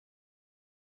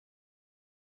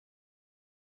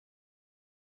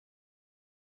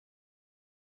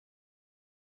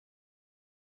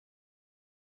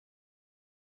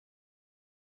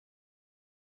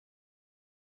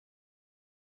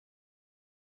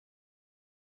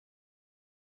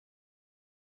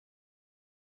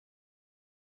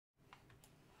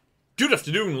Good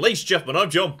afternoon, ladies and gentlemen, I'm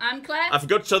John. I'm Claire. I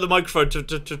forgot to turn the microphone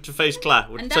to face Claire.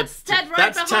 And that's Ted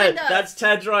right behind us. That's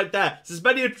Ted right there. This is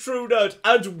Many a True Nerd,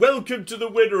 and welcome to the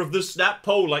winner of the Snap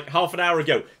poll like half an hour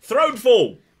ago.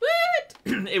 Thronefall!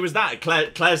 What? It was that.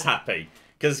 Claire's happy.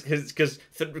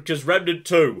 Because Remnant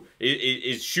 2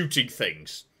 is shooting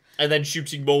things. And then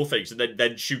shooting more things, and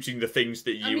then shooting the things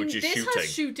that you were just shooting. This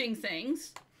has shooting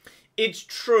things. It's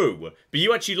true, but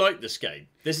you actually like this game.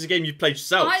 This is a game you've played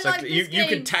yourself. I like this game. You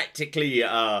can tactically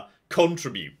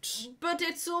contribute. But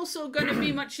it's also going to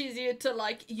be much easier to,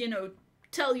 like, you know,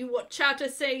 tell you what chat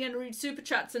is saying and read super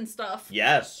chats and stuff.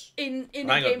 Yes. In a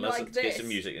game like this. Get some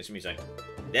music.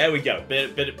 There we go.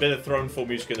 Bit of Thronefall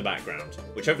music in the background,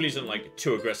 which hopefully isn't like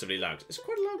too aggressively loud. It's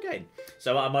quite a loud game,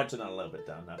 so I might turn that a little bit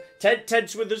down now.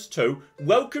 Ted's with us too.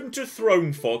 Welcome to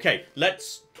Thronefall. Okay,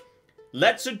 let's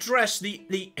address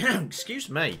the excuse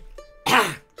me.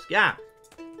 Yeah.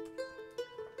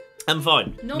 I'm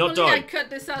fine. Normally not dying. I cut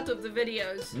this out of the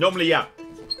videos. Normally, yeah.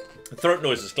 Throat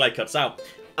noises, Clay cuts out.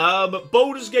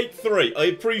 Baldur's Gate 3. I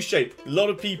appreciate a lot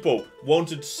of people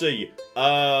wanted to see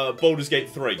Baldur's Gate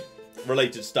 3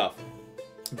 related stuff.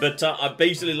 But I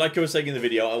basically, like I was saying in the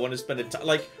video, I want to spend it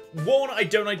like, one, I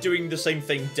don't like doing the same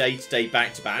thing day to day,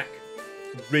 back to back.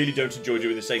 Really don't enjoy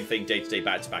doing the same thing day to day,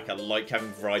 back to back. I like having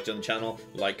variety on the channel,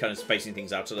 I like kind of spacing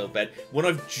things out a little bit. When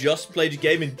I've just played a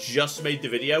game and just made the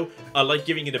video, I like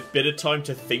giving it a bit of time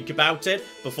to think about it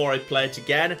before I play it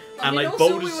again. I mean,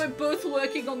 also we were both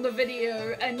working on the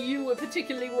video, and you were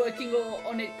particularly working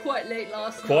on it quite late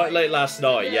last night. Quite late last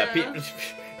night, yeah.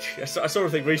 I saw a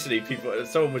thing recently.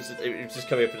 Someone was just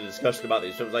coming up in a discussion about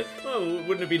this. So I was like, "Oh,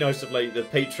 wouldn't it be nice if like the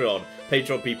Patreon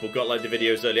people got like the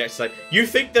videos early access?" Like, you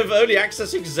think the early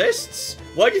access exists?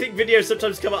 Why do you think videos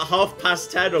sometimes come at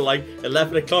 10:30 or like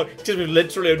 11 o'clock? Because we've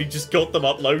literally only just got them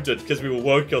uploaded because we were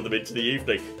working on them into the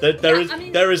evening.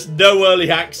 There is no early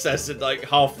access at like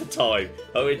half the time.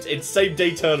 Oh, it's same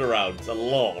day turnaround. It's a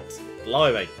lot.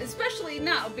 Blimey. Especially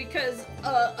now, because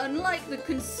unlike the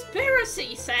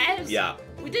conspiracy says, yeah,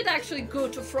 we did actually go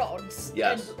to France.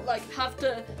 Yes. And like have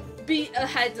to be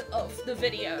ahead of the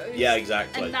videos. Yeah,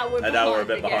 exactly. And now we're a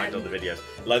bit behind on the videos.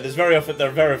 Like there are very often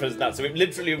that. So it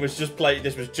literally was just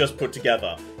this was just put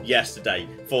together yesterday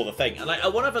for the thing, and like I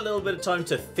want to have a little bit of time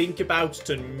to think about it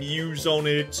and muse on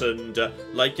it, and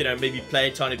like, you know, maybe play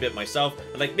a tiny bit myself,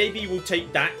 and like maybe we'll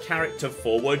take that character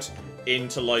forward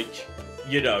into like,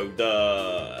 you know,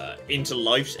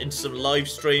 into some live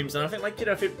streams. And I think, like, you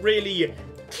know, if it really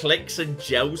clicks and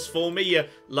gels for me,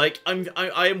 like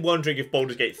I am wondering if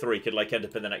Baldur's Gate 3 could like end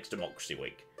up in the next Democracy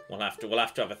Week. We'll have to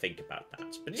have a think about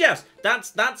that. But yes,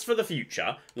 that's for the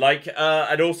future. Like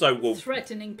and also we'll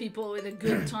threatening people with a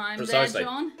good time. Precisely. There,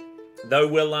 John. Though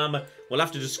we'll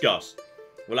have to discuss.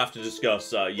 We'll have to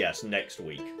discuss yes, next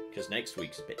week, because next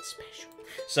week's a bit special.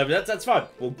 So that's fine.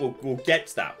 We'll get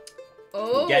to that.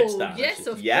 Oh, we'll get to that. Yes, of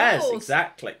course. Yes,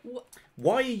 exactly.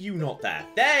 Why are you not there?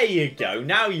 There you go.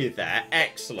 Now you're there.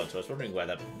 Excellent. I was wondering where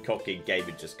that cocky game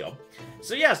had just gone.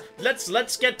 So yes,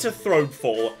 let's get to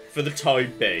Thronefall for the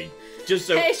time being. Just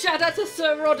so. Hey, shout out to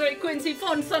Sir Roderick Quincy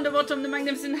von Thunderbottom, the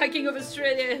magnificent hiking of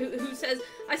Australia, who says,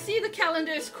 "I see the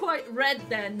calendar is quite red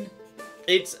then."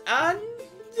 It's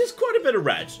there's quite a bit of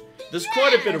red. There's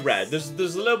quite a bit of red. There's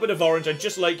a little bit of orange. I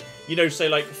just, like, you know, say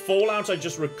like Fallout I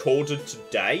just recorded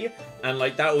today, and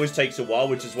like that always takes a while,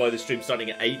 which is why the stream's starting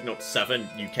at 8, not 7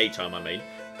 UK time, I mean.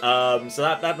 So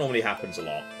that normally happens a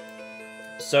lot.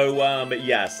 So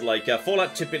yes, like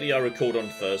Fallout typically I record on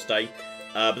Thursday,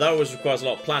 but that always requires a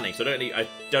lot of planning. So I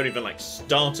don't even like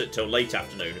start it till late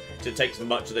afternoon. So it takes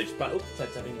much of those. Oh,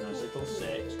 Ted's having a nice little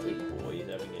sit. Good boy, he's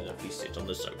having a lovely sit on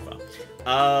the sofa.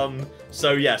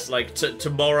 So yes, like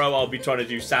tomorrow I'll be trying to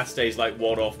do Saturday's like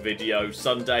one-off video.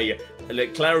 Sunday,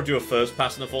 like, Claire will do a first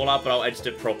pass on the Fallout, but I'll edit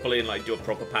it properly and like do a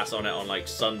proper pass on it on like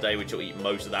Sunday, which will eat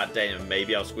most of that day, and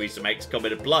maybe I'll squeeze some XCOM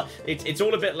in a blood. It's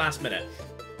all a bit last minute.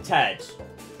 Ted.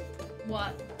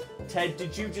 What? Ted,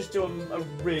 did you just do a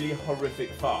really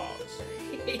horrific fart?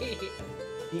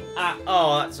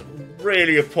 Oh, that's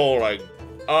really appalling.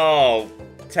 Oh,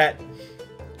 Ted.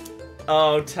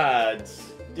 Oh, Ted.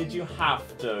 Did you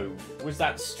have to? Was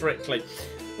that strictly...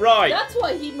 Right. That's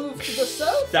why he moved to the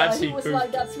sofa. He was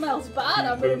like, that smells bad,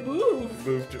 I'm gonna move.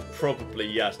 Moved, probably,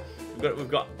 yes. We've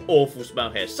got awful smell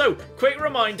here. So, quick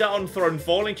reminder on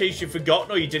Thronefall, in case you've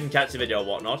forgotten or you didn't catch the video or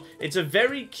whatnot. It's a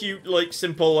very cute, like,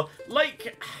 simple,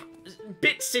 like,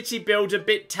 bit city builder,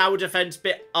 bit tower defense,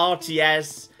 bit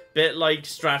RTS, bit, like,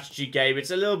 strategy game.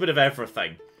 It's a little bit of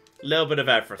everything. A little bit of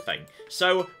everything.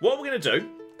 So, what we're going to do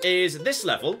is this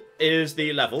level is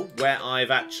the level where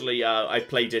I've actually I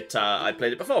played it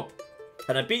before,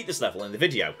 and I beat this level in the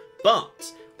video.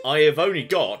 But I have only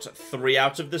got 3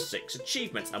 out of the 6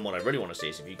 achievements, and what I really want to see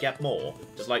is if you get more,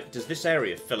 does this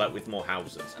area fill out with more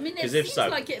houses? I mean, it seems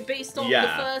like it based on the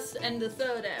first and the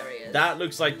third areas. That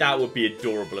looks like that would be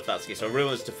adorable if that's the case, so I really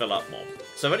want this to fill up more.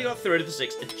 So I've only got 3 out of the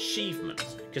 6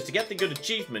 achievements, because to get the good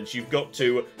achievements, you've got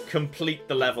to complete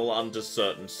the level under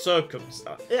certain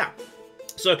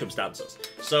circumstances.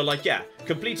 So, like, yeah,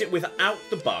 complete it without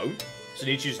the bow. So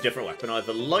I need to use a different weapon,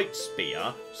 either light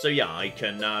spear, so yeah, I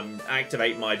can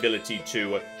activate my ability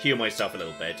to heal myself a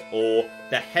little bit, or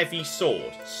the heavy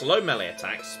sword, slow melee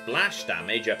attack, splash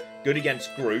damage, good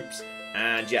against groups,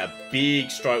 and yeah,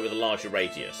 big strike with a larger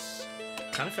radius.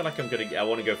 Kind of feel like I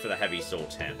want to go for the heavy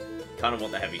sword here. Kind of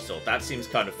want the heavy sword. That seems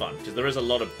kind of fun, because there is a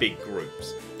lot of big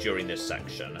groups during this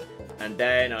section. And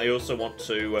then I also want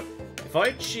to, if I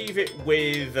achieve it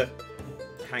with,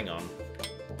 hang on.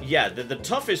 Yeah, the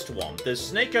toughest one, there's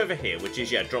Snake over here, which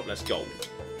is, yeah, drop less gold.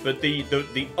 But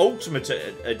the ultimate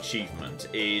achievement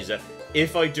is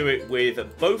if I do it with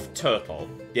both Turtle,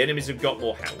 the enemies have got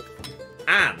more health,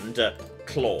 and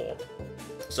Claw.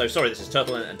 So, sorry, this is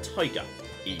Turtle and Tiger,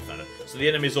 even. So the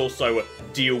enemies also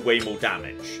deal way more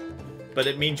damage. But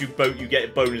it means you get a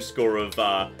bonus score of,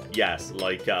 yes,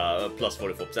 like, plus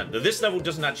 44%. Now, this level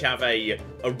doesn't actually have a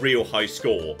real high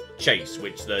score chase,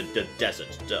 which the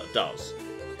desert does.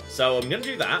 So I'm going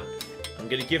to do that. I'm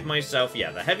going to give myself, yeah,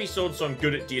 the heavy sword, so I'm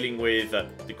good at dealing with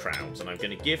the crowds. And I'm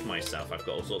going to give myself, I've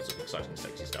got all sorts of exciting,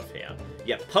 sexy stuff here.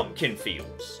 Yeah, pumpkin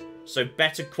fields. So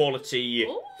better quality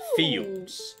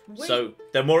fields. Wait. So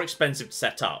they're more expensive to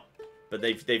set up. But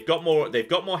they've got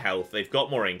more health, they've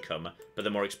got more income, but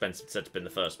they're more expensive to set up in the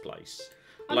first place.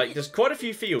 Like, there's quite a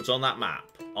few fields on that map,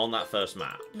 on that first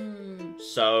map.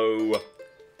 So,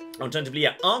 alternatively,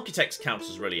 yeah, architects counts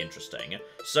as really interesting.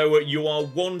 So you are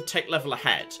 1 tech level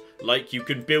ahead. Like, you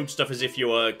can build stuff as if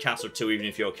you're Castle 2, even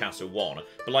if you're Castle 1.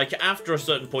 But, like, after a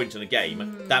certain point in the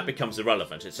game, that becomes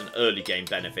irrelevant. It's an early game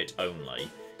benefit only.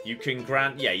 You can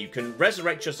you can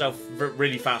resurrect yourself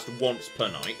really fast once per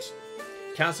night.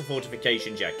 Castle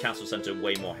fortifications, yeah, castle center,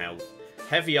 way more health.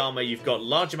 Heavy armor, you've got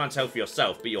large amounts of health for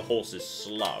yourself, but your horse is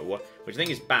slow, which I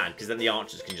think is bad, because then the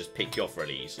archers can just pick you off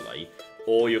really easily.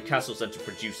 Or your castle center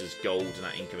produces gold, and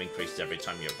that income increases every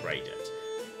time you upgrade it.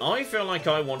 I feel like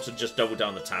I want to just double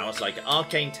down the towers, like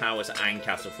arcane towers and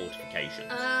castle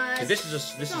fortifications.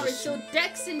 So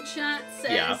Dex in chat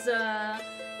says,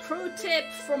 pro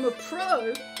tip from a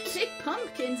pro, pick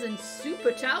pumpkins and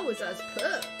super towers as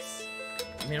perks.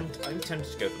 I mean, I'm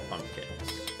tempted to go for pumpkins.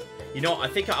 You know what,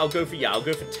 I think I'll go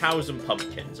for towers and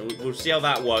pumpkins. We'll see how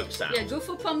that works out. Yeah, go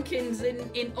for pumpkins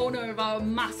in honor of our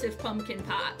massive pumpkin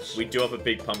patch. We do have a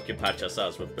big pumpkin patch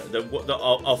ourselves, but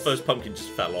our first pumpkin just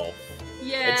fell off.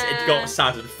 Yeah. It got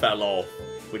sad and fell off,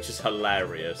 which is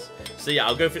hilarious. So yeah,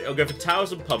 I'll go for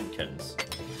towers and pumpkins.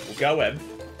 We'll go in.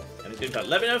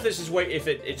 Let me know if this is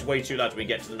it's way too loud when we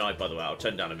get to the night, by the way. I'll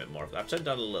turn down a bit more. I've turned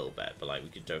down a little bit, but like we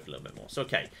could do it for a little bit more. So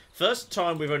okay. First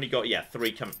time we've only got, yeah,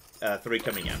 3 coming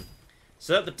in.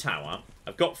 So at the tower,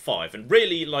 I've got 5, and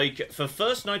really, like, for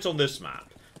first night on this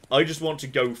map, I just want to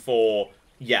go for,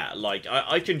 yeah, like,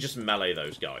 I can just melee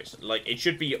those guys. Like, it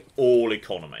should be all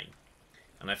economy.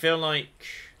 And I feel like,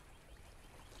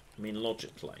 I mean,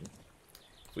 logically,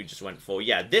 we just went for,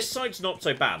 yeah, this side's not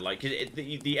so bad. Like,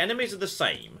 the enemies are the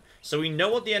same, so we know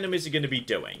what the enemies are going to be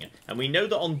doing, and we know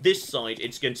that on this side,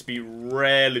 it's going to be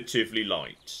relatively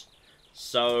light.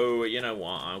 So, you know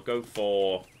what, I'm going to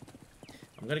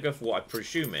go for what I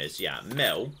presume is, yeah,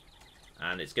 mill.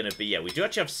 And it's going to be, yeah, we do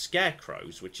actually have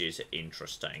scarecrows, which is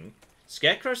interesting.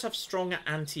 Scarecrows have stronger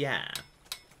anti-air.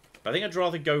 But I think I'd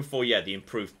rather go for, yeah, the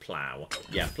improved plow.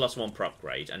 Yeah, +1 per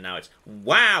upgrade. And now it's,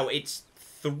 wow, it's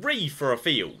 3 for a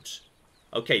field.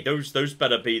 Okay, those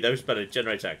better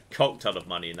generate a cock ton of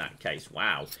money in that case.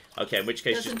 Wow. Okay, in which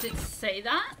case... Doesn't it say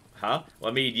that? Huh?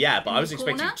 Well, I mean, yeah, but I was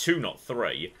expecting 2, not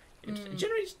 3. It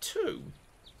generates 2.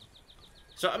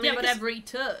 So, I mean, yeah, but every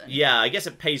turn. Yeah, I guess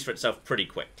it pays for itself pretty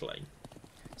quickly.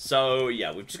 So,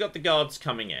 yeah, we've just got the guards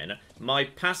coming in. My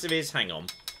passive is, hang on.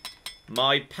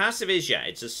 My passive is, yeah,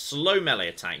 it's a slow melee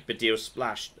attack, but deals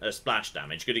splash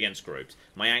damage, good against groups.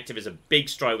 My active is a big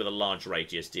strike with a large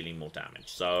radius, dealing more damage.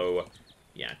 So,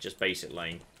 yeah, just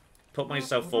basically put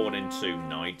myself forward into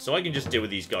Knight, so I can just deal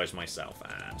with these guys myself.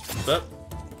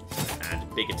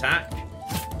 And big attack.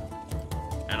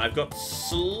 And I've got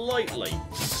slightly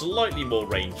more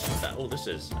range than that. Oh, this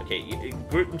is... Okay,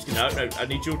 group them together. No, I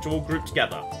need you to all group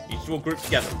together. You need to all group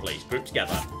together, please. Group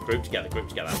together. Group together. Group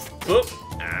together. Boop.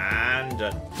 And...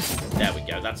 there we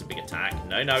go. That's a big attack.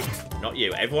 No, not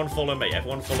you. Everyone follow me.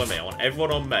 Everyone follow me. I want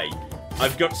everyone on me.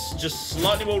 I've got just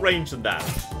slightly more range than that.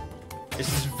 This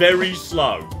is very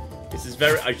slow. This is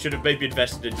very... I should have maybe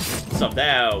invested in some.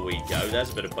 There we go.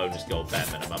 There's a bit of bonus gold bare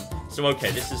minimum. So,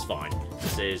 okay, this is fine.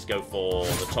 This is go for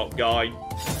the top guy.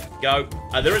 Go.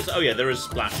 There is... Oh, yeah, there is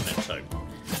splash in it, too.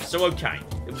 So, okay.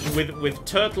 With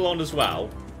Turtle on as well...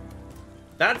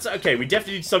 That's... Okay, we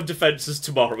definitely need some defenses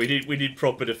tomorrow. We need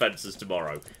proper defenses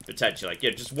tomorrow, potentially. Like,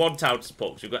 yeah, just one tower to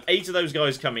support. So we've got 8 of those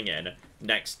guys coming in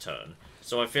next turn.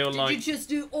 So I feel like... Did you just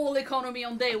do all economy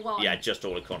on day 1? Yeah, just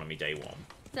all economy day 1.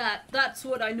 That's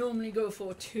what I normally go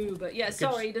for too, but yeah,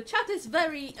 sorry, the chat is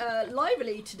very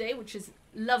lively today, which is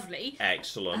lovely.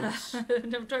 Excellent.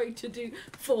 And I'm trying to do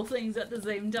 4 things at the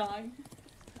same time.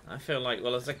 I feel like,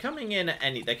 well, as they're coming in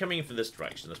they're coming in from this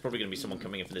direction. There's probably going to be someone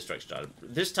coming in from this direction.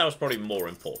 This tower's probably more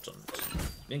important. I'm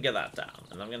going to get that down,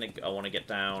 and I want to get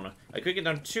down. I could get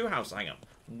down 2 houses. Hang on.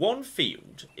 1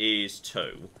 field is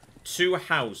 2. 2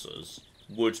 houses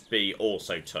would be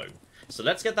also 2. So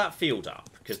let's get that field up,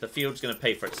 because the field's going to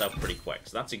pay for itself pretty quick.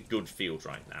 So that's a good field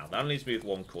right now. That only leaves me with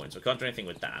 1 coin, so I can't do anything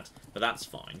with that, but that's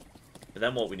fine. But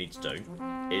then what we need to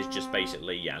do is just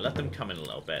basically, yeah, let them come in a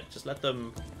little bit. Just let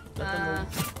them all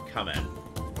come in.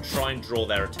 Try and draw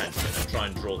their attention, and try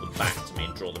and draw them back to me,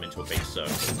 and draw them into a big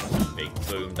circle. Big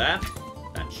boom there.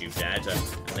 That's you dead. And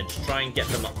then just try and get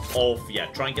them off, yeah,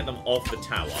 try and get them off the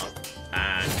tower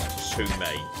and to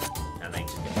me. And then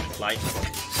play.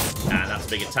 And that's a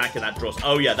big attack, and that draws...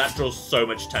 Oh, yeah, that draws so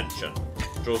much tension.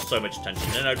 Draws so much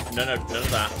attention. No, none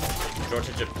of that. Draw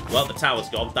attention. Well, the tower's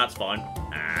gone. That's fine.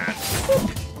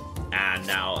 And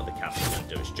now the castle's going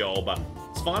to do its job.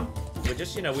 It's fine. We're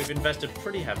just, you know, we've invested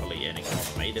pretty heavily in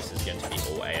economy. This is going to be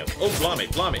all AO. Oh,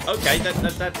 blimey. Okay,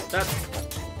 that's...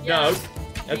 Yeah. No.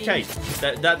 Okay,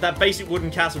 that basic wooden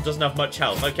castle doesn't have much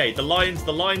health. Okay, the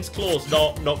lion's claw's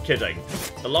not kidding.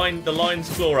 The lion's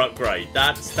claw upgrade.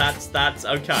 That's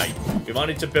okay. We might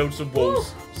need to build some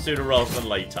walls sooner rather than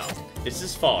later. This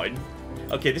is fine.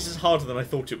 Okay, this is harder than I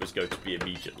thought it was going to be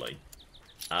immediately.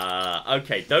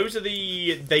 Okay, those are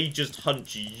the they just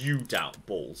hunt you down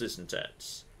balls, isn't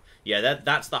it? Yeah,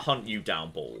 that's the hunt you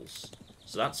down balls.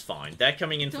 So that's fine. They're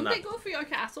coming in from that. Don't they go for your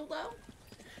castle though?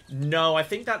 No, I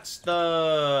think that's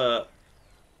the...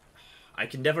 I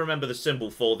can never remember the symbol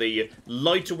for the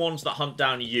lighter ones that hunt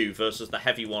down you versus the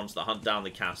heavy ones that hunt down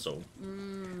the castle.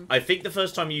 I think the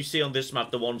first time you see on this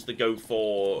map the ones that go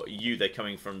for you, they're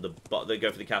coming from the... They go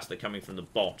for the castle, they're coming from the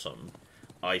bottom.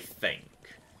 I think.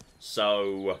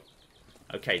 So...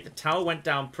 Okay, the tower went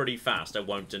down pretty fast, I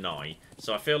won't deny.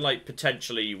 So I feel like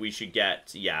potentially we should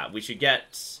get... Yeah, we should get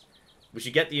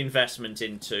the investment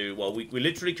into... Well, we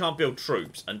literally can't build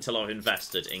troops until I've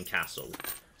invested in castle.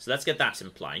 So let's get that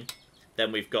in play.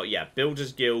 Then we've got, yeah,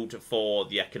 Builders Guild for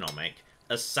the economic.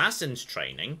 Assassin's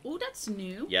Training. Oh, that's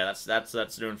new. Yeah,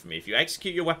 that's new for me. If you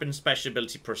execute your weapon's special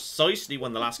ability precisely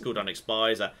when the last cooldown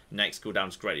expires, next cooldown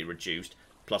is greatly reduced.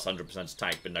 Plus 100%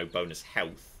 attack, but no bonus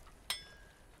health.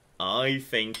 I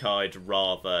think I'd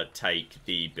rather take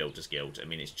the Builders Guild. I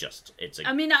mean, it's a...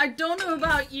 I mean, I don't know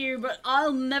about you, but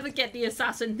I'll never get the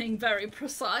assassin thing very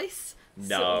precise.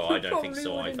 No, so I don't think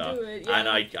so either. It, yeah. And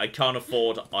I can't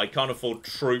afford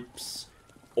troops,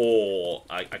 or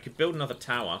I could build another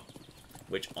tower,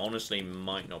 which honestly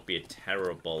might not be a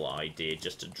terrible idea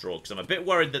just to draw, because I'm a bit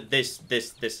worried that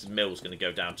this mill's going to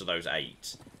go down to those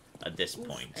 8 at this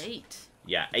point. 8.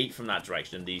 Yeah, 8 from that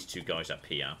direction, and these 2 guys up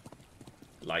here.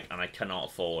 Like, and I cannot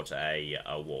afford a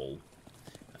wall.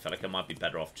 I feel like I might be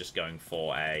better off just going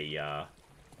for a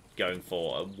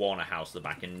house at the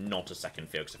back and not a second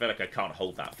field, because I feel like I can't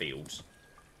hold that field.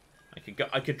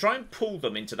 I could try and pull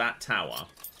them into that tower.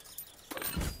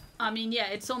 I mean, yeah,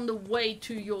 it's on the way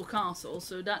to your castle,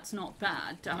 so that's not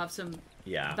bad to have some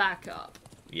backup.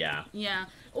 Yeah. Yeah.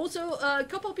 Also, a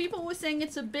couple of people were saying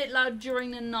it's a bit loud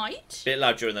during the night. Bit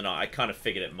loud during the night. I kind of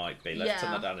figured it might be. Let's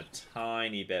turn that down a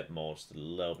tiny bit more, just a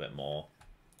little bit more.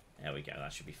 There we go.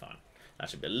 That should be fine. That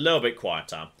should be a little bit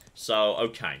quieter. So,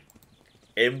 okay.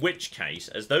 In which case,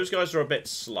 as those guys are a bit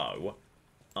slow,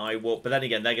 I will... But then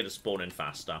again, they're going to spawn in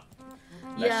faster.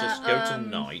 Let's just go to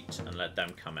night and let them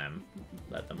come in.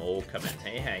 Let them all come in.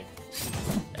 Hey, hey.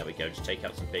 There we go. Just take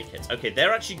out some big hits. Okay,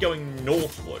 they're actually going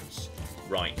northwards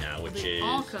right now, which they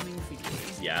are coming for you.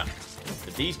 Yeah.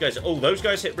 But these guys... Oh, those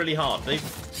guys hit really hard. They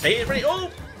hit really... Oh!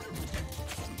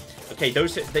 Okay,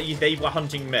 those hit... They were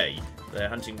hunting me. They're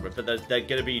hunting, but they're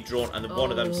going to be drawn, and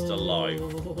one of them's still alive.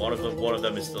 One of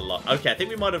them is still alive. Okay, I think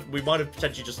we might have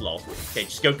potentially just lost. Okay,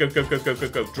 just go.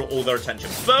 Draw all their attention.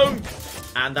 Boom!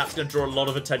 And that's going to draw a lot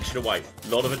of attention away.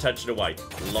 Lot of attention away.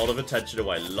 Lot of attention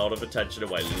away. Lot of attention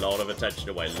away. Lot of attention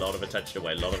away. Lot of attention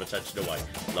away. Lot of attention away.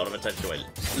 Lot of attention away.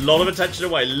 Lot of attention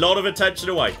away. Lot of attention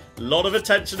away. Lot of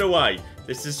attention away.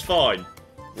 This is fine.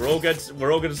 We're all going to survive.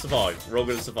 We're all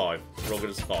going to survive. We're all going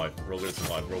to survive. We're all going to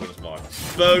survive. We're all going to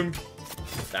survive. Boom.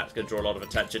 That's going to draw a lot of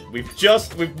attention. We're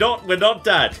not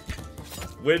dead.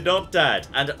 We're not dead.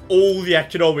 And all the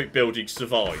economic buildings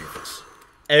survived.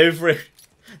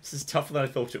 This is tougher than I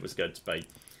thought it was going to be.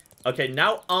 Okay,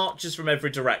 now archers from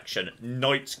every direction.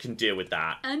 Knights can deal with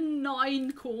that. And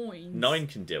 9 coins. 9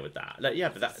 can deal with that. Yeah,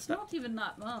 but that's not even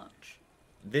that much.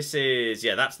 This is,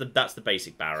 yeah, that's the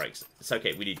basic barracks. It's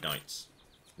okay, we need knights.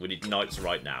 We need knights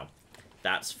right now.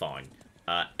 That's fine.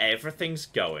 Everything's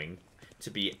going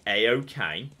to be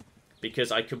a-okay.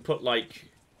 Because I can put, like,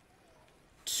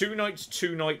 2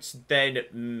 knights, then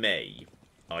me,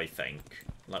 I think.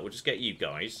 Like, we'll just get you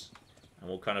guys. And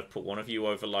we'll kind of put one of you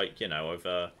over, like, you know,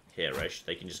 over here-ish.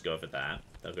 They can just go over there.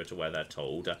 They'll go to where they're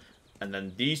told. And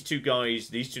then these 2 guys,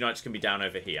 these 2 knights can be down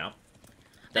over here.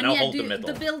 Then I'll hold the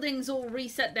middle. The buildings all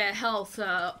reset their health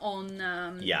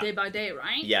on day by day,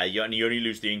 right? Yeah, you only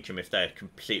lose the income if they're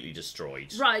completely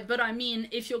destroyed. Right, but I mean,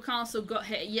 if your castle got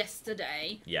hit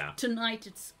yesterday, yeah, tonight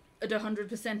it's at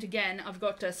 100% again. I've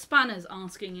got Spanners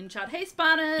asking in chat, hey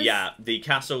Spanners! Yeah, the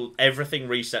castle, everything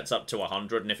resets up to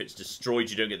 100, and if it's destroyed,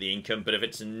 you don't get the income, but if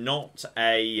it's not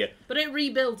a... But it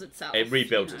rebuilds itself. It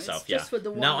rebuilds itself, yeah. Just with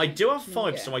the one now, I do have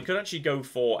 5, so I could actually go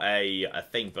for a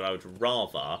thing, but I would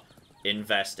rather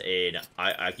invest in,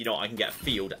 you know, I can get a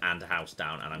field and a house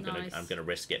down, and I'm gonna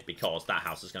risk it because that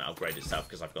house is gonna upgrade itself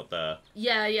because I've got the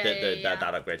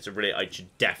that upgrade. So really, I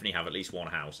should definitely have at least 1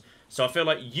 house. So I feel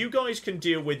like you guys can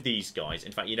deal with these guys.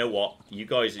 In fact, you know what? You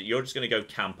guys, you're just gonna go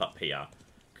camp up here.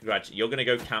 Congrats, you're gonna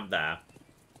go camp there.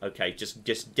 Okay, just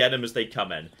get them as they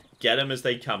come in. Get them as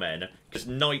they come in, because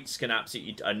knights can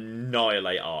absolutely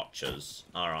annihilate archers.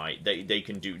 Alright, they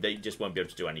just won't be able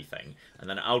to do anything. And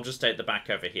then I'll just stay at the back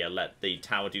over here, let the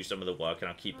tower do some of the work, and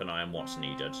I'll keep an eye on what's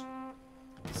needed.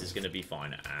 This is going to be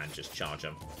fine, and just charge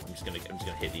them. I'm just gonna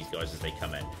hit these guys as they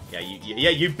come in.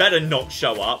 Yeah, you better not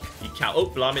show up. You can't. Oh,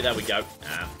 blimey, there we go.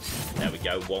 There we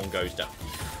go. 1 goes down.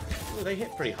 Oh, they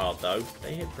hit pretty hard, though.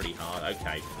 They hit pretty hard.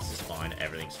 Okay, this is fine.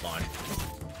 Everything's fine.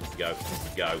 Go.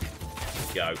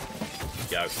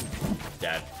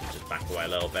 Dead. Just back away a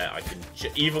little bit. I can,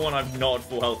 even when I'm not at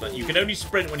full health, you can only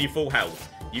sprint when you're full health.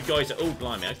 You guys are, oh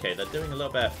blimey, okay, they're doing a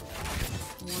little bit.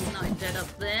 1 knight dead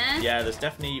up there. Yeah, there's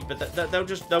definitely,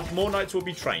 but more knights will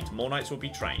be trained. More knights will be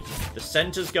trained. The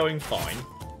center's going fine.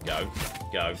 Go.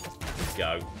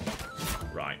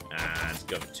 Right, and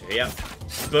go to here.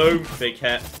 Boom, big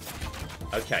hit.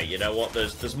 Okay, you know what?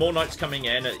 There's more knights coming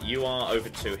in. You are over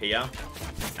to here,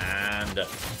 and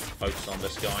focus on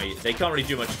this guy. They can't really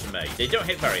do much to me. They don't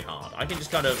hit very hard. I can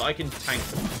just I can tank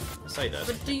them. I'll say this.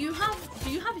 But do you have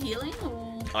healing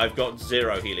or? I've got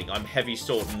 0 healing. I'm heavy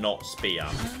sword, not spear.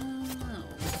 Oh.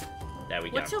 There we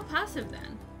go. What's your passive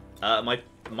then?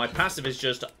 My passive is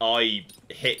just I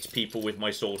hit people with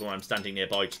my sword when I'm standing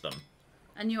nearby to them.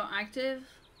 And your active?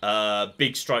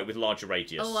 Big strike with larger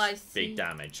radius. Oh, I see. Big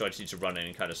damage. So I just need to run in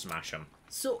and kind of smash them.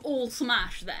 So all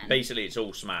smash then. Basically, it's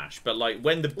all smash. But like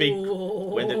when the big,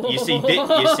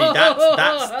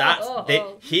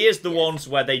 here's the ones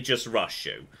where they just rush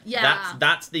you. Yeah.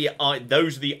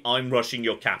 Those are the I'm rushing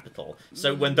your capital.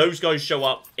 So when those guys show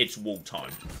up, it's wall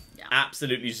time. Yeah.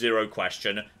 Absolutely 0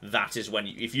 question. That is when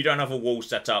if you don't have a wall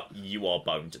set up, you are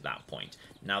boned at that point.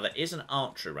 Now there is an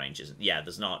archer range, isn't? Yeah,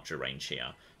 there's an archer range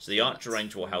here. So the archer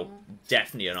range will help.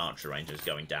 Definitely an archer range is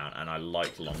going down, and I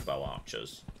like longbow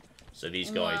archers. So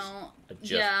these guys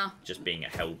are just being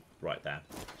held right there.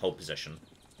 Hold position.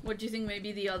 What do you think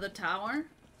maybe the other tower?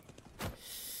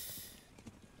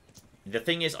 The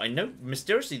thing is, I know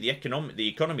mysteriously the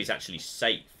economy is actually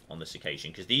safe on this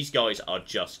occasion, because these guys are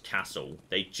just castle.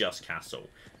 They just castle.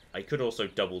 I could also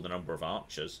double the number of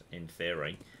archers, in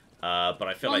theory. But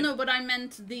I feel like... no, but I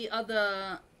meant the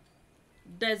other...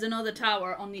 There's another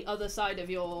tower on the other side of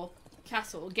your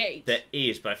castle gate. There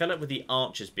is, but I feel like with the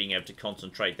archers being able to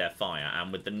concentrate their fire,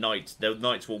 and with the knights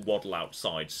will waddle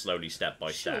outside slowly, step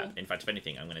by step. In fact, if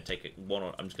anything, I'm going to take one.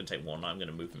 I'm just going to take one. I'm going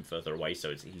to move him further away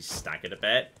so he's staggered a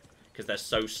bit, because they're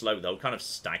so slow. They'll kind of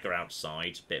stagger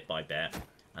outside bit by bit,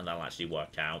 and that'll actually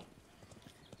work out.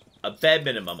 A bare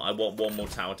minimum, I want 1 more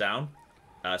tower down.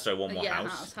 Sorry, 1 more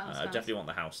house. I definitely want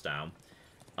the house down.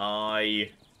 I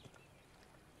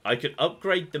could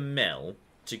upgrade the mill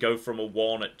to go from a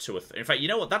 1 to a... In fact, you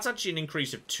know what? That's actually an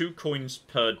increase of 2 coins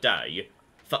per day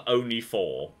for only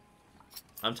 4.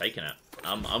 I'm taking it.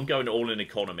 I'm going all in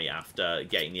economy after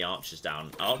getting the archers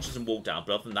down. Archers and wall down,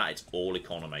 but other than that, it's all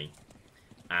economy.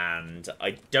 And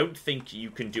I don't think you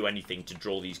can do anything to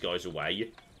draw these guys away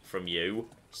from you.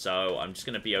 So I'm just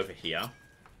going to be over here.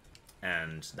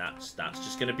 And that's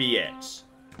just going to be it.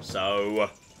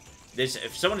 So...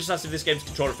 if someone just asks if this game's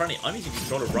controller friendly, I'm using a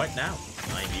controller right now.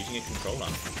 I'm using a controller.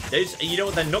 You know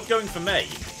what? They're not going for me,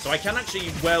 so I can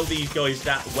actually wear these guys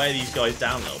down a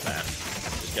little bit.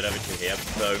 Just get over to here.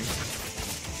 Boom.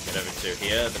 Get over to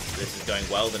here. This is going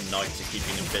well. The knights are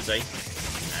keeping them busy,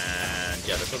 and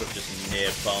yeah, they're sort of just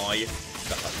nearby.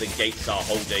 The gates are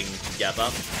holding together.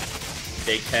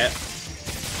 Big hit.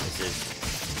 This is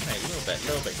a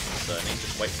little bit concerning.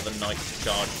 Just wait for the knight to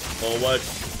charge forward.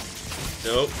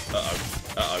 No.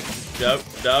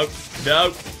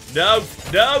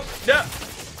 No.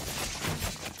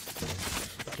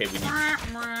 Okay,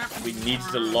 we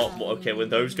needed a lot more. Okay, when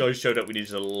those guys showed up, we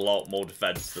needed a lot more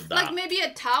defense than that. Like maybe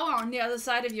a tower on the other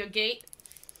side of your gate.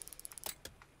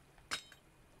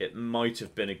 It might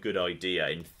have been a good idea,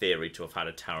 in theory, to have had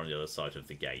a tower on the other side of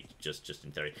the gate. Just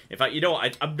in theory. In fact, you know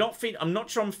what? I'm not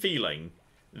sure I'm feeling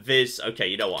this. Okay,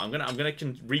 you know what? I'm gonna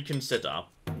reconsider.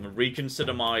 I'm gonna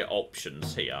reconsider my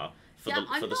options here for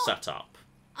the setup.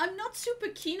 I'm not super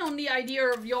keen on the idea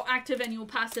of your active and your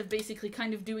passive basically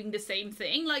kind of doing the same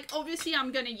thing. Like, obviously,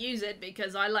 I'm gonna use it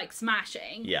because I like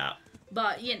smashing. Yeah.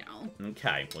 But you know.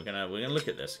 Okay, we're gonna look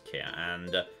at this here,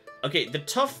 and okay, the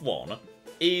tough one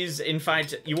is, in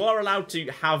fact, you are allowed to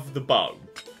have the bow.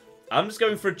 I'm just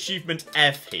going for achievement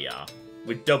F here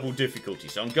with double difficulty.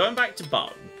 So I'm going back to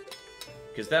bow,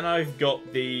 because then I've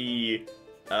got the,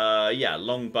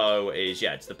 longbow is,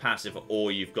 it's the passive,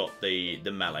 or you've got the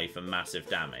melee for massive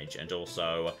damage. And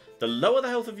also, the lower the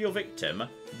health of your victim,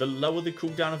 the lower the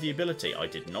cooldown of the ability. I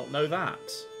did not know that.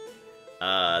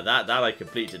 That I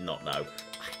completely did not know.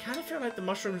 I kind of feel like the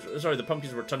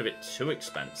pumpkins were a ton of bit too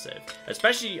expensive.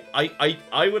 Especially,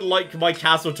 I would like my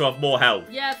castle to have more health.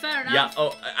 Yeah, fair enough.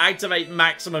 Yeah, activate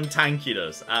maximum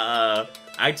tankiness.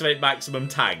 Activate maximum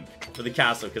tank for the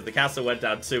castle, because the castle went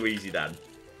down too easy then.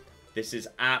 This is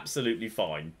absolutely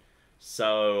fine.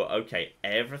 So, okay,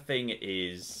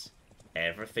 everything's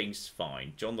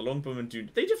fine. John, the longbowmen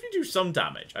they definitely do some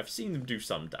damage. I've seen them do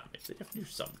some damage. They definitely do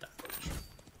some damage.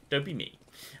 Don't be me.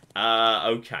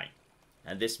 Okay.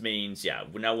 And this means,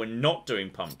 now we're not doing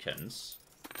pumpkins.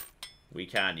 We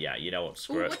can, you know what,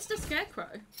 screw it. What's the scarecrow?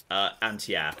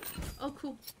 Anti-air. Oh,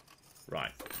 cool.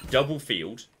 Right. Double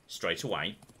field, straight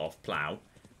away, off plough.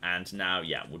 And now,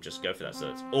 we'll just go for that. So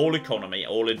it's all economy,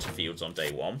 all into fields on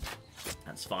day one.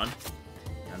 That's fine.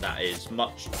 And that is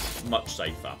much, much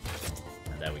safer.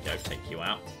 And there we go, take you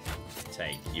out.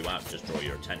 Take you out, just draw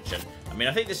your attention. I mean,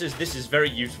 I think this is very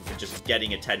useful for just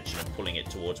getting attention and pulling it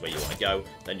towards where you want to go.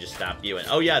 Then just stab you. And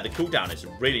oh yeah, the cooldown is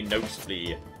really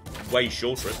noticeably way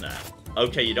shorter, isn't it?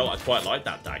 Okay, you know what? I quite like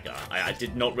that dagger. I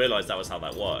did not realise that was how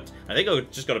that worked. I think I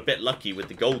just got a bit lucky with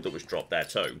the gold that was dropped there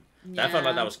too. Yeah. That felt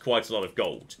like that was quite a lot of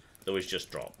gold that was just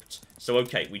dropped. So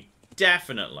okay, we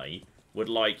definitely would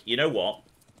like, you know what?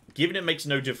 Given it makes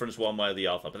no difference one way or the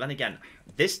other. But then again,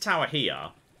 this tower here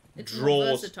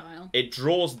draws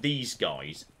these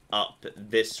guys up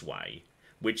this way,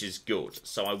 which is good.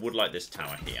 So I would like this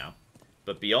tower here.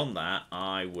 But beyond that,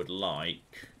 I would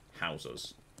like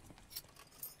houses.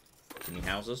 Give me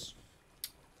houses.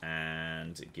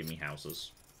 And give me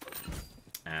houses.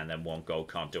 And then 1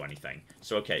 gold can't do anything.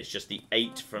 So, okay, it's just the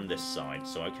 8 from this side.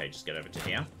 So, okay, just get over to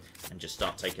here. And just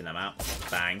start taking them out.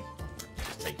 Bang.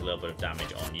 Just take a little bit of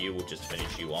damage on you. We'll just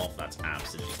finish you off. That's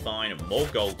absolutely fine. More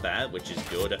gold there, which is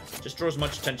good. Just draw as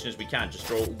much attention as we can. Just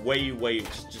draw way...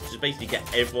 Just basically get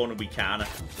everyone we can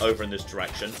over in this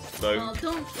direction. Boom. Well,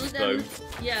 don't let them...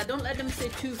 Yeah, don't let them stay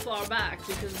too far back,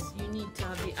 because you need to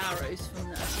have the arrows from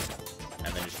there.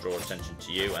 And then just draw attention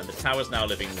to you. And the tower's now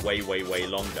living way, way, way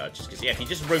longer. Just because, if you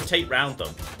just rotate round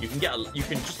them, you can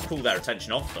just pull their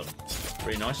attention off them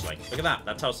pretty nicely. Look at that.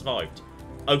 That tower survived.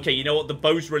 Okay, you know what? The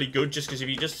bow's really good, just because if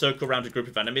you just circle around a group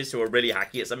of enemies who are really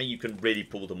hacky at something, you can really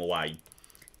pull them away.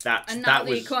 And now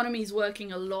the economy's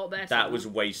working a lot better. That was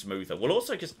way smoother. Well,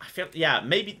 also, because I feel,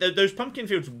 maybe those pumpkin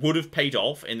fields would have paid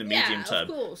off in the medium term.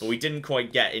 Of course. But we didn't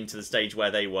quite get into the stage where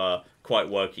they were quite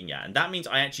working yet. And that means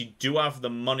I actually do have the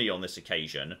money on this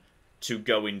occasion to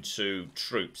go into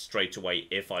troops straight away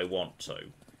if I want to.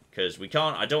 Because we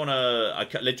can't, I don't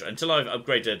want to, literally, until I've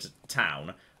upgraded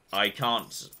town, I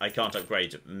can't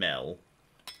upgrade mill.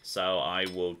 So I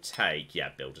will take,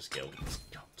 Builder's Guild. It's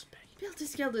got to be.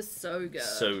 Builder's Guild is so good.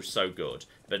 So good.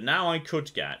 But now I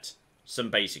could get some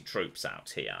basic troops out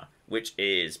here, which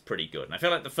is pretty good. And I feel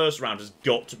like the first round has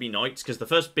got to be knights, because the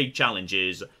first big challenge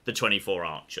is the 24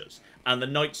 archers. And the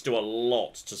knights do a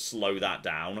lot to slow that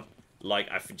down. Like,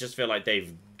 I just feel like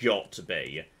they've got to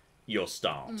be your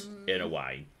start, in a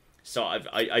way. So I'm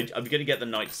going to get the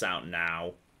knights out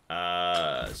now,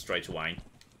 straight away.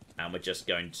 And we're just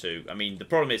going to... I mean, the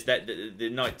problem is that the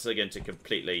knights are going to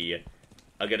completely...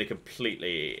 are going to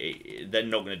completely... They're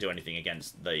not going to do anything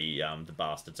against the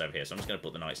bastards over here. So I'm just going to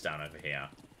put the knights down over here.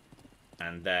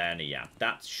 And then, yeah,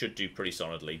 that should do pretty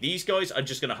solidly. These guys are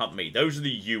just going to hunt me. Those are the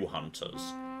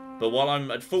U-hunters. But while I'm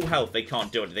at full health, they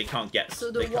can't do it. They can't get... So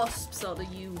the wasps are the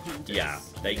U-hunters. Yeah,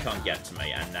 they can't get to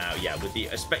me. And now, yeah, with the...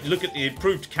 Look at the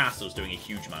improved castles doing a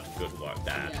huge amount of good work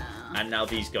there. Yeah. And now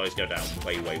these guys go down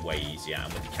way, way, way easier.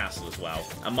 And with the castle as well.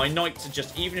 And my knights are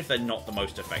just... Even if they're not the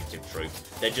most effective troop,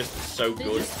 they're just so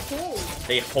good. Just hold.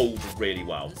 They hold really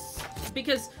well.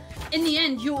 Because in the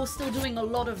end, you're still doing a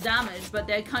lot of damage, but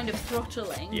they're kind of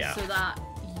throttling so that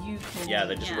you can... Yeah,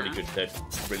 they're just really good. They're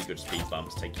really good speed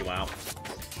bumps. Take you out.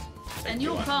 And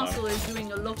your castle is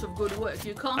doing a lot of good work.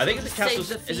 Your castle I think the castle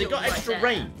has it got extra right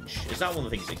range? Is that one of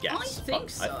the things it gets? I think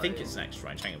so. I think it's an extra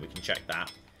range. Hang on, we can check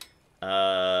that.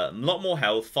 A lot more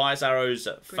health, fires arrows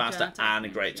faster, and a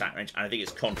great attack range. And I think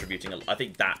it's contributing. I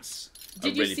think that's a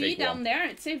really big one. Did you see down there?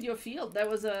 It saved your field. There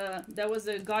was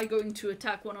a guy going to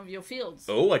attack one of your fields.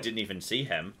 Oh, I didn't even see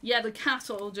him. Yeah, the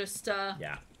castle just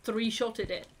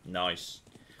three-shotted it. Nice.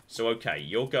 So, okay,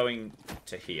 you're going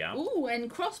to here. Ooh, and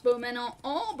crossbowmen are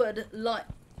armored like...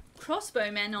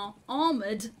 Crossbowmen are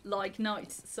armored like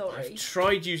knights, sorry. I've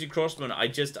tried using crossbowmen. I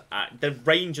just... the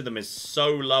range of them is so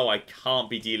low, I can't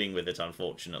be dealing with it,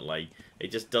 unfortunately. It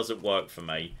just doesn't work for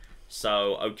me.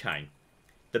 So, okay.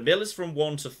 The mill is from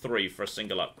 1 to 3 for a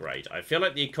single upgrade. I feel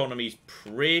like the economy's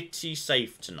pretty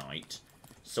safe tonight.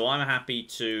 So I'm happy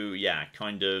to, yeah,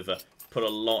 kind of... put a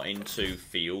lot into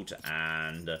field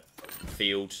and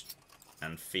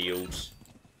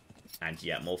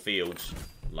yet more fields,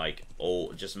 like,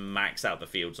 or just max out the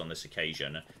fields on this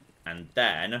occasion. And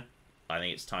then I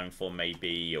think it's time for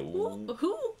maybe who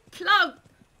plowed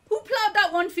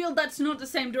that one field that's not the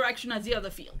same direction as the other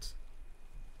fields?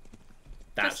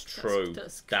 That's true.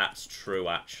 That's true,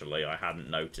 actually. I hadn't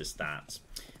noticed that.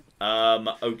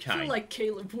 Okay. I feel like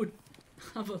Caleb would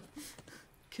have a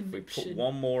conviction. We put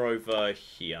one more over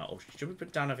here. Or should we put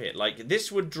it down over here? Like,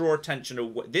 this would draw attention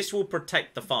away. This will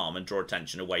protect the farm and draw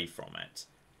attention away from it.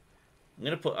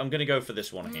 I'm gonna go for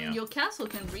this one here. Your castle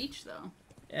can reach, though.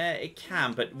 Yeah, it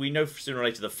can, but we know sooner or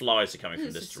later the flyers are coming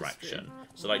from this direction.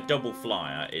 So, like, double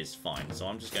flyer is fine. So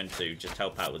I'm just going to just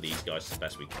help out with these guys as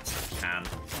best we can.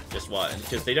 Just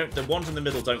because they don't, the ones in the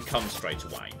middle don't come straight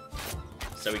away.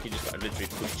 So we can just literally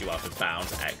push you out of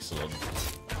bounds. Excellent.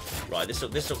 Right,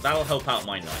 that'll help out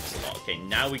my knights a lot. Okay,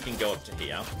 now we can go up to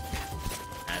here.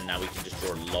 And now we can just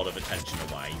draw a lot of attention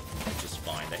away, which is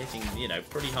fine. They're hitting, you know,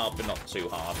 pretty hard, but not too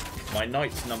hard. My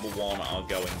knights, number 1, are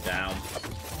going down.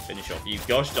 Finish off you.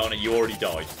 Gosh darn it, you already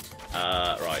died.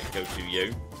 Right, go to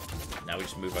you. Now we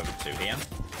just move over to here.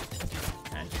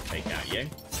 And just take out you.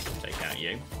 Take out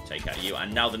you. Take out you.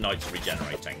 And now the knights are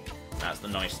regenerating. That's the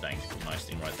nice thing. Nice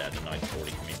thing right there. The knight's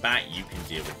already coming back. You can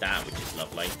deal with that, which is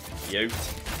lovely. You.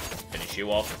 Finish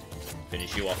you off.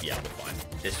 Finish you off. Yeah, we're fine.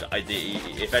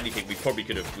 If anything, we probably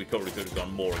could have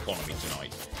gone more economy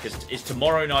tonight. Because it's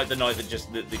tomorrow night the night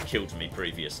that killed me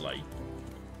previously.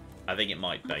 I think it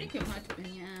might be. I think it might have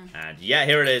been, yeah. And yeah,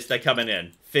 here it is. They're coming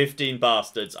in. 15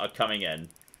 bastards are coming in.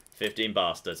 15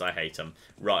 bastards. I hate them.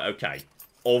 Right, okay.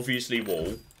 Obviously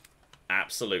wall.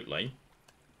 Absolutely.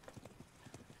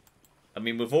 I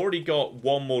mean, we've already got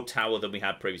one more tower than we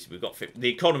had previously. We've got the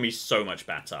economy's so much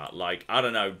better. Like, I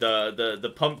don't know.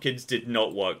 The pumpkins did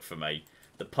not work for me.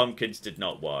 The pumpkins did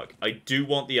not work. I do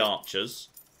want the archers.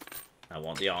 I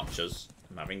want the archers.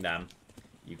 I'm having them.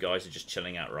 You guys are just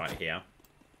chilling out right here.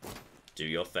 Do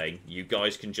your thing. You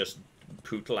guys can just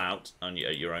pootle out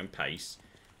at your own pace.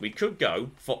 We could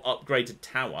go for upgraded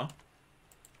tower.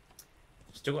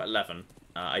 Still got 11.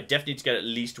 I definitely need to get at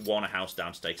least one house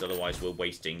down today, because otherwise we're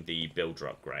wasting the builder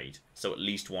upgrade. So at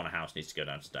least one house needs to go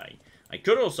down today. I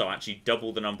could also actually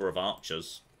double the number of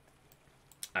archers.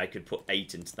 I could put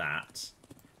 8 into that.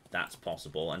 That's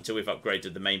possible. Until we've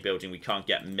upgraded the main building, we can't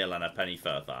get mill and up any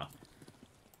further.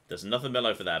 There's another mill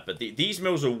over there, but these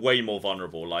mills are way more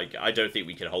vulnerable. Like, I don't think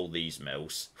we can hold these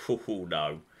mills. Oh,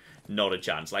 no. Not a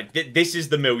chance. Like, this is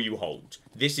the mill you hold.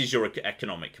 This is your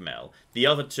economic mill. The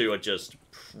other two are just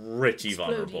pretty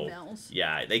vulnerable. Mills.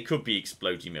 Yeah, they could be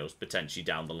exploding mills potentially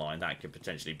down the line. That could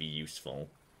potentially be useful.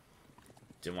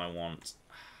 Do I want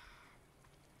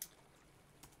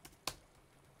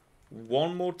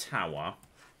one more tower?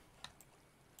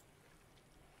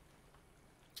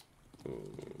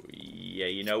 Ooh, yeah,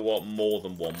 you know what? More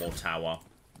than one more tower.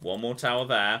 One more tower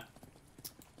there.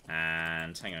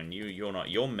 And hang on, you're not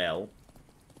your mill.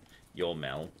 Your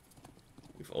mill.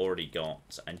 We've already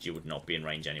got, and you would not be in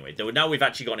range anyway. Though now we've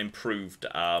actually got an improved.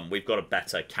 We've got a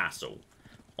better castle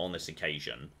on this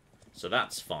occasion, so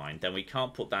that's fine. Then we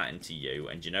can't put that into you.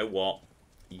 And you know what?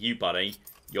 you, buddy,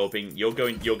 you're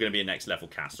going to be a next level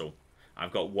castle.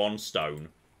 I've got 1 stone,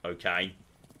 okay?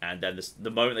 And then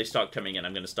the moment they start coming in,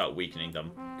 I'm going to start weakening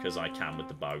them because I can with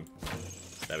the bow.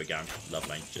 There we go.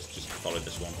 Lovely. Just follow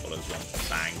this one. Follow this one.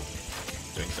 Bang.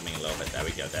 Doing something a little bit. There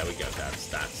we go. There we go.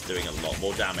 That's doing a lot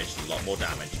more damage. A lot more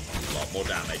damage. A lot more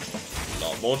damage. A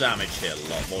lot more damage here. A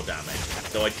lot more damage.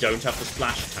 Though I don't have the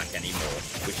splash attack anymore,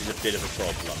 which is a bit of a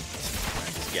problem.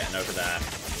 I'm just getting over there.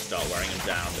 Start wearing them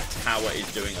down. The tower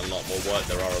is doing a lot more work.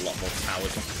 There are a lot more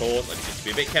towers, of course. I just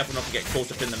be a bit careful not to get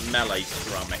caught up in the melee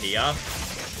scrum here.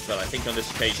 But I think on this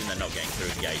occasion they're not getting through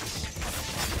the gates.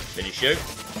 Finish you.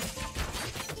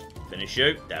 Finish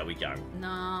you. There we go.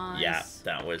 Nice. Yeah,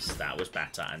 that was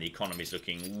better. And the economy's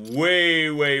looking way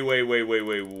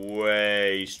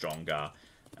stronger.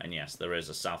 And yes, there is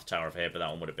a south tower over here, but that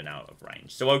one would have been out of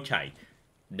range. So okay.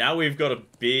 Now we've got a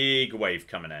big wave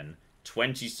coming in.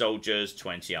 20 soldiers,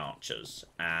 20 archers.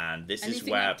 And this is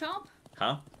where... Up top?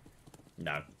 Huh?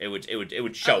 No. It would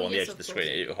show on the edge of the screen.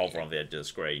 It would hover on the edge of the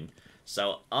screen.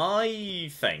 So I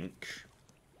think,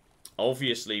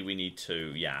 obviously, we need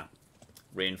to,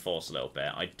 reinforce a little bit.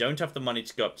 I don't have the money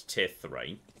to go up to tier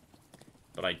 3,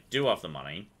 but I do have the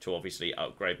money to obviously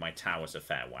upgrade my towers a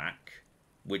fair whack,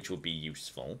 which would be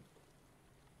useful.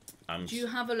 Do you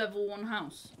have a level 1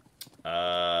 house?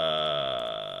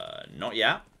 Not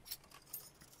yet.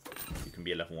 You can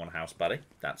be a level 1 house, buddy.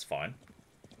 That's fine.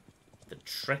 The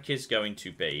trick is going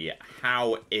to be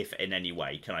how, if in any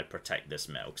way, can I protect this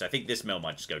mill? Because I think this mill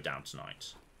might just go down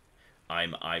tonight.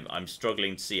 I'm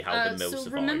struggling to see how the mill survives.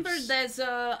 So remember,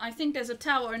 I think there's a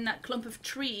tower in that clump of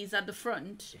trees at the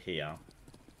front. Here.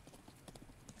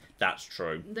 That's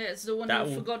true. There's the one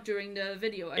you forgot during the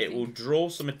video, I think. It will draw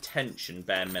some attention,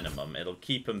 bare minimum. It'll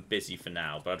keep them busy for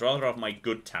now. But I'd rather have my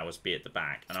good towers be at the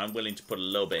back. And I'm willing to put a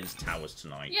little bit into towers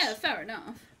tonight. Yeah, fair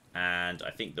enough. And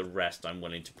I think the rest I'm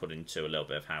willing to put into a little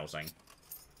bit of housing.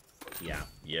 Yeah,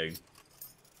 you.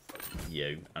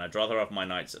 And I'd rather have my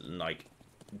knights, like...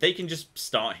 They can just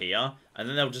start here, and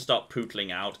then they'll just start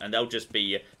pootling out, and they'll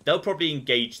probably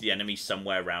engage the enemy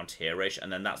somewhere around here-ish,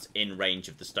 and then that's in range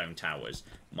of the stone towers.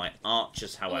 My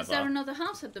archers, however... is there another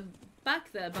house at the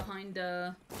back there, behind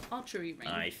the archery ring?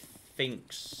 I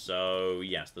think so,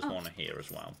 yes, there's one here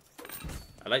as well.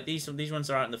 I like these ones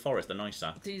are out in the forest, they're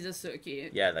nicer. These are so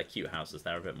cute. Yeah, they're cute houses,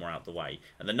 they're a bit more out the way.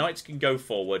 And the knights can go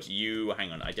forward,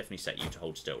 hang on, I definitely set you to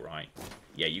hold still, right?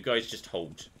 Yeah, you guys just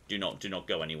hold, do not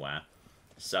go anywhere.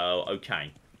 So,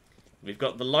 okay. We've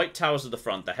got the light towers at the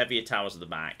front, the heavier towers at the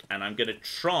back, and I'm going to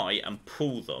try and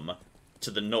pull them to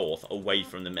the north, away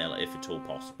from the mill, if at all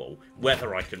possible.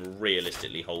 Whether I can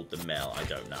realistically hold the mill, I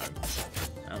don't know.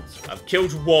 I've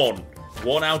killed one.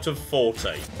 1 out of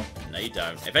 40. No, you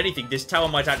don't. If anything, this tower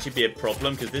might actually be a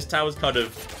problem, because this tower's kind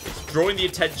of... It's drawing the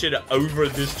attention over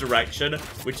in this direction,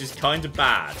 which is kind of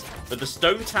bad. But the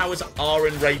stone towers are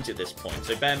in range at this point,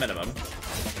 so bare minimum,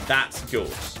 that's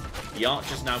good. The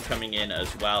archers now coming in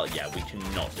as well. Yeah, we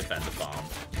cannot defend the farm.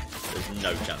 There's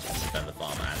no chance we can defend the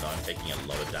farm, and I'm taking a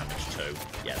lot of damage too.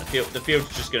 Yeah, the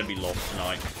field's just going to be lost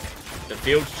tonight. The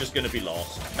field's just going to be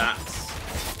lost. That's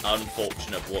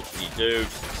unfortunate. What can you do?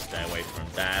 Just stay away from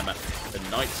them. The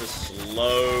knights are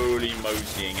slowly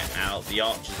moseying out. The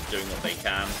archers are doing what they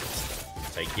can.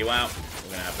 Take you out.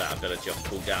 We're going to have that ability of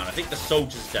cool down. I think the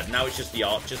soldiers are dead. Now it's just the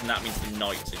archers, and that means the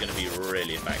knights are going to be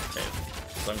really effective.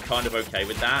 So I'm kind of okay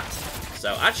with that.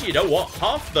 So actually, you know what?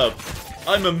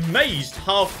 I'm amazed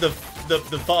half the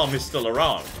farm is still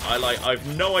around. I've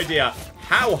no idea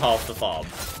how half the farm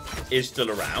is still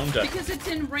around. Because it's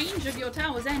in range of your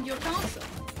towers and your castle.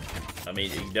 I mean,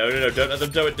 no, don't let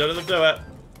them do it. Don't let them do it.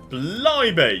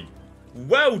 Blimey.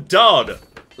 Well done.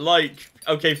 Like,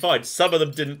 okay, fine. Some of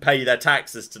them didn't pay their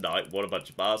taxes tonight. What a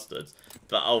bunch of bastards.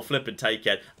 But I'll flip and take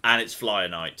it. And it's Flyer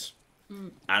Knight.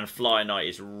 And Flyer Knight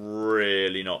is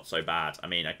really not so bad. I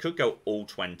mean, I could go all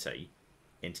 20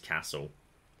 into Castle.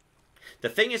 The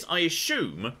thing is, I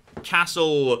assume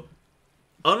Castle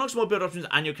unlocks more build options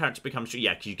and your character becomes stronger.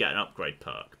 Yeah, because you get an upgrade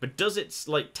perk. But does its,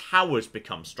 like, towers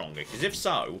become stronger? Because if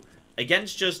so,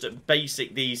 against just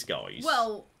basic these guys...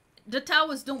 Well, the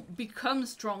towers don't become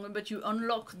stronger, but you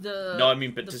unlock the... No, I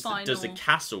mean, but does the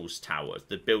castle's towers,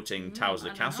 the built-in towers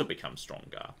of the castle become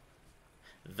stronger?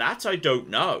 That I don't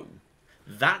know.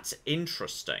 That's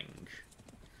interesting.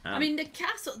 I mean,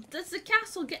 does the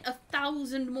castle get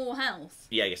 1,000 more health?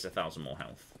 Yeah, it gets 1,000 more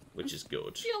health, which is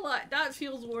good. I feel like that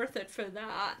feels worth it for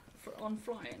that, on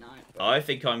Flyer Knight. I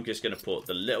think I'm just going to put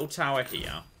the little tower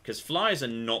here, because flyers are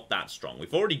not that strong.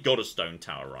 We've already got a stone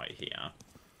tower right here.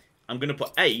 I'm going to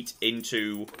put 8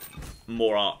 into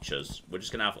more archers. We're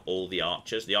just going to have all the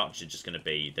archers. The archers are just going to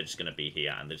be, they're just going to be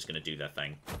here, and they're just going to do their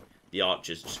thing. The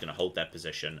archers are just going to hold their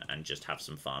position and just have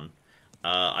some fun.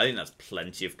 I think that's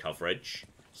plenty of coverage.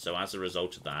 So as a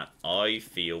result of that, I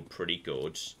feel pretty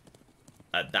good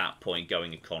at that point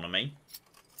going economy.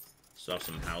 So I have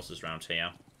some houses around here.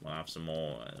 We'll have some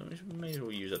more. Maybe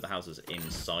we'll use the houses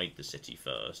inside the city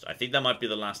first. I think that might be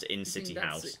the last in-city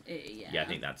house. Yeah, I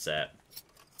think that's it.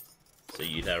 So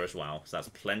you there as well. So that's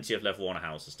plenty of level 1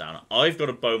 houses down. I've got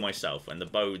a bow myself, and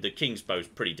the king's bow is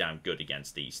pretty damn good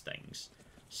against these things.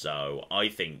 So I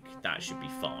think that should be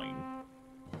fine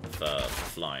for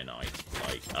Flyer Knight.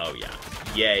 Like, oh yeah.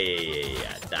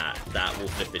 Yeah. That will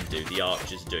flip and do. The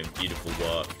archers are doing beautiful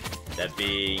work.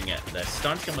 They're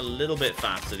starting to come a little bit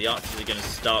faster. The archers are going to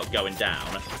start going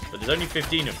down, but there's only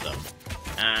 15 of them.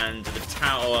 And the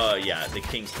tower, yeah, the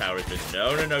king's tower is just,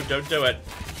 no, don't do it.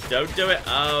 Don't do it.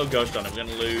 Oh, gosh darn it. We're going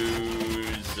to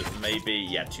lose maybe,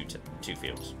 yeah, two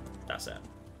fields. That's it.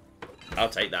 I'll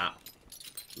take that.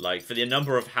 Like, for the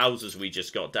number of houses we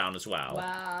just got down as well.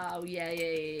 Wow,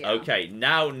 yeah. Okay,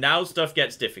 now stuff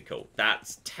gets difficult.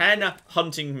 That's 10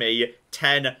 hunting me,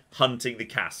 10 hunting the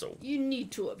castle. You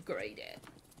need to upgrade it.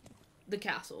 The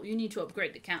castle. You need to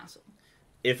upgrade the castle.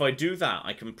 If I do that,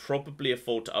 I can probably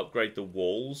afford to upgrade the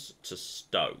walls to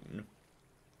stone.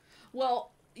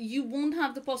 Well, you won't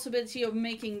have the possibility of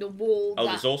making the wall. Oh,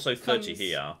 there's also 30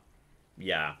 here.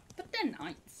 Yeah. But they're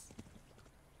knights.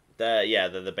 They're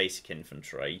the basic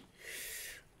infantry.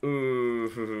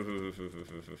 Ooh.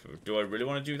 Do I really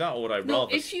want to do that, or would I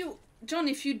rather... John,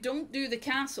 if you don't do the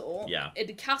castle, yeah,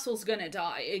 the castle's gonna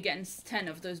die against 10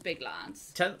 of those big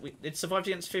lads. It survived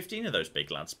against 15 of those big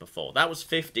lads before. That was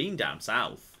 15 down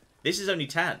south. This is only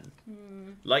 10.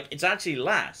 Like, it's actually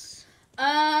less.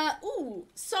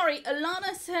 Sorry,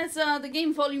 Alana says the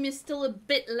game volume is still a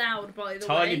bit loud, by the way.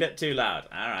 Tiny bit too loud.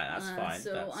 Alright, that's fine.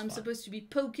 So I'm supposed to be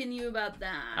poking you about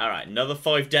that. Alright, another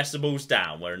 5 decibels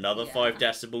down. We're another 5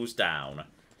 decibels down.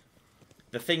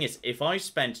 The thing is, if I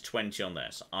spend 20 on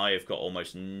this, I have got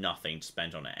almost nothing to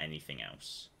spend on anything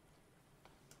else.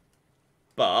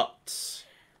 But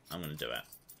I'm going to do it.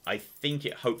 I think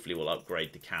it hopefully will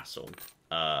upgrade the castle.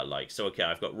 Okay,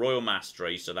 I've got Royal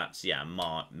Mastery, so that's, yeah,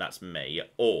 that's me.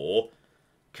 Or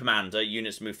Commander,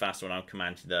 units move faster when I'm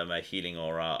commanding them, healing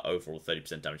aura, overall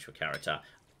 30% damage per character.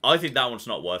 I think that one's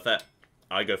not worth it.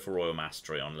 I go for Royal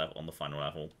Mastery on the final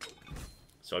level.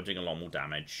 So I'm doing a lot more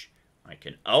damage. I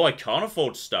can't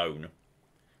afford stone.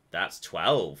 That's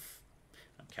 12.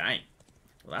 Okay.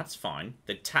 Well, that's fine.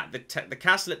 The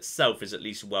castle itself is at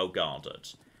least well guarded.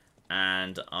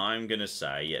 And I'm going to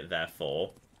say,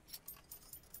 therefore,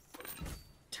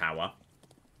 tower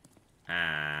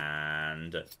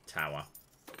and tower.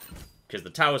 Because the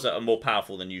towers are more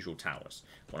powerful than usual towers.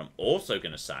 What I'm also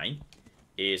going to say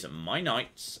is my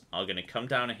knights are going to come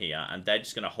down here and they're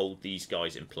just going to hold these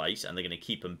guys in place and they're going to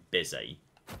keep them busy.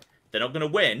 They're not going to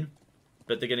win,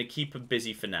 but they're going to keep them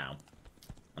busy for now.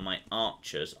 And my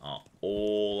archers are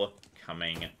all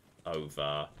coming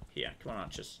over here. Come on,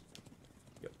 archers.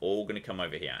 You're all going to come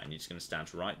over here, and you're just going to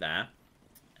stand right there,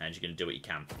 and you're going to do what you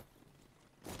can.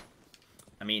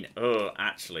 I mean,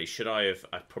 actually, I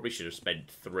probably should have spent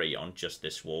 3 on just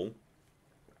this wall.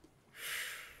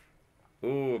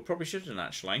 Oh, probably should have done,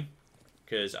 actually.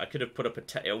 Because I could have put up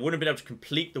I wouldn't have been able to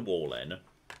complete the wall in.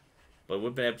 But I would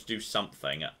have been able to do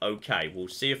something. Okay, we'll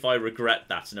see if I regret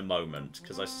that in a moment.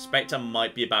 Because I suspect I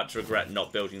might be about to regret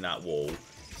not building that wall.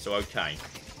 So, okay.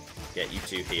 Get you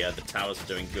two here. The towers are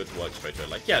doing good work straight away.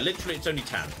 Like, yeah, literally, it's only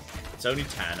 10. It's only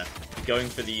 10. They're going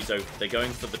for they're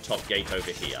going for the top gate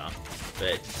over here.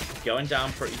 But going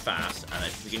down pretty fast. And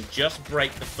if we can just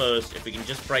break the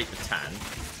 10,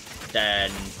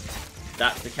 then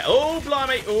that's the... Oh,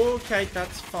 blimey! Okay,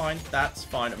 that's fine. That's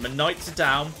fine. My knights are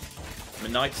down. My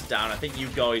knights are down. I think you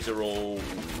guys are all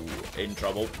in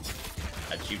trouble.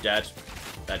 That's you dead.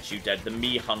 That's you dead. The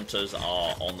me hunters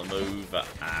are on the move.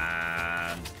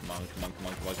 And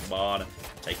come on.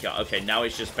 Take out. Okay, now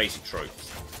it's just basic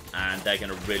troops. And they're going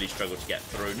to really struggle to get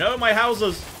through. No, my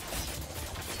houses!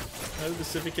 No, the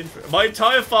civic infantry. My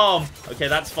entire farm! Okay,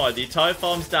 that's fine. The entire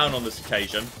farm's down on this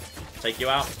occasion. Take you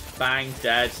out. Bang,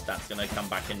 dead. That's going to come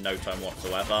back in no time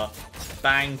whatsoever.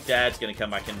 Bang, dead. Going to come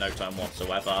back in no time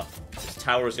whatsoever. This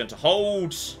tower is going to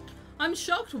hold. I'm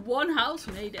shocked one house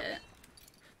made it.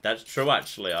 That's true,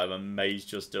 actually. I'm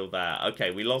amazed you're still there.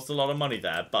 Okay, we lost a lot of money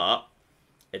there, but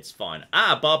it's fine.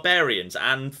 Ah, barbarians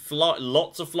and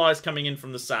lots of flyers coming in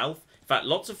from the south. In fact,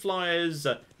 lots of flyers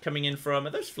coming in from...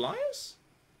 Are those flyers?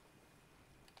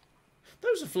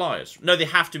 Those are flyers. No, they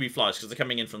have to be flyers because they're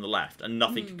coming in from the left, and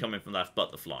nothing can come in from the left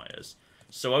but the flyers.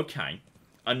 So, okay.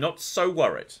 I'm not so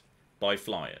worried by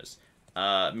flyers.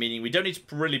 Meaning we don't need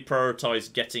to really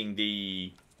prioritize getting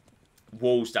the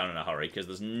walls down in a hurry, because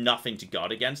there's nothing to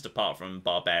guard against apart from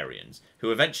barbarians,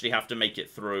 who eventually have to make it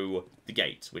through the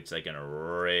gate, which they're going to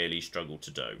really struggle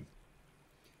to do.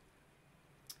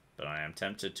 But I am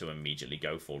tempted to immediately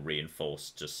go for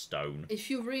reinforced to stone. If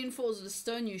you reinforce the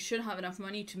stone, you should have enough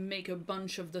money to make a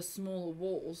bunch of the smaller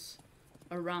walls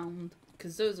around,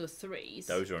 because those are 3s.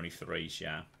 Those are only 3s,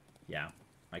 yeah. Yeah.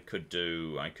 I could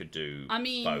do I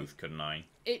mean, both, couldn't I?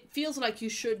 It feels like you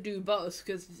should do both,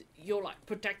 because you're, like,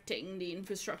 protecting the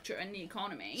infrastructure and the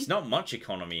economy. It's not much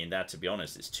economy in there, to be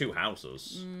honest. It's 2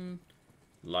 houses.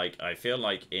 Like, I feel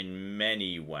like in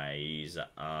many ways,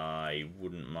 I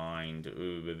wouldn't mind...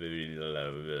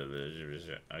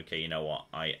 Okay, you know what?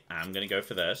 I am going to go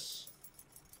for this.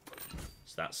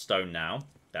 So that's stone now.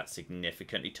 That's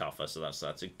significantly tougher, so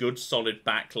that's a good solid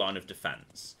back line of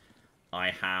defense. I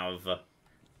have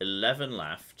 11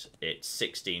 left. It's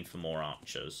 16 for more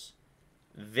archers.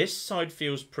 This side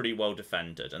feels pretty well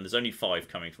defended, and there's only 5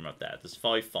 coming from up there. There's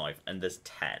 5, 5, and there's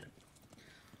 10.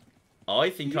 I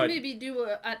think I'd maybe do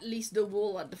at least the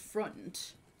wall at the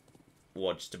front.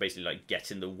 What, just to basically like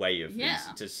get in the way of these,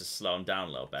 just to slow them down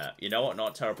a little bit. You know what?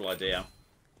 Not a terrible idea.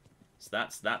 So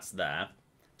that's there.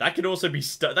 That could also be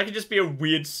that could just be a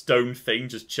weird stone thing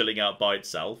just chilling out by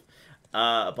itself.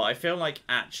 But I feel like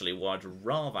actually what I'd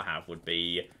rather have would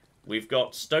be, we've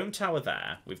got stone tower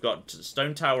there, we've got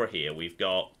stone tower here, we've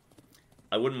got,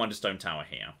 I wouldn't mind a stone tower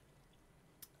here.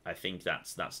 I think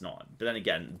that's not, but then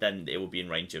again, then it will be in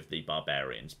range of the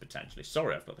barbarians potentially.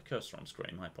 Sorry, I've got the cursor on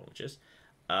screen, my apologies.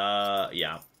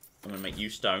 Yeah, I'm going to make you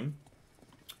stone,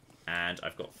 and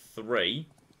I've got 3,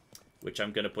 which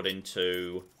I'm going to put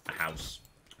into a house.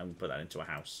 I'm going to put that into a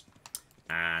house.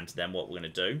 And then what we're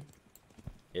going to do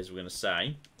is we're going to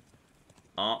say,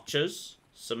 archers,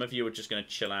 some of you are just going to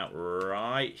chill out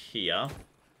right here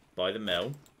by the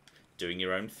mill, doing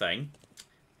your own thing.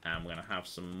 And we're going to have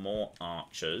some more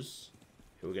archers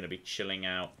who are going to be chilling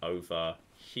out over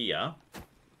here,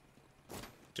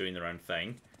 doing their own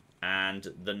thing. And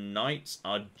the knights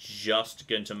are just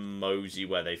going to mosey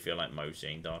where they feel like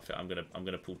moseying. I'm going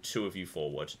to pull 2 of you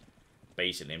forward.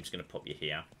 Basically, I'm just going to pop you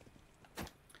here.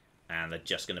 And they're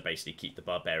just going to basically keep the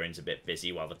barbarians a bit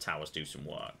busy while the towers do some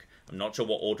work. I'm not sure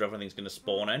what order everything's going to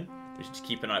spawn in. We should just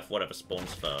keep an eye for whatever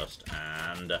spawns first.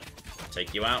 And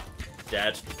take you out.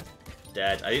 Dead.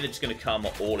 Dead. I think they're just going to come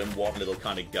all in one little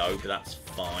kind of go, but that's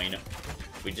fine.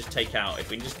 If we just take out, if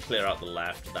we can just clear out the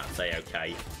left, that's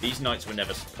a-okay. These knights were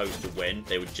never supposed to win.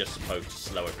 They were just supposed to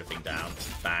slow everything down.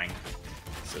 Bang.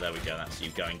 So there we go, that's you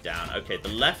going down. Okay, the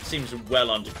left seems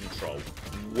well under control.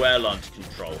 Well under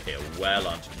control here. Well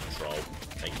under control.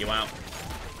 Take you out.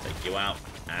 Take you out.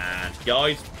 And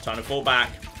guys, time to fall back.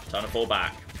 Time to fall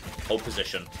back. Hold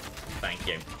position. Thank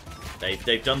you.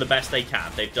 They've done the best they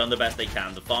can. They've done the best they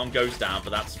can. The farm goes down, but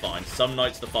that's fine. Some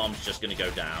nights the farm's just going to go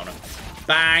down.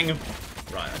 Bang!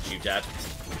 Right, that's you dead.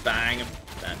 Bang!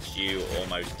 That's you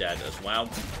almost dead as well.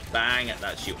 Bang!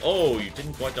 That's you. Oh, you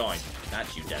didn't quite die.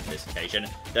 That's you dead this occasion.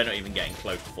 They're not even getting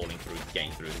close to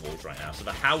getting through the walls right now. So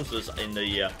the houses in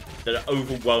the that are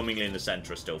overwhelmingly in the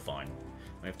centre are still fine.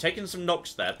 We've taken some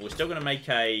knocks there, but we're still going to make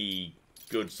a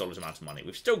good solid amount of money.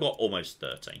 We've still got almost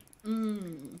 30.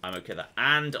 I'm okay there.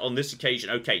 And on this occasion,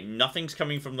 okay, nothing's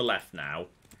coming from the left now.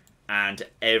 And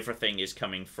everything is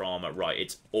coming from right.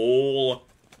 It's all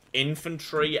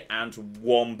infantry and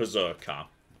 1 berserker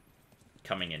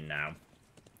coming in now.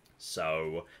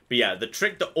 So, but yeah, the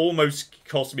trick that almost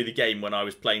cost me the game when I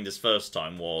was playing this first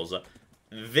time was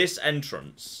this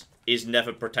entrance is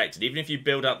never protected. Even if you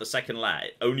build out the second layer,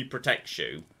 it only protects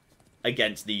you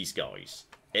against these guys.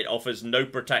 It offers no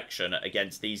protection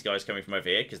against these guys coming from over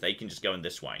here, because they can just go in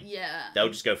this way. Yeah. They'll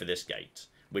just go for this gate,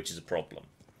 which is a problem.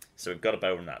 So we've got to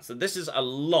bear on that. So this is a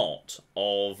lot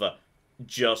of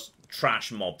just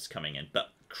trash mobs coming in. But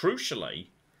crucially,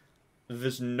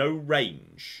 there's no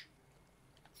range.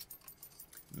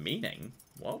 Meaning,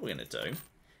 what we're going to do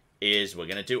is we're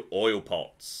going to do oil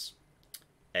pots.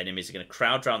 Enemies are going to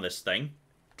crowd around this thing,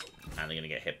 and they're going to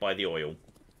get hit by the oil.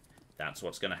 That's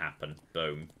what's going to happen.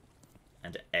 Boom.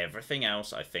 And everything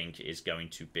else, I think, is going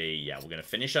to be... Yeah, we're going to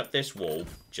finish up this wall.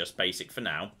 Just basic for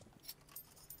now.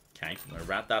 Okay, I'm going to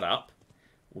wrap that up.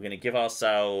 We're going to give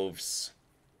ourselves...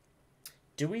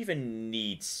 Do we even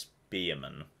need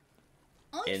spearmen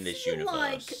in this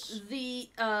universe?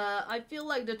 I feel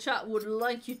like the chat would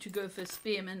like you to go for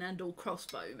spearmen and or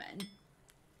crossbowmen.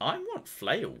 I want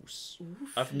flails. Ooh,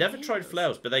 I've never tried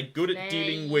flails, but they're good at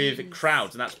dealing with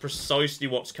crowds, and that's precisely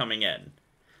what's coming in.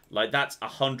 Like, that's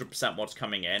 100% what's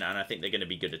coming in, and I think they're going to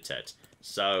be good at it.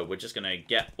 So, we're just going to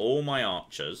get all my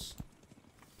archers.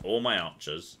 They're all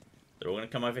going to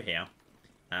come over here.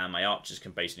 And my archers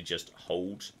can basically just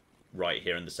hold right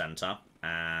here in the center,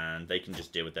 and they can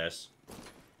just deal with this.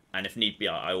 And if need be,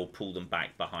 I will pull them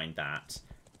back behind that,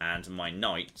 and my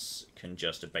knights can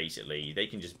just basically, they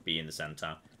can just be in the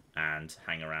center and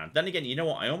hang around. Then again, you know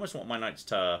what? I almost want my knights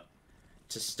to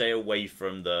stay away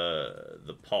from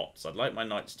the pots. I'd like my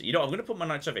knights to... You know, I'm going to put my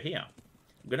knights over here.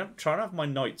 I'm going to try and have my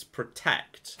knights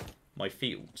protect my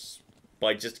fields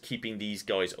by just keeping these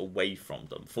guys away from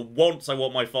them. For once, I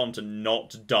want my farm to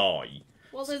not die.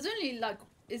 Well, there's only, like...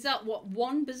 Is that, what,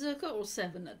 1 berserker or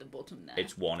 7 at the bottom there?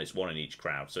 It's 1. It's 1 in each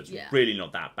crowd, so it's really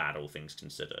not that bad, all things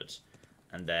considered.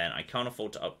 And then I can't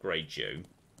afford to upgrade you.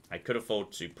 I could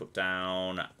afford to put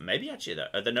down... Maybe, actually,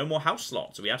 are there no more house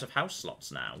slots? Are we out of house slots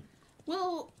now?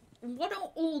 Well, what are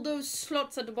all those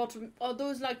slots at the bottom? Are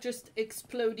those, like, just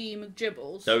explodey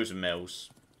McGibbles? Those are mills.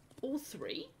 All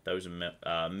 3? Those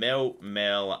are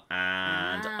mill,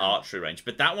 and archery range.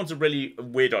 But that one's a really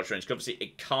weird archery range, because obviously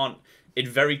it can't...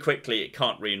 very quickly, it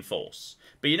can't reinforce.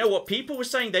 But you know what? People were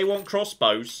saying they want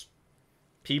crossbows.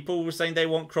 People were saying they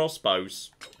want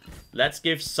crossbows. Let's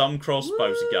give some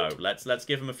crossbows a go. Let's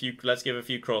give them a few. Let's give a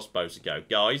few crossbows a go,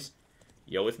 guys.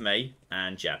 You're with me,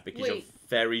 and yeah, because you're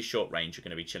very short range, you're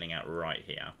going to be chilling out right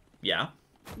here. Yeah.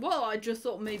 Well, I just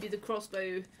thought maybe the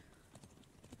crossbow.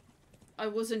 I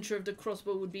wasn't sure if the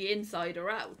crossbow would be inside or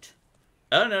out.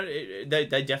 Oh no, they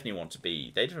definitely want to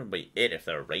be. They definitely be it if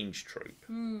they're a ranged troop.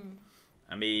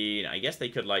 I mean, I guess they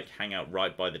could, like, hang out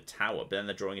right by the tower, but then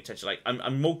they're drawing attention. Like,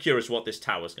 I'm more curious what this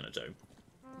tower's going to do.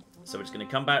 So it's going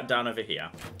to come back down over here.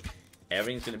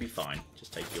 Everything's going to be fine.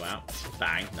 Just take you out.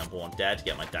 Bang. Number 1 dead.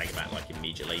 Get my dagger back, like,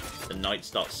 immediately. The knight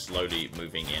starts slowly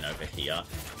moving in over here.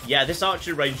 Yeah, this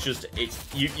archery range just...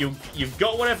 You've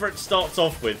got whatever it starts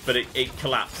off with, but it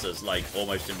collapses, like,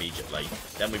 almost immediately.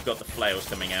 Then we've got the flails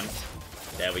coming in.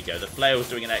 There we go. The flail's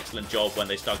doing an excellent job. When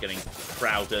they start getting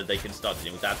crowded, they can start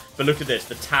dealing with that. But look at this,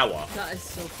 the tower. That is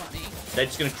so funny. They're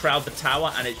just going to crowd the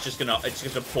tower, and it's just going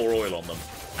to pour oil on them.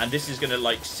 And this is going to,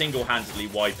 like, single-handedly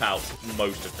wipe out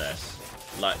most of this.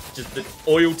 Like, just the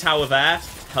oil tower there,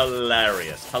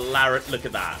 hilarious. Hilarious. Look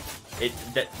at that.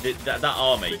 That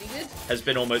army has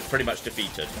been almost pretty much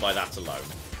defeated by that alone.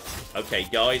 Okay,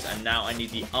 guys, and now I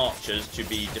need the archers to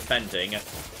be defending.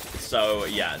 So,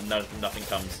 yeah, nothing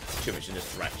comes too much in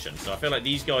this direction. So I feel like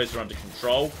these guys are under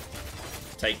control.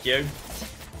 Take you.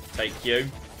 Take you.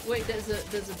 Wait, there's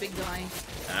a big guy.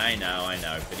 I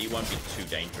know, but he won't be too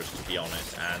dangerous, to be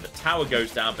honest. And the tower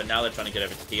goes down, but now they're trying to get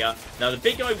over to here. Now, the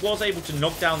big guy was able to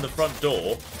knock down the front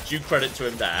door. Due credit to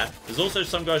him there. There's also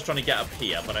some guys trying to get up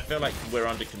here, but I feel like we're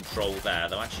under control there.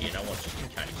 Though, actually, you know what? Just in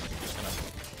case,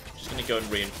 I'm just gonna go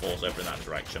and reinforce over in that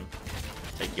direction.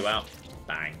 Take you out.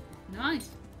 Bang. Nice.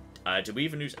 Did we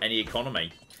even lose any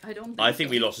economy? I don't think I think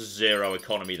we lost 0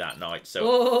 economy that night.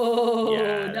 So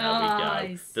yeah, there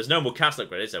we go. There's no more castle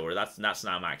upgrade, is there? That's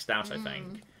now maxed out, I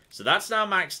think. So that's now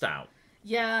maxed out.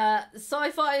 Yeah,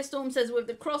 Sci-Fi Storm says with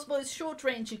the crossbows short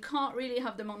range, you can't really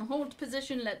have them on hold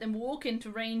position. Let them walk into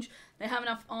range. They have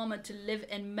enough armor to live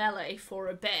in melee for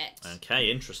a bit. Okay,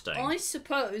 interesting. I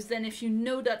suppose then if you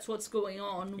know that's what's going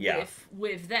on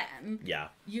with them,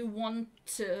 you want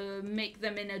to make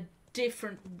them in a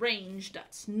different range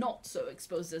that's not so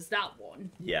exposed as that one.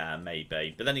 Yeah,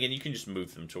 maybe. But then again, you can just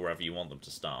move them to wherever you want them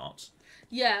to start.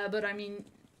 Yeah, but I mean...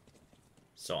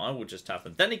 So I will just have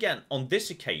them. Then again, on this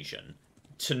occasion,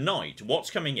 tonight,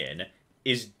 what's coming in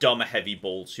is dumb heavy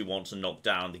balls who want to knock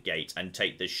down the gate and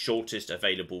take the shortest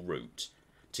available route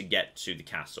to get to the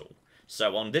castle.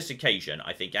 So on this occasion,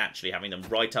 I think actually having them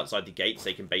right outside the gates,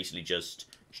 they can basically just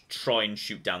try and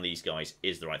shoot down these guys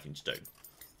is the right thing to do.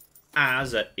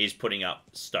 As is putting up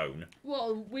stone.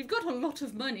 Well, we've got a lot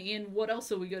of money, and what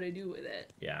else are we going to do with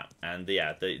it? Yeah, and the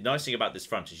nice thing about this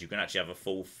front is you can actually have a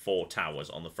full 4 towers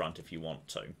on the front if you want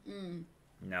to.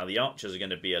 Now, the archers are going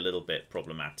to be a little bit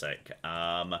problematic.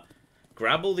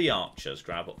 Grab all the archers.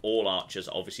 Grab all archers.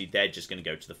 Obviously, they're just going to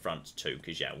go to the front too,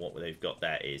 because, yeah, what they've got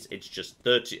there is it's just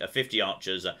 50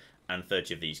 archers and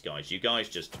 30 of these guys. You guys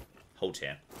just hold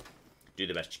here. Do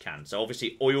the best you can. So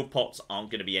obviously oil pots aren't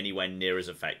going to be anywhere near as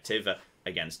effective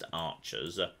against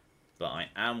archers, but I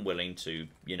am willing to,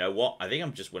 you know what, I think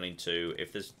I'm just willing to,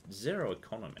 if there's 0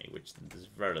 economy, which there's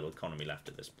very little economy left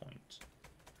at this point,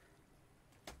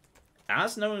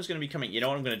 as no one's going to be coming, you know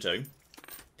what I'm going to do?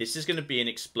 This is going to be an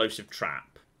explosive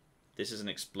trap. This is an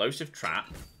explosive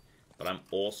trap, but I'm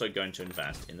also going to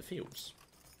invest in the fields,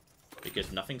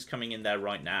 because nothing's coming in there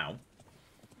right now.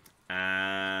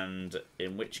 And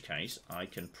in which case, I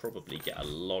can probably get a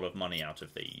lot of money out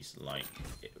of these. Like,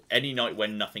 any night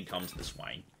when nothing comes this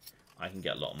way, I can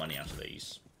get a lot of money out of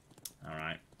these.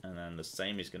 Alright, and then the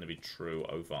same is going to be true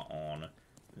over on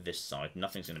this side.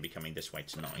 Nothing's going to be coming this way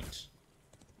tonight.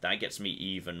 That gets me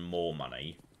even more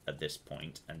money at this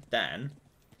point. And then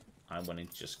I'm wanting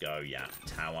to just go, yeah,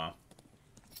 tower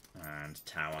and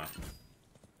tower.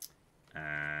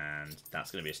 And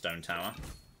that's going to be a stone tower.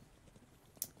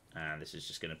 And this is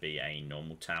just going to be a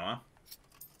normal tower.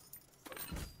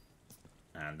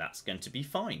 And that's going to be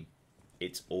fine.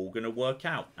 It's all going to work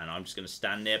out. And I'm just going to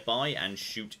stand nearby and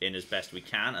shoot in as best we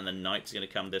can. And the knight's going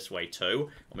to come this way too.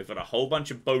 And we've got a whole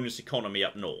bunch of bonus economy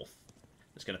up north.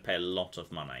 It's going to pay a lot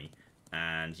of money.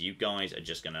 And you guys are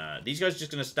just going to... These guys are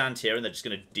just going to stand here and they're just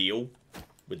going to deal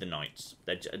with the knights.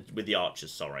 With the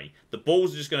archers, sorry. The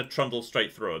balls are just going to trundle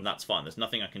straight through them. That's fine. There's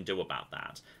nothing I can do about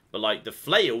that. But, like, the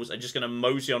flails are just going to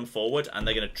mosey on forward and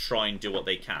they're going to try and do what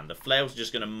they can. The flails are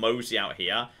just going to mosey out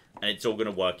here and it's all going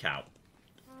to work out.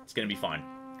 It's going to be fine.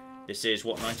 This is...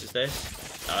 What knight is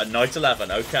this? Knight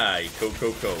 11. Okay. Cool,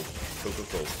 cool, cool. Cool, cool,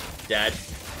 cool. Dead.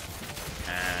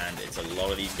 And it's a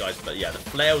lot of these guys. But, yeah, the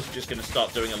flails are just going to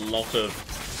start doing a lot of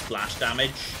splash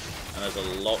damage. And there's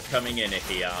a lot coming in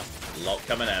here. A lot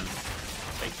coming in.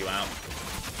 Take you out.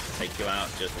 Take you out.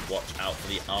 Just watch out for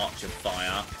the archer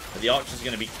fire. But the archers are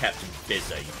going to be kept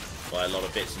busy by a lot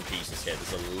of bits and pieces here.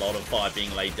 There's a lot of fire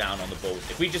being laid down on the balls.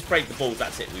 If we just break the balls,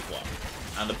 that's it. We've won.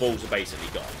 And the balls are basically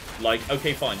gone. Like,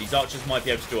 okay, fine. These archers might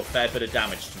be able to do a fair bit of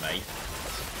damage to me.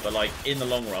 But, like, in the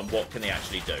long run, what can they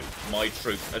actually do? My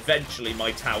troops, eventually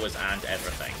my towers and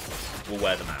everything will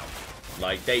wear them out.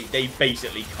 Like, they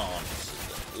basically can't.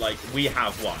 Like, we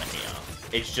have won here.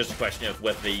 It's just a question of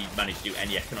whether they manage to do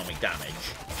any economic damage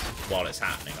while it's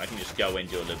happening. I can just go in,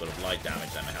 do a little bit of light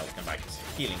damage, then my health come back.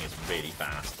 Healing is really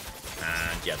fast.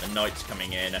 And, yeah, the knight's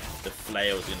coming in. The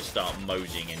flail's going to start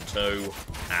moseying in too.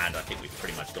 And I think we've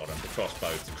pretty much got them. The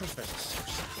crossbows. The crossbows are so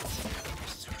slow.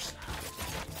 So slow.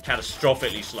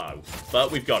 Catastrophically slow.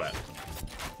 But we've got it.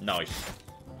 Nice.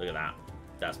 Look at that.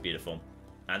 That's beautiful.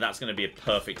 And that's going to be a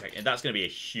perfect... That's going to be a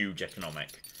huge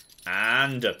economic.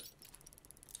 And...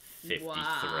 53.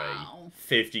 Wow.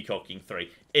 50 cocking 3.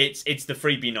 It's the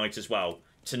freebie night as well.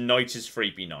 Tonight is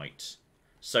freebie night.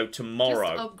 So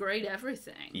tomorrow... Just upgrade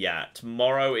everything. Yeah,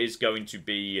 tomorrow is going to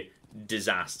be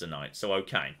disaster night. So,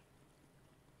 okay.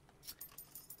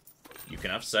 You can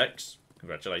have 6.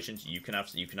 Congratulations. You can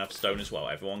have stone as well.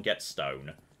 Everyone gets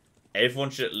stone.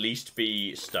 Everyone should at least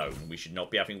be stone. We should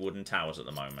not be having wooden towers at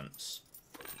the moment.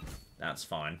 That's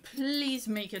fine. Please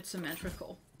make it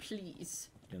symmetrical. Please.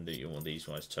 And you want these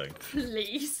ones too.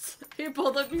 Please. It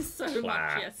bothered me so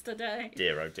much yesterday.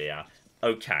 Dear, oh dear.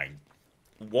 Okay.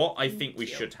 What I think we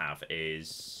should have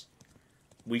is...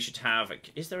 We should have...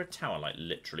 Is there a tower, like,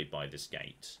 literally by this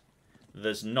gate?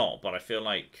 There's not, but I feel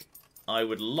like I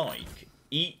would like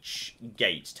each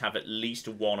gate to have at least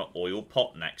one oil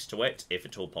pot next to it, if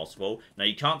at all possible. Now,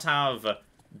 you can't have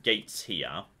gates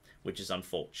here, which is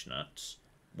unfortunate.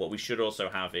 What we should also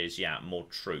have is, yeah, more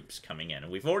troops coming in.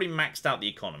 And we've already maxed out the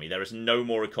economy. There is no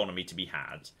more economy to be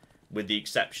had, with the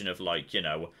exception of, like, you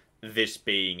know, this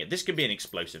being... This could be an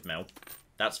explosive mill.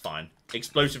 That's fine.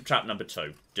 Explosive trap number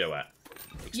 2. Do it.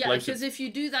 Explosive... Yeah, because if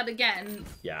you do that again,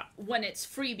 yeah, when it's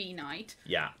freebie night,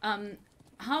 yeah.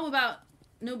 How about...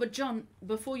 No, but John,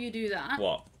 before you do that...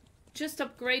 What? Just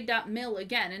upgrade that mill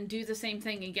again and do the same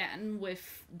thing again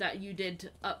with that you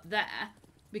did up there.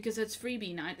 Because it's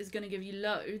freebie night. It's going to give you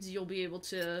loads. You'll be able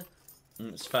to...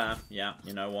 It's fair. Yeah,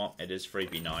 you know what? It is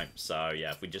freebie night. So,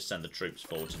 yeah, if we just send the troops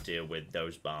forward to deal with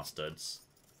those bastards...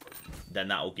 Then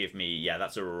that will give me, yeah,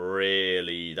 that's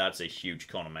a huge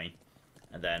economy.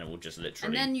 And then it will just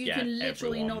literally And then you can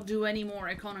literally everyone. not do any more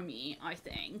economy, I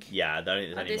think. Yeah, I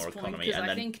don't think there's any more economy. And I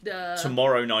then think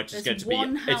tomorrow night is going to be,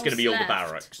 it's going to be all the left.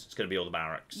 barracks. It's going to be all the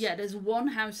barracks. Yeah, there's one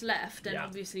house left, and yeah,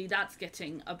 obviously that's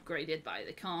getting upgraded by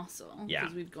the castle. Yeah.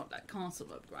 Because we've got that castle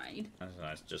upgrade. That's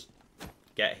nice. Just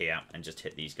get here and just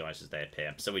hit these guys as they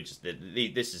appear. So we just,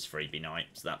 this is freebie night,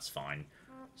 so that's fine.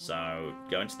 So,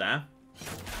 go into there.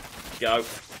 Go.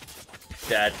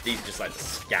 Dead. These are just like the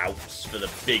scouts for the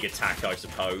big attack, I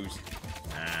suppose.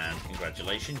 And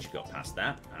congratulations, you got past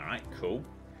that. Alright, cool.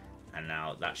 And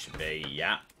now that should be,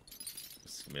 yeah.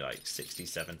 It's going to be like 60,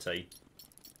 70.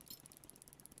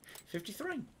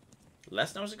 53.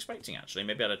 Less than I was expecting, actually.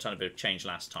 Maybe I had a ton of bit of change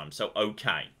last time. So,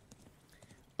 okay.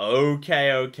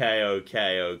 Okay.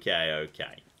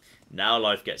 Now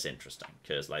life gets interesting.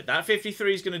 Because, like, that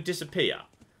 53 is going to disappear.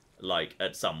 Like,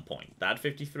 at some point. That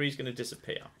 53 is going to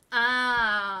disappear.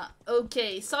 Ah,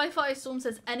 okay. Sci-Fi Storm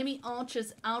says, enemy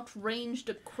archers outrange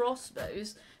the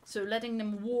crossbows, so letting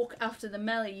them walk after the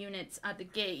melee units at the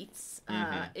gates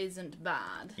isn't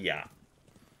bad. Yeah.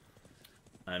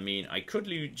 I mean, I could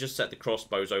just set the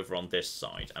crossbows over on this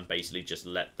side and basically just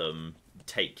let them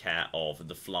take care of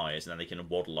the flyers, and then they can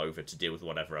waddle over to deal with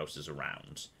whatever else is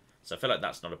around. So I feel like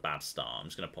that's not a bad start. I'm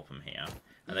just going to pop them here.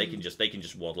 And they can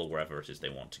just waddle wherever it is they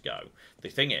want to go. The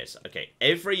thing is, okay,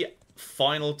 every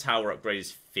final tower upgrade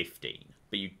is 15.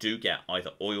 But you do get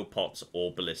either oil pots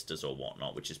or ballistas or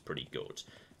whatnot, which is pretty good.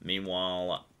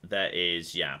 Meanwhile, there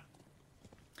is, yeah,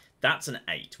 that's an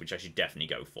 8, which I should definitely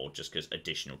go for, just because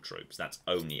additional troops. That's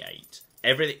only 8.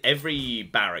 Every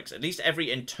barracks, at least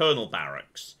every internal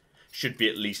barracks, should be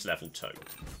at least level 2.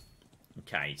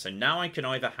 Okay, so now I can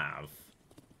either have...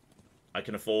 I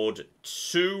can afford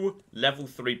 2 level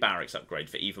 3 barracks upgrades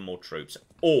for even more troops,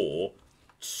 or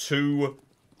 2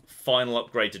 final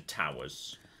upgraded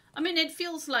towers. I mean, it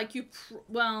feels like you...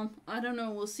 well, I don't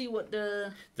know. We'll see what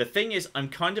the... The thing is, I'm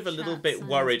kind of a little bit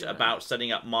worried about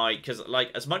setting up my... Because,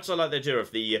 like, as much as I like the idea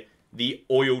of the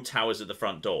oil towers at the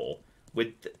front door,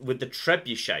 with the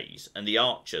trebuchets and the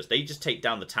archers, they just take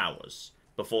down the towers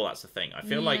before that's the thing. I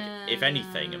feel like, if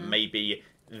anything, maybe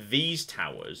these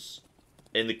towers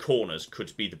in the corners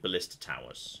could be the ballista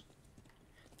towers.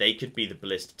 They could be the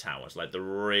ballista towers, like the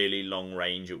really long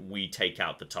range, we take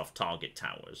out the tough target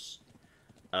towers.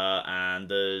 And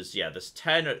there's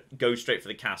 10 go straight for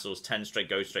the castles, 10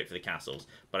 go straight for the castles.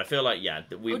 But I feel like, yeah,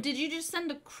 that we... Oh, did you just send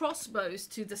the crossbows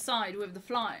to the side with the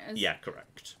flyers? Yeah,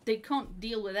 correct. They can't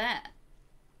deal with air.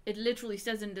 It literally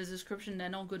says in the description they're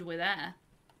not good with air.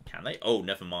 Can they? Oh,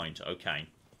 never mind. Okay.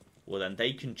 Well, then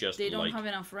they can just, They don't have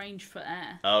enough range for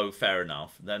air. Oh, fair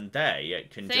enough. Then they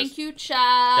can Thank you,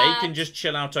 chat! They can just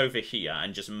chill out over here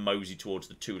and just mosey towards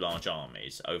the 2 large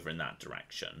armies over in that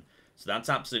direction. So that's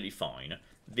absolutely fine.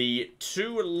 The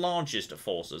 2 largest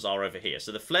forces are over here.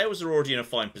 So the flails are already in a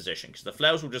fine position, because the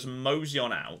flails will just mosey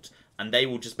on out, and they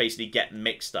will just basically get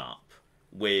mixed up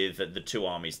with the 2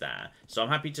 armies there. So I'm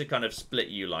happy to kind of split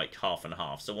you, like, half and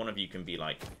half. So one of you can be,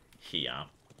 like, here.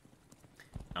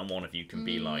 And one of you can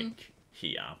be, like,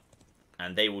 here.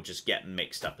 And they will just get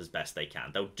mixed up as best they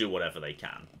can. They'll do whatever they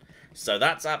can. So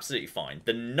that's absolutely fine.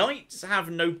 The knights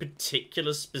have no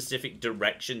particular specific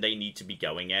direction they need to be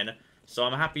going in. So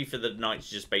I'm happy for the knights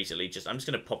to just basically I'm just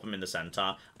going to pop them in the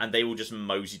center. And they will just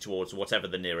mosey towards whatever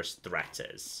the nearest threat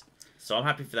is. So I'm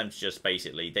happy for them to just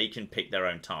basically, they can pick their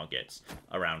own targets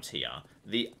around here.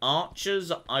 The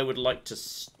archers, I would like to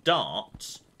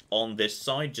start on this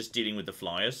side, just dealing with the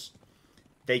flyers.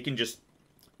 They can just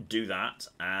do that,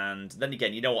 and then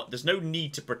again, you know what? There's no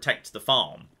need to protect the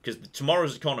farm, because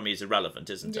tomorrow's economy is irrelevant,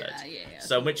 isn't it? Yeah,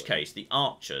 so in which case, the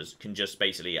archers can just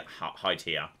basically hide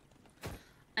here.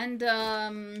 And,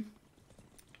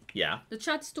 yeah. The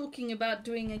chat's talking about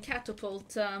doing a catapult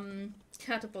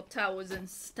towers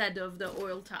instead of the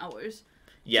oil towers.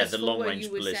 Yeah, the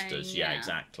long-range ballistas. Saying, yeah,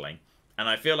 exactly. And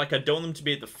I feel like I don't want them to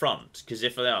be at the front, because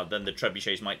if they are, then the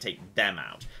trebuchets might take them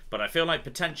out. But I feel like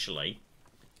potentially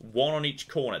 1 on each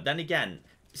corner. Then again,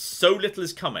 so little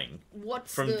is coming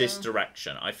from this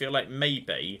direction. I feel like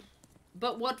maybe...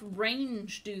 But what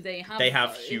range do they have? They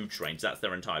have huge range. That's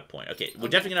their entire point. Okay, we're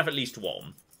definitely going to have at least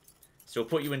 1. So we'll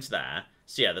put you into there.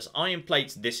 So yeah, there's iron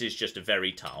plates. This is just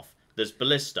very tough. There's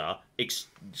ballista,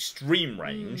 extreme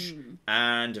range,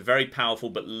 and very powerful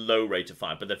but low rate of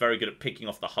fire. But they're very good at picking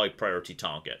off the high priority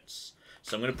targets.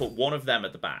 So I'm going to put 1 of them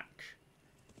at the back.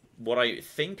 What I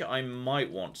think I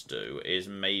might want to do is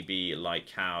maybe, like,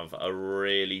 have a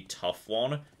really tough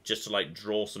one, just to, like,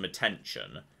 draw some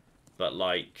attention. But,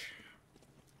 like,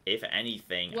 if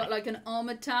anything... What, like an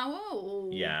armored tower?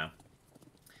 Or... Yeah.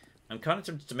 I'm kind of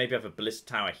tempted to maybe have a ballista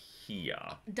tower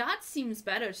here. That seems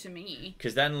better to me.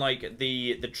 Because then, like,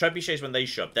 the trebuchets, when they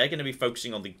show up, they're going to be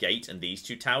focusing on the gate and these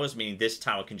 2 towers, meaning this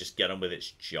tower can just get on with its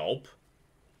job.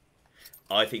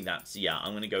 I think that's... Yeah,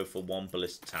 I'm going to go for 1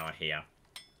 ballista tower here.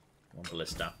 1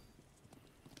 ballista.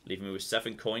 Leaving me with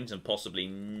 7 coins and possibly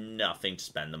nothing to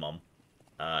spend them on.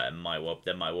 There might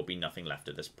well be nothing left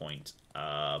at this point.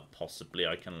 Possibly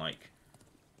I can, like,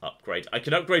 upgrade. I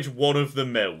can upgrade 1 of the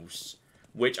mills.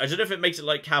 Which, I don't know if it makes it,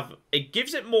 like, it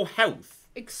gives it more health.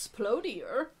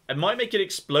 Explodier? It might make it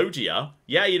explodier.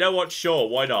 Yeah, you know what? Sure,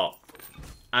 why not?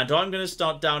 And I'm going to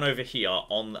start down over here,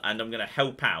 and I'm going to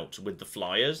help out with the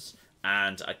flyers.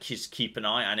 And just keep an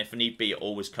eye, and if need be,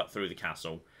 always cut through the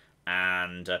castle.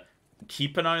 And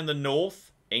keep an eye on the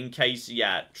north, in case,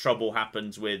 yeah, trouble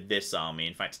happens with this army.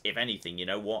 In fact, if anything, you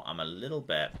know what? I'm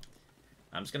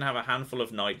just going to have a handful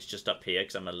of knights just up here,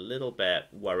 because I'm a little bit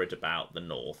worried about the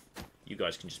north. You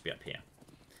guys can just be up here.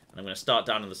 And I'm going to start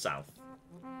down in the south.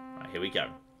 Right, here we go.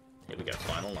 Here we go,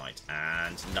 final night.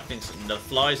 And the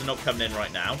flies are not coming in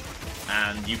right now.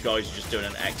 And you guys are just doing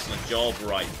an excellent job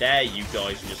right there. You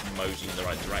guys are just moseying in the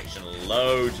right direction.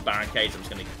 Loads of barricades. I'm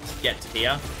just going to get to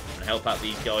here and help out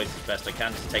these guys as best I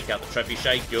can to take out the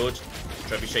trebuchet. Good.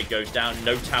 Trebuchet goes down.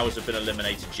 No towers have been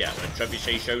eliminated yet. When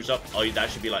Trebuchet shows up, that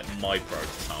should be like my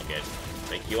priority target.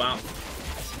 Take you out.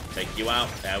 Take you out.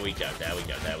 There we go. There we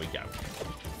go. There we go.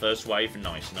 First wave.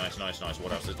 Nice, nice, nice, nice.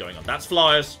 What else is going on? That's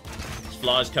flyers. There's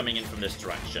flyers coming in from this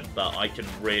direction. But I can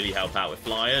really help out with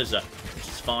flyers, which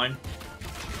is fine.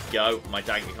 Go. My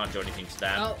dagger can't do anything to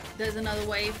them. Oh, there's another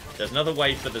wave. There's another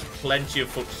wave, but there's plenty of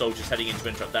foot soldiers heading in to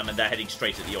interrupt them, and they're heading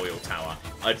straight at the oil tower.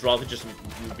 I'd rather just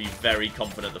be very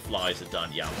confident the flyers are done.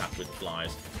 Yeah, I'm happy with the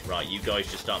flyers. Right, you guys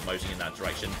just start moseying in that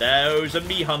direction. Those are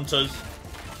me hunters.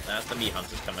 That's the me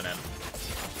hunters coming in.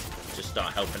 Just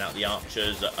start helping out the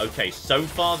archers. Okay, so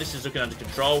far this is looking under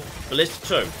control.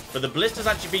 Ballista 2. But the ballista's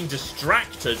actually being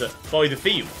distracted by the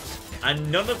fields.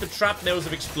 And none of the trap mills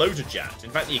have exploded yet.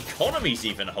 In fact, the economy's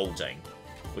even holding,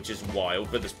 which is wild.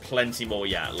 But there's plenty more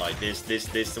yet. Like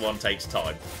this one takes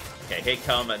time. Okay, here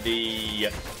come the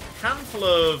handful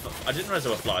of... I didn't realize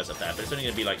there were flyers up there, but it's only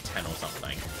going to be like 10 or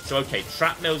something. So, okay,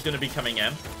 trap mill's going to be coming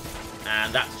in.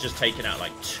 And that's just taken out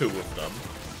like 2 of them.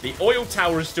 The oil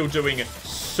tower is still doing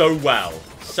so well.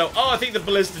 So, oh, I think the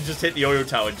ballista just hit the oil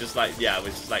tower and just like, yeah, it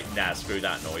was just like, nah, screw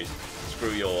that noise. Screw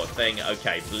your thing.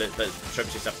 Okay,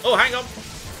 stuff. Oh, hang on.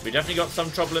 We definitely got some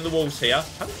trouble in the walls here.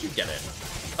 How did you get in?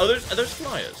 Oh, are those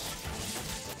flyers?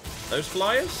 Those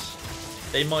flyers?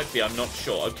 They might be. I'm not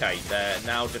sure. Okay, they're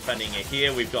now defending it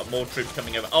here. We've got more troops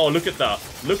coming over. Oh, look at the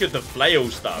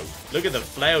flails though. Look at the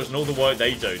flails and all the work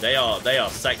they do. They are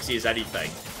sexy as anything.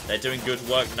 They're doing good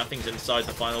work. Nothing's inside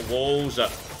the final walls.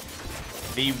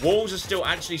 The walls are still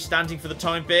actually standing for the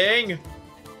time being.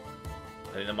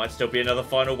 I think there might still be another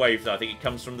final wave, though. I think it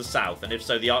comes from the south. And if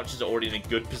so, the archers are already in a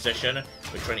good position.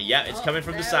 We're trying to... Yeah, it's coming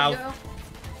from the south.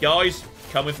 Guys,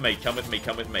 come with me. Come with me.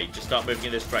 Come with me. Just start moving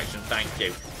in this direction. Thank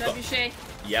you. Trebuchet.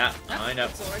 Yeah, I know.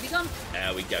 It's already gone.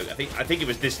 There we go. I think it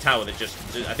was this tower that just...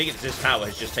 I think it's this tower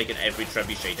has just taken every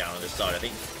trebuchet down on this side. I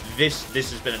think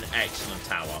this has been an excellent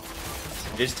tower.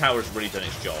 This tower has really done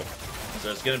its job.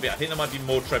 So it's going to be... I think there might be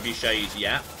more trebuchets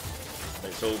yet.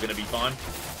 But it's all going to be fine.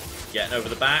 Getting over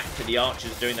the back. The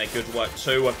archers doing their good work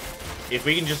too. If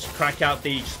we can just crack out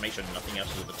the... Just make sure nothing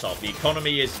else is at the top. The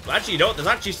economy is... Actually, you know what? There's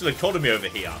actually still economy over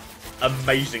here.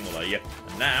 Amazingly.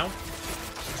 And now,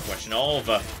 it's a question of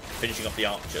finishing off the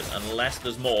archers. Unless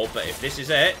there's more. But if this is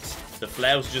it, the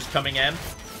flails are just coming in.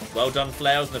 Well done,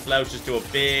 flails. And the flails just do a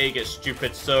big,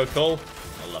 stupid circle.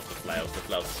 I love the flails. The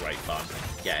flails are great fun.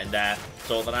 Get in there.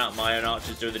 Sort that out. My own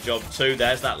archers doing the job too.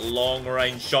 There's that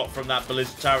long-range shot from that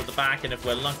ballista tower at the back. And if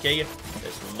we're lucky,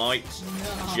 this might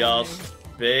just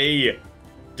be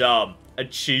done.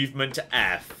 Achievement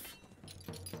F.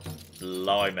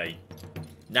 Blimey.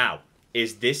 Now,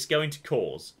 is this going to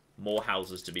cause more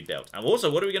houses to be built? And also,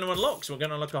 what are we going to unlock? So we're going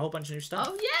to unlock a whole bunch of new stuff.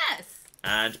 Oh, yes!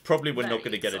 And probably we're not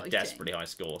going to get a desperately high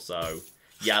score. So,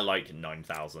 yeah, like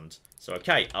 9,000. So,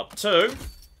 okay, up to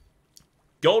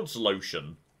God's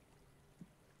Lotion.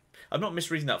 I'm not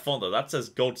misreading that font, though. That says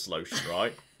God's Lotion,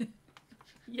 right?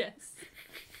 Yes.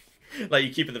 Like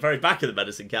you keep at the very back of the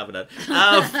medicine cabinet.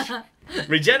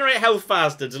 Regenerate health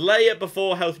faster. Delay it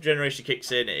before health regeneration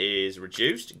kicks in is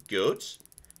reduced. Good.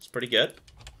 It's pretty good.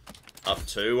 Up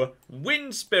to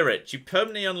Wind Spirit. You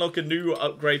permanently unlock a new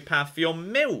upgrade path for your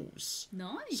mills.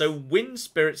 Nice. So Wind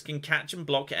Spirits can catch and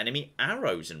block enemy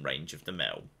arrows in range of the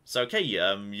mill. So, okay,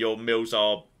 your mills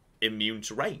are immune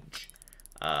to range.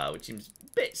 Which seems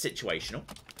a bit situational.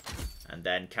 And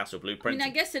then Castle Blueprint. I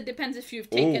mean, I guess it depends if you've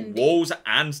taken walls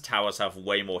and towers have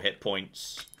way more hit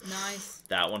points. Nice.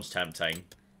 That one's tempting.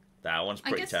 That one's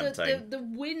pretty tempting. I guess the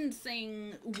wind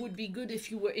thing would be good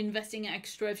if you were investing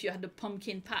extra, if you had the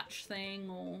pumpkin patch thing,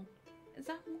 or... Is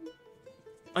that one?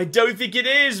 I don't think it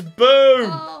is! Boo!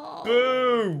 Oh.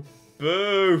 Boo!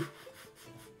 Boo!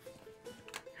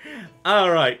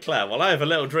 Alright, Claire, while I have a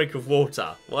little drink of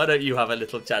water, why don't you have a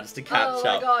little chance to catch up? Oh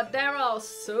my god, there are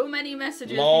so many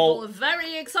messages. Lol. People are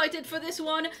very excited for this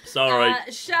one. Sorry.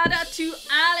 Shout out to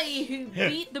Ali, who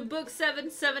beat the book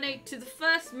 778 to the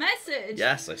first message.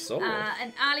 Yes, I saw it.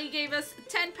 And Ali gave us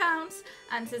 £10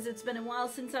 and says it's been a while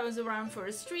since I was around for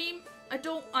a stream. I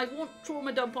won't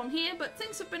trauma dump on here, but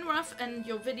things have been rough and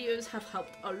your videos have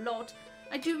helped a lot.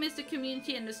 I do miss the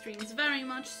community and the streams very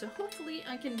much, so hopefully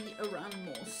I can be around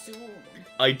more soon.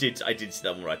 I did see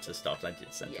that one right to the start. I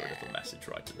did send her a little message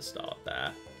right to the start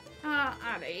there.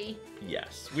 Ali.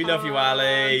 Yes, we love you,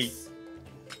 Ali.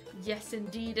 Yes,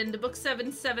 indeed. And the book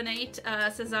 778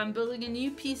 says I'm building a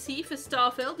new PC for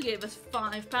Starfield. He gave us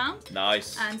 £5.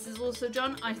 Nice. And says also,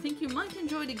 John, I think you might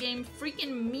enjoy the game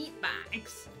Freaking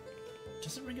Meatbags.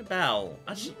 Doesn't ring a bell.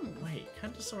 Actually, wait,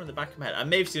 kind of somewhere in the back of my head. I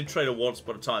may have seen a trailer once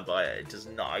upon a time, but it does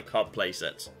not. I can't place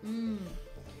it.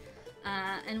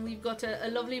 And we've got a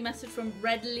lovely message from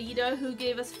Red Leader who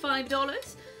gave us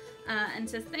 $5 and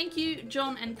says, thank you,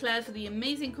 John and Claire, for the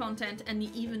amazing content and the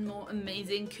even more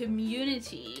amazing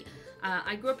community.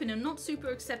 I grew up in a not super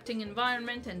accepting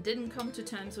environment and didn't come to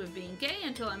terms with being gay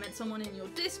until I met someone in your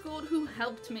Discord who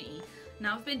helped me.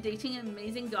 Now I've been dating an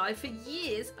amazing guy for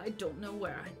years. I don't know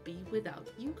where I'd be without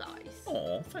you guys.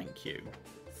 Oh, thank you.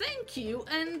 Thank you,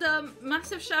 and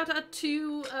massive shout out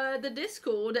to the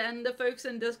Discord and the folks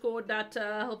in Discord that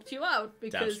helped you out.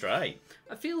 Because that's right.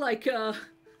 I feel like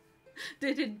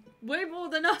they did way more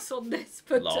than us on this,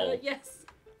 but yes.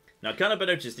 Now, kind of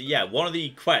noticed that, yeah, one of the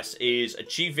quests is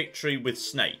achieve victory with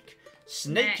Snake.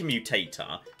 Snake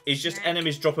Mutator is just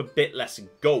enemies drop a bit less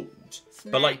gold.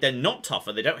 But, like, they're not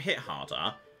tougher, they don't hit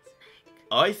harder.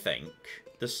 I think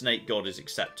the Snake God is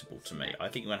acceptable to me. I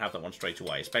think I'm going to have that one straight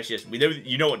away. Especially as we know,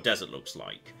 you know what desert looks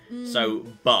like. So,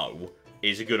 bow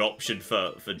is a good option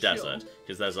for desert.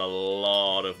 Because there's a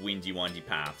lot of windy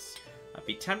paths. I'd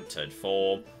be tempted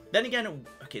for... Then again,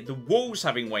 okay, the walls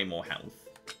having way more health.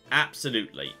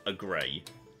 Absolutely agree.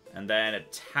 And then a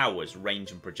tower's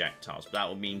range and projectiles. But that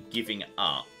would mean giving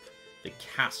up the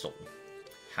castle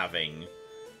having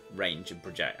its range and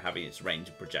projectiles.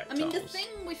 I mean, the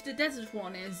thing with the desert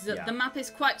one is that the map is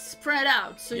quite spread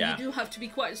out, so you do have to be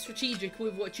quite strategic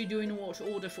with what you do in what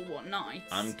order for what nights.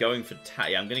 I'm going for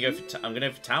I'm going to go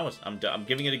for towers. I'm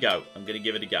giving it a go. I'm going to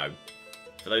give it a go.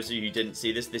 For those of you who didn't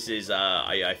see this, this is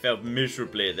I failed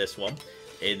miserably at this one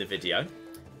in the video.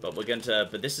 But we're going to,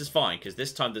 but this is fine because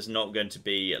this time there's not going to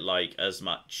be like as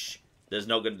much. They're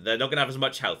not going to have as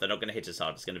much health. They're not going to hit as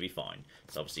hard. It's going to be fine.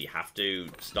 So obviously you have to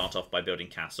start off by building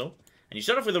castle, and you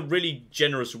start off with a really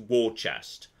generous war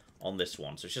chest on this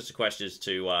one. So it's just a question as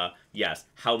to yes,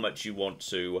 how much you want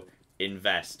to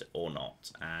invest or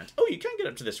not. And oh, you can get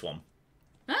up to this one.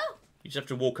 Oh. You just have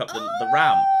to walk up the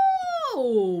ramp.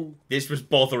 Oh. This was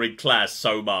bothering Claire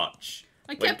so much.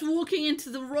 I kept walking into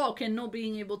the rock and not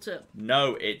being able to...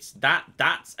 No, it's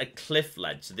that's a cliff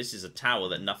ledge, so this is a tower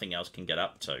that nothing else can get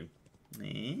up to.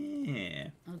 Yeah.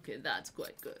 Okay, that's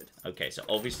quite good. Okay, so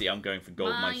obviously I'm going for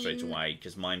gold mine straight away,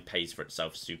 because mine pays for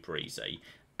itself super easy.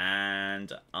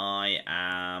 And I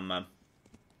am...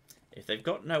 If they've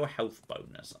got no health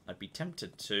bonus, I'd be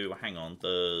tempted to... Hang on,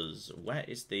 where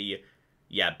is the...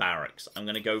 Yeah, barracks. I'm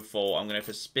going to go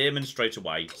for spearmen straight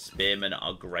away. Spearmen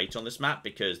are great on this map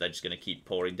because they're just going to keep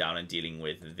pouring down and dealing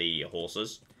with the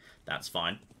horses. That's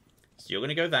fine. So you're going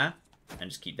to go there and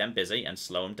just keep them busy and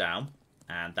slow them down.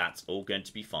 And that's all going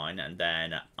to be fine. And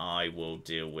then I will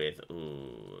deal with...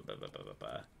 Ooh,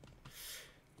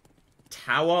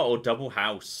 tower or double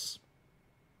house?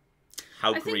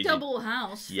 How greedy. I think double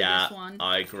house for this one.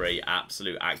 I agree.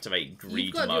 Absolute. Activate greed mode.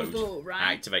 You've got your bow, right?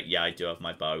 Activate. Yeah, I do have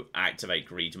my bow. Activate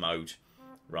greed mode.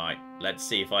 Right. Let's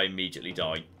see if I immediately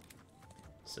die.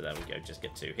 So there we go. Just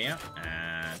get 2 here.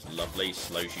 And lovely.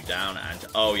 Slows you down. And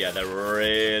oh yeah, they're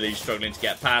really struggling to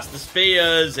get past the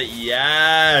spears.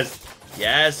 Yes.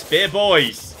 Yes, spear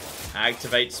boys.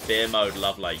 Activate spear mode.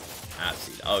 Lovely.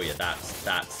 Absolutely. Oh yeah,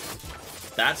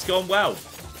 that's gone well.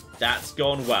 That's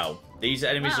gone well. These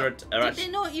enemies are Did they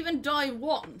not even die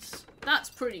once? That's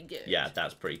pretty good. Yeah,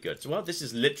 that's pretty good. So, well, this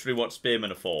is literally what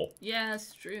spearmen are for. Yeah,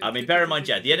 that's true. I mean, bear in mind,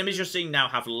 the enemies you're seeing now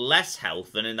have less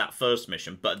health than in that first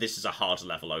mission, but this is a harder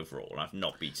level overall, and I've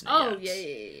not beaten it yet. Oh,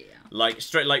 yeah.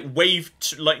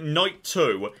 Like, night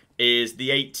 2 is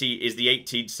the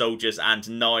 18 soldiers and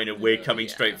 9, and we're coming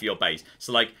straight for your base.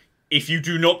 So, like, if you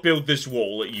do not build this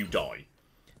wall, you die.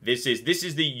 This is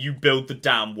the you build the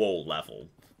damn wall level.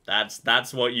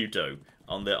 That's what you do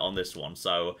on this one.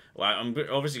 So well, I'm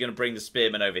obviously going to bring the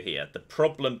spearmen over here. The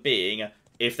problem being,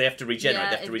 if they have to regenerate,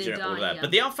 they have to regenerate all of that.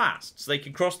 But they are fast, so they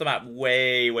can cross the map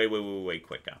way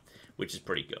quicker, which is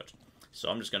pretty good. So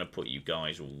I'm just going to put you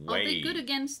guys way... Are they good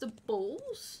against the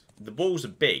balls? The balls are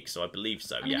big, so I believe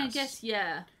so, I mean, I guess,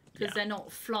 yeah. Because they're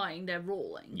not flying, they're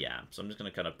rolling. Yeah, so I'm just going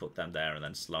to kind of put them there and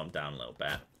then slow them down a little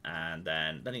bit. And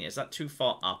then is that too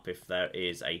far up if there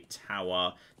is a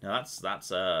tower? No,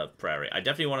 that's a prairie. I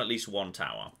definitely want at least 1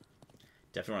 tower.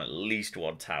 Definitely want at least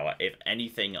 1 tower. If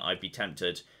anything, I'd be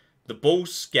tempted. The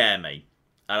balls scare me.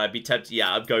 And I'd be tempted,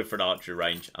 yeah, I'm going for an archery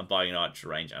range. I'm buying an archery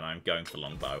range and I'm going for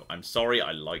longbow. I'm sorry,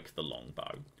 I like the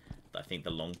longbow. I think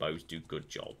the longbows do good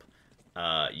job.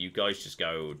 You guys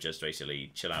just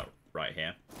basically chill out right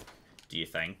here. Do your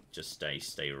thing. Just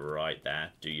stay right there.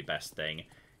 Do your best thing.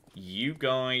 You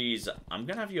guys, I'm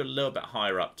going to have you a little bit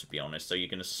higher up, to be honest, so you're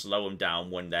going to slow them down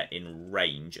when they're in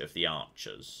range of the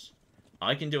archers.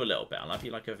 I can do a little bit. I'll have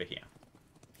you, like, over here.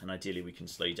 And ideally, we can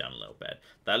slow you down a little bit.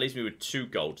 That leaves me with 2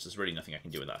 golds. There's really nothing I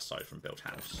can do with that aside from build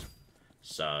house.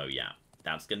 So, yeah,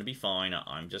 that's going to be fine.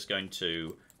 I'm just going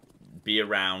to be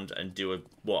around and do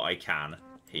what I can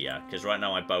here. Because right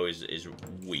now my bow is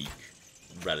weak,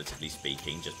 relatively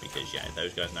speaking, just because, yeah,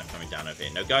 those guys are now coming down over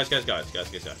here. No, guys. Yeah,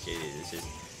 this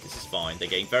is fine. They're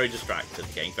getting very distracted.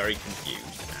 They're getting very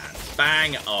confused. And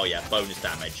bang! Oh, yeah, bonus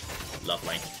damage.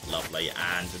 Lovely, lovely.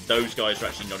 And those guys are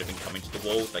actually not even coming to the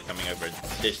walls. They're coming over in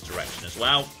this direction as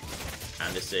well.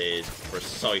 And this is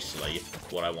precisely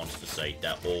what I wanted to see.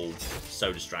 They're all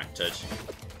so distracted.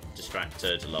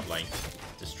 Distracted, lovely.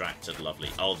 Distracted, lovely.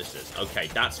 Oh, this is... Okay,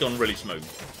 that's gone really smooth.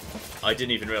 I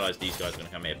didn't even realise these guys were going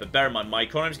to come here. But bear in mind, my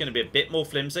economy is going to be a bit more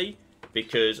flimsy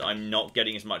because I'm not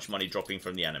getting as much money dropping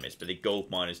from the enemies. But the gold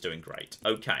mine is doing great.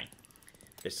 Okay.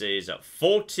 This is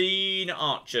 14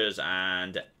 archers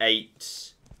and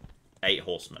 8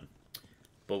 horsemen.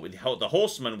 But with the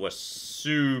horsemen were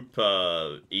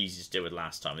super easy to deal with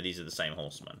last time. And these are the same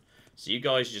horsemen. So you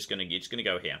guys are just gonna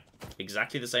go here.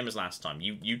 Exactly the same as last time.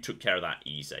 You took care of that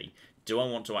easy. Do I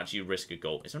want to actually risk a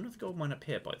gold? Is there another gold mine up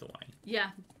here, by the way?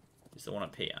 Yeah. Is there one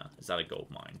up here? Is that a gold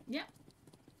mine? Yeah.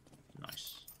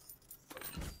 Nice.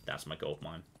 That's my gold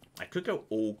mine. I could go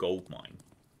all gold mine.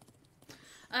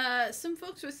 Some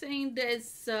folks were saying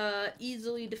there's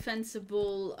easily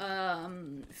defensible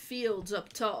fields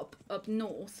up top, up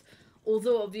north.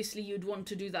 Although, obviously, you'd want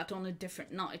to do that on a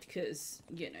different night because,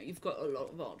 you know, you've got a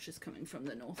lot of archers coming from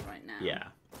the north right now. Yeah.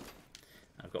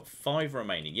 I've got 5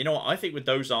 remaining. You know what? I think with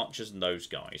those archers and those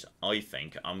guys, I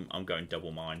think I'm going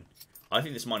double mine. I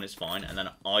think this mine is fine, and then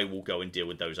I will go and deal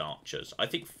with those archers. I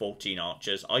think 14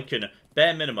 archers, I can,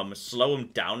 bare minimum, slow them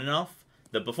down enough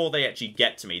that before they actually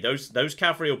get to me, those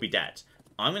cavalry will be dead.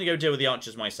 I'm going to go deal with the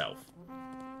archers myself.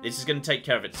 This is going to take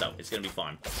care of itself. It's going to be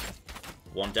fine.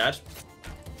 One dead.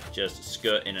 Just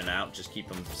skirt in and out. Just keep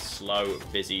them slow,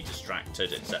 busy,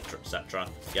 distracted, etc., etc.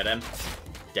 Get him.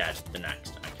 Dead. The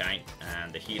next. Okay.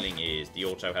 And the healing is... The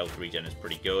auto health regen is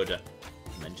pretty good. And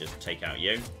then just take out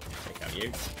you. Take out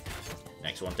you.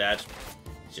 Next one dead.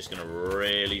 It's just going to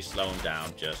really slow them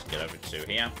down. Just get over to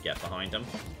here. Get behind them.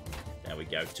 There we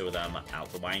go. 2 of them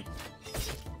out the way.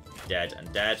 Dead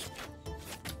and dead.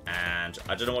 And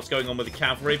I don't know what's going on with the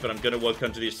cavalry, but I'm going to work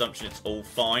under the assumption it's all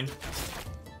fine.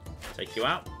 Take you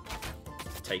out.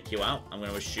 Take you out. I'm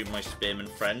going to assume my spearmen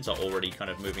friends are already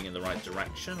kind of moving in the right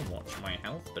direction. Watch my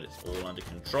health, but it's all under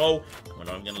control. I'm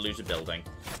not going to lose a building.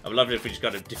 I would love it if we just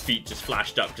got a defeat just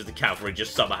flashed up because the cavalry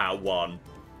just somehow won.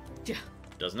 Yeah.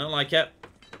 Doesn't look like it.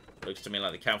 Looks to me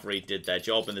like the cavalry did their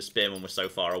job and the spearmen were so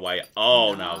far away.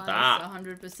 Oh, nice, now that.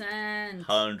 100%.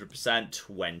 100%,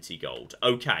 20 gold.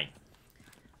 Okay.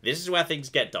 This is where things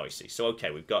get dicey. So, okay,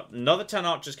 we've got another 10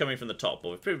 archers coming from the top, but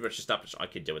we've pretty much established I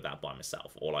could deal with that by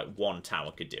myself. Or, like, one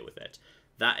tower could deal with it.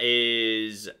 That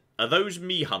is... Are those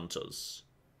me hunters?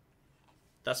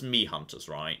 That's me hunters,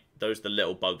 right? Those are the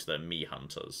little bugs that are me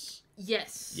hunters.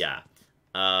 Yes. Yeah.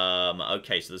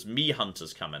 Okay, so there's me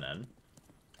hunters coming in.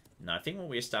 Now, I think what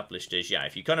we established is, yeah,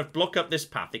 if you kind of block up this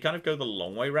path, they kind of go the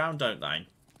long way round, don't they?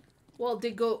 Well,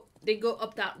 they go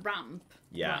up that ramp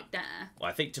right there. Well,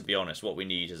 I think, to be honest, what we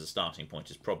need as a starting point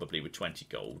is probably with 20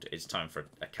 gold. It's time for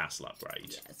a castle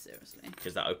upgrade. Yeah, seriously.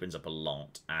 Because that opens up a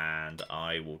lot, and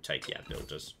I will take, yeah,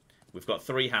 builders. We've got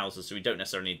 3 houses, so we don't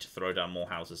necessarily need to throw down more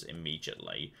houses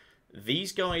immediately.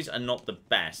 These guys are not the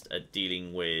best at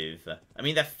dealing with... I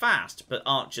mean, they're fast, but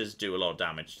archers do a lot of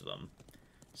damage to them.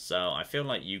 So I feel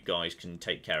like you guys can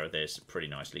take care of this pretty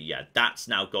nicely. Yeah, that's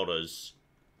now got us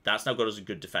a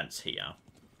good defense here,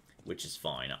 which is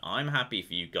fine. I'm happy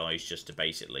for you guys just to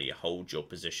basically hold your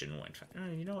position. In fact,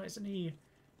 you know what? Isn't he?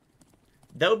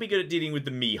 They'll be good at dealing with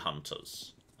the me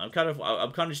hunters. I'm kind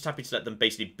of just happy to let them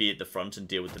basically be at the front and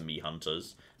deal with the me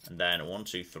hunters. And then 1,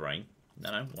 2, 3.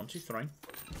 No, 1, 2, 3. I'm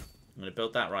going to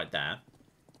build that right there.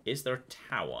 Is there a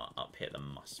tower up here? There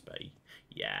must be.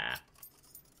 Yeah.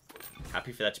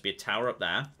 Happy for there to be a tower up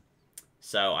there.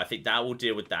 So I think that will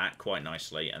deal with that quite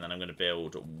nicely. And then I'm going to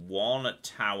build 1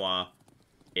 tower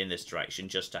in this direction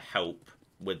just to help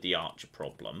with the archer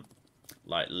problem.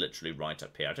 Like, literally right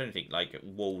up here. I don't think, like,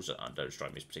 walls don't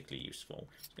strike me as particularly useful.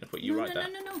 I'm going to put you right there.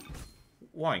 No.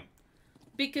 Why?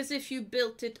 Because if you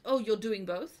built it... Oh, you're doing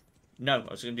both? No,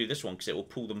 I was going to do this one because it will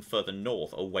pull them further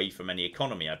north, away from any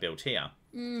economy I built here.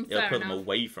 It'll pull them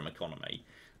away from economy.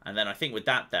 And then I think with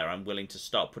that there, I'm willing to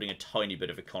start putting a tiny bit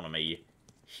of economy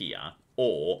here.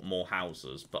 Or more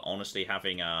houses. But honestly,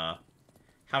 having a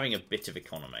bit of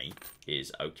economy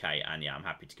is okay. And yeah, I'm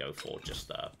happy to go for just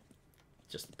the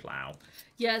plough.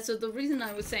 Yeah, so the reason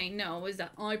I was saying no is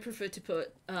that I prefer to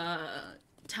put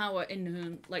tower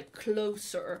in, like,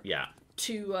 closer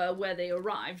to where they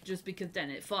arrive, just because then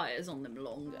it fires on them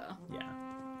longer. Yeah.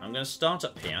 I'm going to start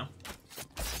up here.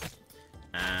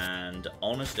 And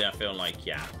honestly, I feel like,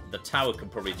 yeah, the tower can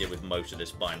probably deal with most of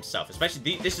this by himself.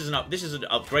 Especially, this is an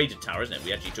upgraded tower, isn't it?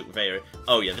 We actually took very...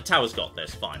 Oh, yeah, the tower's got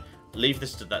this. Fine. Leave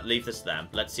this to them.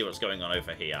 Let's see what's going on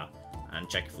over here. And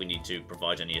check if we need to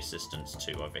provide any assistance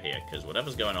to over here. Because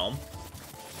whatever's going on,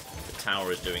 the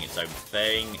tower is doing its own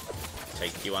thing.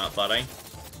 Take you out, buddy.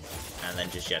 And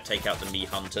then just, yeah, take out the me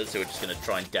hunters who are just going to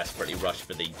try and desperately rush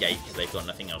for the gate because they've got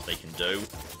nothing else they can do.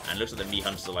 And it looks like the me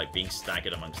hunters are, like, being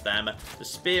staggered amongst them. The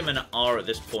spearmen are, at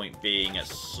this point, being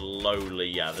slowly...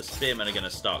 Yeah, the spearmen are going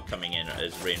to start coming in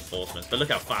as reinforcements. But look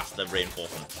how fast the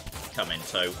reinforcements come in.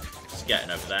 So, just getting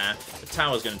over there. The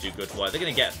tower's going to do good work. They're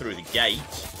going to get through the gate.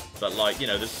 But, like, you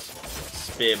know, the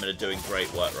spearmen are doing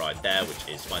great work right there, which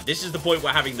is fine. This is the point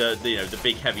where having the the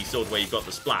big heavy sword where you've got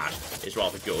the splash is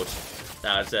rather good.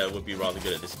 That would be rather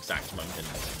good at this exact moment in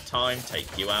time.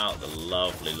 Take you out. The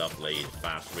lovely, lovely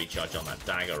fast recharge on that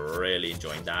dagger. Really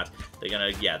enjoying that. They're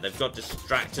going to, yeah, they've got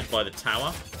distracted by the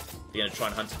tower. They're going to try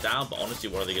and hunt it down, but honestly,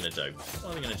 what are they going to do?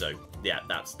 What are they going to do? Yeah,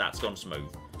 that's gone smooth.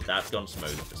 That's gone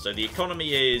smooth. So the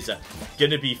economy is going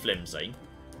to be flimsy.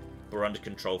 We're under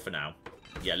control for now.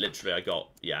 Yeah, literally, I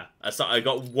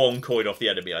got one coin off the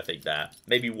enemy, I think, there.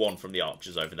 Maybe one from the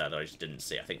archers over there that I just didn't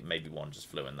see. I think maybe one just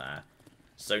flew in there.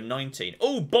 So 19.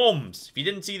 Oh, bombs! If you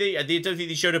didn't see I don't think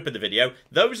they showed up in the video.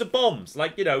 Those are bombs.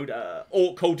 Like, you know,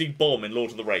 orc holding bomb in Lord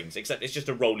of the Rings. Except it's just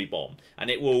a rolly bomb. And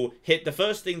it will hit the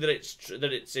first thing that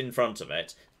it's in front of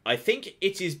it. I think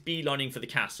it is beelining for the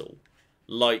castle.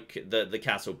 Like the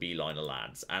castle beeliner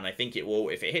lads. And I think it will,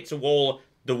 if it hits a wall,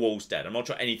 the wall's dead. I'm not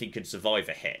sure anything can survive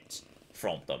a hit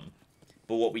from them.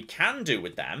 But what we can do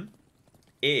with them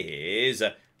is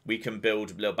we can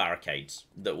build little barricades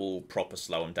that will proper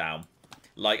slow them down.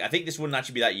 Like, I think this wouldn't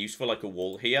actually be that useful, like a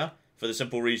wall here, for the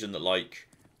simple reason that, like,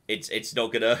 it's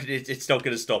not gonna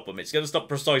stop them. It's gonna stop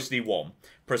precisely one.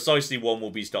 Precisely one will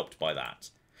be stopped by that.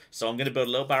 So I'm gonna build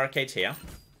a little barricade here.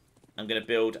 I'm gonna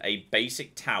build a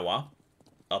basic tower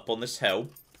up on this hill,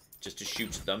 just to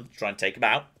shoot at them, try and take them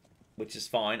out, which is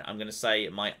fine. I'm gonna say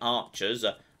my archers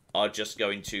are just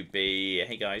going to be,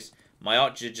 hey guys, my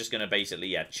archers are just gonna basically,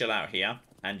 yeah, chill out here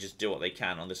and just do what they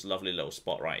can on this lovely little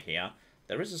spot right here.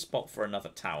 There is a spot for another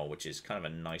tower, which is kind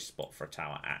of a nice spot for a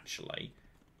tower, actually.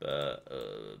 But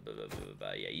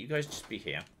yeah, you guys just be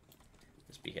here.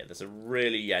 Just be here. There's a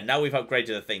really... Yeah, now we've upgraded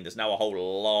the thing. There's now a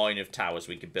whole line of towers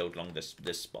we could build along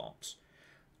this spot.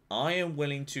 I am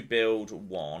willing to build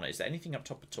one. Is there anything up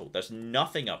top at all? There's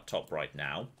nothing up top right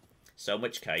now. So in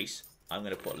which case, I'm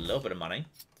going to put a little bit of money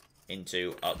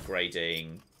into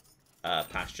upgrading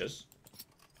pastures.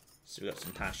 So we've got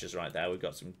some pastures right there. We've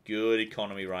got some good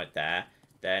economy right there.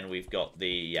 Then we've got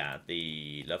the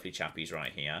lovely chappies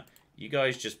right here. You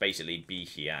guys just basically be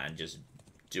here and just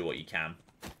do what you can.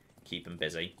 Keep them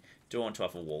busy. Do I want to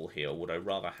have a wall here, or would I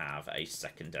rather have a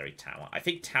secondary tower? I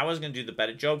think tower's going to do the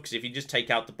better job, because if you just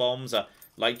take out the bombs,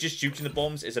 like, just shooting the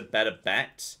bombs is a better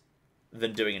bet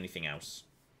than doing anything else.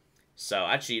 So,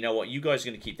 actually, you know what? You guys are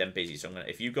going to keep them busy. So,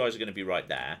 if you guys are going to be right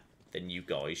there, then you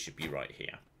guys should be right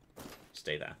here.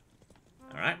 Stay there.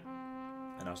 Alright?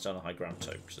 And I'll stay on the high ground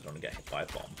too, because I don't want to get hit by a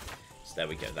bomb. So there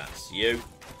we go, that's you.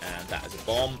 And that is a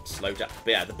bomb. Slow down.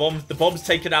 But yeah, the bomb's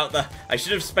taken out the... I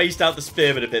should have spaced out the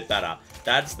spearmen a bit better.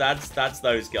 That's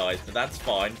those guys, but that's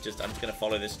fine. I'm just going to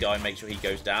follow this guy and make sure he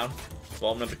goes down.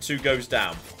 Bomb number 2 goes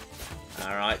down.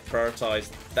 Alright,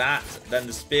 prioritize that. Then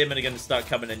the spearmen are going to start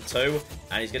coming in too.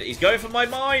 And he's going for my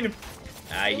mine!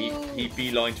 He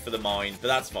beelined for the mine, but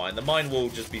that's fine. The mine will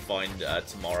just be fine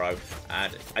tomorrow.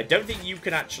 And I don't think you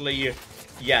can actually...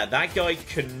 Yeah, that guy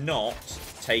cannot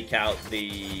take out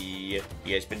the...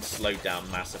 Yeah, it's been slowed down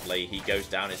massively. He goes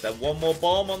down. Is there one more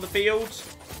bomb on the field?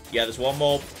 Yeah, there's one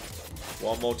more.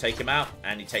 One more, take him out.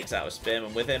 And he takes out a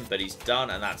spearman with him, but he's done,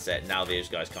 and that's it. Now these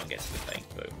guys can't get to the thing.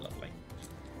 Boom, lovely.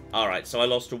 Alright, so I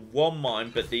lost one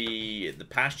mine, but the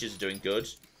pastures are doing good.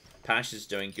 Pastures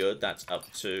doing good. That's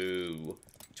up to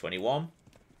 21.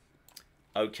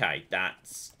 Okay,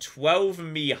 that's 12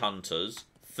 me hunters,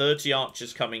 30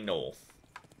 archers coming north.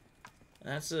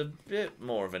 That's a bit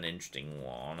more of an interesting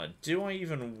one. Do I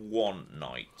even want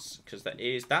knights? Because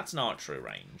that's an archery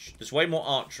range. There's way more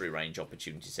archery range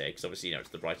opportunities here, because obviously, you know,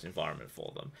 it's the right environment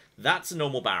for them. That's a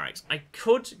normal barracks. I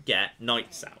could get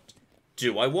knights out.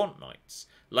 Do I want knights?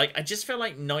 Like, I just feel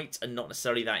like knights are not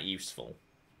necessarily that useful.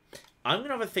 I'm going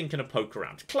to have a think and a poke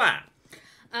around. Claire?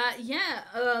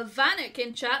 Vanek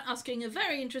in chat asking a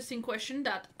very interesting question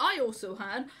that I also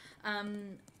had.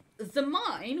 The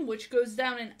mine, which goes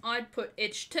down in output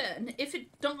each turn, if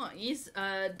it dies,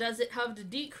 does it have the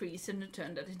decrease in the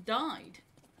turn that it died?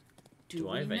 Do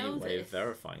I have any know way this? of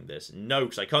verifying this? No,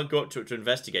 because I can't go up to it to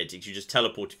investigate it, because you just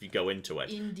teleport if you go into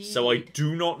it. Indeed. So I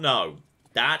do not know.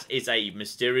 That is a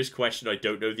mysterious question I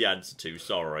don't know the answer to,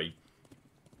 sorry.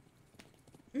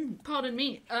 Pardon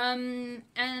me. And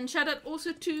shout out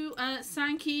also to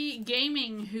Sankey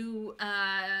Gaming, who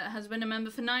has been a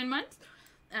member for 9 months.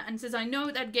 And says, I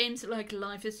know that games like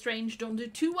Life is Strange don't do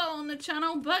too well on the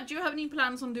channel, but do you have any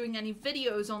plans on doing any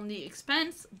videos on the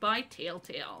expense by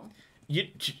Telltale?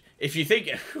 If you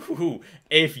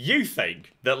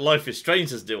think that Life is Strange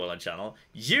does do well on the channel,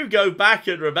 you go back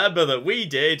and remember that we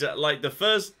did like the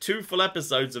first 2 full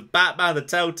episodes of Batman the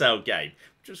Telltale game,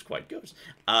 which was quite good.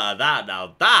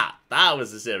 That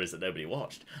was a series that nobody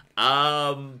watched.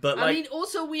 But like, I mean,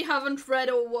 also we haven't read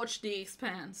or watched The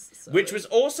Expanse, so. Which was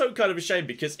also kind of a shame,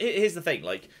 because here's the thing,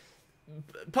 like,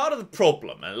 part of the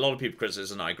problem, and a lot of people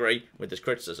criticize, and I agree with this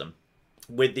criticism,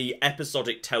 with the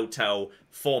episodic Telltale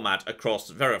format across,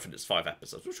 very often it's 5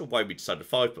 episodes, which is why we decided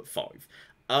 5, but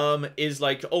 5, is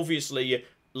like, obviously,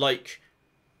 like,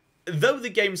 though the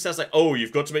game says, like, oh,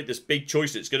 you've got to make this big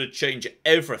choice, it's going to change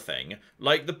everything,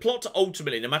 like, the plot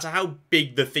ultimately, no matter how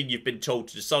big the thing you've been told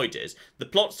to decide is, the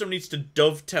plot still needs to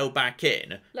dovetail back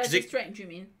in. Life is Strange, you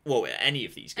mean? Well, any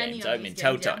of these games,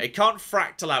 Telltale. Yeah. It can't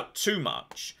fractal out too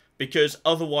much, because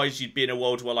otherwise you'd be in a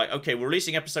world where, like, okay, we're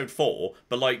releasing episode 4,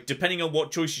 but, like, depending on what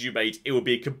choices you made, it would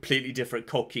be a completely different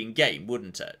cocking game,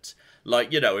 wouldn't it?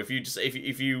 Like, you know, if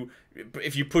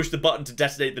you push the button to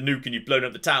detonate the nuke and you've blown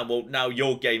up the town, well, now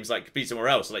your game's, like, completely somewhere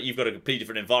else. Like, you've got a completely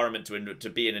different environment to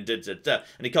be in, and and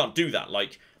you can't do that.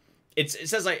 Like, it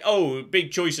says, like, oh,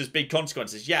 big choices, big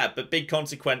consequences. Yeah, but big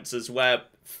consequences where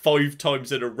 5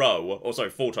 times in a row, or sorry,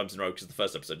 4 times in a row, because the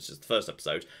first episode is just the first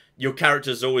episode, your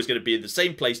character's always going to be in the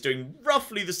same place doing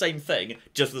roughly the same thing,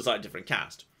 just with a slightly different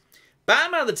cast.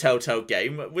 Batman the Telltale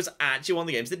game was actually one of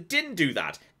the games that didn't do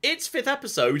that. Its 5th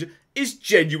episode is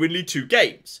genuinely 2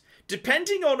 games.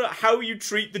 Depending on how you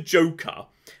treat the Joker,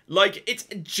 like,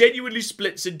 it genuinely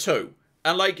splits in 2.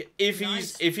 And, like, if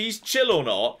he's chill or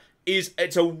not,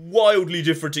 it's a wildly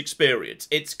different experience.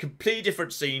 It's completely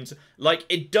different scenes. Like,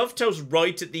 it dovetails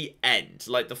right at the end.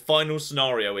 Like, the final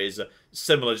scenario is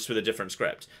similar, just with a different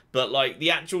script. But, like,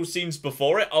 the actual scenes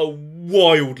before it are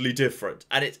wildly different.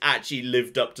 And it's actually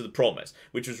lived up to the promise,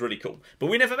 which was really cool. But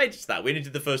we never made it to that. We only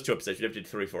did the first 2 episodes. We never did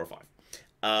 3, 4, or 5.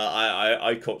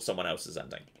 I caught someone else's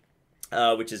ending.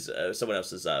 Which is someone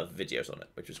else's videos on it,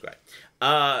 which was great.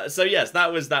 So yes,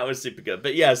 that was super good.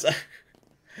 But yes,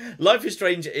 Life is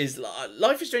Strange.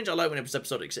 I like when it was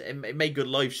episodic. It made good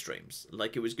live streams.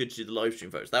 Like, it was good to do the live stream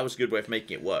votes. That was a good way of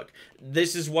making it work.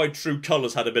 This is why True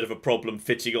Colours had a bit of a problem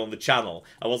fitting on the channel.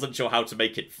 I wasn't sure how to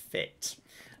make it fit.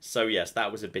 So yes, that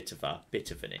was a bit of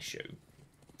an issue.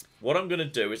 What I'm going to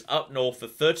do is up north for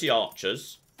 30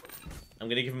 archers. I'm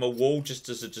going to give them a wall just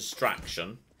as a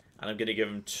distraction. And I'm going to give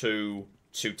them two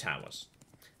towers.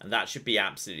 And that should be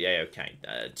absolutely a-okay.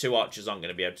 2 archers aren't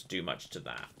going to be able to do much to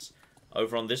that.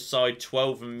 Over on this side,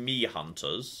 12 me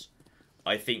hunters,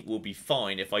 I think will be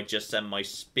fine if I just send my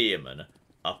spearmen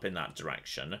up in that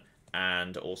direction.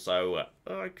 And also,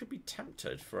 I could be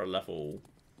tempted for a level...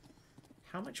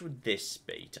 How much would this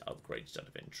be to upgrade instead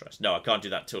of interest? No, I can't do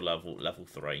that till level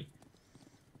 3.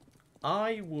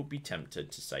 I will be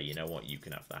tempted to say, you know what, you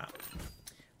can have that.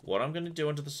 What I'm going to do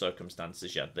under the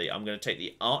circumstances, yeah, I'm going to take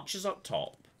the archers up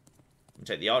top. And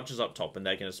they're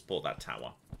going to support that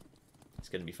tower. It's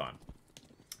going to be fine.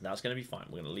 That's going to be fine.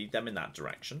 We're going to lead them in that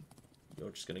direction. You're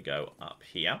just going to go up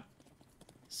here.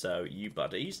 So you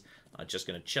buddies are just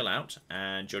going to chill out,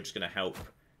 and you're just going to help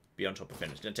be on top of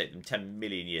him. It's going to take them 10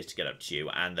 million years to get up to you,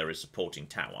 and there is a supporting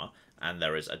tower, and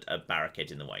there is a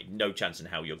barricade in the way. No chance in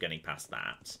hell you're getting past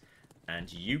that.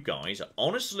 And you guys,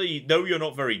 honestly, though you're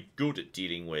not very good at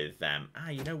dealing with them...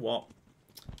 you know what?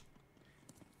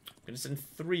 I'm going to send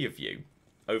 3 of you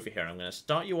over here. I'm going to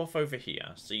start you off over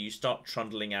here, so you start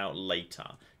trundling out later.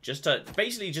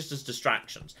 Basically just as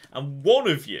distractions. And one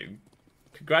of you,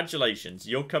 congratulations,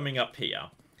 you're coming up here,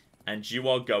 and you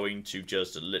are going to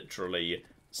just literally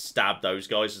stab those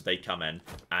guys as they come in,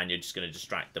 and you're just going to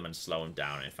distract them and slow them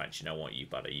down. In fact, you know what, you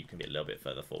buddy, you can be a little bit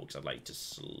further forward, because I'd like to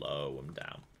slow them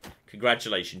down.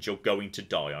 Congratulations, you're going to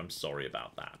die. I'm sorry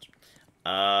about that.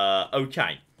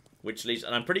 Okay. Which leaves...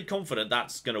 And I'm pretty confident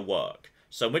that's going to work.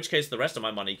 So in which case, the rest of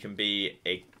my money can be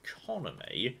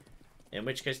economy. In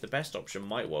which case, the best option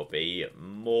might well be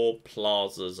more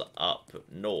plazas up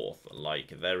north.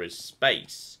 Like, there is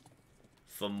space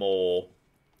for more...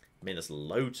 I mean, there's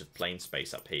loads of plain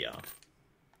space up here.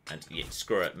 And yeah,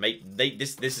 screw it.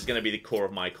 This is going to be the core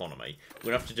of my economy.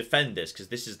 We're going to have to defend this, because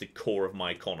this is the core of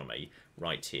my economy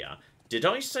right here. Did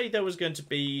I say there was going to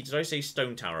be... Did I say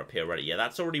stone tower up here already? Yeah,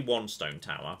 that's already one stone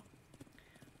tower.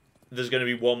 There's going to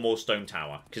be one more stone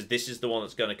tower. Because this is the one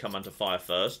that's going to come under fire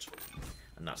first.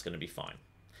 And that's going to be fine.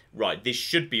 Right, this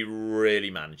should be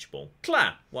really manageable.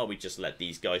 Claire, why don't we just let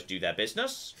these guys do their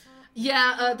business?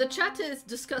 Yeah, the chat is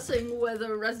discussing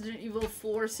whether Resident Evil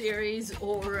 4 series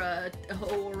or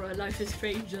Life is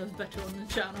Strange is better on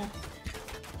the channel.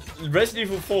 Resident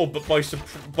Evil 4, but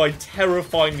by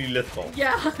terrifyingly little.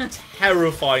 Yeah.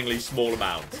 Terrifyingly small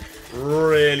amounts.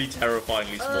 Really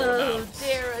terrifyingly small amounts.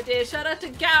 Oh dear. Shout out to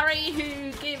Gary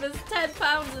who gave us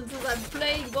 £10 and says, I'm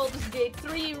playing Baldur's Gate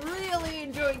 3, really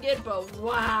enjoying it, but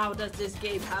wow, does this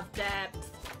game have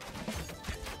depth.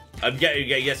 I'm getting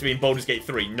yes, I mean Baldur's Gate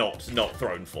 3, not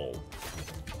Thronefall.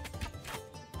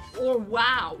 Or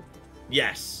wow.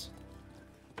 Yes.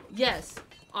 Yes,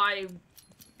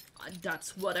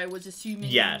 that's what I was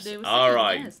assuming. Yes. They were saying, all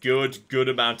right. yes. Good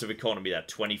amount of economy there.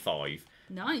 25.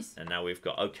 Nice. And now we've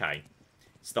got okay.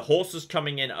 So the horses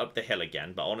coming in up the hill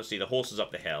again, but honestly, the horses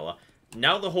up the hill.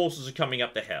 Now the horses are coming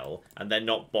up the hill, and they're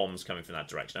not bombs coming from that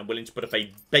direction. I'm willing to put up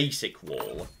a basic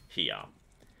wall here,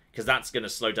 because that's going to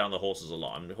slow down the horses a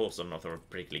lot. I mean, the horses, I'm not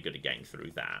particularly good at getting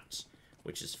through that,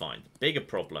 which is fine. The bigger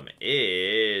problem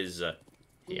is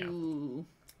here. Ooh.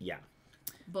 Yeah.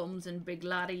 Bombs and big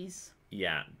laddies.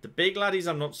 Yeah, the big laddies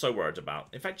I'm not so worried about.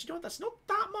 In fact, you know what? That's not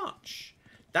that much.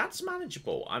 That's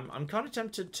manageable. I'm kind of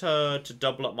tempted to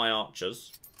double up my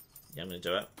archers. Yeah, I'm going to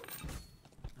do it.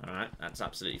 Alright, that's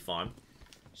absolutely fine.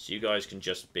 So you guys can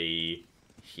just be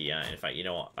here. In fact, you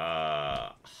know what?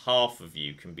 Half of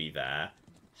you can be there.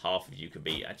 Half of you can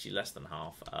be... Actually, less than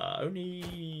half.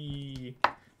 Only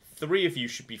 3 of you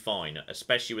should be fine,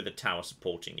 especially with the tower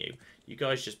supporting you. You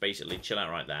guys just basically chill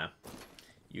out right there.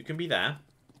 You can be there.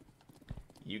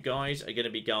 You guys are going to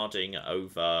be guarding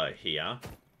over here.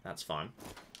 That's fine.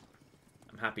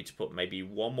 I'm happy to put maybe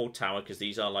one more tower, because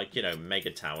these are like, you know,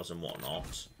 mega towers and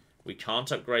whatnot. We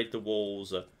can't upgrade the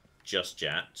walls just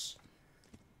yet.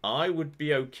 I would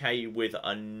be okay with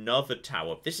another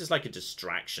tower. This is like a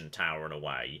distraction tower in a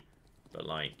way. But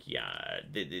like, yeah,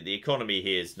 the economy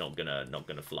here is not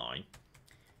gonna fly.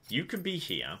 You can be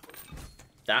here.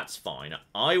 That's fine.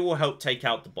 I will help take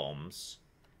out the bombs.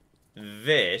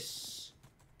 This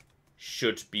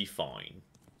should be fine.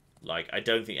 Like, I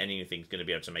don't think anything's going to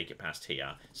be able to make it past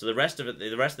here. So the rest of it,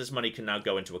 the rest of this money can now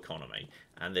go into economy.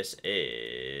 And this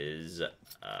is...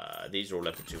 these are all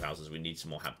level 2 houses. We need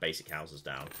some more basic houses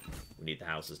down. We need the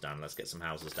houses down. Let's get some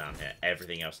houses down here.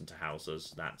 Everything else into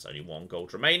houses. That's only 1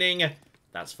 gold remaining.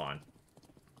 That's fine.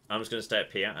 I'm just going to stay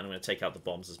up here, and I'm going to take out the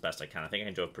bombs as best I can. I think I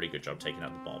can do a pretty good job taking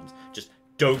out the bombs. Just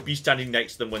don't be standing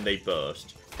next to them when they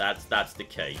burst. That's the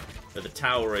key. But the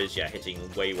tower is, yeah, hitting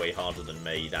way, way harder than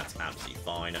me. That's absolutely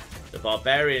fine. The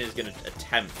barbarian is going to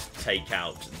attempt to take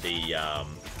out the,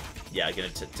 yeah,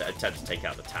 going to attempt to take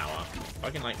out the tower. If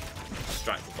I can, like,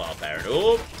 distract the barbarian.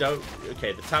 Oh, don't.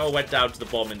 Okay, the tower went down to the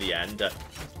bomb in the end.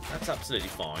 That's absolutely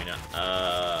fine.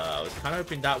 I was kind of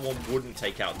hoping that one wouldn't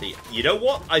take out the... You know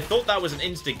what? I thought that was an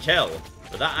instant kill.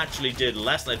 But that actually did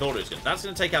less than I thought it was going to. That's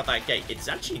going to take out that gate. It's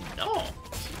actually not.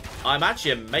 I'm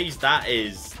actually amazed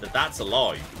that's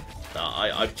alive.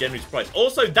 I'm genuinely surprised.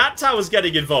 Also, that tower's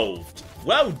getting involved.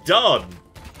 Well done.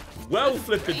 Well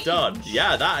flippin' done.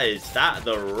 Yeah,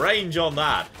 the range on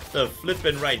that. The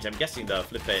flippin' range. I'm guessing the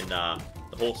flippin', the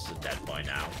horses are dead by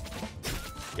now.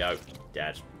 Go.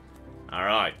 Dead.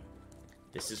 Alright.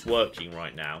 This is working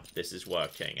right now. This is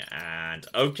working. And,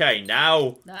 okay,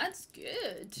 now... That's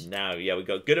good. Now, yeah, we've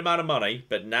got a good amount of money,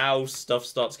 but now stuff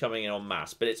starts coming in en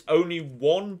masse. But it's only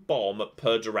 1 bomb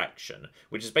per direction,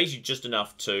 which is basically just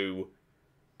enough to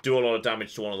do a lot of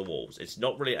damage to one of the walls. It's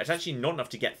not really... It's actually not enough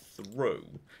to get through.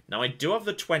 Now, I do have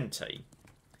the 20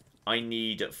 I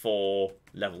need for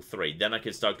level 3. Then I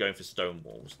can start going for stone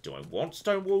walls. Do I want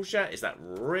stone walls yet? Is that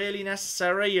really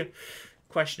necessary?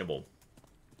 Questionable.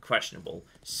 Questionable.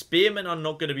 Spearmen are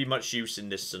not going to be much use in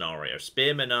this scenario.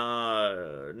 Spearmen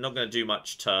are not going to do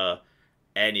much to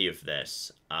any of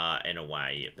this, in a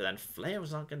way. But then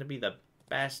flails aren't going to be the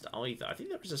best either. I think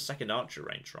there was a second archery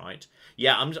range, right?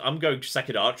 Yeah, I'm going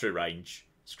second archery range.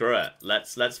 Screw it.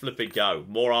 Let's flip it go.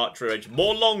 More archery range.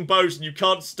 More longbows, and you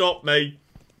can't stop me.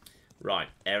 Right,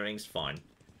 everything's fine.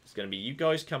 It's going to be you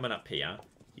guys coming up here.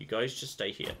 You guys just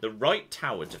stay here. The right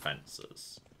tower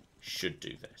defenses should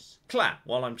do this. Claire,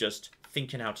 while I'm just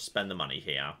thinking how to spend the money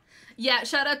here. Yeah,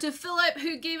 shout out to Philip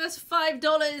who gave us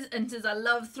 $5 and says, I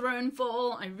love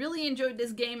Thronefall. I really enjoyed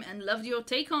this game and loved your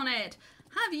take on it.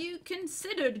 Have you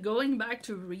considered going back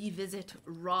to revisit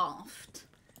Raft?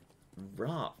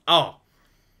 Raft? Oh.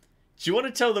 Do you want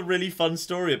to tell the really fun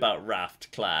story about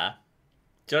Raft, Claire?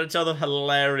 Do you want to tell the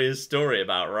hilarious story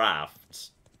about Raft?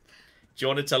 Do you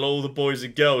want to tell all the boys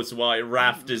and girls why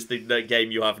Raft is the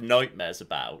game you have nightmares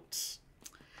about?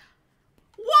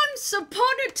 Once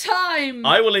upon a time!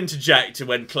 I will interject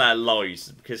when Claire lies,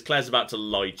 because Claire's about to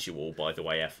lie to you all, by the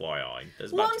way, FYI.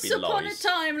 There's about to be lies. Once upon a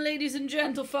time, ladies and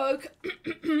gentlefolk,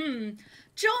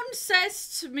 John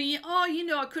says to me, oh, you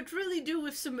know, I could really do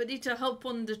with somebody to help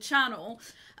on the channel.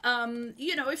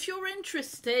 You know, if you're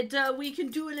interested, we can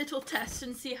do a little test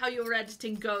and see how your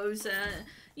editing goes,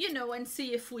 you know, and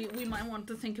see if we might want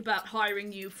to think about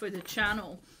hiring you for the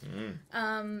channel.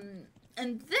 And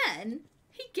then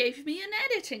he gave me an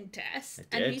editing test,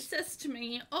 and he says to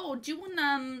me, oh, do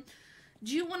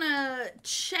you wanna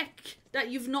check that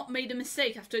you've not made a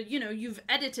mistake after, you know, you've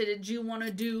edited it? Do you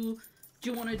wanna do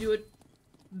it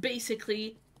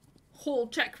basically whole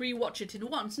check, rewatch it in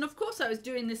once? And of course I was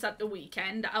doing this at the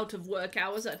weekend, out of work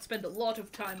hours. I'd spent a lot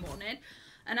of time on it,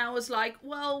 and I was like,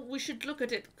 well, we should look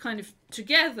at it kind of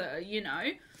together, you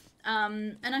know.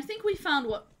 And I think we found,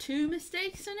 what, 2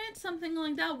 mistakes in it? Something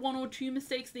like that? 1 or 2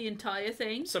 mistakes, the entire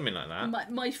thing. Something like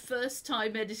that. My first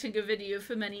time editing a video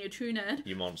for Many a True Nerd.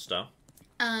 You monster.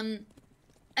 And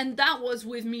that was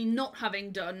with me not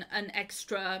having done an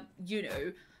extra, you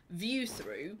know, view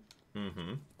through.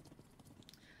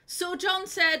 So John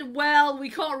said, well, we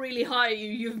can't really hire you.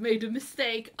 You've made a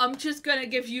mistake. I'm just going to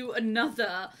give you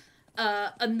another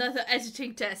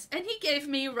editing test. And he gave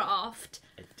me Raft.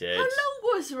 I did. How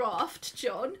long was Raft,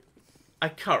 John? I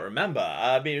can't remember.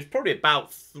 I mean, it was probably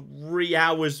about 3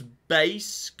 hours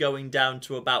base, going down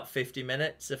to about 50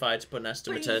 minutes, if I had to put an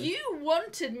estimate in. But you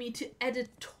wanted me to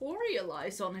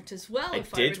editorialize on it as well, I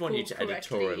did want you to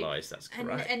editorialize, that's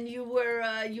correct. And you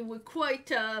were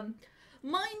quite...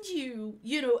 mind you,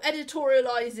 you know,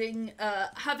 editorializing,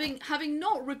 having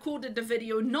not recorded the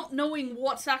video, not knowing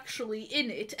what's actually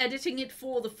in it, editing it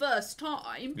for the first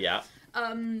time. Yeah.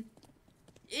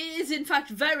 Is in fact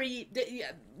very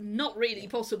not really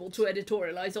possible to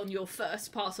editorialize on your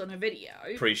first pass on a video.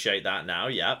 Appreciate that now.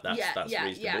 Yeah, that's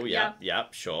reasonable. Yeah,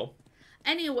 sure.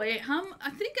 Anyway, I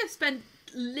think I spent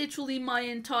literally my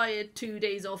entire 2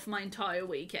 days off my entire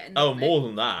weekend. Oh, more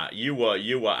than that. You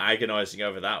were agonizing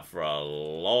over that for a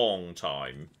long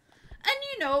time. And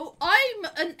you know, I'm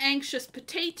an anxious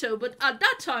potato, but at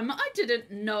that time I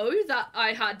didn't know that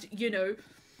I had, you know,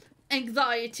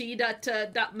 anxiety, that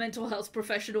that mental health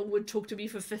professional would talk to me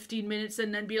for 15 minutes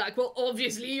and then be like, well,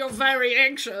 obviously you're very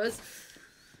anxious.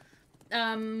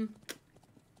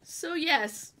 So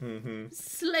yes,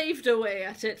 slaved away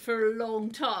at it for a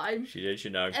long time. She did, you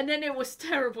know. And then it was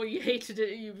terrible. You hated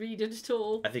it. You read it at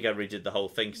all. I think I redid the whole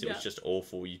thing because it was just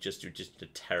awful. You just did a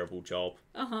terrible job.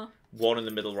 Uh-huh. One in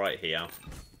the middle right here,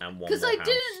 and one because I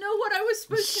didn't know what I was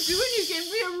supposed to do, and you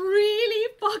gave me a really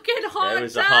fucking hard It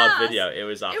was a hard video. It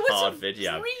was a hard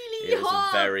video. Really it was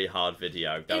a very hard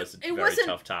video. That was a very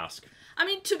tough task. I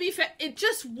mean, to be fair, it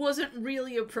just wasn't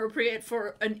really appropriate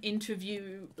for an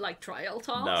interview, like, trial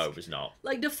task. No, it was not.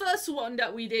 Like, the first one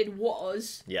that we did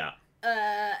was... Yeah.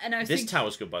 And I think... This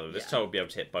tower's good, by the way. This tower will be able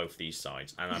to hit both these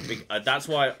sides. And I think that's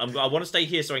why I want to stay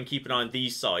here so I can keep an eye on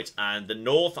these sides. And the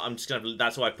north, I'm just going to...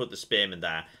 That's why I put the spearmen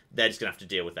there. They're just going to have to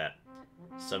deal with it.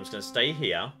 So I'm just going to stay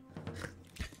here.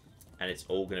 And it's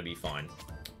all going to be fine.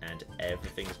 And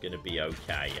everything's going to be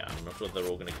okay. I'm not sure if they're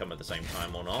all going to come at the same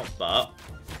time or not, but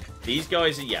these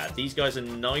guys are, these guys are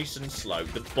nice and slow.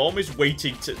 The bomb is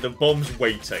waiting the bomb's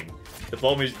waiting. The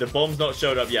bomb's not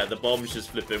showed up yet. The bomb's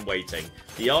just flipping waiting.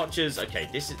 The archers, okay,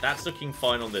 that's looking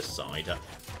fine on this side.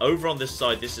 Over on this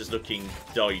side, this is looking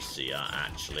dicier,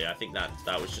 actually. I think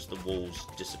that was just the walls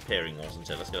disappearing, wasn't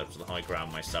it? Let's get up to the high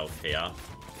ground myself here.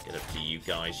 Get up to you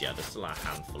guys. Yeah, there's still a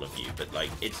handful of you, but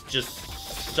like it's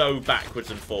just so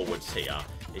backwards and forwards here.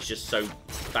 It's just so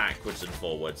backwards and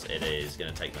forwards. It is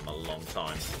going to take them a long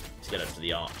time to get up to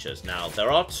the archers. Now there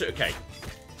are two. Okay,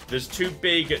 there's 2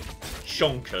 big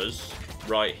chonkers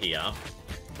right here,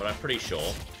 but I'm pretty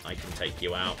sure I can take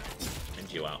you out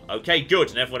and you out. Okay,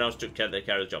 good. And everyone else took care of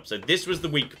the job. So this was the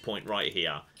weak point right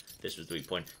here. This was the weak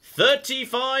point.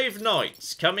 35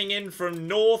 knights coming in from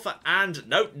north and...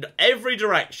 No, every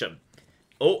direction.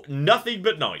 Oh, nothing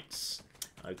but knights.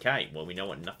 Okay, well, we know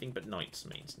what nothing but knights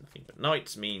means. Nothing but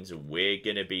knights means we're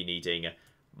going to be needing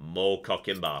more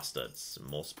cocking bastards.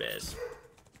 More spears.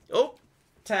 Oh,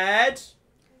 Ted.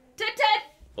 Ted!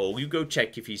 Oh, you go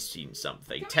check if he's seen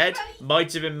something. Ted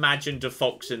might have imagined a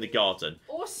fox in the garden.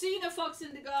 Or seen a fox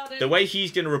in the garden. The way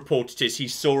he's going to report it is he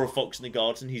saw a fox in the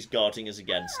garden, he's guarding us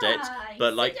against it.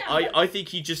 But, like, I think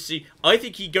he just I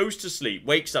think he goes to sleep,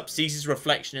 wakes up, sees his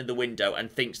reflection in the window, and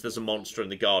thinks there's a monster in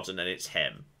the garden, and it's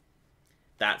him.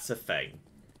 That's a thing.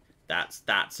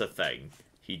 That's a thing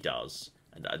he does.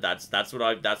 And that's what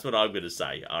I'm gonna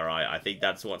say. All right, I think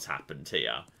that's what's happened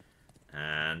here.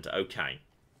 And okay,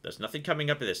 there's nothing coming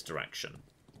up in this direction.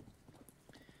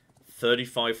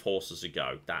 35 horses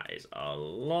ago. That is a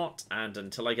lot. And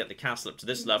until I get the castle up to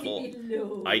this level,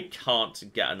 I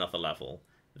can't get another level.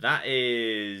 That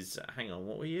is... Hang on,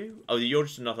 what were you? Oh, you're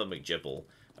just another McGibble.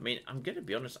 I mean, I'm going to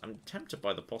be honest, I'm tempted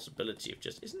by the possibility of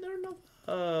just... Isn't there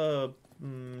another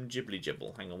Ghibli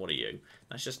Gibble? Hang on, what are you?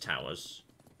 That's just towers.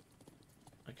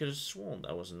 I could have sworn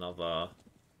there was another...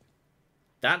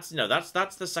 That's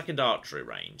the second archery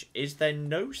range. Is there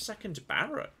no second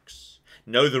barracks?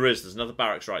 No, there is. There's another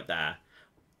barracks right there.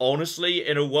 Honestly,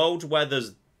 in a world where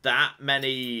there's that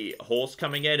many horse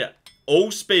coming in,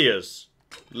 all spears.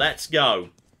 Let's go.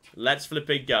 Let's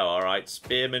flipping go. All right,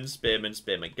 spearmen, spearmen,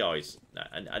 spearmen. Guys,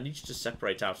 I need you to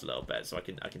separate out a little bit so I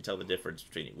can tell the difference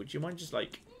between it. Would you mind just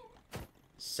like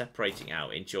separating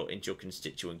out into your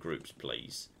constituent groups,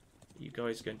 please? Are you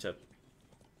guys going to?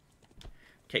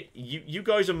 Okay, you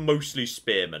guys are mostly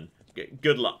spearmen.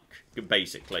 Good luck,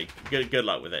 basically. Good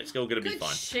luck with it. It's still going to be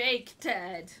fine. Good shake,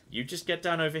 Ted. You just get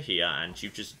down over here and you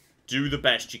just do the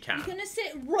best you can. You're going to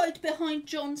sit right behind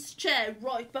John's chair,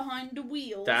 right behind the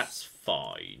wheels. That's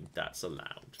fine. That's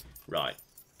allowed. Right.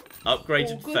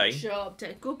 Upgraded thing. Good job,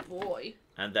 Ted. Good boy.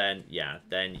 And then, yeah,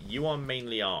 then you are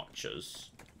mainly archers.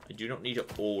 I do not need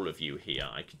all of you here.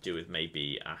 I could do with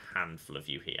maybe a handful of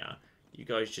you here. You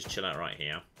guys just chill out right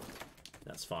here.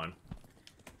 That's fine.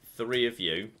 3 of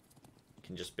you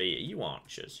can just be... Are you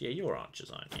archers? Yeah, you're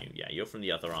archers, aren't you? Yeah, you're from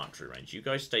the other archery range. You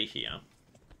guys stay here.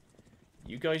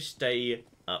 You guys stay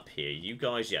up here. You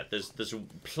guys... Yeah, there's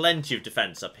plenty of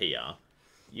defense up here.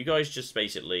 You guys just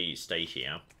basically stay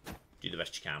here. Do the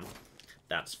best you can.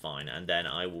 That's fine. And then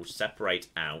I will separate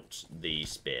out the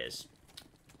spears.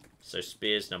 So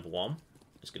spears number 1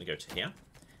 is going to go to here.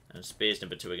 And spears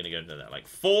number 2 are going to go to that. Like,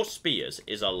 4 spears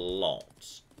is a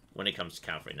lot when it comes to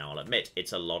cavalry. Now, I'll admit,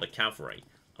 it's a lot of cavalry.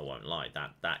 I won't lie.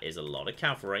 That is a lot of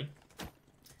cavalry.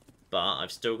 But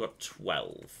I've still got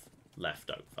 12 left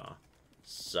over.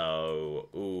 So,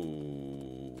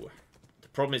 ooh. The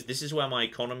problem is, this is where my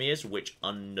economy is, which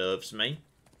unnerves me.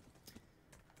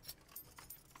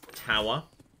 Tower.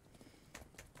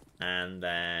 And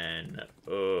then...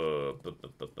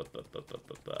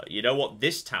 you know what?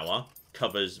 This tower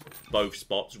covers both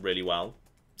spots really well.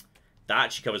 That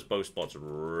actually covers both spots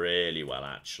really well,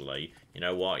 actually. You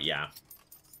know what? Yeah.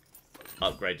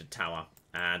 Upgraded tower.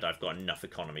 And I've got enough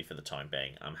economy for the time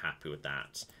being. I'm happy with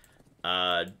that.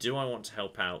 Do I want to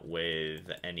help out with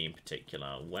any in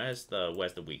particular? Where's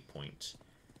the weak point?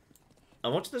 I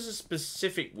want there's a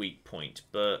specific weak point,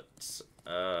 but...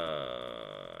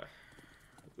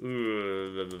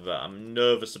 I'm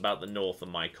nervous about the north of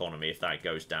my economy. If that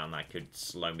goes down, that could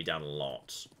slow me down a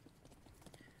lot.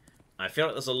 I feel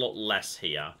like there's a lot less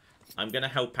here. I'm going to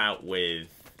help out with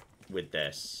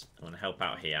this. I'm going to help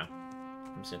out here.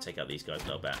 I'm just going to take out these guys a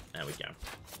little bit. There we go.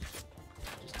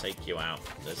 Just take you out.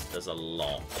 There's a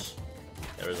lot.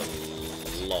 There is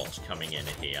a lot coming in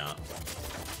here.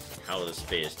 How are the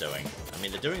spears doing? I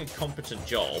mean, they're doing a competent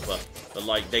job, but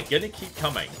like they're gonna keep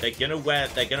coming. They're gonna wear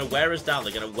us down.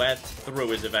 They're gonna wear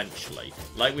through us eventually.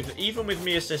 Like even with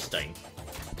me assisting,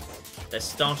 they're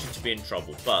starting to be in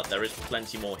trouble. But there is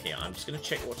plenty more here. I'm just gonna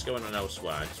check what's going on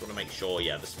elsewhere. I just want to make sure.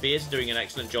 Yeah, the spears are doing an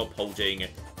excellent job holding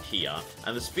here,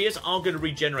 and the spears are going to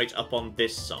regenerate up on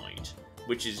this side,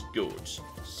 which is good.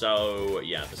 So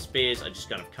yeah, the spears are just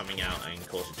kind of coming out and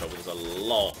causing trouble. There's a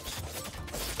lot.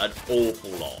 An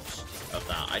awful lot of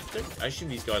that. I assume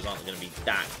these guys aren't going to be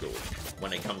that good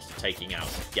when it comes to taking out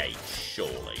gates,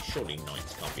 surely. Surely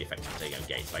knights can't be effective at taking out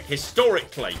gates. Like,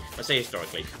 historically, I say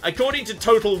historically, according to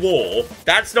Total War,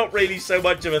 that's not really so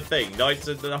much of a thing. Knights,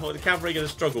 the cavalry are going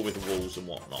to struggle with walls and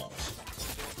whatnot.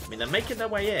 I mean, they're making their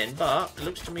way in, but it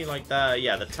looks to me like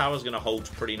the tower's going to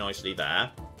hold pretty nicely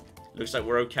there. Looks like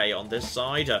we're okay on this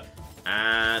side.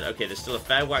 And, okay, there's still a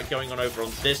fair whack going on over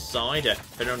on this side.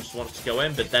 If anyone just wants to go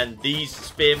in. But then these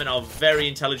spearmen are very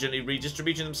intelligently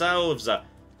redistributing themselves.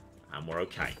 And we're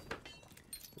okay.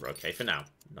 We're okay for now.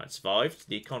 Knight survived.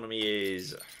 The economy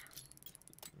is...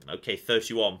 okay,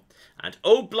 31. And,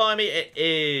 oh, blimey, it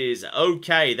is.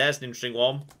 Okay, there's an interesting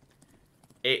one.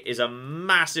 It is a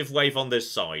massive wave on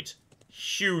this side.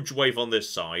 Huge wave on this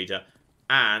side.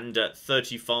 And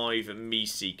 35 me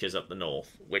seekers up the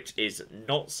north, which is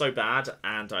not so bad,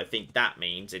 and I think that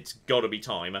means it's got to be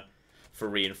time for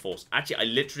reinforced. Actually, I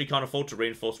literally can't afford to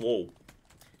reinforce wall,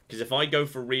 because if I go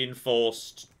for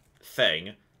reinforced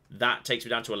thing, that takes me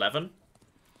down to 11,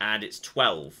 and it's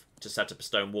 12 to set up a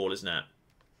stone wall, isn't it?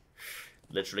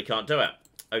 Literally can't do it.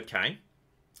 Okay.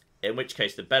 In which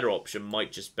case, the better option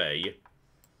might just be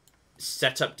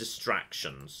set up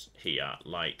distractions here.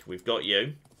 Like, we've got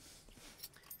you.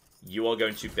 You are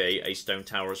going to be a stone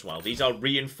tower as well. These are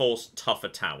reinforced, tougher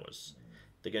towers.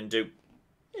 They're going to do...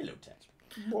 Hello, Ted.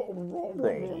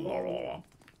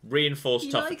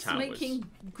 Reinforced, tougher towers. He likes making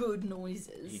good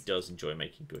noises. He does enjoy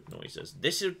making good noises.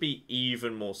 This would be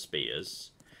even more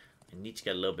spears. I need to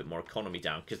get a little bit more economy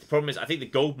down. Because the problem is, I think the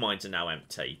gold mines are now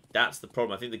empty. That's the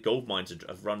problem. I think the gold mines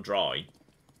have run dry.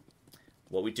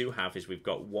 What we do have is we've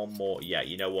got one more... Yeah,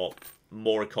 you know what?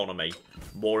 More economy.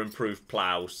 More improved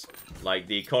plows. Like,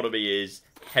 the economy is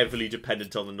heavily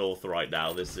dependent on the north right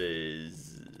now. This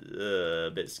is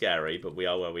a bit scary, but we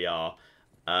are where we are.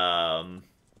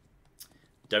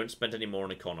 Don't spend any more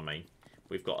on economy.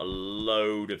 We've got a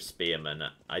load of spearmen.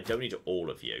 I don't need all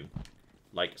of you.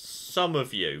 Like, some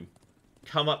of you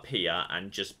come up here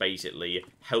and just basically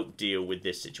help deal with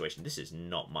this situation. This is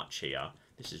not much here.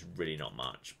 This is really not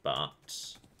much,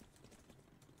 but...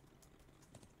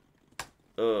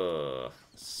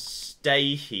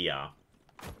 Stay here.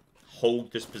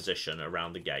 Hold this position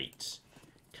around the gate.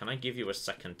 Can I give you a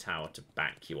second tower to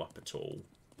back you up at all?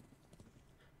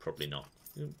 Probably not.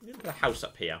 Put a house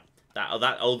up here.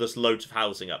 There's loads of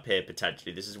housing up here,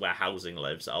 potentially. This is where housing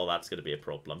lives. Oh, that's going to be a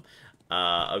problem.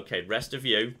 Okay, rest of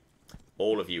you.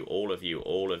 All of you, all of you,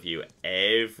 all of you.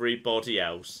 Everybody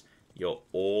else. You're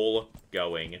all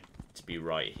going to be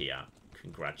right here.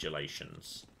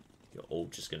 Congratulations. You're all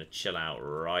just going to chill out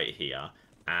right here.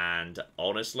 And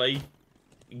honestly,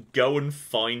 go and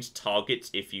find targets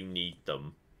if you need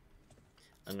them.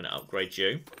 I'm going to upgrade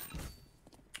you.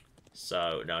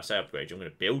 So, no, I say upgrade you. I'm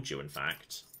going to build you, in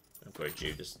fact. Upgrade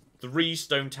you. There's 3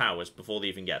 stone towers before they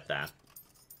even get there.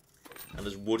 And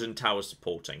there's wooden towers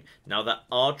supporting. Now, there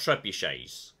are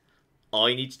trebuchets.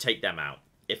 I need to take them out.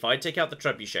 If I take out the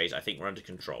trebuchets, I think we're under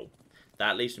control.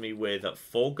 That leaves me with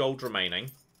 4 gold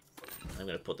remaining. I'm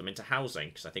going to put them into housing,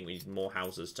 because I think we need more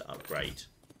houses to upgrade.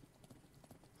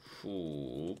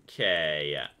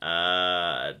 Okay.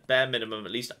 Bare minimum,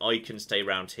 at least I can stay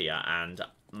around here. And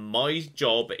my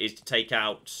job is to take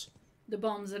out... the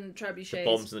bombs and trebuchets. The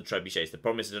bombs and the trebuchets. The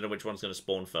problem is I don't know which one's going to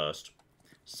spawn first.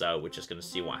 So we're just going to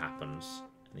see what happens.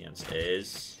 And the answer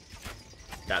is...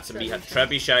 That's a meathead.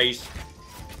 Trebuchets.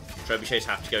 Trebuchets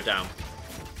have to go down.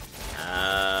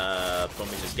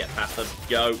 Probably just get past them.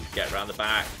 Go. Get around the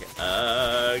back.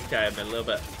 Okay, I'm a little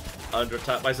bit under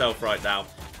attack myself right now.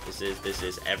 This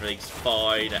is, everything's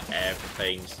fine.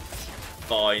 Everything's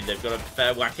fine. They've got a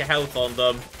fair whack of health on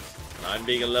them. And I'm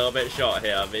being a little bit shot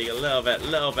here. I'm being a little bit.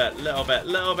 I'm not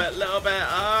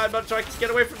trying to get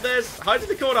away from this. Hide in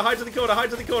the corner, hide in the corner,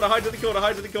 hide in the corner, hide in the corner,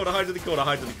 hide in the corner, hide in the corner,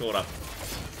 hide in the corner.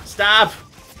 Stab!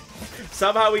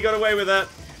 Somehow we got away with it.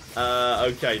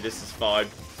 Okay, this is fine.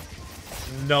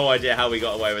 No idea how we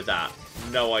got away with that.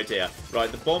 No idea. Right,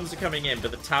 the bombs are coming in,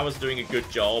 but the tower's doing a good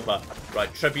job.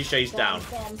 Right, trebuchets down.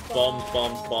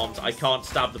 Bombs. I can't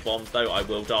stab the bombs, though. I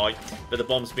will die. But the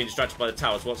bombs are being distracted by the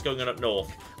towers. What's going on up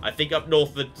north? I think up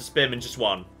north the spearmen just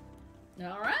won.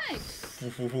 Alright.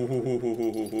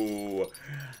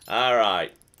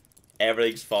 Alright.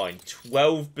 Everything's fine.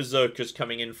 12 berserkers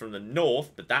coming in from the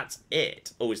north, but that's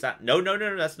it. Oh, is that... No,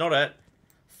 that's not it.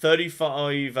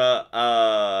 35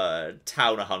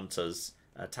 tower hunters.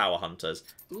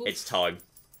 Oof. It's time.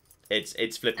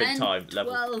 It's flipping and time.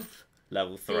 12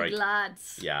 level 3. big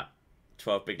lads. Yeah.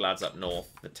 12 big lads up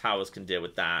north. The towers can deal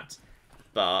with that.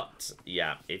 But,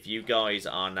 yeah, if you guys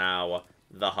are now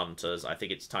the hunters, I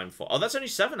think it's time for... Oh, that's only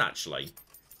 7, actually.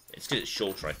 It's because it's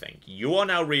shorter, I think. You are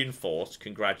now reinforced.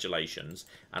 Congratulations.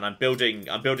 And I'm building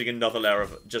another layer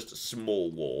of just a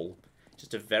small wall.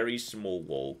 Just a very small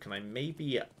wall. Can I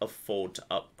maybe afford to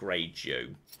upgrade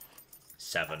you?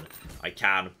 7. I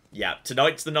can. Yeah,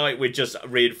 tonight's the night we're just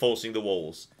reinforcing the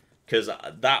walls. Because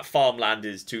that farmland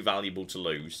is too valuable to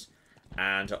lose.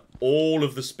 And all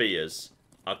of the spears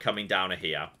are coming down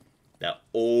here. They're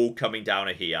all coming down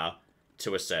here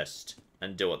to assist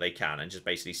and do what they can. And just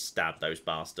basically stab those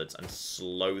bastards and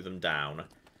slow them down.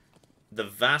 The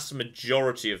vast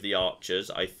majority of the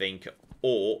archers, I think,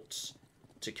 ought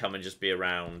to come and just be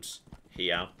around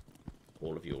here.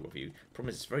 All of you. Problem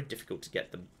is, it's very difficult to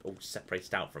get them all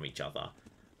separated out from each other.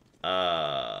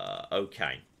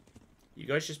 Okay. You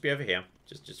guys just be over here.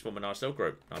 Just form a nice little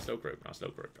group.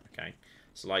 Okay.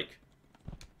 So, like,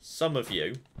 some of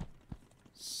you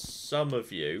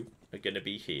are going to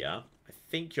be here. I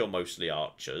think you're mostly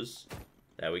archers.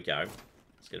 There we go.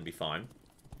 It's going to be fine.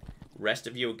 Rest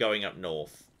of you are going up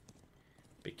north.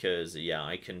 Because, yeah,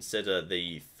 I consider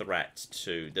the threat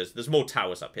to... There's more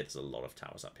towers up here. There's a lot of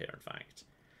towers up here, in fact.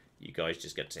 You guys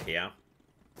just get to here.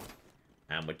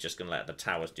 And we're just going to let the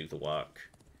towers do the work.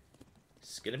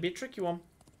 It's going to be a tricky one.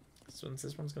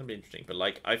 This one's going to be interesting. But,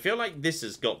 like, I feel like this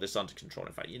has got this under control.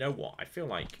 In fact, you know what? I feel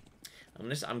like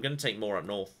I'm going to take more up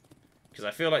north. Because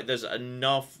I feel like there's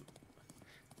enough...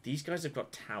 These guys have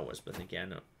got towers, but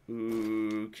again...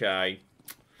 Okay.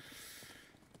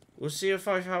 We'll see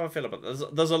how I feel about this.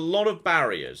 There's a lot of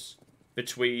barriers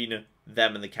between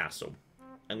them and the castle.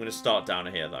 I'm going to start down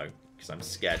here, though. Because I'm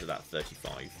scared of that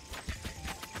 35.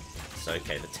 So,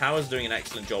 okay, the tower's doing an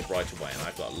excellent job right away, and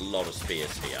I've got a lot of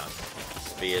spears here.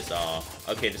 Spears are...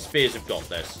 Okay, the spears have got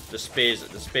this. The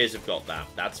spears have got that.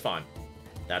 That's fine.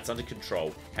 That's under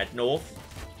control. Head north.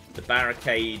 The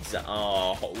barricades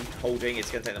are holding. It's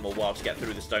going to take them a while to get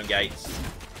through the stone gates.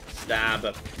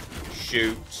 Stab.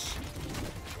 Shoot.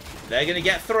 They're going to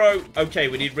get through. Okay,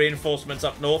 we need reinforcements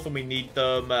up north, and we need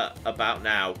them about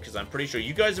now, because I'm pretty sure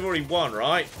you guys have already won,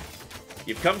 right?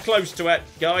 You've come close to it.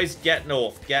 Guys, get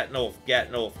north. Get north.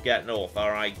 Get north. Get north. All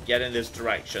right, get in this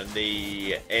direction.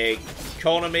 The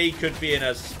economy could be in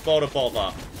a spot of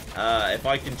bother. If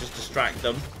I can just distract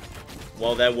them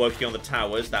while they're working on the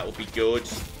towers, that would be good.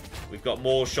 We've got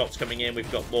more shots coming in.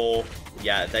 We've got more...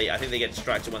 Yeah, I think they get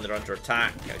distracted when they're under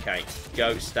attack. Okay,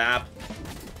 go stab.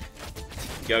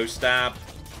 Go stab.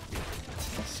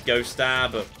 Go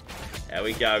stab. There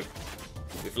we go.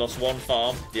 We've lost one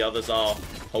farm. The others are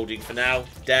holding for now.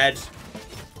 Dead.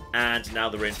 And now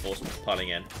the reinforcements piling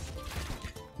in.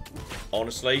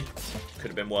 Honestly, could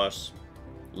have been worse.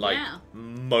 Like, yeah.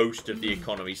 Most of the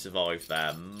economy survived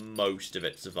there. Most of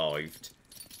it survived.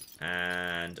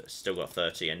 And still got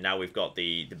 30. And now we've got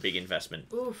the big investment.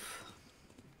 Oof.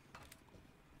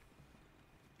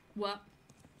 What?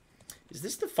 Is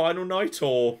this the final night,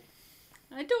 or...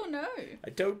 I don't know. I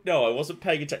don't know. I wasn't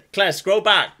paying attention. Claire, scroll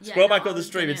back. Yeah, scroll back on the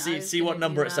stream and see what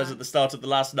number it says at the start of the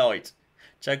last night.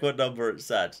 Check what number it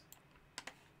said.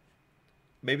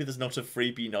 Maybe there's not a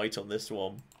freebie night on this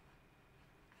one.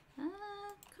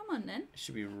 Come on then. It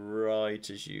should be right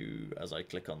as I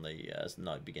click on the as the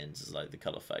night begins, as like the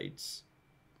colour fades.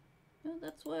 Well,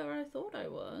 that's where I thought I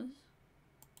was.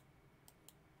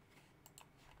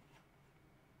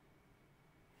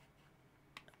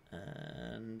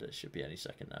 And it should be any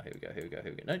second now. Here we go, here we go,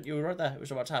 here we go. No, you were right there. It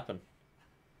was about to happen.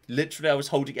 Literally, I was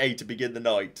holding A to begin the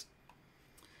night.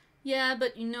 Yeah,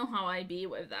 but you know how I be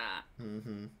with that.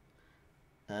 Mm-hmm.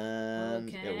 And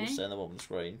okay. Yeah, we'll send them on the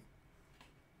screen.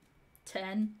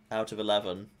 10. Out of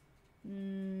 11.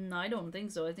 I don't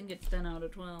think so. I think it's 10 out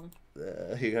of 12.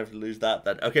 You have to lose that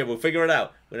then. Okay, we'll figure it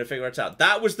out. We're going to figure it out.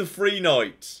 That was the free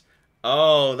night.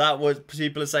 Oh, that was...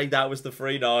 People are saying that was the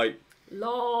free night.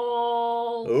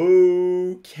 LOL.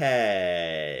 Okay.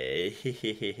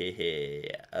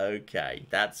 Okay,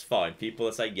 that's fine. People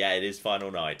are saying, yeah, it is final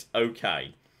night.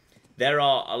 Okay. There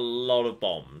are a lot of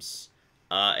bombs.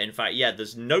 In fact, yeah,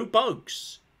 there's no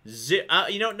bugs. You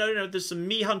know, no, there's some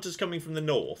me hunters coming from the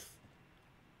north.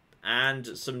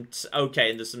 And some...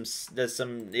 Okay, and there's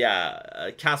some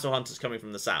castle hunters coming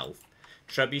from the south.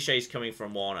 Trebuchets coming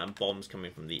from one, and bombs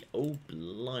coming from the... Oh,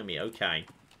 blimey, okay.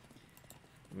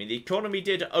 I mean, the economy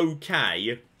did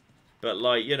okay, but,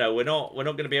 like, you know, we're not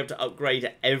going to be able to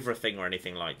upgrade everything or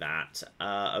anything like that.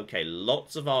 Okay,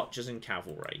 lots of archers and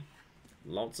cavalry.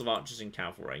 Lots of archers and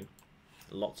cavalry.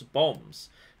 Lots of bombs.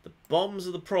 The bombs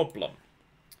are the problem.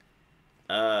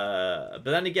 But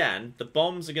then again, the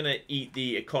bombs are going to eat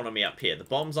the economy up here. The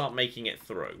bombs aren't making it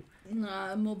through.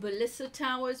 More ballista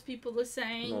towers, people are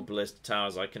saying. More ballista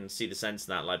towers. I can see the sense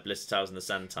in that, like ballista towers in the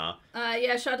center.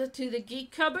 Yeah, shout out to the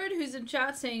Geek Cupboard, who's in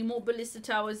chat saying more ballista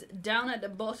towers down at the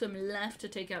bottom left to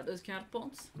take out those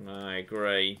catapults. I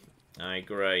agree. I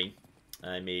agree.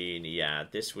 I mean, yeah,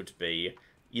 this would be...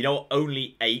 You know,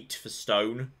 only 8 for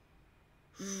stone.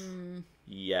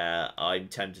 Yeah, I'm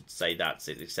tempted to say that's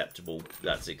acceptable.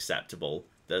 That's acceptable.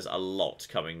 There's a lot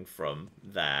coming from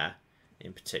there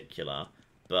in particular.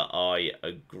 But I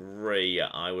agree.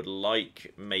 I would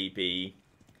like maybe...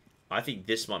 I think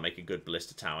this might make a good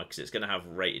ballista tower because it's going to have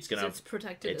rate. It's going to have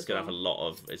protected. It's going to have a lot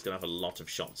of. It's going to have a lot of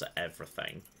shots at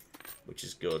everything, which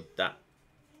is good. That.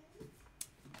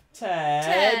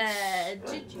 Ted.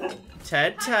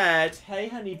 Ted. Hey,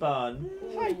 honey bun.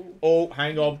 Hi. Oh,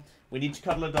 hang on. We need to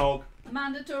cuddle a dog.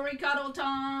 Mandatory cuddle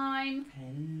time.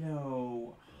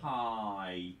 Hello.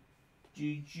 Hi.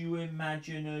 Did you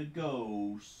imagine a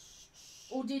ghost?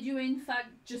 Or did you, in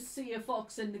fact, just see a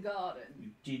fox in the garden?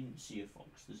 You didn't see a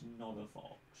fox. There's not a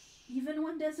fox. Even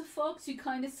when there's a fox, you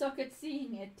kind of suck at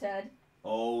seeing it, Ted.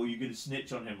 Oh, you're going to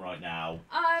snitch on him right now.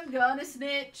 I'm going to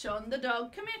snitch on the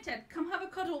dog. Come here, Ted. Come have a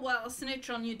cuddle while I'll snitch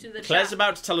on you to the Claire's chat.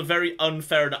 about to tell a very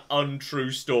unfair and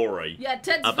untrue story. Yeah,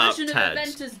 Ted's version of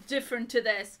event is different to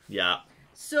this. Yeah.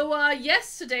 So,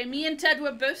 yesterday, me and Ted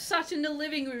were both sat in the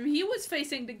living room. He was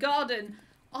facing the garden.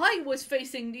 I was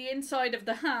facing the inside of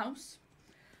the house,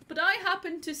 but I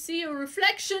happened to see a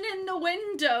reflection in the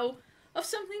window of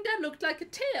something that looked like a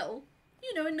tail,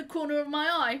 you know, in the corner of my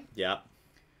eye. Yeah.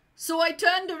 So I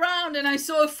turned around and I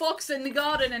saw a fox in the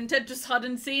garden and Ted just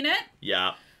hadn't seen it.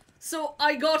 Yeah. So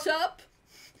I got up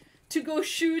to go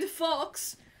shoo the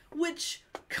fox, which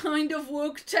kind of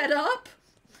woke Ted up.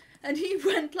 And he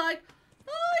went like,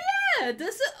 oh yeah,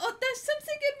 there's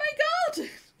something in my garden.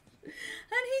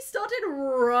 And he started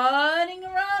running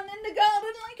around in the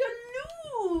garden like a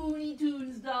Looney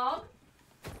Tunes dog.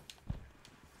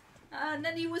 And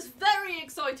then he was very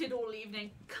excited all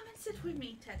evening. Come and sit with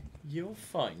me, Ted. You're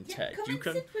fine, Yeah, Ted. come You and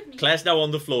can. sit with me. Claire's now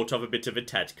on the floor to have a bit of a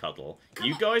Ted cuddle. Come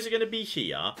You on. guys are going to be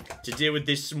here to deal with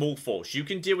this small force. You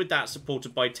can deal with that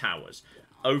supported by towers.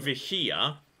 Over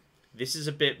here, this is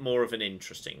a bit more of an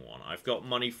interesting one. I've got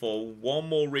money for one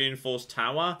more reinforced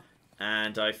tower,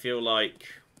 and I feel like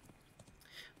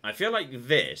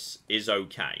this is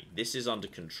okay. This is under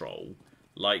control.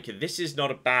 Like, this is not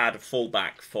a bad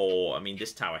fallback for... I mean,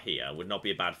 this tower here would not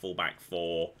be a bad fallback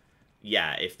for...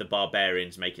 Yeah, if the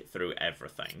barbarians make it through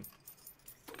everything.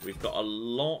 We've got a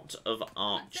lot of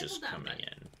archers coming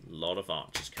in. A lot of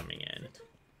archers coming in.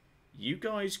 You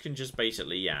guys can just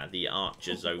basically... Yeah, the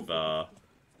archers over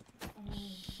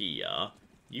here.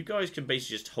 You guys can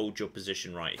basically just hold your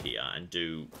position right here and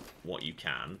do what you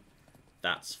can.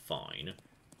 That's fine.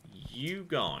 You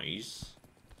guys...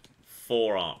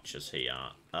 4 archers here.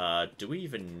 Do we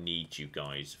even need you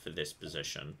guys for this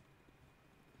position?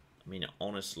 I mean,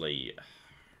 honestly,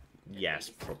 yes,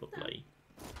 probably.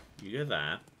 You go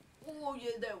there. Oh,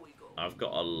 yeah, there we go. I've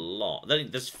got a lot.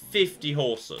 There's 50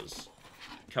 horses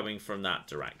coming from that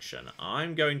direction.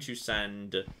 I'm going to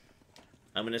send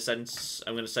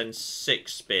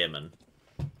 6 spearmen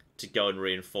to go and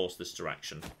reinforce this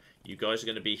direction. You guys are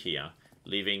going to be here,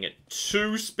 leaving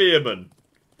 2 spearmen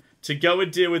to go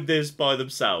and deal with this by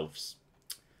themselves.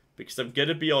 Because I'm going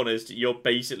to be honest, you're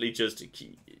basically just...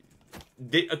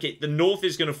 Okay, the north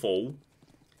is going to fall.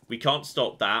 We can't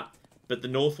stop that. But the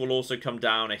north will also come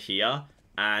down here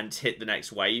and hit the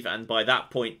next wave. And by that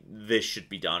point, this should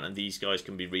be done. And these guys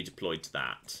can be redeployed to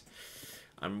that.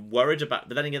 I'm worried about...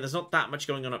 But then again, there's not that much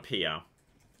going on up here.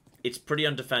 It's pretty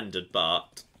undefended,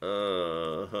 but...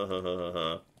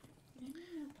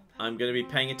 I'm going to be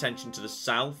paying attention to the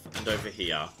south and over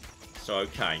here. So,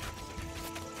 okay.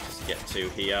 Let's get to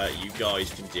here. You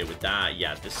guys can deal with that.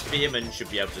 Yeah, the spearmen should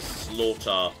be able to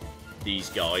slaughter these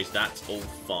guys. That's all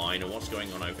fine. And what's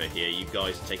going on over here? You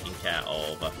guys are taking care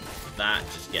of that.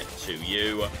 Just get to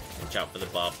you. Watch out for the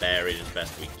barbarian as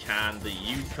best we can.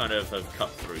 You kind of have cut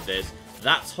through this.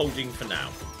 That's holding for now.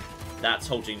 That's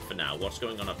holding for now. What's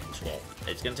going on up top?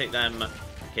 It's going to take them...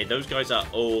 Okay, those guys are...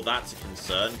 Oh, that's a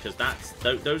concern, because that's...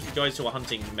 Those are the guys who are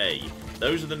hunting me.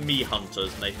 Those are the me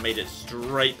hunters, and they've made it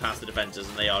straight past the defenders,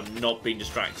 and they are not being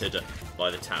distracted by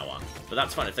the tower. But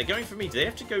that's fine. If they're going for me, do they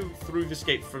have to go through the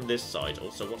escape from this side?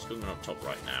 Also, what's going on up top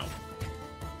right now?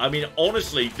 I mean,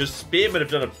 honestly, the spearmen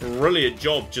have done a brilliant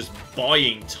job just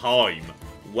buying time.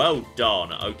 Well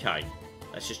done. Okay,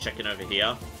 let's just check in over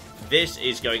here. This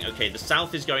is going... Okay, the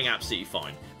south is going absolutely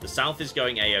fine. The south is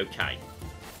going A-okay.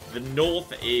 The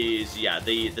north is, yeah,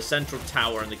 the central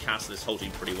tower and the castle is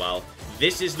holding pretty well.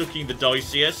 This is looking the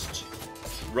diciest.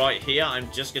 Right here,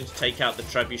 I'm just going to take out the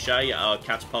trebuchet,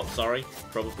 catapult, sorry,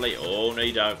 probably. Oh, no,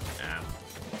 you don't.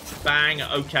 Bang,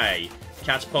 okay.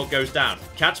 Catapult goes down.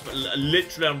 Catapult,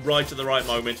 literally, I'm right at the right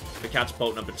moment for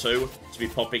catapult number 2 to be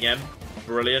popping in.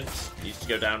 Brilliant. Needs to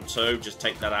go down 2. Just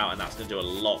take that out, and that's going to do a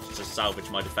lot to salvage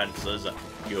my defences.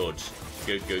 Good.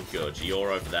 Good, good, good.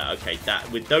 You're over there. Okay,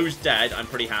 with those dead, I'm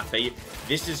pretty happy.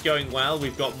 This is going well.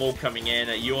 We've got more coming in.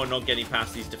 You are not getting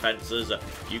past these defences.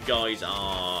 You guys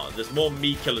are... There's more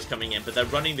me killers coming in, but they're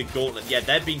running the gauntlet. Yeah,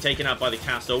 they're being taken out by the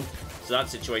castle, so that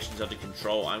situation's under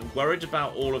control. I'm worried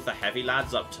about all of the heavy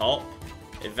lads up top.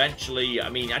 Eventually, I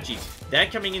mean, actually, they're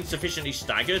coming in sufficiently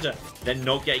staggered. They're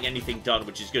not getting anything done,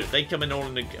 which is good. If they come in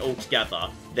all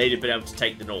together, they'd have been able to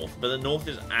take the north. But the north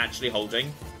is actually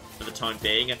holding for the time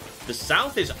being. The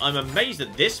south is... I'm amazed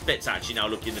that this bit's actually now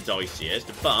looking the diciest.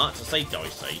 But, I say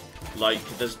dicey, like,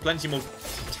 there's plenty more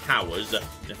towers.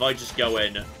 If I just go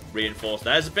in, reinforce...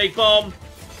 There's a big bomb!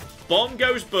 Bomb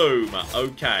goes boom!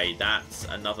 Okay, that's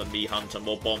another me hunter.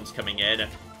 More bombs coming in.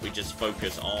 We just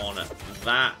focus on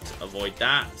that. Avoid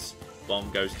that. Bomb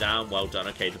goes down. Well done.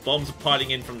 Okay, the bombs are piling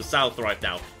in from the south right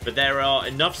now. But there are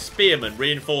enough spearmen,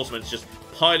 reinforcements, just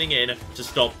piling in to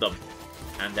stop them.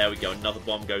 And there we go. Another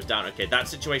bomb goes down. Okay, that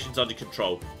situation's under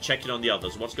control. Checking on the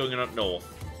others. What's going on up north?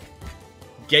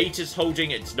 gate is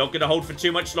holding. It's not going to hold for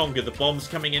too much longer. The bomb's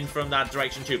coming in from that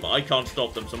direction too, but I can't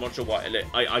stop them, so I'm not sure what...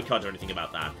 I can't do anything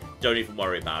about that. Don't even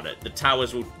worry about it. The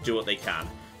towers will do what they can.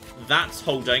 That's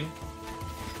holding.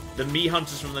 The me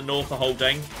hunters from the north are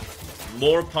holding.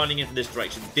 More are piling in from this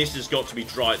direction. This has got to be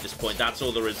dry at this point. That's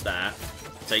all there is there.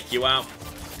 Take you out.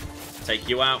 Take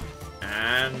you out.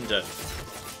 And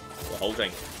we're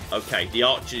holding. Okay, the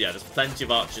archers, yeah, there's plenty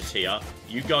of archers here.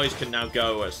 You guys can now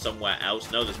go somewhere else.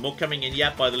 No, there's more coming in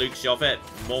yet by the looks of it.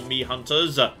 More me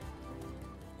hunters. And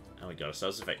we got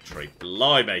ourselves a victory.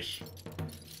 Blimey.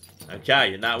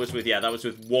 Okay, and that was with, yeah, that was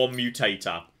with one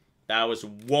mutator. That was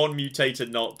one mutator,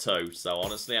 not two. So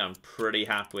honestly, I'm pretty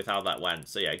happy with how that went.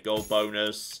 So yeah, gold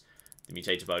bonus. The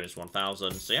mutator bonus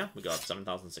 1,000. So yeah, we got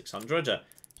 7,600.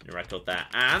 New record there.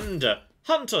 And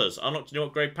hunters unlocked a new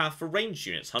upgrade path for ranged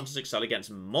units. Hunters excel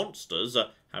against monsters.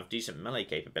 Have decent melee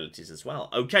capabilities as well.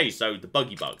 Okay, so the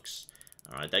buggy bugs.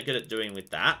 Alright, they're good at doing with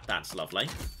that. That's lovely.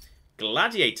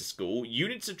 Gladiator school.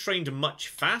 Units are trained much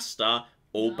faster.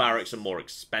 All barracks are more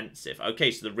expensive. Okay,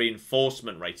 so the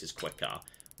reinforcement rate is quicker.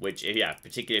 Which, yeah,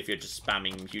 particularly if you're just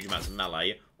spamming huge amounts of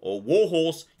melee. Or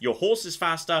warhorse. Your horse is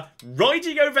faster.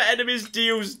 Riding over enemies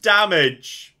deals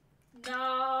damage.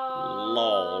 No.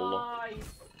 Lol.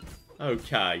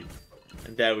 Okay.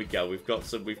 And there we go. We've got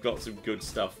some good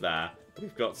stuff there.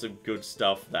 We've got some good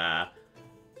stuff there.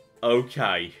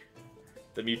 Okay.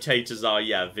 The mutators are,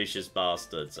 yeah, vicious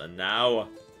bastards. And now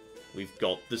we've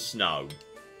got the snow.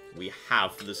 We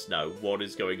have the snow. What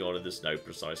is going on in the snow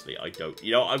precisely? I don't...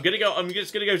 You know, I'm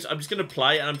just gonna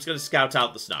play and I'm just gonna scout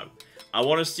out the snow. I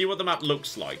want to see what the map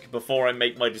looks like before I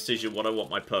make my decision what I want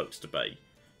my perks to be.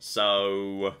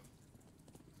 So...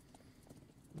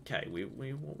 Okay,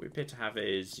 what we appear to have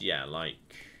is, yeah, like...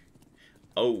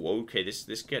 Oh, okay,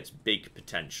 this gets big,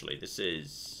 potentially. This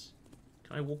is...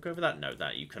 Can I walk over that? No,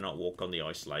 that you cannot walk on the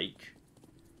ice lake.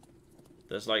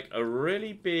 There's, like, a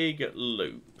really big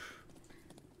loop.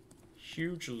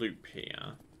 Huge loop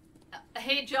here.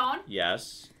 Hey, John.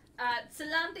 Yes?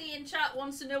 Salandi in chat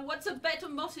wants to know, what's a better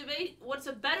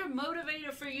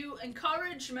motivator for you,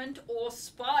 encouragement or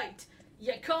spite?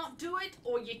 You can't do it,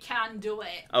 or you can do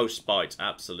it. Oh, spite,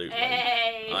 absolutely.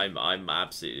 Hey. I'm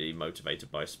absolutely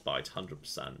motivated by spite,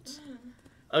 100%.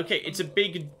 Okay, it's a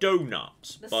big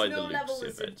donut by the looks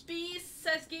of it. A beast,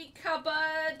 says Geek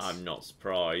Cupboard. I'm not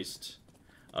surprised.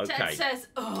 Okay. Ted says,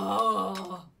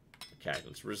 oh. Okay,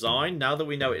 let's resign. Now that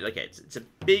we know it, okay, it's a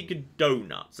big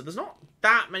donut. So there's not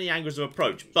that many angles of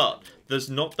approach, but there's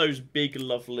not those big,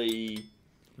 lovely,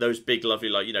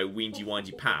 like, you know,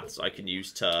 weedy-windy paths I can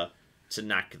use to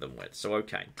knack them with. So,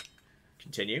 okay.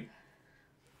 Continue.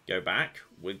 Go back.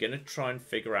 We're going to try and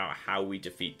figure out how we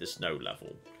defeat the snow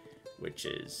level, which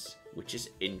is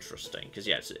interesting. Because,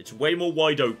 yeah, it's way more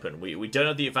wide open. We don't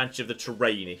have the advantage of the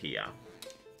terrain here.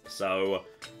 So,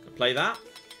 I'll play that.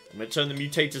 I'm going to turn the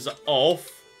mutators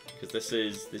off, because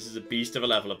this is a beast of a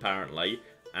level, apparently.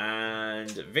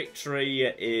 And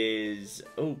victory is...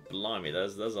 Oh, blimey,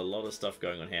 there's a lot of stuff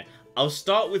going on here. I'll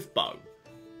start with bow.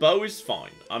 Bow is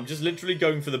fine. I'm just literally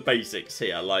going for the basics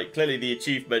here. Like, clearly the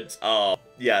achievements are,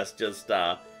 yes, just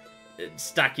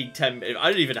stacking 10...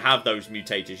 I don't even have those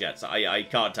mutators yet, so I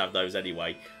can't have those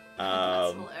anyway.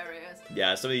 That's hilarious.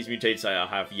 Yeah, some of these mutators I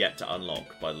have yet to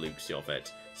unlock by the looks of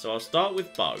it. So I'll start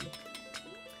with bow.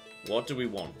 What do we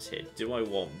want here? Do I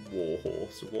want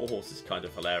Warhorse? Warhorse is kind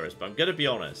of hilarious, but I'm going to be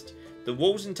honest. The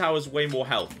walls and towers way more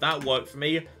health. That worked for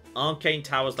me. Arcane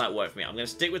towers, that worked for me. I'm going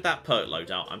to stick with that perk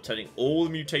loadout. I'm turning all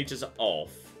the mutators off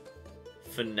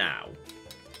for now.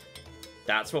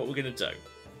 That's what we're going to do.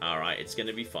 Alright, it's going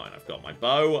to be fine. I've got my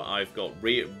bow. I've got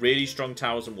really strong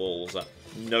towers and walls.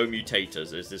 No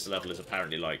mutators, as this level is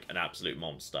apparently like an absolute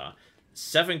monster.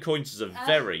 7 coins is a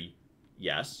very...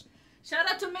 Yes? Shout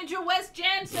out to Major West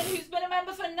Jansen, who's been a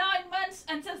member for 9 months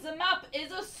and says the map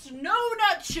is a snow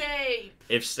nut shape.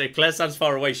 If Claire stands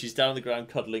far away, she's down on the ground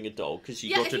cuddling a dog because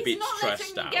she got a bit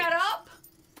stressed out. Get up.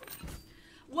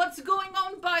 What's going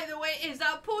on, by the way, is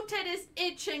that poor Ted is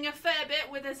itching a fair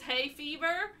bit with his hay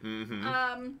fever.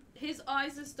 Mm-hmm. His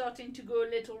eyes are starting to go a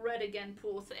little red again,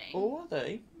 poor thing. Oh, are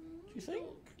they? Do you think?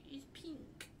 He's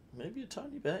pink. Maybe a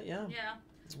tiny bit, yeah. Yeah.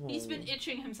 He's been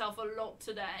itching himself a lot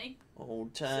today. Oh,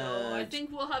 Ted. So I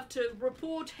think we'll have to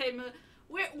report him.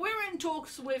 We're in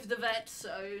talks with the vet,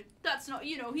 so that's not,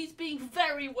 you know, he's being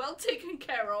very well taken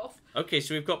care of. Okay,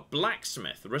 so we've got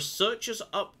Blacksmith. Researchers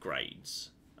upgrades.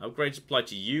 Upgrades apply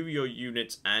to you, your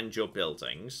units, and your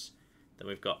buildings. Then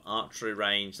we've got archery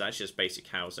range. That's just basic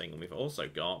housing. And we've also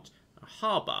got a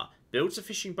harbour. Builds a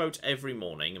fishing boat every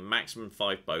morning. Maximum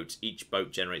 5 boats. Each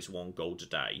boat generates 1 gold a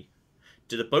day.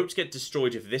 Do the boats get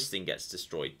destroyed if this thing gets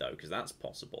destroyed, though? Because that's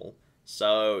possible.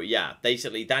 So, yeah,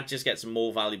 basically that just gets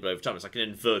more valuable over time. It's like an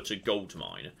inverted gold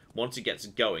mine. Once it gets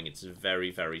going, it's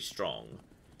very, very strong.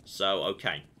 So,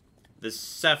 okay. There's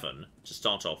 7 to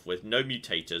start off with. No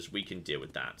mutators, we can deal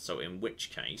with that. So, in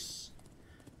which case...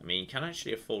 I mean, can I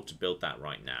actually afford to build that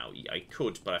right now? I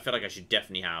could, but I feel like I should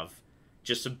definitely have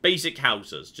just some basic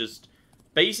houses. Just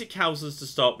basic houses to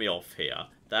start me off here.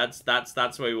 That's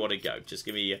where we want to go. Just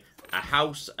give me a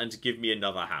house and give me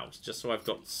another house. Just so I've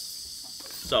got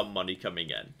some money coming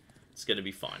in. It's going to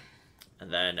be fine.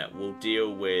 And then we'll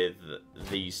deal with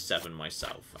these 7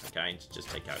 myself. Okay, just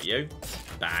take out you.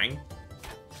 Bang.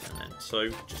 And then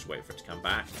 2. Just wait for it to come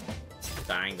back.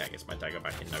 Bang. That gets my dagger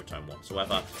back in no time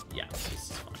whatsoever. Yeah, this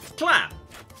is fine. Claire!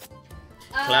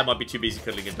 Claire might be too busy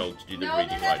cuddling a dog to do the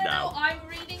reading right now. No, I'm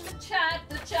reading the chat.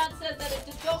 The chat says that if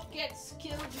the dog gets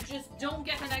killed, you just don't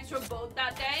get an extra boat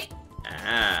that day.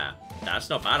 Ah, that's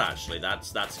not bad actually.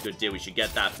 That's a good deal. We should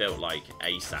get that built like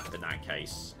ASAP in that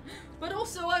case. But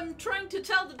also, I'm trying to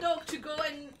tell the dog to go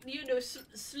and, you know,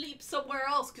 sleep somewhere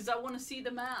else because I want to see the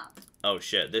map. Oh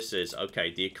shit, this is...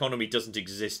 Okay, the economy doesn't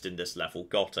exist in this level.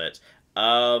 Got it.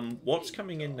 What's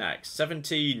coming in next?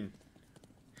 17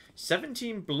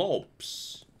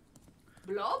 blobs.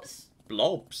 Blobs?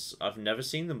 Blobs. I've never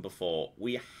seen them before.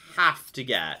 We have to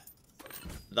get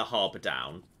the harbour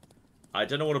down. I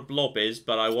don't know what a blob is,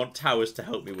 but I want towers to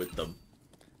help me with them.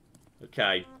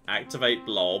 Okay, activate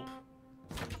blob.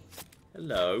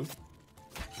 Hello.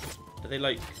 Are they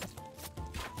like...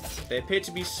 They appear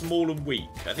to be small and weak.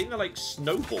 I think they're like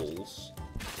snowballs.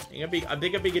 I think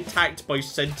I'm being attacked by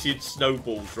sentient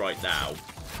snowballs right now.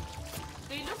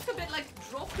 They look a bit like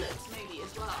droplets maybe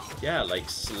as well. Yeah, like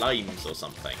slimes or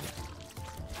something.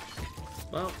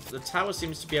 Well, the tower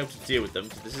seems to be able to deal with them,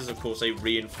 because this is, of course, a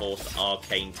reinforced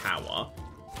arcane tower.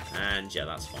 And, yeah,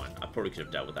 that's fine. I probably could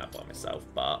have dealt with that by myself,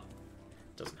 but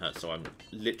it doesn't hurt. So I'm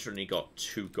literally got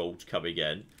 2 gold coming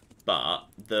in. But,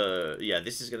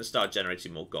 this is going to start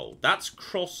generating more gold. That's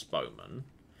crossbowmen,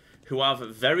 who have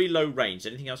very low range.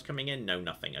 Anything else coming in? No,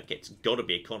 nothing. Okay, it's got to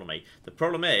be economy. The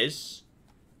problem is,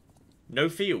 no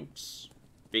fields,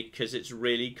 because it's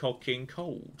really cocking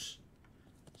cold.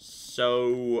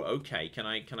 So, okay, can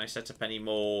I set up any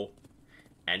more...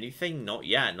 Anything? Not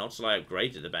yet. Not till I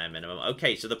upgrade at the bare minimum.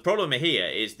 Okay, so the problem here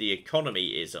is the economy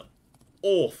is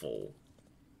awful.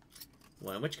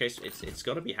 Well, in which case, it's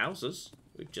got to be houses.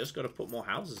 We've just got to put more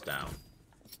houses down.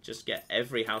 Just get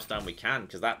every house down we can,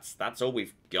 because that's all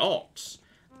we've got.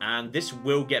 And this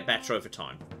will get better over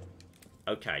time.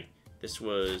 Okay, this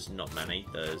was not many.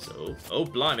 There's... Oh,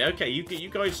 blimey. Okay, you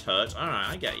guys hurt. Alright,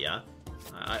 I get ya.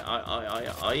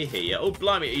 I hear you. Oh,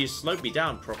 blimey, you slowed me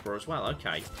down proper as well.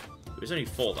 Okay. It was only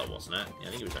 4 though, wasn't it? Yeah, I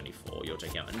think it was only 4. You're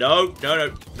taking out... No,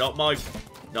 not my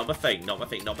thing. No.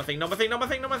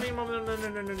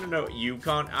 You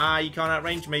can't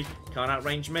outrange me. Can't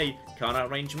outrange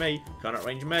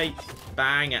me.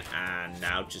 Bang. And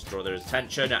now just draw their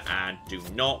attention and do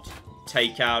not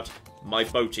take out my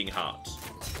boating hut.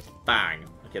 Bang.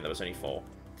 Okay, that was only 4.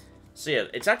 So yeah,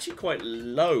 it's actually quite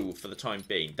low for the time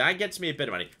being. That gets me a bit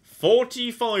of money.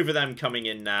 45 of them coming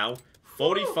in now.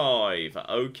 45.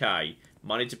 Okay.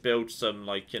 Might need to build some,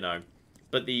 like, you know...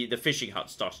 But the fishing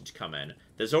hut's starting to come in.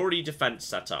 There's already defense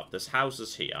set up. There's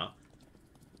houses here.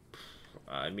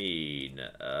 I mean...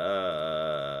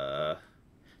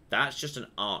 that's just an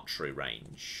archery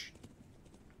range.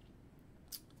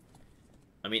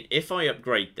 I mean, if I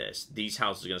upgrade this, these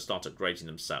houses are going to start upgrading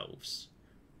themselves.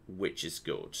 Which is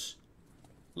good.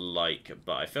 Like,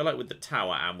 but I feel like with the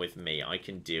tower and with me, I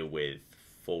can deal with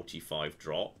 45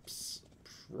 drops.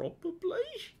 Probably?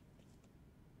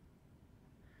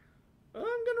 I'm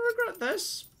going to regret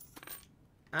this.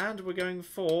 And we're going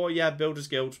for, yeah, Builders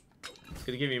Guild. It's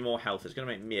going to give me more health. It's going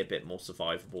to make me a bit more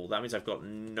survivable. That means I've got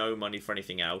no money for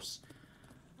anything else.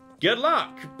 Good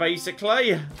luck,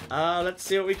 basically. Let's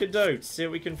see what we can do. See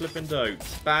what we can flip and do.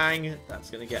 Bang. That's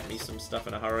going to get me some stuff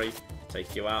in a hurry.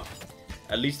 Take you out.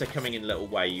 At least they're coming in little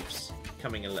waves.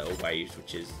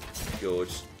 Which is good.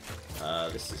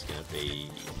 This is going to be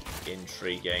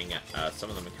intriguing. Some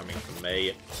of them are coming from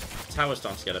me. Tower's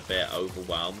starting to get a bit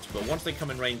overwhelmed. But once they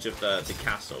come in range of the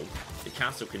castle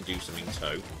can do something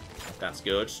too. That's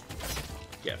good.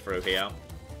 Get through here.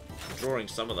 I'm drawing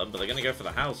some of them, but they're going to go for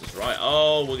the houses, right?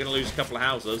 Oh, we're going to lose a couple of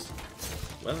houses.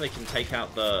 Whether they can take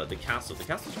out the castle. The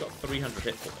castle's got 300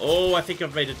 hit points. Oh, I think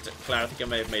I've made it... Claire, I think I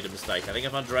may have made a mistake. I think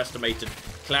I've underestimated...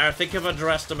 Claire, I think I've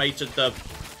underestimated the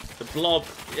blob.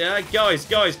 Yeah, guys,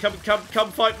 come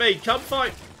fight me. Come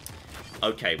fight.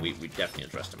 Okay, we definitely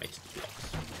underestimated the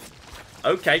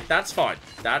blobs. Okay, that's fine.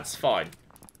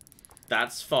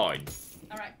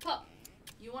 Alright, Pup.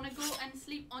 You want to go and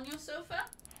sleep on your sofa?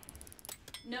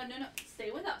 No.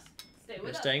 Stay with us.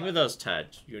 You're staying with us,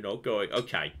 Ted. You're not going.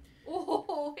 Okay.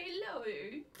 Oh, hello.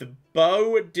 The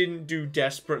bow didn't do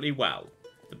desperately well.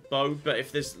 The bow, but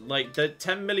if there's like the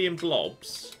 10 million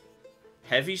blobs,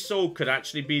 heavy sword could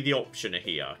actually be the option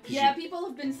here. Yeah, people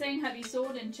have been saying heavy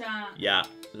sword in chat. Yeah,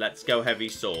 let's go heavy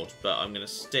sword. But I'm gonna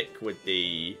stick with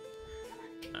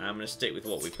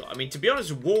what we've got. I mean, to be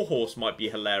honest, Warhorse might be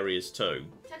hilarious too.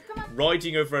 Ted, come on.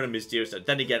 Riding over enemies deals.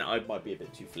 Then again, I might be a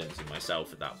bit too flimsy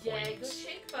myself at that point. Yeah, good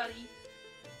shake, buddy.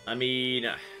 I mean,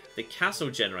 the castle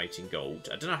generating gold.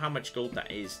 I don't know how much gold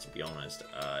that is, to be honest.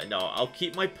 No, I'll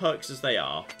keep my perks as they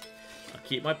are.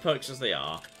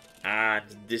 And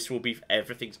this will be...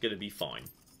 Everything's going to be fine.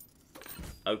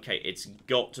 Okay, it's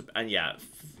got to... And yeah,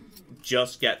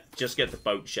 just get the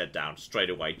boat shed down straight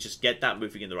away. Just get that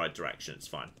moving in the right direction. It's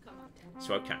fine.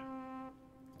 So, okay.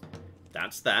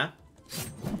 That's there.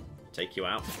 Take you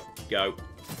out. Go.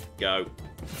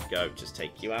 Just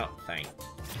take you out. Thank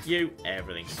you.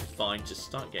 Everything's fine. Just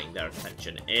start getting their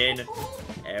attention in.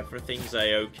 Everything's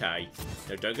a-okay.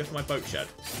 No, don't go for my boat shed.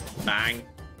 Bang.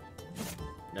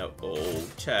 No. Oh,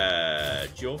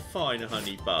 Ted. You're fine,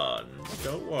 honey buns.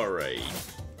 Don't worry.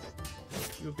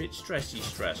 You're a bit stressed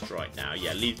right now.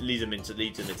 Yeah, lead them into the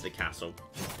castle.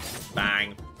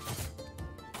 Bang.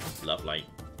 Lovely.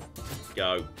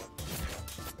 Go.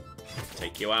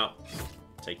 Take you out.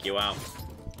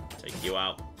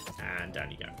 And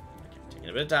down you go. Okay, taking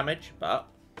a bit of damage, but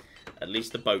at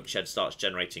least the boat shed starts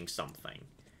generating something.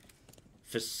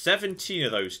 For 17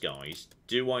 of those guys,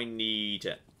 do I need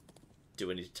a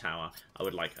tower? I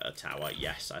would like a tower.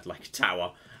 Yes, I'd like a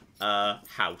tower.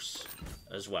 House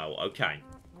as well. Okay.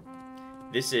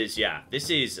 This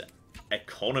is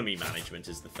economy management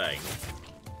is the thing.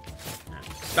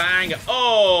 Bang!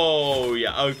 Oh,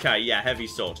 yeah, okay, yeah, heavy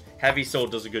sword. Heavy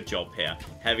sword does a good job here.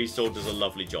 Heavy sword does a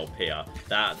lovely job here.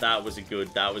 That was a good.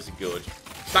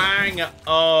 Bang!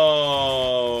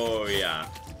 Oh, yeah.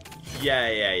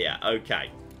 Yeah, okay.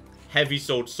 Heavy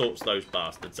sword sorts those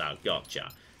bastards out.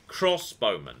 Gotcha.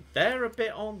 Crossbowmen. They're a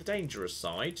bit on the dangerous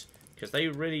side, because they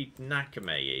really knacker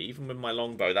me. Even with my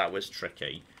longbow, that was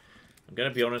tricky. I'm going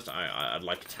to be honest, I'd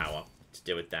like a tower to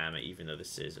deal with them, even though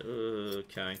this is...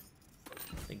 okay.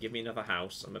 Then give me another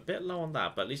house. I'm a bit low on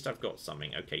that, but at least I've got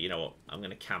something. Okay, you know what? I'm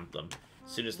going to camp them.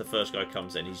 As soon as the first guy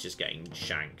comes in, he's just getting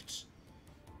shanked.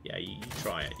 Yeah, you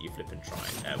try it. You flip and try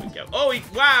it. There we go. Oh,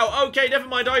 wow! Okay, never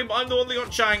mind. I'm the one that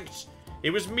got shanked.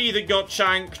 It was me that got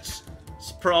shanked.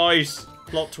 Surprise.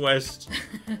 Plot twist.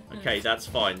 Okay, that's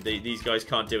fine. These guys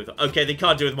can't deal with... Okay, they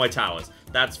can't deal with my towers.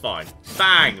 That's fine.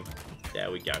 Bang! There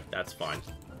we go. That's fine.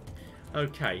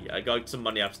 Okay, I got some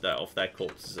money off their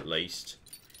corpses at least.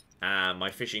 And my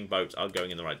fishing boats are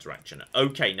going in the right direction.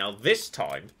 Okay, now this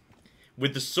time,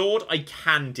 with the sword, I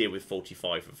can deal with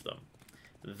 45 of them.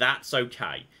 That's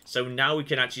okay. So now we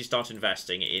can actually start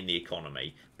investing in the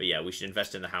economy. But yeah, we should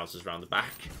invest in the houses around the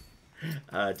back.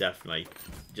 Definitely.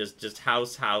 Just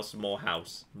house, more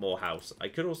house. I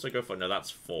could also go for... No,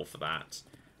 that's 4 for that.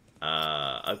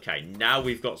 Okay, now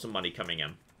we've got some money coming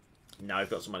in.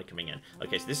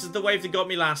 Okay, so this is the wave that got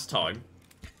me last time.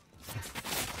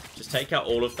 Just take out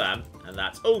all of them, and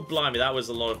that's... Oh, blimey, that was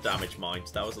a lot of damage, mind.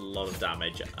 That was a lot of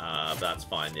damage, but that's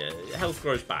fine. Yeah, health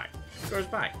grows back. Grows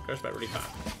back really fast.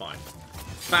 It's fine.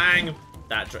 Bang!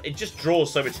 It just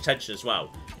draws so much attention as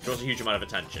well. It draws a huge amount of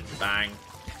attention. Bang.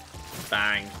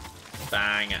 Bang.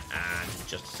 Bang. And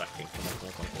just a second.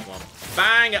 Come on.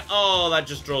 Bang! Oh, that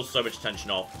just draws so much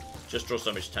attention off. Just draws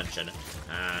so much attention.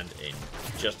 And in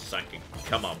just a second.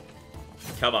 Come on.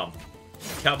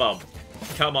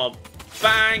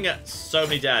 Bang! So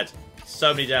many dead.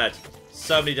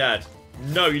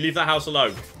 No, you leave that house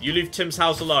alone. You leave Tim's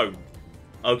house alone.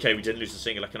 Okay, we didn't lose a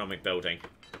single economic building.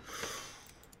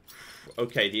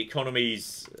 Okay, the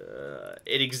economy's...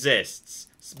 it exists.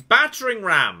 Battering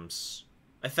rams,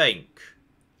 I think.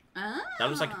 Ah. That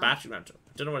looks like a battering ram. I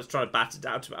don't know what it's trying to batter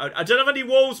down to. I don't have any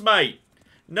walls, mate.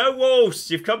 No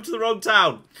walls. You've come to the wrong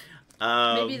town.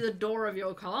 Maybe the door of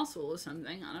your castle or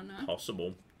something. I don't know.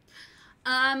 Possible.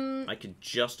 I can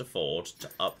just afford to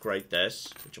upgrade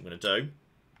this, which I'm going to do.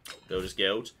 Builders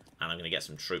Guild. And I'm going to get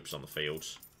some troops on the field.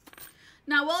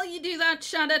 Now, while you do that,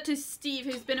 shout out to Steve,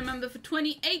 who's been a member for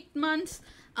 28 months,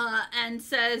 and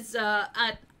says,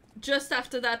 just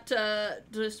after that,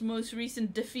 this most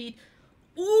recent defeat,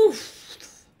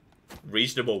 oof!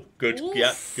 Reasonable. Good, oof.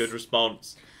 Yeah, good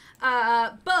response.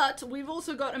 But we've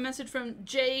also got a message from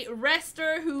Jay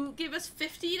Rester, who gave us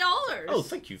 $50. Oh,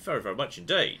 thank you very, very much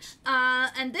indeed.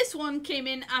 And this one came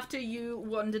in after you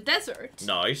won the desert.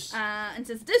 Nice. And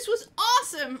says, this was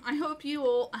awesome. I hope you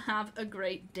all have a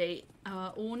great day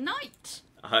or night.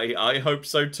 I hope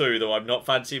so too, though I'm not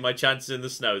fancying my chances in the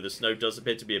snow. The snow does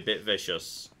appear to be a bit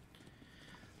vicious.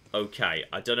 Okay,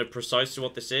 I don't know precisely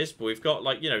what this is, but we've got,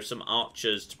 like, you know, some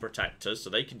archers to protect us, so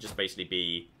they can just basically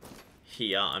be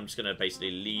here. I'm just going to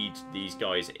basically lead these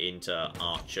guys into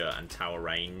archer and tower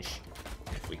range.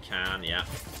 If we can, yeah.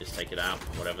 Just take it out,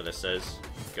 whatever this is.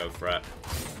 Go for it.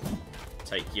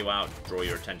 Take you out, draw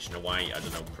your attention away. I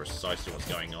don't know precisely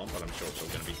what's going on, but I'm sure it's all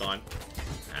going to be fine.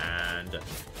 And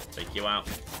take you out.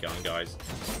 Go on, guys.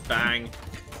 Bang.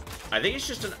 I think it's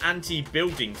just an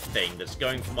anti-building thing that's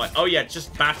going for my... Oh, yeah,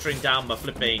 just battering down my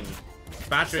flipping...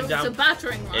 Battering down... It's a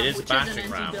battering ram, it is which a battering is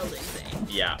an anti-building thing.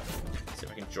 Yeah. See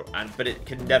if I can draw... But it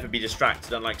can never be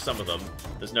distracted, unlike some of them.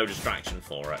 There's no distraction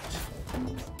for it.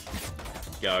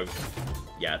 Go.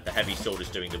 Yeah, the heavy sword is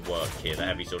doing the work here. The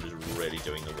heavy sword is really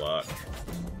doing the work.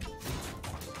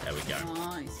 There we go.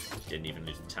 Nice. Didn't even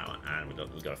lose the tower, and we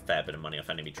got a fair bit of money off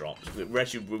enemy drops. We're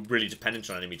actually really dependent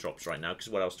on enemy drops right now, because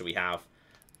what else do we have?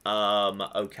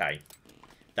 Okay.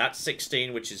 That's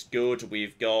 16, which is good.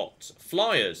 We've got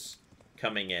flyers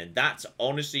coming in. That's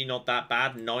honestly not that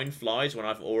bad. 9 flies when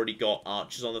I've already got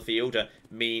archers on the field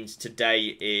means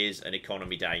today is an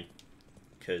economy day.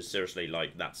 Because seriously,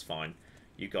 like, that's fine.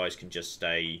 You guys can just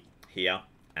stay here,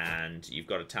 and you've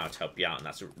got a tower to help you out,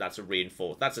 and that's a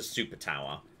reinforced... That's a super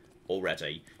tower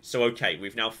already. So, okay,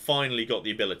 we've now finally got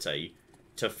the ability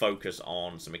to focus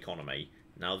on some economy.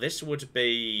 Now, this would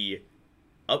be...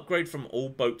 Upgrade from all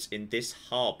boats in this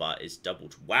harbour is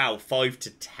doubled. Wow, 5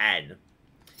 to 10.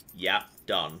 Yep,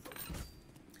 done.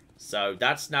 So,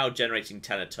 that's now generating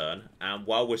 10 a turn. And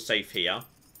while we're safe here,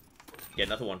 get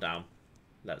another one down.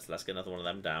 Let's get another one of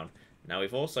them down. Now,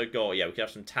 we've also got... Yeah, we can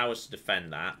have some towers to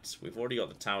defend that. We've already got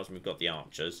the towers and we've got the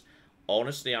archers.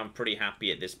 Honestly, I'm pretty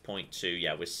happy at this point too.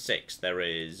 Yeah, with 6,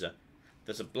 there's a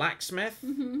blacksmith.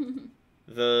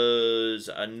 There's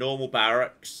a normal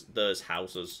barracks. There's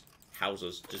houses.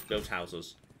 Houses. Just build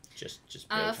houses. Just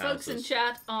build houses. Folks in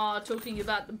chat are talking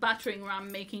about the battering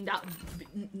ram making that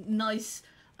nice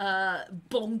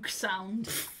bonk sound.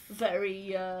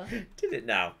 Very... Did it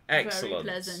now? Excellent.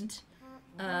 Very pleasant.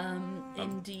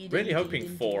 Indeed. Really hoping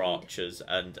indeed. 4 archers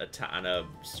and a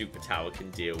super tower can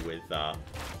deal with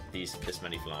this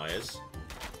many flyers.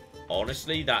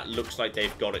 Honestly, that looks like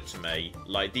they've got it to me.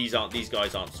 Like, these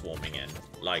guys aren't swarming in.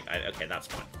 Like, okay, that's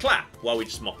fine. Clap! While we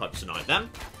just mop up tonight, then.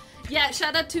 Yeah,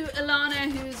 shout out to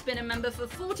Alana, who's been a member for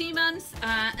 14 months,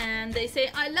 and they say,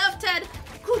 I love Ted.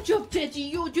 Good job, Teddy.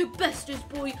 You're the bestest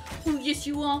boy. Oh, yes,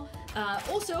 you are.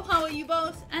 Also, how are you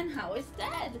both? And how is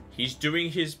Dad? He's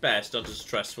doing his best under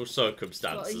stressful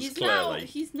circumstances, well, clearly.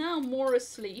 He's now more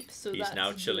asleep, so he's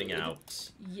now chilling good.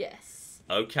 out. Yes.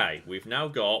 Okay, we've now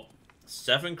got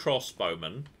 7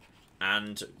 crossbowmen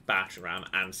and battering ram,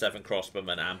 and 7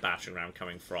 crossbowmen and battering ram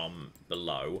coming from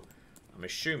below. I'm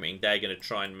assuming they're going to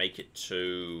try and make it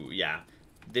to... Yeah,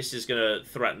 this is going to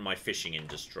threaten my fishing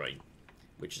industry,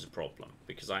 which is a problem,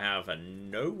 because I have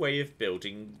no way of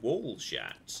building walls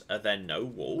yet. Are there no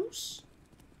walls?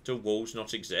 Do walls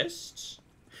not exist?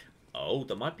 Oh,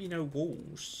 there might be no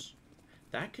walls.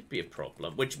 That could be a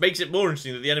problem, which makes it more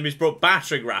interesting that the enemy's brought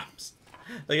battering rams.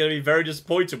 They're going to be very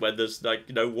disappointed when there's, like,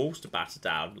 no walls to batter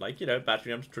down. Like, you know,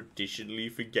 battering rams traditionally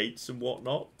for gates and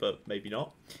whatnot, but maybe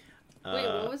not. Wait,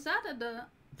 what was that?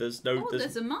 There's no... Oh,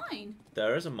 there's a mine.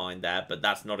 There is a mine there, but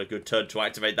that's not a good turn to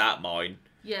activate that mine.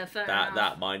 Yeah, fair enough.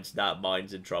 That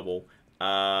mine's in trouble.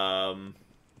 That's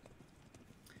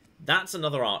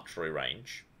another archery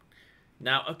range.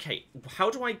 Now, okay, how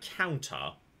do I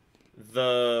counter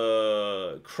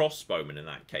the crossbowmen in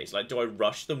that case? Like, do I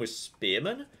rush them with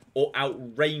spearmen? Or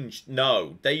outrange?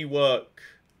 No, they work...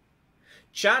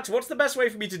 Chat, what's the best way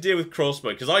for me to deal with crossbow?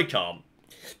 Because I can't.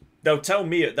 They'll tell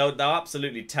me... They'll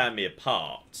absolutely tear me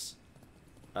apart.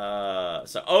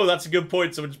 Oh, that's a good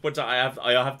point. Someone just pointed out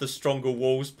I have the stronger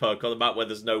walls perk on the map where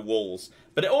there's no walls.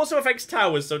 But it also affects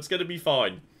towers, so it's going to be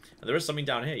fine. And there is something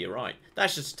down here, you're right.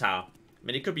 That's just a tower. I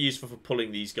mean, it could be useful for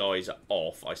pulling these guys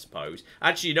off, I suppose.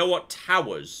 Actually, you know what?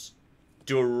 Towers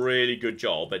do a really good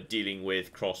job at dealing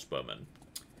with crossbowmen.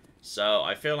 So,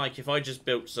 I feel like if I just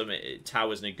built some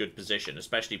towers in a good position,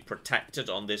 especially protected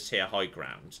on this here high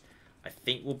ground, I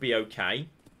think we'll be okay.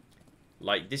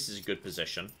 Like, this is a good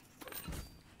position.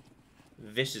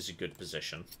 This is a good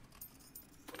position.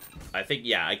 I think,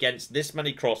 yeah, against this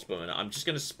many crossbowmen, I'm just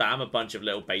going to spam a bunch of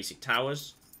little basic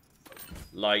towers.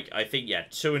 Like, I think, yeah,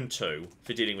 2 and 2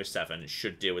 for dealing with 7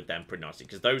 should deal with them pretty nicely.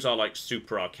 Because those are, like,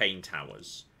 super arcane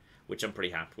towers, which I'm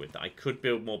pretty happy with. I could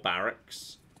build more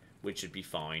barracks, which would be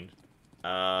fine.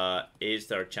 Is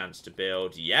there a chance to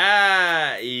build?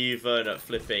 Yeah, even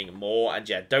flipping more. And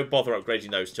yeah, don't bother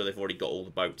upgrading those till they've already got all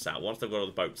the boats out. Once they've got all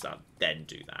the boats out, then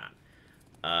do that.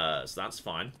 So that's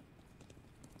fine.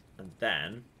 And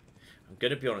then, I'm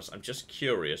going to be honest, I'm just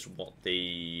curious what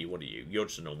the... What are you? You're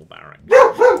just a normal barrack.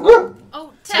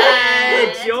 Oh,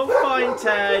 Ted! Ted! You're fine,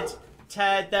 Ted.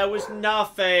 Ted, there was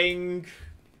nothing.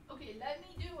 Okay, let me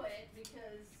do it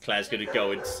because... Claire's going to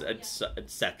go and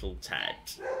settle Ted.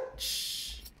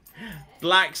 Shh.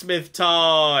 Blacksmith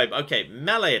time! Okay,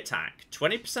 melee attack.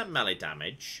 20% melee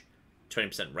damage.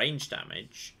 20% range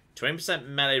damage. 20%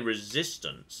 melee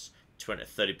resistance.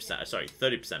 30%, sorry,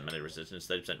 30% melee resistance,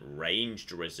 30%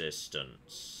 ranged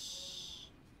resistance.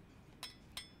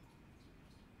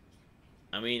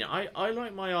 I mean, I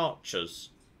like my archers.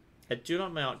 I do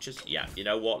like my archers. Yeah, you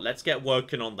know what? Let's get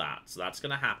working on that. So that's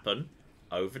going to happen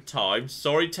over time.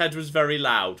 Sorry, Ted was very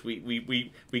loud.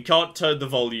 We can't turn the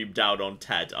volume down on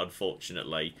Ted,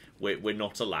 unfortunately. We're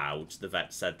not allowed. The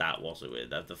vet said that wasn't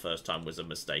it. That the first time was a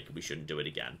mistake and we shouldn't do it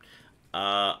again.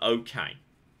 Okay.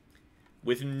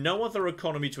 With no other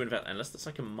economy to invest, unless there's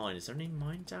like a mine. Is there any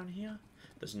mine down here?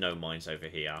 There's no mines over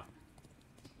here.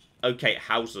 Okay,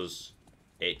 houses.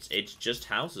 It's just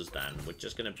houses then. We're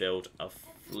just gonna build a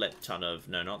flip ton of...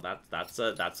 No, not that. That's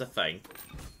a thing.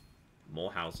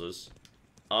 More houses.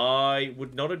 I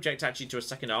would not object actually to a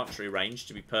second archery range,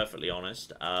 to be perfectly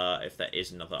honest. If there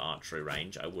is another archery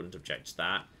range, I wouldn't object to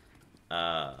that.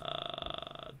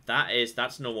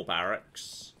 That's normal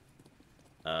barracks.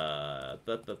 I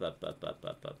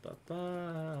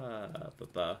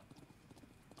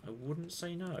wouldn't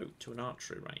say no to an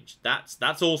archery range.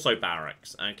 That's also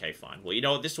barracks. Okay, fine. Well, you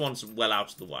know what? This one's well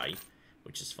out of the way,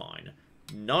 which is fine.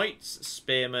 Knights,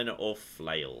 spearmen, or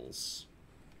flails.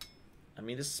 I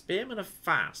mean, the spearmen are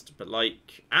fast, but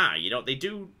like... you know what? They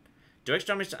do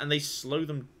extra damage, and they slow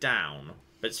them down.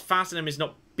 But it's fast enemies,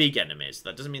 not big enemies.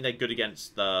 That doesn't mean they're good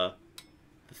against the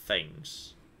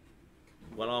things.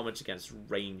 Well armored against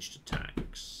ranged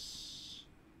attacks.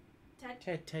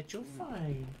 Ted, you're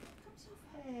fine.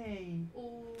 Hey.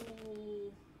 Oh.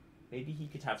 Maybe he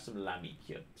could have some lammy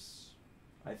cubes.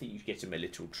 I think you should get him a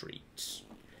little treat.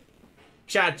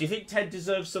 Chad, do you think Ted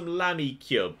deserves some lammy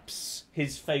cubes?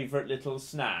 His favourite little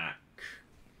snack.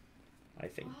 I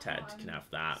think Ted can have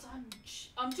that.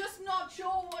 I'm just not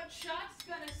sure what Chad's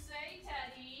gonna say,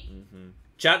 Teddy.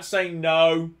 Chat's saying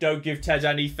no, don't give Ted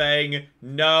anything.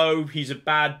 No, he's a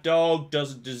bad dog,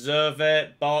 doesn't deserve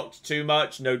it. Barked too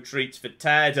much, no treats for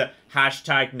Ted.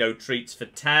 Hashtag no treats for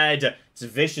Ted. It's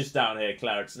vicious down here,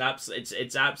 Claire.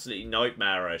 It's absolutely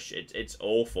nightmarish. It's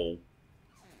awful.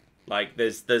 Like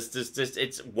there's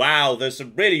wow. There's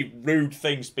some really rude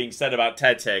things being said about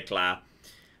Ted here, Claire.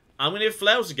 I'm gonna give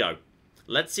flails a go.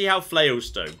 Let's see how flails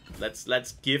do.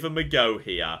 Let's give them a go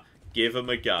here. Give them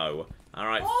a go. All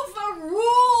right.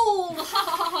 Overruled!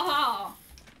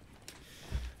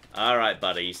 All right,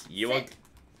 buddies. You are...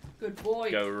 Good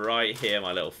boy. Go right here,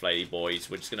 my little flaily boys.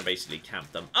 We're just going to basically camp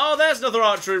them. Oh, there's another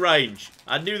archery range.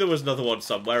 I knew there was another one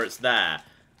somewhere. It's there.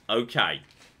 Okay.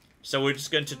 So we're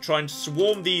just going to try and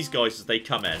swarm these guys as they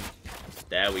come in.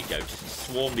 There we go. Just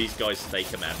swarm these guys as they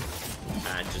come in.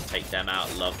 And just take them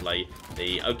out. Lovely.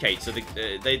 Okay, so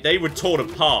they were torn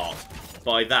apart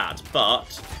by that,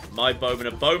 but my bowmen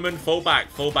are bowmen. Fall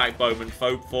back bowmen.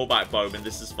 Fall back bowmen.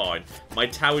 This is fine. My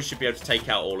towers should be able to take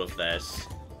out all of this.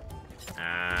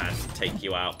 And take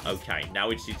you out. Okay, now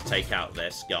we just need to take out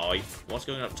this guy. What's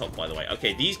going up top, by the way?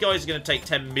 Okay, these guys are going to take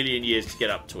 10 million years to get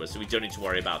up to us, so we don't need to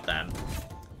worry about them.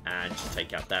 And just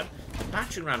take out them. The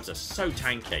battering rams are so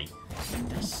tanky.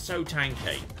 They're so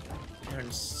tanky. They're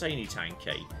insanely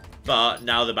tanky. But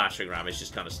now the battering ram is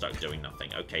just kind of stuck doing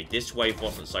nothing. Okay, this wave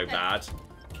wasn't so bad.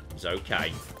 It was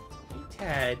okay.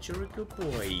 Hey, Ted, you're a good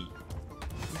boy.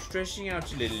 You're stressing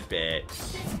out a little bit.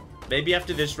 Maybe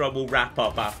after this run, we'll wrap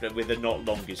up with the not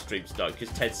longest stream start, because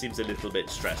Ted seems a little bit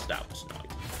stressed out tonight.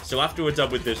 So after we're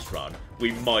done with this run,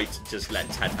 we might just let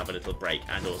Ted have a little break,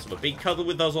 and also a big cuddle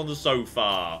with us on the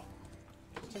sofa.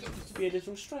 Ted seems to be a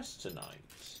little stressed tonight.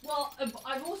 Well,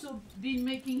 I've also been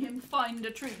making him find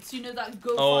the treats. You know that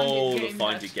Go Find It game? Oh, the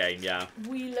Find It game, yeah.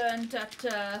 We learned at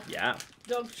yeah.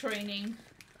 dog training.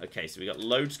 Okay, so we got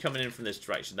loads coming in from this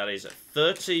direction. That is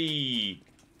 30...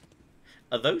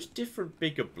 Are those different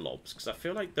bigger blobs? Because I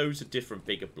feel like those are different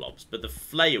bigger blobs. But the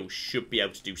flail should be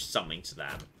able to do something to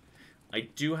them. I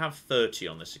do have 30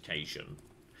 on this occasion.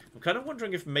 I'm kind of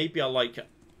wondering if maybe I'll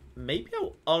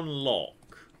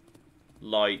unlock,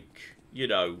 like, you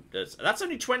know, that's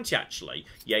only 20 actually.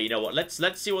 Yeah, you know what? Let's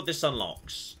see what this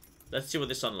unlocks. Let's see what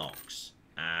this unlocks.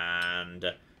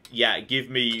 And yeah, give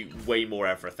me way more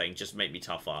everything. Just make me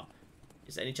tougher.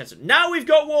 Is there any chance of... Now we've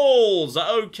got walls!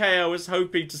 Okay, I was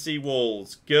hoping to see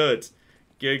walls. Good.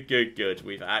 Good, good, good.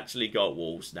 We've actually got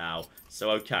walls now.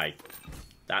 So, okay.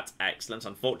 That's excellent.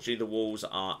 Unfortunately, the walls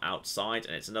are outside,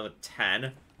 and it's another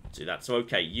 10 to that. So,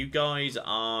 okay, you guys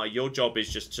are... Your job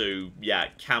is just to, yeah,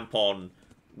 camp on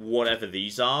whatever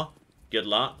these are. Good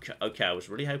luck. Okay, I was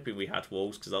really hoping we had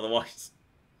walls, because otherwise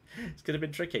it's going to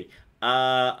be tricky.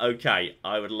 Okay,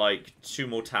 I would like 2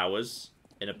 more towers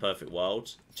in a perfect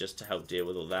world, just to help deal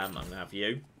with all them. I'm going to have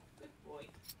you. Good boy.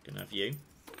 Going to have you.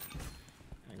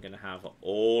 I'm going to have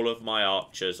all of my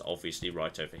archers, obviously,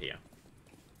 right over here.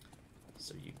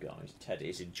 So you guys, Ted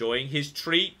is enjoying his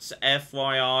treats,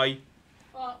 FYI.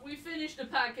 We finished the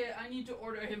packet. I need to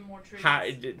order him more treats.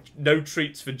 No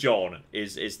treats for John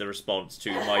is the response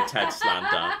to my Ted slander.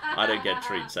 I don't get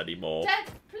treats anymore.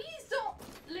 Ted, please don't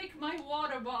lick my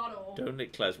water bottle. Don't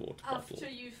lick Claire's water bottle. After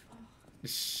you've... Oh.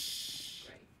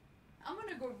 Great. I'm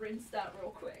gonna go rinse that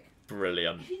real quick.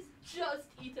 Brilliant. He's just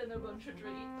eaten a bunch of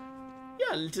treats.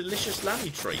 Yeah, delicious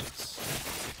lammy treats.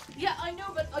 Yeah, I know,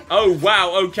 but... Oh,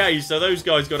 wow, okay, so those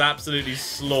guys got absolutely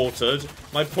slaughtered.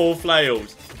 My poor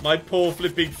flails. My poor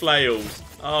flipping flails.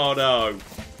 Oh, no.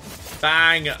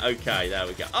 Bang. Okay, there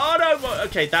we go. Oh, no.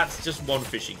 Okay, that's just one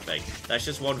fishing thing. That's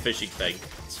just one fishing thing.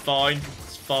 It's fine.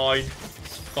 It's fine.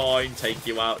 It's fine. Take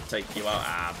you out. Take you out.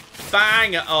 Ah,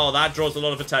 bang. Oh, that draws a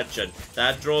lot of attention.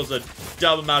 That draws a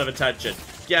dumb amount of attention.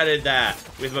 Get in there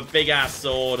with my big-ass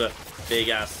sword.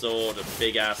 Big-ass sword, a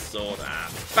big-ass sword,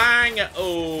 and bang!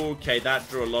 Okay, that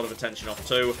drew a lot of attention off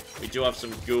too. We do have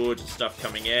some good stuff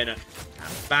coming in. And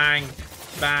bang,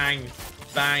 bang,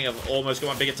 bang. I've almost got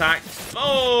one big attack.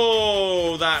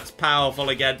 Oh, that's powerful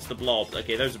against the blobs.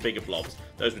 Okay, those are bigger blobs.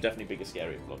 Those were definitely bigger,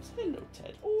 scarier blobs. Hello,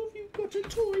 Ted. Oh, have you got a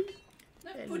toy?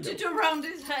 Put it around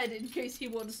his head in case he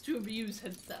wants to abuse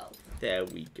himself. There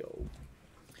we go.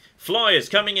 Flyers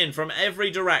coming in from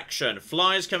every direction.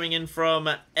 Flyers coming in from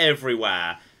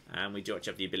everywhere. And we do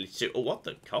actually have the ability to... Oh, what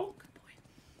the cock?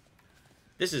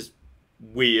 This is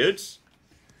weird.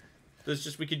 There's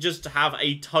just... We could just have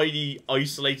a tiny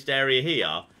isolated area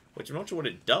here. Which I'm not sure what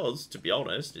it does, to be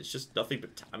honest. It's just nothing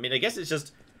but... I mean, I guess it's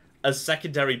just a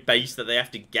secondary base that they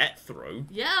have to get through.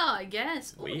 Yeah, I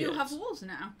guess. Oh, you have walls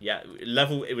now. Yeah,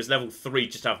 it was level 3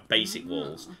 just to have basic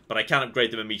walls. But I can't upgrade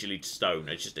them immediately to stone.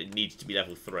 It's just it needs to be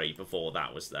level 3 before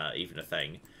that was even a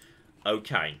thing.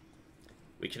 Okay.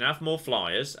 We can have more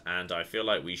flyers, and I feel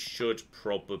like we should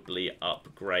probably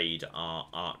upgrade our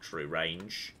archery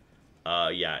range.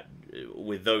 Yeah,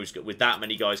 with that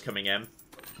many guys coming in,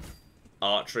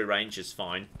 archery range is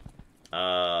fine.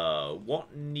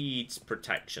 What needs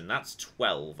protection? That's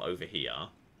 12 over here.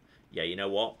 Yeah, you know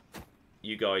what?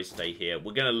 You guys stay here.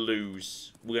 We're gonna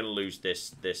lose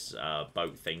this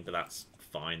boat thing, but that's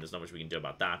fine. There's not much we can do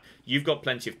about that. You've got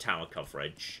plenty of tower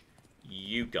coverage.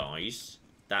 You guys,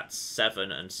 that's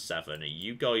 7 and 7.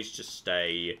 You guys just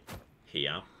stay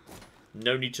here.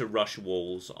 No need to rush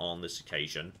walls on this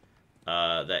occasion.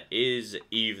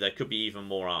 There could be even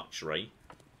more archery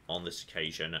on this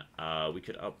occasion. We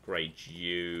could upgrade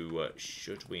you.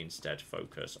 Should we instead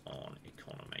focus on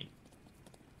economy?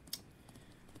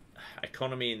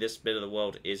 Economy in this bit of the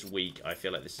world is weak. I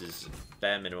feel like this is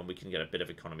bare minimum. We can get a bit of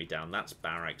economy down. That's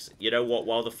barracks. You know what?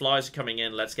 While the flyers are coming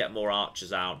in, let's get more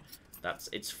archers out.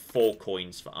 It's 4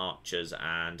 coins for archers,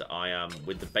 and I am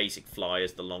with the basic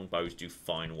flyers. The longbows do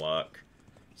fine work.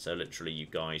 So literally, you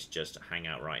guys just hang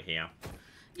out right here.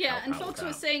 Yeah, and folks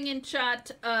were saying in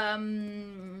chat,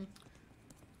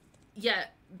 yeah,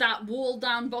 that wall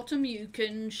down bottom, you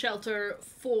can shelter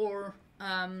 4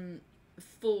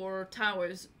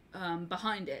 towers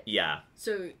behind it. Yeah.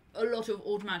 So a lot of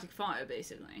automatic fire,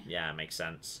 basically. Yeah, makes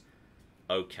sense.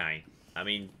 Okay. I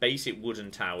mean, basic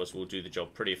wooden towers will do the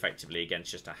job pretty effectively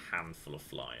against just a handful of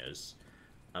flyers.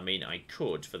 I mean, I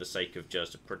could, for the sake of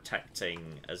just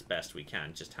protecting as best we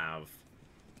can, just have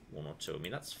 1 or 2. I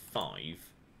mean, that's 5.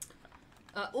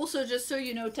 Also, just so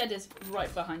you know, Ted is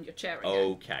right behind your chair again.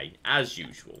 Okay, as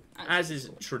usual. As is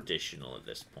traditional at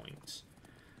this point.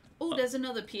 Oh, there's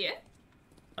another pier.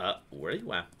 Really?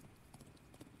 Where?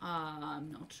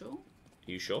 I'm not sure.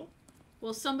 You sure?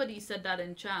 Well, somebody said that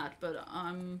in chat, but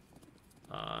I'm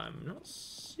not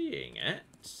seeing it.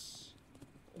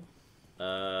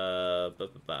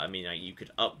 But I mean, you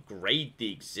could upgrade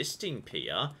the existing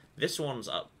pier. This one's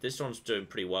up. This one's doing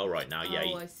pretty well right now. Yeah.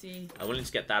 Oh, I see. I'm willing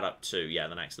to get that up to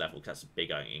the next level. Cause that's a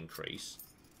big increase.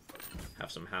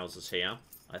 Have some houses here.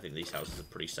 I think these houses are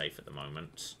pretty safe at the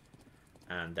moment.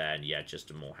 And then yeah,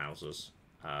 just more houses.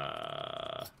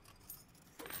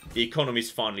 The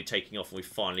economy's finally taking off, and we've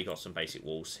finally got some basic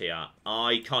walls here.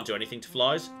 I can't do anything to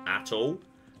flyers at all.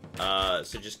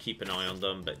 So just keep an eye on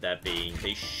them, but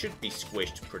they should be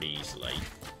squished pretty easily.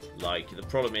 Like, the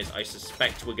problem is, I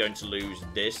suspect we're going to lose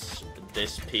this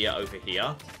pier over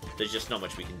here. There's just not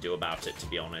much we can do about it, to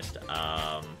be honest.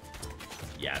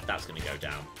 Yeah, that's going to go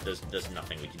down. There's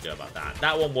nothing we can do about that.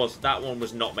 That one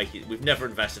was not making... We've never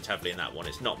invested heavily in that one.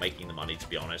 It's not making the money, to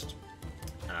be honest.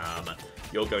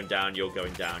 You're going down, you're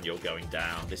going down, you're going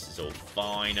down. This is all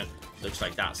fine. Looks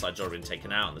like that side's already been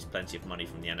taken out, and there's plenty of money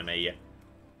from the enemy.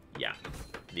 Yeah.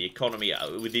 The economy,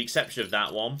 with the exception of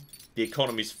that one, the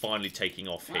economy's finally taking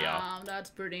off here. Wow,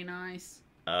 that's pretty nice.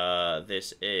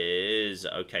 This is...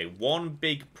 Okay, one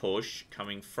big push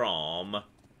coming from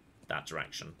that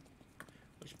direction.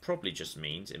 Which probably just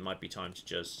means it might be time to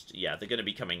just... Yeah, they're going to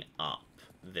be coming up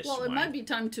this way. Well, it might be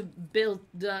time to build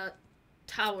the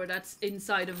tower that's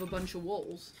inside of a bunch of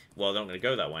walls. Well, they're not going to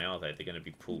go that way, are they? They're going to be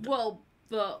pulled... Well,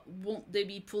 but won't they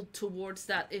be pulled towards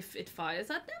that if it fires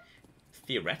at them?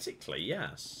 Theoretically,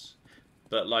 yes.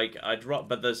 But, like, I'd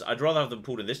rather have them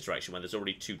pulled in this direction when there's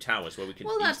already 2 towers where we can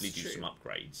easily do some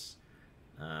upgrades.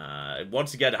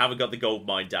 Once again, I haven't got the gold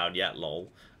mine down yet,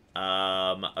 lol.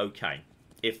 Okay.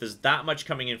 If there's that much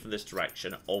coming in from this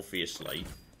direction, obviously,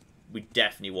 we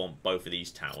definitely want both of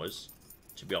these towers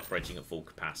to be operating at full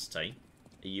capacity.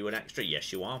 Are you an extra?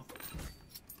 Yes, you are.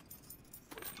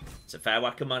 It's a fair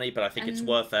whack of money, but I think it's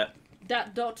worth it.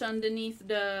 That dot underneath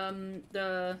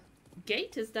the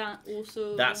gate, is that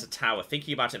also... That's a tower.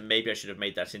 Thinking about it, maybe I should have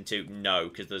made that into... No,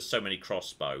 because there's so many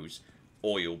crossbows.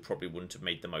 Oil probably wouldn't have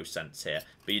made the most sense here.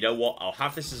 But you know what? I'll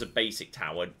have this as a basic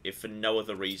tower, if for no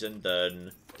other reason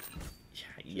than...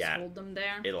 Yeah, hold them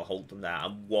there. It'll hold them there.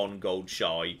 I'm 1 gold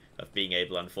shy of being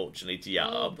able, unfortunately, to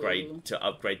upgrade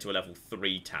to a level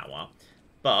 3 tower.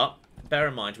 But bear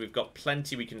in mind, we've got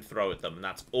plenty we can throw at them, and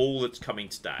that's all that's coming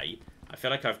today. I feel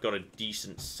like I've got a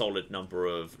decent, solid number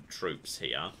of troops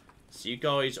here. So you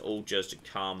guys all just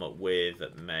come with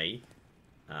me.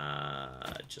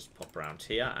 Just pop around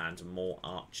here, and more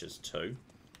archers too.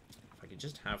 If I could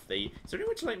just have the... Is there any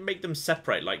way to like make them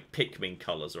separate, like Pikmin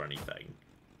colours or anything?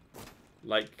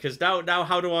 Like, because now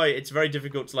how do I... It's very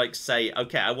difficult to, like, say,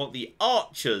 okay, I want the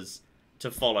archers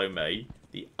to follow me.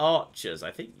 The archers,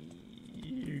 I think...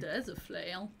 There's a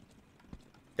flail.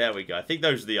 There we go. I think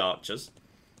those are the archers.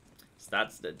 So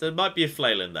there might be a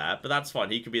flail in there, but that's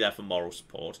fine. He could be there for moral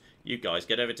support. You guys,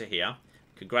 get over to here.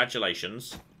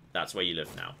 Congratulations. That's where you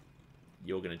live now.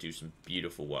 You're going to do some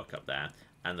beautiful work up there.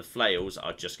 And the flails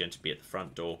are just going to be at the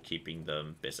front door, keeping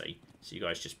them busy. So you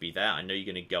guys just be there. I know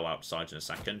you're going to go outside in a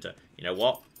second. You know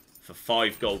what? For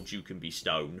 5 gold, you can be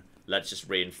stone. Let's just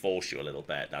reinforce you a little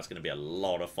bit. That's going to be a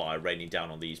lot of fire raining down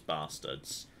on these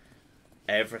bastards.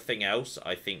 Everything else,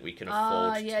 I think we can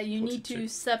afford. Yeah, you need to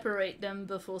separate them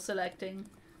before selecting.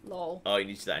 Lol. Oh, you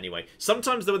need to do that anyway.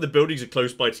 Sometimes, though, when the buildings are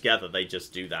close by together, they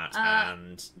just do that.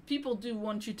 And people do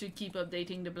want you to keep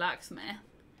updating the blacksmith.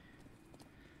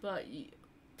 But...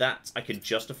 That, I can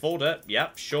just afford it.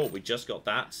 Yep, sure, we just got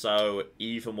that. So,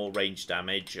 either more range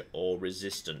damage or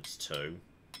resistance to.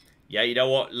 Yeah, you know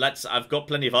what? I've got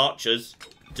plenty of archers.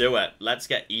 Do it. Let's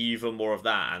get even more of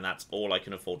that, and that's all I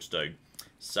can afford to do.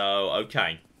 So,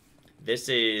 okay. This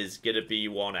is going to be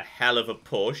one a hell of a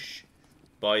push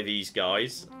by these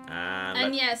guys.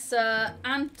 And yes,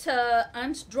 Ant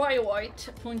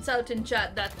Drywhite points out in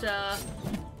chat that...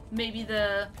 maybe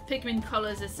the Pikmin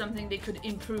colors is something they could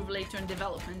improve later in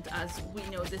development, as we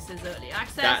know this is early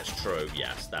access. That's true,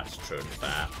 yes, that's true and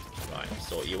fair. Right,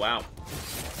 sort you out.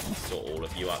 Sort all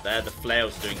of you out there. The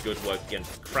flails are doing good work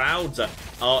against crowds.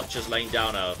 Archers laying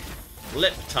down a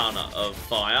flip ton of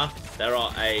fire. There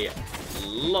are a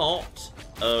lot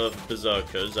of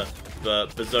berserkers,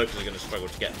 but berserkers are going to struggle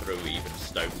to get through even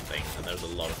stone things, and there's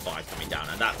a lot of fire coming down,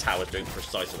 and that tower's doing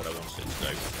precisely what I wanted it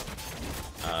to do.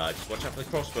 Just watch out for the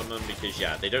crossbowmen, because,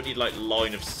 yeah, they don't need, like,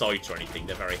 line of sight or anything.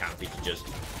 They're very happy to just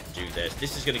do this.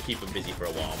 This is going to keep them busy for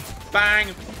a while. Bang!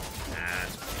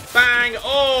 And bang!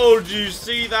 Oh, do you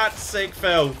see that sick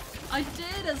fill? I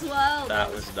did as well.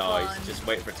 That was nice. Fun. Just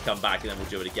wait for it to come back, and then we'll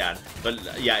do it again.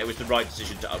 But, yeah, it was the right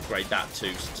decision to upgrade that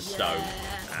to stone.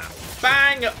 And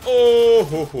bang! Oh!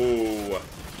 Ho, ho.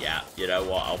 Yeah, you know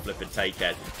what? I'll flip and take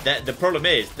it. The problem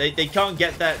is they can't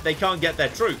get their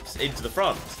troops into the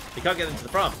front. They can't get them to the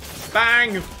front.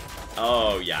 Bang!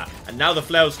 Oh yeah. And now the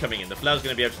flail's coming in. The flail's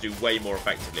going to be able to do way more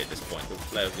effectively at this point. The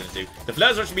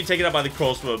flail's are actually being taken out by the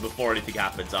crossbow before anything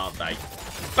happens, aren't they?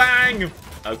 Bang!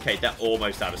 Okay, they're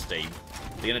almost out of steam.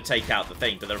 They're going to take out the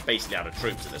thing, but they're basically out of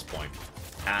troops at this point.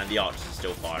 And the archers are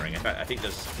still firing. In fact, I think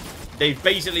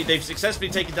they've successfully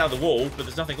taken down the wall, but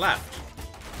there's nothing left.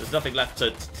 There's nothing left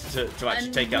to actually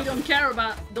take out. We don't care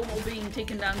about the wall being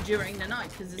taken down during the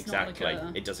night because it's not like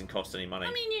it doesn't cost any money.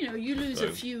 I mean, you know, you lose a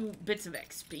few bits of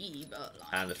XP, but like...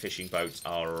 And the fishing boats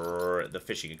are... The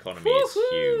fishing economy is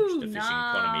huge. The fishing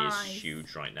economy is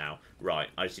huge right now. Right,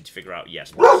 I just need to figure out...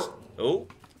 Yes. Oh.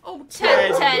 Oh,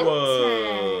 Ted.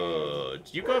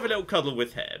 You go have a little cuddle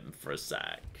with him for a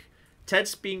sec.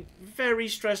 Ted's being very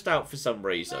stressed out for some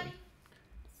reason.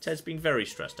 Ted's being very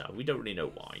stressed out. We don't really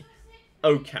know why.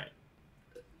 Okay.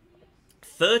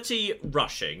 30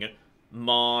 rushing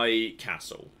my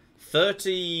castle.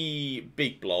 30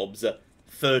 big blobs.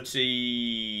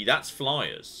 30... That's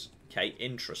flyers. Okay,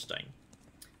 interesting.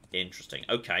 Interesting.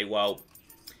 Okay, well,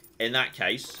 in that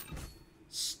case,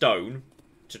 stone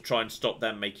to try and stop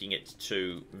them making it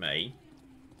to me.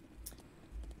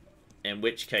 In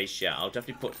which case, yeah, I'll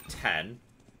definitely put 10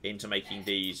 into making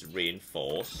these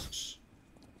reinforced.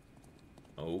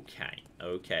 Okay.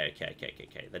 They're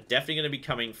definitely going to be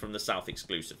coming from the south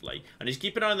exclusively. And just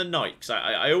keep an eye on the night, because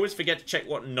I always forget to check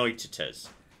what night it is.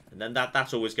 And then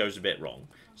that always goes a bit wrong.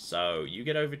 So, you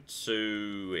get over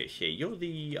to here. You're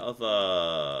the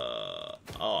other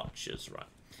archers, right?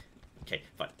 Okay,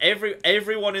 fine.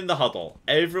 Everyone in the huddle.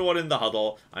 Everyone in the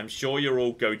huddle. I'm sure you're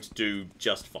all going to do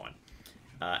just fine.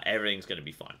 Everything's going to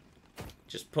be fine.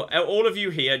 Just put all of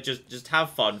you here. Just have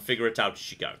fun. Figure it out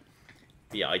as you go.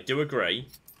 But yeah, I do agree.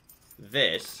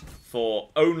 This for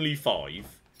only 5,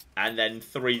 and then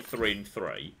 3, 3, and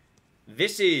 3.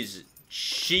 This is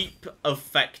cheap,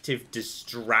 effective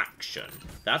distraction.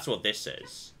 That's what this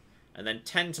is. And then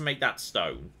 10 to make that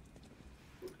stone.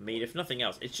 I mean, if nothing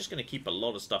else, it's just going to keep a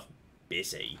lot of stuff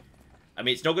busy. I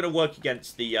mean, it's not going to work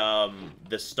against the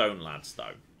stone lads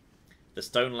though. The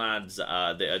stone lads,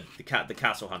 the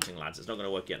castle hunting lads, it's not going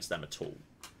to work against them at all.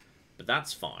 But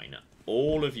that's fine.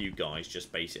 All of you guys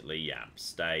just basically, yeah,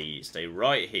 stay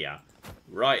right here.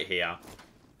 Right here.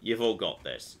 You've all got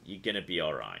this. You're going to be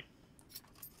alright.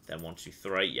 Then 1, 2,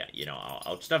 3. Yeah, you know,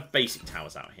 I'll just have basic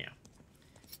towers out here.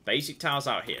 Basic towers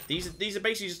out here. These are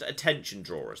basically just attention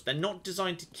drawers. They're not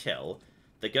designed to kill.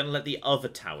 They're going to let the other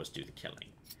towers do the killing.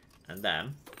 And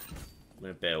then, I'm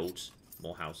going to build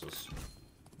more houses.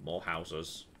 More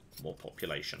houses. More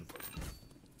population.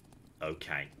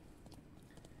 Okay.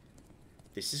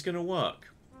 This is going to work.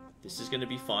 This is going to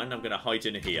be fine. I'm going to hide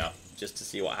in here just to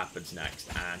see what happens next.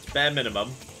 And bare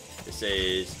minimum, this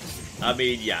is... I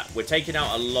mean, yeah, we're taking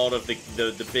out a lot of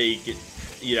the big,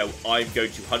 you know, I'm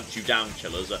going to hunt you down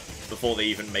killers before they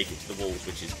even make it to the walls,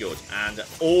 which is good. And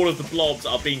all of the blobs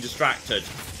are being distracted.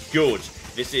 Good.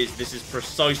 This is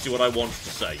precisely what I wanted to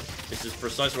see. This is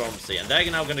precisely what I want to see. And they're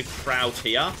now going to crowd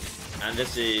here. And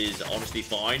this is honestly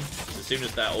fine. As soon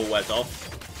as that all wears off.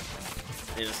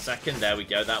 In a second, there we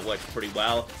go. That works pretty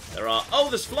well. There are... Oh,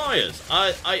 there's flyers.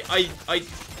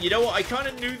 You know what? I kind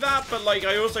of knew that, but, like,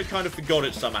 I also kind of forgot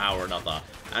it somehow or another.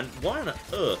 And why on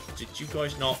earth did you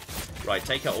guys not... Right,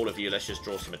 take out all of you. Let's just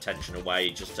draw some attention away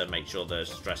just to make sure the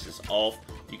stress is off.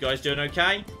 You guys doing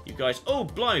okay? You guys... Oh,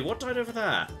 blimey, what died over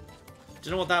there?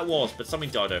 Don't know what that was, but something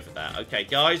died over there. Okay,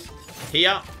 guys.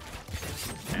 Here.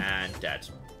 And dead.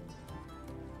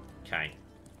 Okay.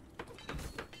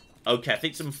 Okay, I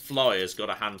think some flyers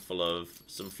got a handful of...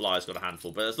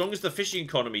 But as long as the fishing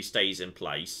economy stays in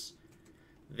place,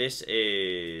 this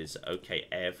is... Okay,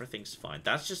 everything's fine.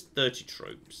 That's just 30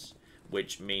 troops,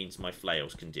 which means my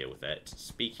flails can deal with it.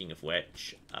 Speaking of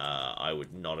which, I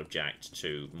would not object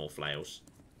to more flails.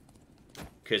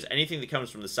 Because anything that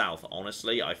comes from the south,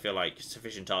 honestly, I feel like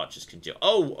sufficient archers can deal...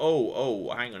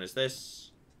 Oh, hang on, is this...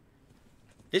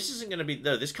 This isn't going to be...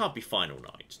 No, this can't be final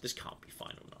night. This can't be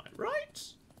final night,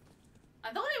 right? I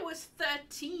thought it was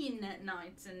 13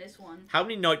 nights in this one. How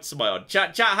many nights am I on?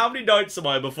 Chat, how many nights am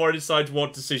I before I decide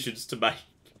what decisions to make?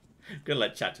 I'm going to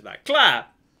let chat do that. Claire!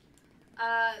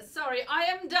 Sorry, I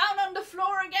am down on the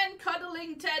floor again,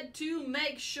 cuddling Ted to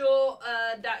make sure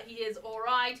that he is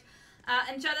alright.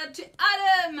 And shout out to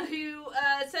Adam, who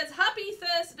says, Happy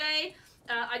Thursday.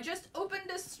 I just opened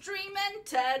the stream and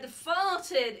Ted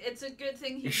farted. It's a good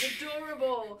thing he's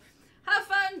adorable. Have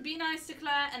fun, be nice to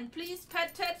Claire, and please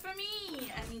pet Ted for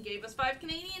me. And he gave us $5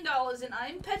 Canadian, and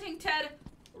I'm petting Ted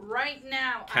right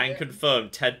now. Can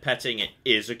confirm, Ted petting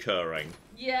is occurring.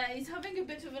 Yeah, he's having a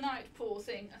bit of a night, poor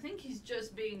thing. I think he's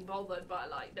just being bothered by,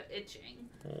 like, the itching.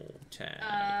 Oh, Ted.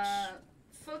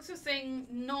 Folks are saying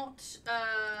not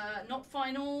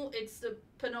final. It's the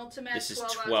penultimate. This is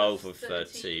 12 of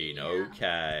 13.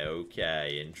 Yeah.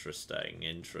 Okay. Interesting.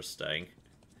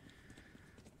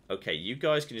 Okay, you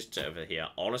guys can just sit over here.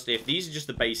 Honestly, if these are just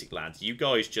the basic lads, you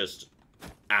guys just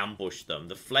ambush them.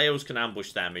 The flails can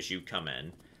ambush them as you come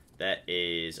in. There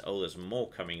is... Oh, there's more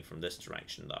coming from this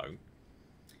direction, though.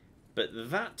 But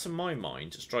that, to my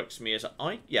mind, strikes me as...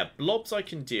 Yeah, blobs I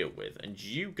can deal with. And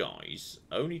you guys,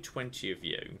 only 20 of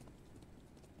you.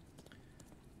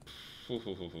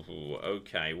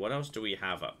 Okay, what else do we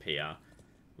have up here?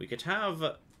 We could have...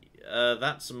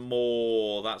 that's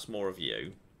more of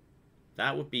you.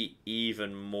 That would be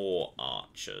even more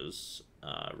archers.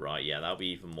 Right, yeah, that would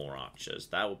be even more archers.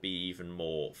 That would be even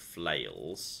more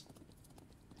flails.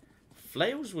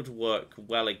 Flails would work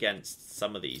well against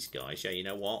some of these guys. Yeah, you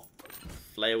know what?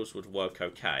 Flails would work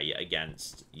okay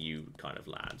against you kind of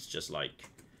lads. Just like,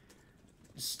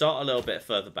 start a little bit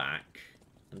further back.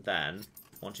 And then,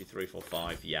 1, 2, 3, 4,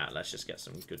 5. Yeah, let's just get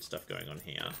some good stuff going on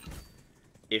here.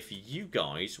 If you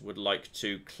guys would like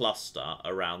to cluster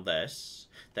around this,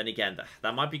 then again,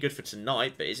 that might be good for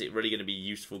tonight, but is it really going to be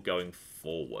useful going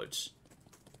forward?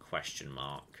 Question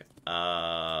mark.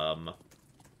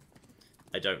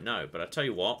 I don't know, but I tell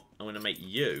you what, I'm going to make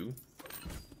you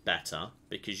better,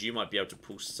 because you might be able to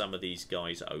pull some of these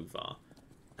guys over.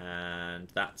 And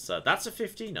that's a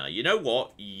 15er. You know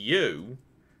what?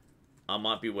 I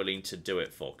might be willing to do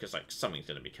it for, because like something's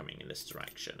going to be coming in this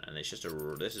direction, and it's just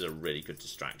this is a really good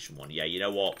distraction one. Yeah, you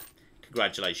know what?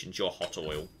 Congratulations, you're hot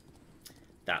oil.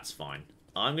 That's fine.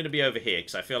 I'm going to be over here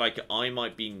because I feel like I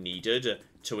might be needed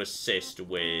to assist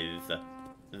with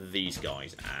these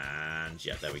guys. And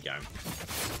yeah, there we go.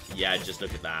 Yeah, just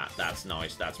look at that. That's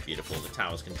nice. That's beautiful. The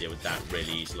towers can deal with that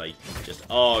really easily. Just,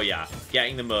 oh yeah,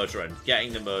 getting the murder in.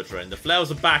 Getting the murder in. The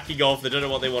flails are backing off. They don't know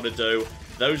what they want to do.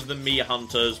 Those are the meat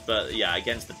hunters, but yeah,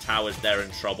 against the towers, they're in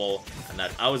trouble. And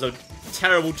that was a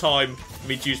terrible time for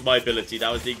me to use my ability.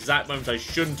 That was the exact moment I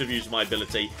shouldn't have used my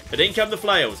ability. But in come the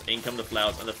flails. In come the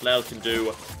flails. And the flails can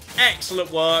do excellent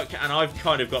work. And I've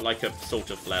kind of got like a sort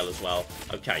of flail as well.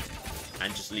 Okay.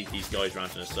 And just lead these guys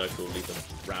around in a circle. Lead them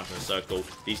round in a circle.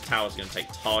 These towers are going to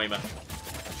take time.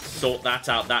 Sort that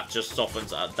out. That just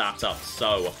softens that up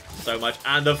so much.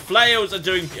 And the flails are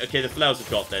doing... Okay, the flails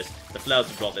have got this. The flails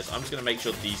have got this. I'm just going to make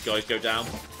sure these guys go down,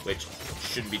 which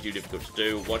shouldn't be too difficult to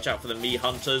do. Watch out for the meat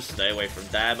hunters. Stay away from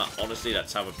them. Honestly,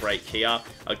 let's have a break here.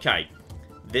 Okay.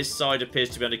 This side appears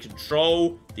to be under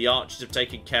control. The archers have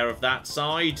taken care of that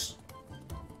side.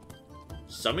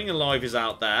 Something alive is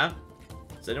out there.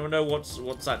 Does anyone know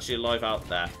what's actually alive out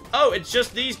there? Oh, it's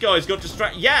just these guys got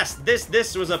distracted. Yes,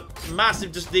 this was a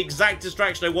massive, just the exact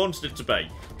distraction I wanted it to be.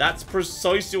 That's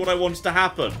precisely what I wanted to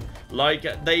happen. Like,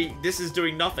 this is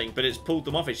doing nothing, but it's pulled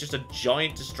them off. It's just a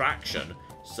giant distraction.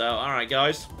 So, alright,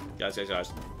 guys. Guys. Need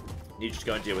you to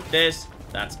go and deal with this.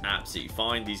 That's absolutely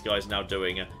fine. These guys are now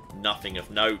doing nothing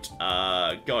of note.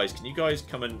 Guys, can you guys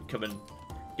come and...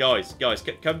 Guys,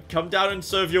 come down and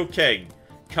serve your king.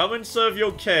 Come and serve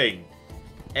your king.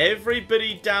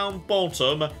 Everybody down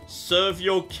bottom, serve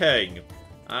your king.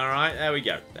 Alright, there we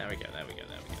go. There we go.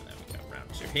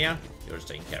 Round 2 here. You're just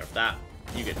taking care of that.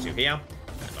 You get 2 here.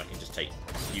 And I can just take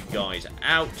you guys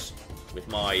out with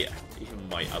my... Even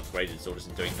my upgraded sword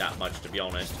isn't doing that much, to be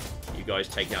honest. You guys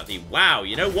take out the... Wow,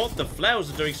 you know what? The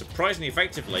flails are doing surprisingly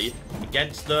effectively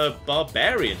against the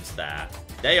barbarians there.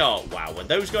 They are... Wow, when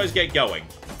those guys get going...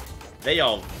 They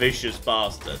are vicious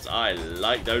bastards. I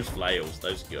like those flails.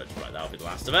 Those are good. Right, that'll be the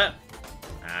last of it.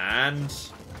 And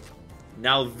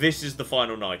now this is the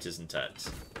final night, isn't it?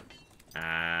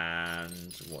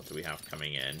 And what do we have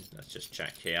coming in? Let's just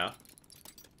check here.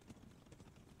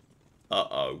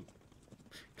 Uh-oh.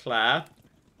 Claire?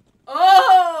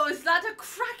 Oh, is that a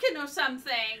kraken or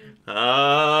something? Oh,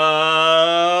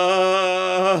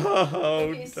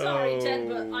 okay, sorry, Ted,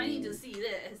 but I need to see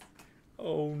this.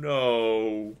 Oh,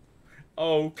 no.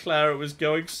 Oh, Claire, it was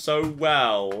going so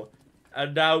well.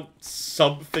 And now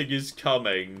something is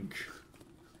coming.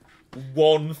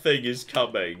 One thing is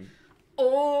coming.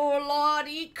 Oh,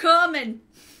 Lordy, coming.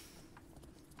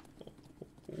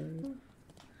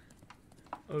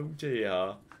 Oh,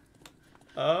 dear.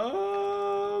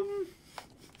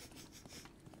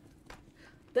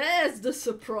 There's the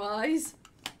surprise.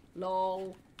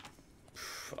 Lol.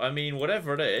 I mean,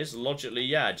 whatever it is, logically,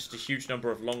 yeah, just a huge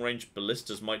number of long-range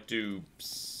ballistas might do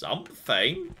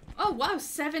something. Oh, wow,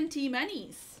 70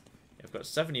 minis. I've got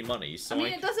 70 monies, so I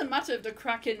mean, it doesn't matter if the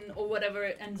kraken or whatever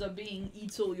it ends up being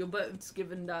eats all your boats,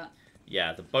 given that...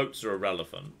 Yeah, the boats are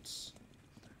irrelevant.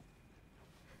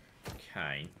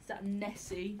 Okay. Is that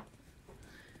Nessie?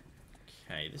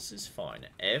 Okay, this is fine.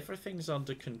 Everything's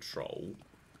under control.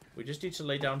 We just need to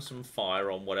lay down some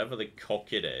fire on whatever the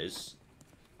cock it is.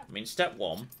 I mean, step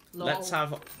 1, let's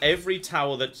have every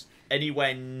tower that's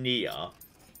anywhere near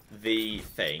the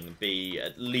thing be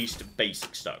at least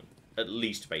basic stone. At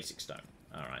least basic stone.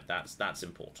 Alright, that's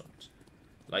important.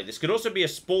 Like, this could also be a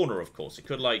spawner, of course. It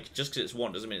could, like, just because it's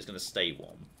 1 doesn't mean it's going to stay 1.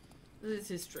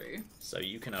 This is true. So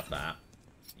you can have that.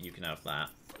 You can have that.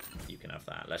 You can have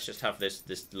that. Let's just have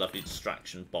this lovely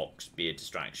distraction box be a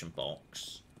distraction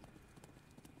box.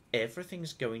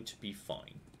 Everything's going to be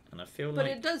fine. And I feel like... But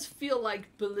it does feel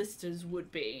like ballistas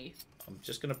would be. I'm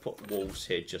just going to put walls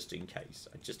here just in case.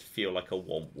 I just feel like I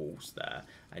want walls there.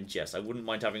 And yes, I wouldn't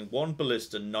mind having one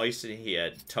ballista nice in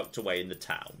here, tucked away in the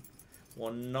town.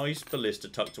 One nice ballista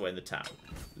tucked away in the town.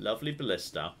 Lovely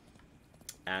ballista.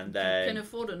 And then... You can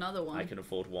afford another one. I can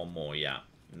afford one more, yeah.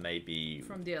 Maybe...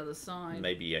 From the other side.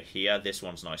 Maybe here. This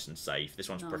one's nice and safe. This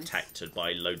one's protected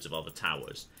by loads of other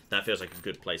towers. That feels like a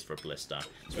good place for a ballista.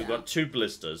 So we've got 2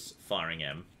 ballistas firing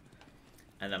in.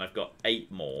 And then I've got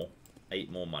 8 more.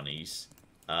 8 more monies.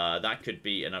 That could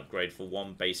be an upgrade for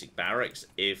 1 basic barracks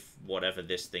if whatever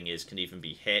this thing is can even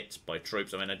be hit by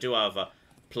troops. I mean, I do have a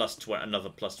another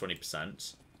plus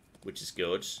 20%, which is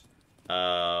good.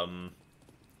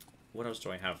 What else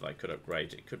do I have that I could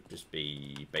upgrade? It could just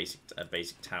be a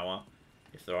basic tower.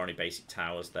 If there are any basic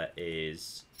towers, there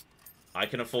is. I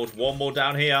can afford 1 more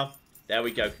down here. There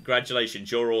we go.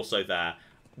 Congratulations, you're also there.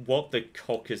 What the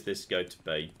cock is this going to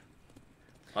be?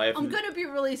 I'm going to be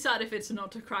really sad if it's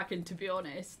not a Kraken, to be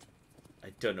honest.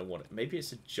 I don't know what... Maybe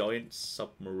it's a giant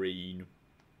submarine.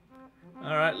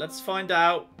 Alright, let's find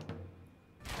out.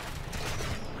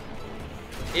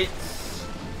 It's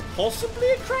possibly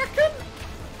a Kraken?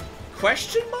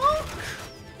 Question mark?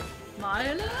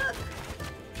 My luck?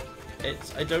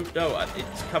 I don't know.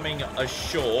 It's coming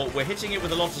ashore. We're hitting it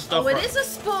with a lot of stuff. Oh, it is a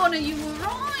spawner, you were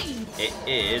right. It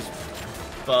is.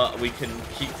 But we can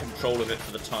keep control of it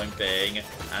for the time being,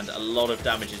 and a lot of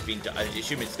damage has been done. I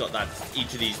assume it's got that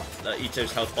each of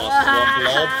those health bars is 1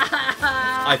 blob.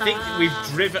 I think we've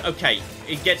driven. Okay,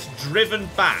 it gets driven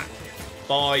back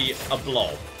by a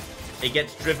blob. It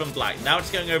gets driven back. Now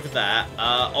it's going over there.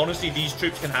 Honestly, these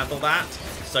troops can handle that,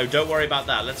 so don't worry about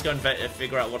that. Let's go and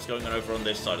figure out what's going on over on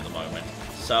this side at the moment.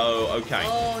 So, okay.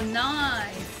 Oh,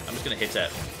 nice. I'm just gonna hit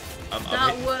it.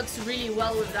 That works really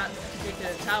well with that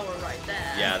particular tower right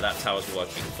there. Yeah, that tower's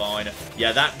working fine.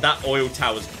 Yeah, that oil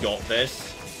tower's got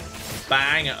this.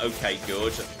 Bang. Okay,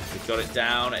 good. We've got it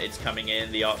down. It's coming in.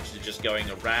 The archers are just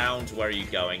going around. Where are you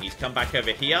going? He's come back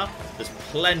over here. There's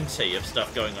plenty of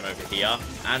stuff going on over here.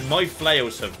 And my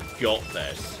flails have got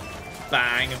this.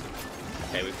 Bang.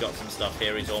 Okay, we've got some stuff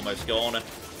here. He's almost gone.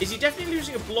 Is he definitely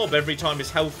losing a blob every time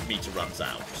his health meter runs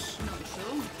out? Not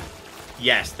sure.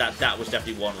 Yes, that was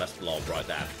definitely 1 less blob right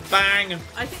there. Bang!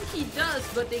 I think he does,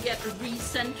 but they get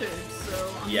recentered,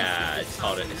 so... Yeah, it's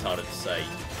harder to say.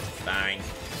 Bang,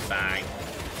 bang,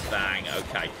 bang.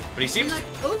 Okay, but he seems like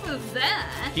over there.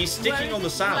 He's sticking on the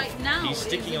south. Right now, he's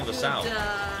sticking on the south.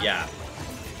 Yeah.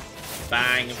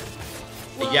 Bang.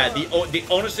 Well, yeah. The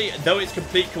honestly, though it's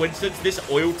complete coincidence, this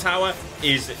oil tower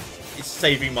is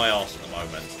saving my ass at the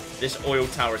moment. This oil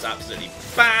tower is absolutely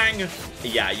bang.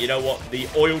 Yeah, you know what? The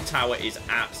oil tower is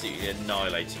absolutely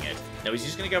annihilating it. Now, is he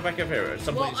just going to go back over here? At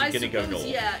some point, he's going to go north.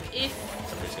 Yeah,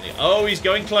 Oh, he's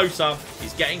going closer.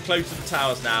 He's getting close to the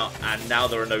towers now, and now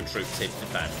there are no troops here to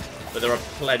defend. But there are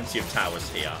plenty of towers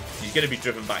here. He's going to be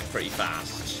driven back pretty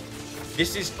fast.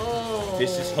 This is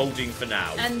holding for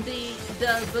now. And the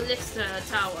ballista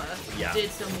tower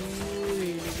did some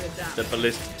really good damage. The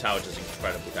ballista tower does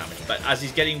incredible damage. But as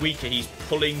he's getting weaker, he's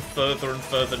pulling further and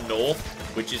further north,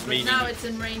 which is meaning... now it's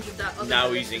in range of that other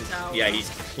tower. Yeah, he's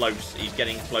close. He's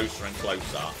getting closer and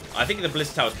closer. I think the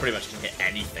ballista towers pretty much can hit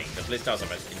anything. The ballista towers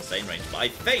have insane range. But I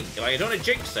think, like, I don't want to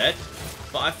jinx it,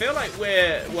 but I feel like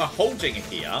we're holding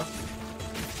here.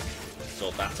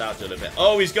 Sort that out a little bit.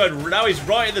 Oh, he's going. Now he's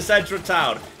right in the center of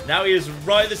town. Now he is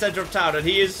right in the center of town, and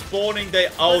he is spawning the.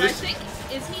 Oh, but I think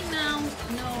is he now?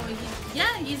 No,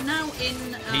 he's now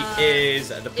in. He is.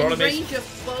 The problem in range of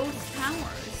both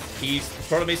towers. The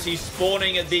problem is he's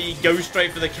spawning at the go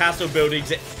straight for the castle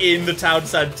buildings in the town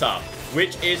center,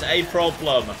 which is a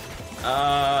problem.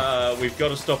 We've got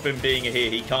to stop him being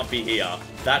here. He can't be here.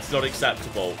 That's not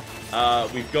acceptable.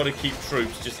 We've got to keep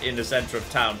troops just in the center of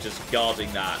town, just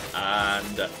guarding that,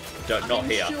 and not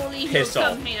here. Piss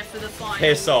off. Come here for the final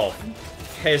Piss off.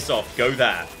 Piss off. Go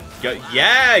there. Go.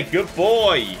 Yeah, good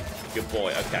boy. Good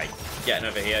boy. Okay, getting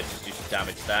over here. Just do some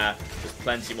damage there. There's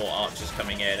plenty more archers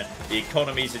coming in. The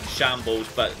economy's in shambles,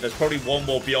 but there's probably 1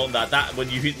 more beyond that. When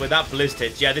that ballista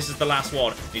hits, yeah, this is the last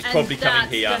one. He's probably coming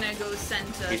here. Gonna go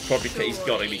center, he's got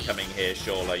to be coming here,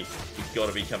 surely. He's got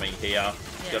to be coming here.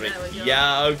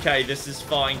 Yeah, okay, this is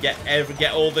fine. Get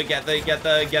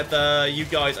the you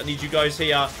guys. I need you guys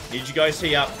here. Need you guys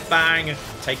here. Bang.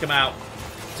 Take him out.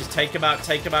 Just take him out.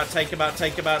 Take him out. Take him out.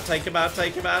 Take him out. Take him out.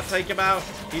 Take him out. Take him out.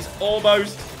 He's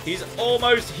almost. He's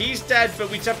dead, but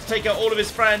we just have to take out all of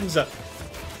his friends.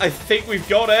 I think we've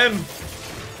got him.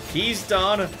 He's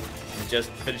done. Just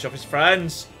finish off his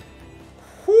friends.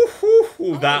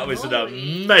 That was an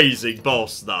amazing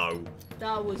boss, though.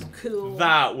 That was cool.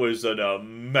 That was an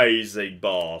amazing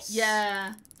boss.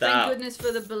 Yeah. Thank goodness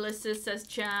for the ballistas, says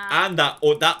chat. And that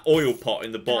oil pot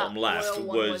in the bottom left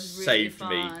was really saved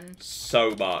me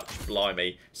so much.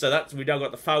 Blimey. So we now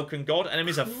got the Falcon God.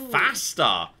 Enemies are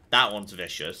faster. That one's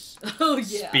vicious. Oh,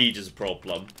 yeah. Speed is a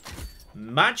problem.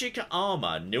 Magic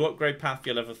Armor. New upgrade path for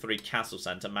your level 3 Castle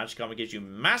Center. Magic Armor gives you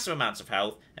massive amounts of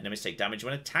health. Enemies take damage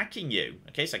when attacking you.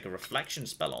 Okay, it's like a reflection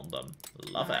spell on them.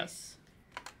 Love it.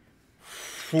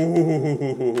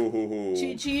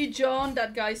 GG, John.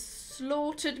 That guy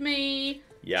slaughtered me.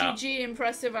 Yeah. GG,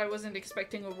 impressive. I wasn't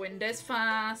expecting a win this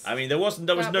fast. I mean, there was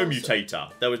no mutator.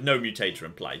 There was no mutator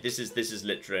in play. This is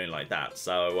literally like that.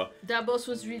 So that boss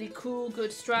was really cool.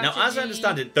 Good strategy. Now, as I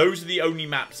understand it, those are the only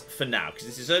maps for now because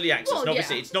this is early access. Well, and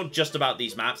obviously, it's not just about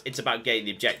these maps. It's about getting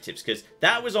the objectives because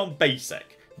that was on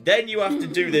basic. Then you have to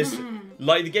do this.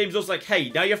 Like the game's also like,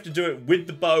 hey, now you have to do it with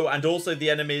the bow, and also the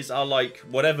enemies are like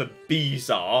whatever bees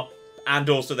are, and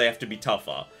also they have to be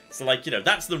tougher. So like, you know,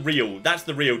 that's the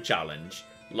real challenge.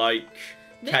 Like,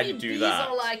 can you do that? Maybe these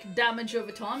are like damage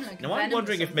over time. Like now I'm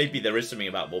wondering if maybe there is something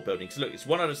about more building. Because look, it's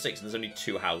 1 out of 6 and there's only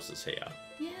 2 houses here.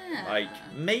 Yeah. Like,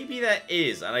 maybe there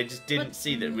is, and I just didn't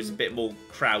see that it was a bit more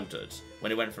crowded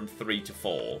when it went from 3 to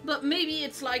 4. But maybe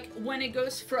it's like when it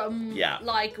goes from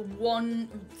like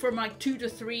 2 to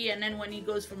 3, and then when it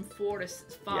goes from 4 to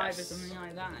 5 or something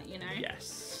like that, you know?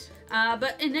 Yes.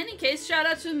 But in any case, shout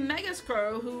out to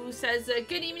Megascrow, who says,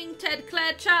 good evening, Ted,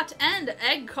 Claire, chat, and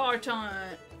Egg Carton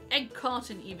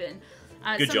even.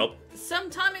 Good job. Some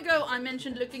time ago, I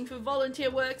mentioned looking for volunteer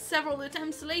work. Several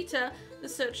attempts later, the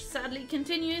search sadly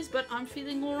continues, but I'm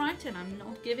feeling alright and I'm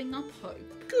not giving up hope.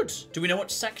 Good. Do we know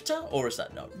what sector, or is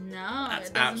that no? No,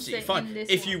 that's absolutely fine.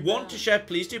 If you want to share,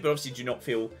 please do, but obviously do not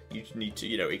feel you need to,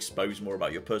 you know, expose more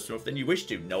about your personal life than you wish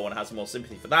to. No one has more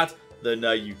sympathy for that than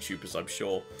YouTubers, I'm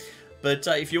sure. But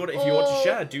if you want to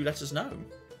share, do let us know.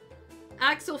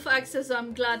 Axel Fax says,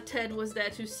 I'm glad Ted was there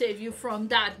to save you from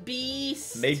that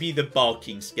beast. Maybe the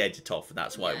barking scared it off, and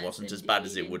that's why it wasn't as bad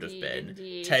as it would have been.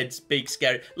 Indeed. Ted's big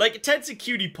scary, like Ted's a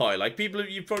cutie pie. Like people,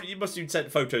 you must have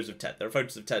sent photos of Ted. There are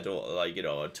photos of Ted, or like, you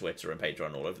know, on Twitter and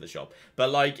Patreon all over the shop. But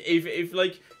like, if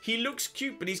like he looks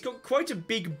cute, but he's got quite a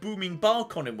big booming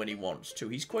bark on him when he wants to.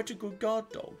 He's quite a good guard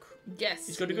dog. Yes,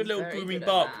 he's got a good little booming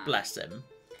bark. Bless him.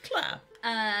 Claire.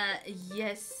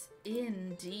 Yes.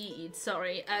 Indeed.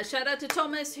 Sorry. Shout out to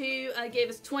Thomas, who gave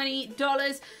us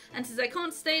 $20 and says, I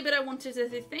can't stay, but I wanted to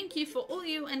say thank you for all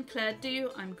you and Claire do.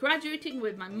 I'm graduating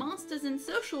with my master's in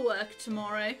social work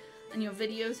tomorrow, and your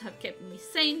videos have kept me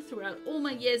sane throughout all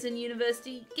my years in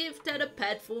university. Give Ted a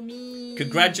pet for me.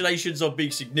 Congratulations on being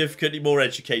significantly more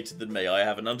educated than me. I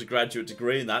have an undergraduate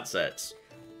degree, and that's it.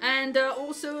 And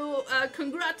also,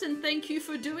 congrats and thank you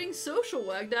for doing social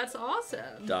work. That's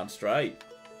awesome. Damn straight.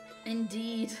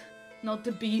 Indeed. Not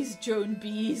the bees, Joan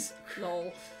Bees.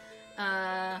 Lol.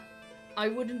 I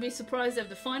wouldn't be surprised if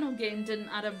the final game didn't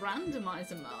add a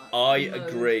randomizer mode. I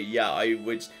agree, yeah, I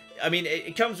would. I mean,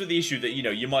 it comes with the issue that, you know,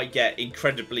 you might get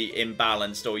incredibly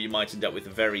imbalanced, or you might end up with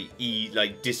a very,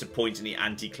 disappointingly,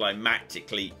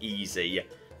 anticlimactically easy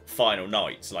final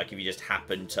nights. Like, if you just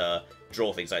happen to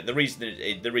draw things like the reason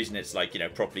it's like, you know,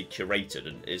 properly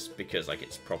curated is because like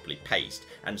it's properly paced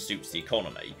and suits the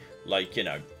economy. Like, you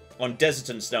know, on Desert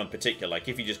and Snow in particular, like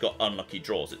if you just got unlucky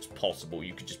draws, it's possible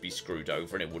you could just be screwed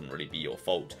over and it wouldn't really be your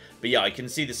fault. But yeah, I can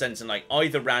see the sense in like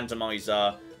either randomizers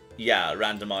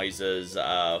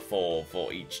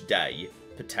for each day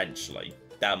potentially.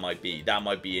 That might be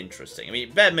interesting. I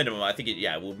mean, bare minimum, I think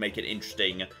it will make an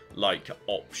interesting like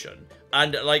option.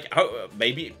 And like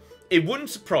maybe it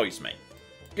wouldn't surprise me.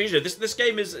 Because, you know, this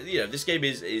game is, you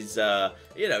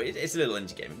know, it's a little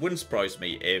indie game. It wouldn't surprise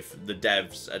me if the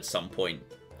devs at some point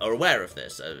are aware of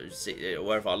this, I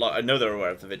know they're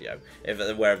aware of the video, if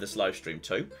they're aware of this live stream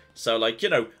too. So, like, you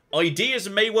know, ideas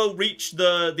may well reach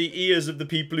the ears of the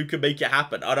people who can make it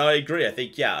happen. And I agree, I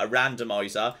think, yeah, a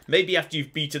randomizer, maybe after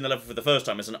you've beaten the level for the first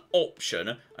time, as an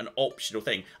option, an optional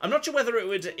thing. I'm not sure whether it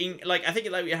would, I think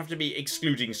it would have to be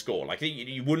excluding score. Like, I think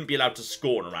you wouldn't be allowed to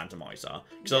score in a randomizer,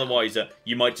 because otherwise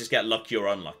you might just get lucky or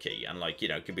unlucky, and, like, you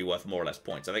know, it could be worth more or less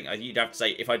points. I think you'd have to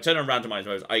say, if I turn on randomizer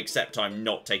mode, I accept I'm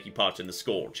not taking part in the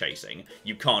score chasing.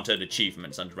 You can't earn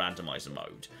achievements under randomizer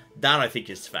mode. That, I think,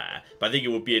 is fair, but I think it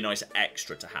would be a nice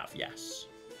extra to have, yes.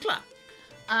 Claire.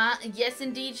 Yes,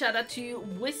 indeed. Shout out to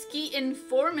Whiskey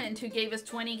Informant, who gave us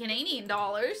 20 Canadian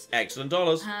dollars. Excellent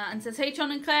dollars. And says, hey,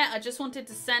 John and Claire, I just wanted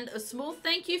to send a small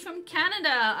thank you from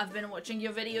Canada. I've been watching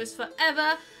your videos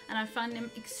forever, and I find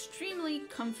them extremely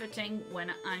comforting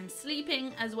when I'm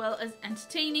sleeping, as well as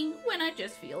entertaining when I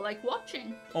just feel like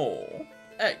watching. Oh,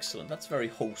 excellent. That's very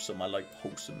wholesome. I like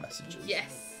wholesome messages.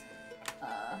 Yes.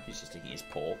 He's just sticking his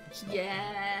paw.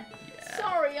 Yeah.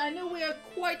 Sorry, I know we are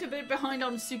quite a bit behind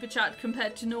on Super Chat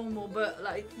compared to normal, but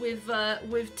like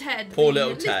with Ted, poor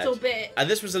little Ted. Little bit and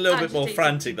this was a little bit more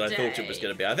frantic than I thought it was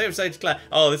going to be. I think I was saying to Claire,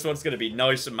 "Oh, this one's going to be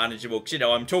nice and manageable." Because, you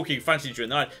know, I'm talking frantically during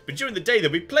the night, but during the day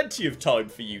there'll be plenty of time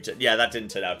for you to. Yeah, that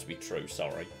didn't turn out to be true.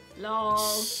 Sorry. Lol.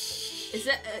 Is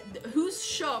it? Who's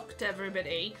shocked,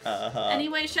 everybody?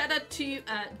 Anyway, shout out to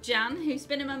Jan, who's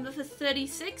been a member for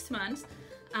 36 months.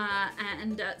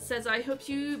 And says, I hope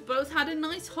you both had a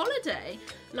nice holiday.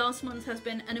 Last month has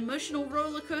been an emotional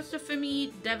roller coaster for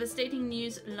me. Devastating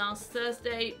news last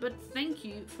Thursday, but thank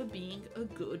you for being a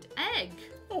good egg.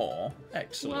 Oh,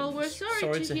 excellent. Well, we're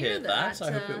sorry to hear that.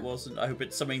 I hope it wasn't. I hope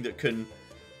it's something that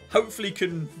hopefully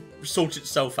can sort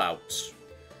itself out.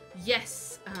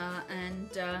 Yes, and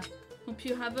hope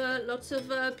you have lots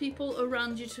of people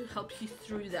around you to help you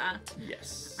through that.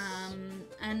 Yes.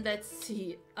 And let's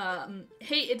see.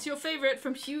 Hey, it's your favorite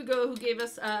from Hugo, who gave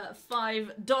us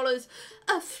 $5.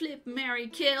 A flip, marry,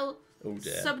 kill. Oh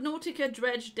dear. Subnautica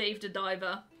Dredge, Dave the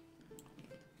Diver.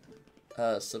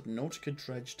 Subnautica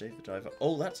Dredge, Dave the Diver.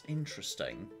 Oh, that's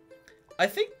interesting. I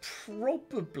think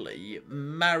probably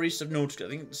marry Subnautica. I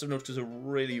think Subnautica's a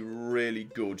really, really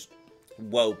good,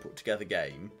 well put together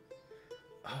game.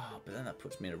 But then that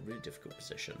puts me in a really difficult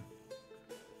position.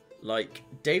 Like,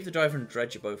 Dave the Diver and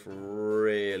Dredge are both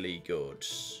really good.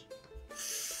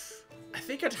 I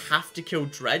think I'd have to kill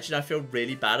Dredge, and I feel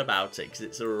really bad about it because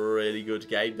it's a really good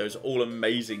game. Those are all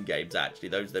amazing games, actually.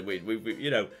 Those that we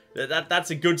you know, that's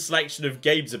a good selection of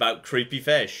games about creepy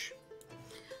fish.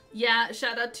 Yeah,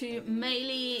 shout out to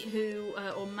Miley, who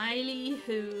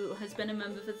has been a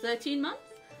member for 13 months.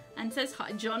 And says,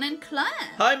 hi, John and Claire.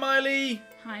 Hi, Miley.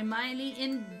 Hi, Miley,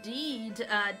 indeed.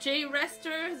 Jay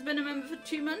Rester has been a member for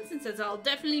 2 months and says, I'll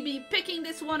definitely be picking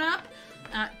this one up.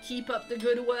 Keep up the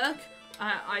good work.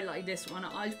 I like this one.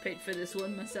 I've paid for this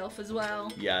one myself as well.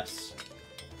 Yes.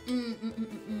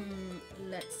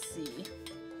 Let's see.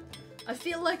 I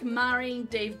feel like marrying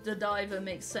Dave the Diver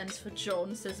makes sense for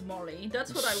John, says Molly.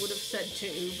 That's what I would have said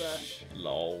too, but...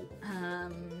 Lol.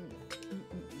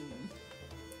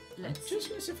 I'm just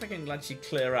going to see if I can actually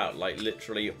clear out, like,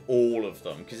 literally all of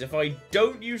them. Because if I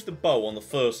don't use the bow on the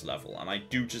first level, and I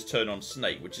do just turn on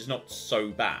Snake, which is not so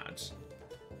bad,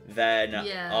 then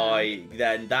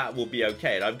then that will be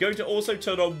okay. And I'm going to also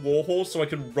turn on Warhorse so I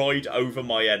can ride over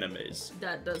my enemies.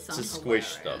 That does sound to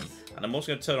squish hilarious. them. And I'm also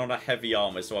going to turn on a heavy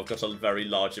armor so I've got a very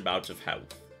large amount of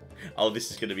health. Oh, this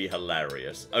is going to be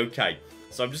hilarious. Okay.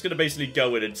 So I'm just going to basically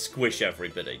go in and squish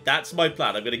everybody. That's my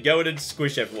plan. I'm going to go in and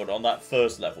squish everyone on that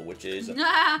first level, which is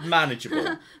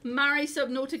manageable. Marry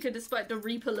Subnautica despite the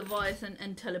Reaper Leviathan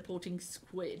and teleporting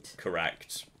squid.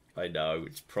 Correct. I know,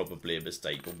 it's probably a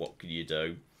mistake, but what can you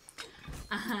do?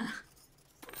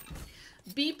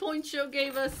 B Point Show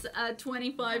gave us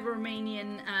 25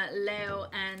 Romanian Leo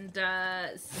and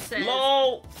says...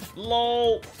 LOL!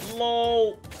 LOL!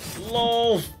 LOL!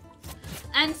 LOL!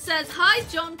 And says, hi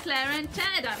John, Claire and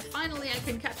Ted. Finally I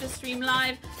can catch a stream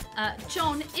live.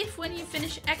 John, if when you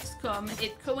finish XCOM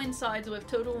it coincides with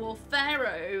Total War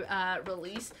Pharaoh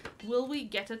release, will we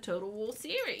get a Total War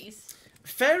series?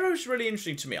 Pharaoh's really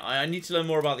interesting to me. I need to learn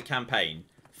more about the campaign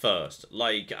first.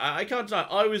 Like, I can't deny,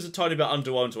 I was a tiny bit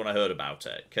underwhelmed when I heard about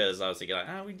it. Because I was thinking, like,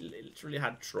 we literally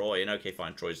had Troy. And okay,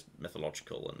 fine, Troy's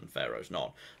mythological and Pharaoh's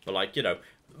not. But, like, you know,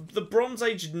 the Bronze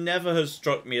Age never has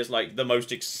struck me as, like, the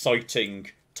most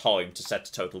exciting time to set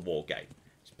a Total War game.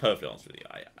 To be perfectly honest with you.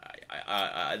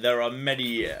 There are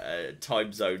many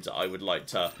time zones I would like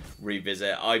to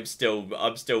revisit. I'm still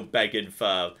begging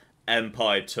for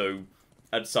Empire 2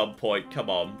 at some point. Come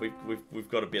on, we've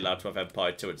got to be allowed to have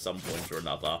Empire 2 at some point or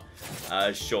another.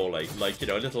 Surely, like, you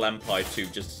know, a little Empire 2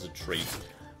 just as a treat.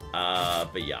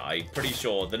 But yeah, I'm pretty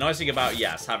sure the nice thing about,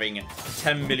 yes, having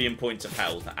 10 million points of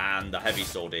health and the heavy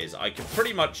sword is I can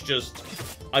pretty much just,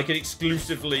 I can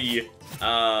exclusively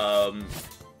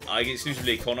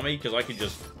economy, because I can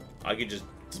just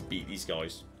beat these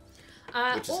guys,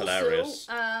 which is hilarious.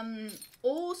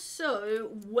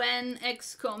 Also, when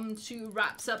XCOM 2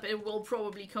 wraps up, it will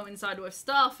probably coincide with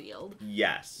Starfield.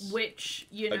 Yes. Which,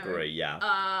 you know, agree,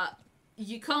 yeah.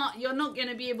 You're not going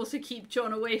to be able to keep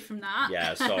John away from that.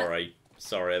 Yeah, sorry.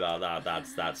 Sorry about that.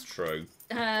 That's true.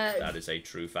 That is a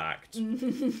true fact.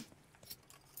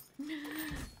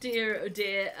 Dear, oh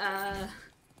dear.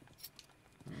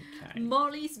 Okay.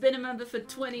 Molly's been a member for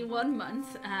 21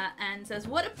 months and says,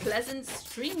 what a pleasant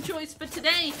stream choice for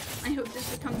today. I hope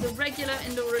this becomes a regular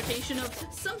in the rotation of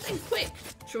something quick.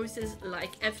 Choices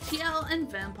like FTL and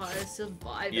Vampire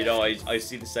Survivor. You know, I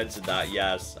see the sense in that,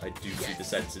 yes. I do see the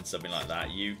sense in something like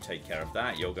that. You take care of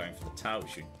that. You're going for the tower,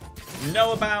 which you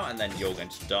know about, and then you're going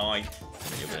to die. And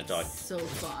then you're going to die. So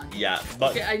fun. Yeah,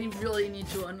 but... Okay, I really need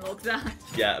to unlock that.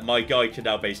 Yeah, my guy can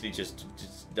now basically just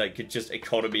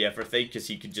economy everything, because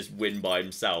he can just win by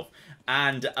himself.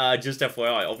 And just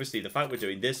FYI, obviously the fact we're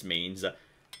doing this means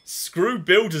screw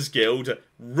Builders Guild,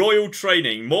 Royal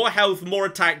Training, more health, more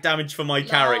attack damage for my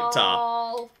character.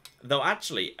 Though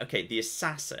actually, okay, the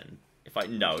Assassin, if I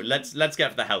no, let's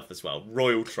get for the health as well.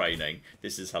 Royal Training.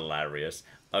 This is hilarious.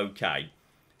 Okay.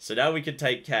 So now we can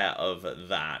take care of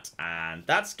that, and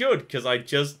that's good, because I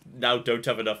just now don't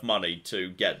have enough money to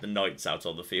get the knights out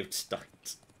on the field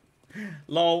tonight.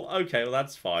 Lol, okay, well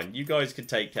that's fine. You guys can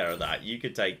take care of that. You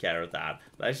can take care of that.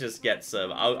 Let's just get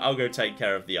some... I'll go take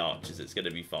care of the archers. It's going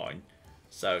to be fine.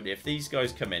 So if these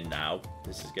guys come in now,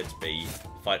 this is going to be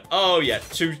fine. Oh yeah,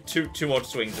 two odd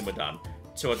swings and we're done.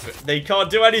 Two odd they can't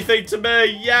do anything to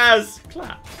me. Yes!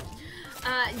 Clap.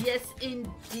 Yes,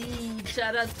 indeed.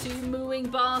 Shout out to Mooing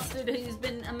Bastard, who's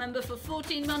been a member for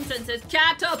 14 months and says,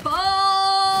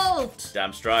 Catapult!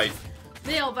 Damn straight.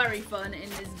 They are very fun in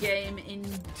this game,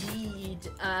 indeed.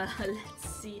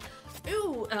 Let's see.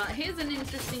 Ooh, here's an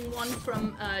interesting one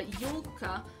from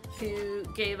Yulka, who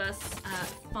gave us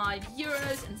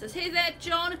 €5 and says, hey there,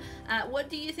 John. What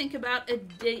do you think about a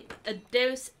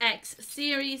Deus Ex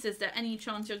series? Is there any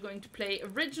chance you're going to play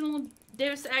original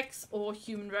Deus Ex or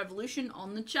Human Revolution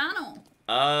on the channel?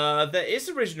 There is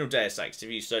original Deus Ex if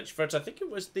you search for it. I think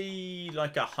it was the,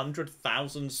 like,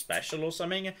 100,000 special or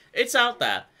something. It's out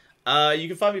there. You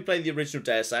can find me playing the original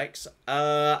Deus Ex.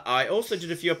 I also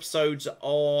did a few episodes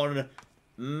on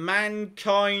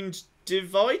Mankind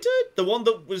Divided? The one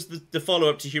that was the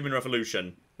follow-up to Human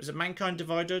Revolution. Was it Mankind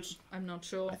Divided? I'm not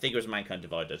sure. I think it was Mankind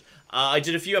Divided. I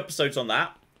did a few episodes on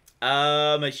that.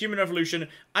 Human Revolution.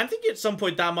 I'm thinking at some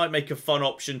point that might make a fun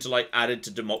option to, like, add it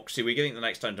to Democracy Week. I think the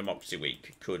next time Democracy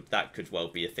Week could well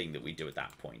be a thing that we do at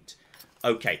that point.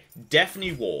 Okay,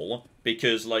 definitely Wall,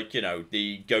 because, like, you know,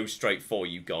 the go straight for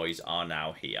you guys are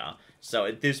now here. So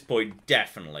at this point,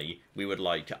 definitely, we would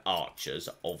like archers,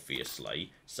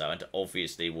 obviously. So, and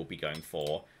obviously we'll be going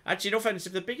for... Actually, no offense,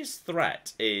 if the biggest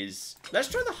threat is... Let's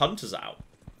try the hunters out.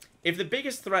 If the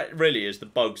biggest threat really is the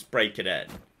bugs breaking in,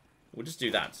 we'll just do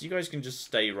that. So you guys can just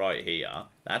stay right here.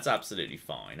 That's absolutely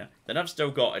fine. Then I've still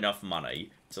got enough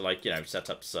money to, like, you know, set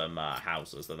up some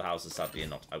houses. Though the houses sadly are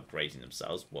not upgrading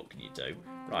themselves. What can you do?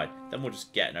 Right, then we'll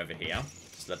just get over here.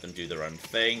 Just let them do their own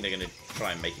thing. They're going to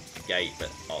try and make it to the gate, but,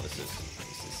 oh, this is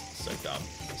so dumb.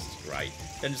 This is great.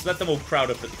 Then just let them all crowd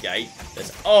up at the gate.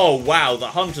 Oh, wow, the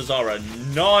hunters are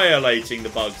annihilating the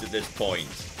bugs at this point.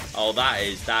 Oh,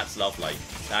 that's lovely.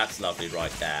 That's lovely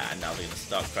right there. And now they're going to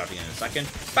start crowding in a second.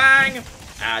 Bang!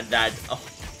 And then... Oh.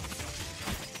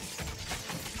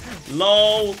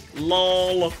 Lol.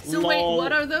 So wait,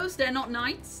 what are those? They're not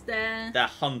knights? They're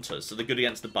hunters, so they're good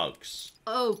against the bugs.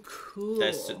 Oh, cool.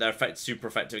 They're super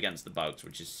effective against the bugs,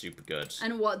 which is super good.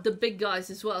 And what, the big guys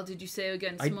as well? Did you say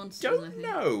against monsters? I don't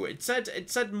know. It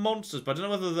said monsters, but I don't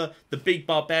know whether the big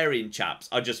barbarian chaps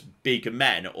are just big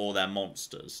men or they're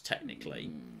monsters,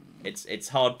 technically. It's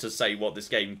hard to say what this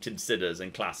game considers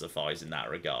and classifies in that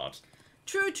regard.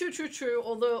 True.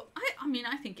 Although, I mean,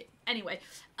 I think... Anyway,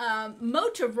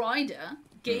 Motor Rider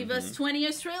gave us $20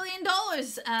 Australian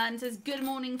and says, good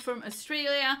morning from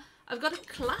Australia. I've got a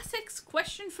classics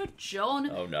question for John.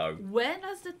 Oh, no. Where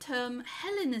does the term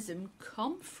Hellenism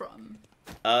come from?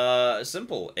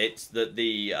 Simple. It's that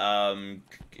the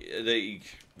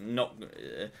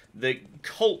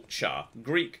culture,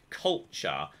 Greek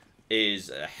culture,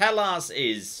 is... Hellas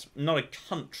is not a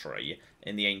country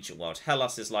in the ancient world.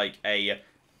 Hellas is like a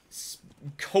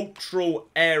cultural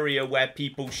area where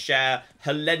people share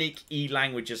Hellenic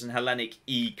languages and Hellenic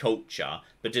culture,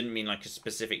 but didn't mean like a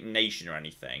specific nation or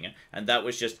anything. And that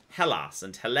was just Hellas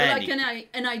and Hellenic. Like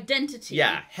an identity.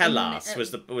 Yeah, Hellas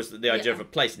was the idea of a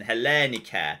place, and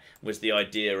Hellenike was the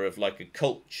idea of like a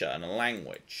culture and a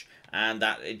language. And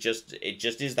that it just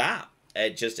is that.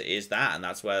 It just is that, and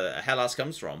that's where Hellas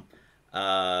comes from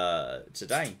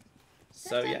today.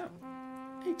 So yeah.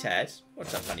 Hey Ted,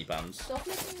 what's up, honey buns? Stop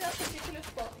licking that particular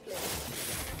spot,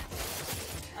 please.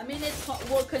 I mean, it's hot.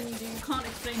 What can you do? You can't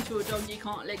explain to a dog you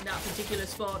can't lick that particular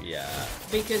spot. Yeah.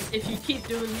 Because if you keep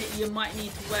doing it, you might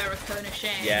need to wear a cone of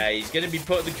shame. Yeah, he's going to be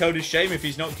put in the cone of shame if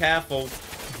he's not careful.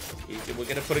 We're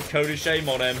going to put a code of shame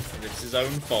on him. And it's his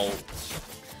own fault.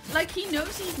 Like, he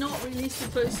knows he's not really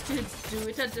supposed to do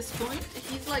it at this point.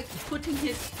 He's, like, putting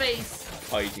his face...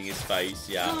 Hiding his face,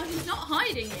 yeah. No, he's not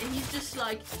hiding it. He's just,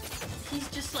 like,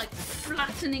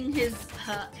 flattening his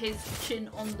chin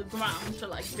on the ground to,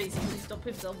 like, basically stop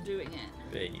himself doing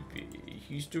it. Baby,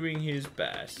 he's doing his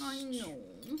best. I know.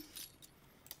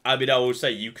 I mean, I will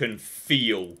say you can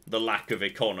feel the lack of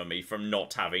economy from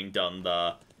not having done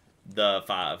the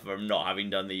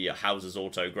houses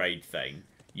auto grade thing.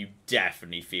 You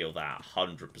definitely feel that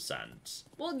 100%.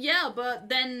 Well, yeah, but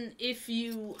then if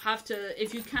you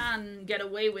can get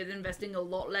away with investing a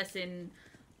lot less in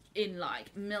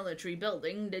like military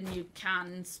building, then you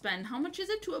can spend, how much is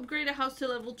it to upgrade a house to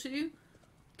level 2?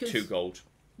 2 gold.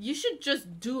 You should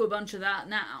just do a bunch of that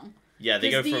now. Yeah,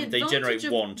 they generate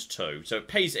 1 to 2, so it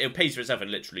pays for itself in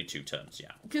literally 2 turns.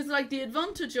 Yeah. Because like the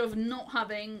advantage of not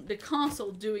having the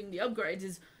castle doing the upgrades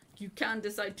is you can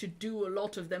decide to do a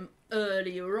lot of them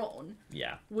earlier on.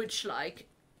 Yeah. Which, like,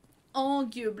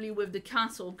 arguably with the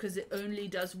castle, because it only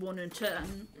does 1 a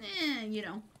turn, you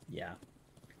know. Yeah.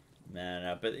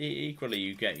 No, but equally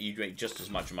you get just as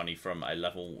much money from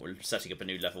setting up a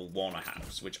new level 1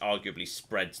 house, which arguably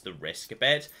spreads the risk a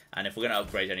bit. And if we're going to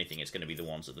upgrade anything, it's going to be the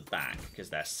ones at the back, because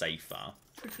they're safer.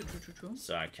 True.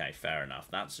 So, okay, fair enough.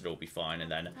 That should all be fine.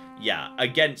 And then, yeah,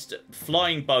 against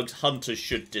flying bugs, hunters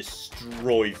should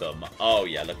destroy them. Oh,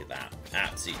 yeah, look at that.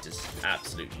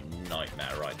 Absolute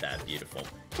nightmare right there. Beautiful.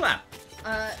 Clap.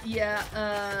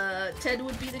 Ted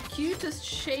would be the cutest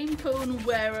shame cone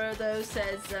wearer, though,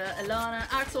 says Alana.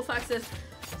 Axelfax says,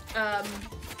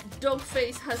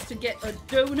 Dogface has to get a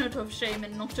donut of shame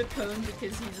and not a cone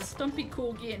because he's a stumpy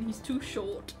corgi and he's too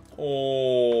short.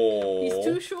 Oh. He's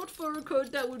too short for a cone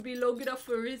that would be long enough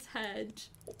for his head.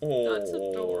 Oh. That's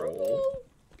adorable.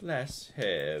 Bless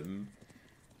him.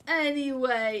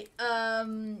 Anyway,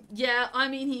 yeah, I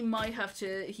mean, he might have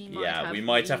to. We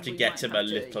might have to get him a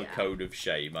little code of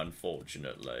shame,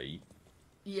 unfortunately.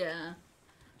 Yeah.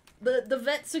 The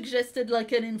vet suggested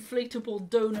like an inflatable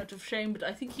donut of shame, but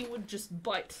I think he would just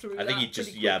bite through that. I think he'd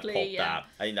just pop that.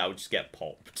 I think that would just get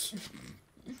popped.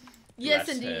 Yes,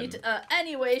 indeed.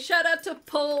 Anyway, shout out to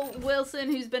Paul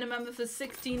Wilson, who's been a member for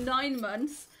 69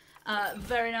 months.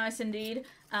 Very nice indeed.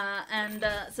 And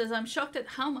says, I'm shocked at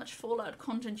how much Fallout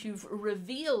content you've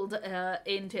revealed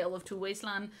in Tale of Two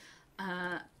Wastelands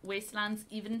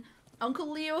even.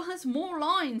 Uncle Leo has more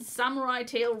lines, Samurai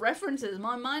Tale references.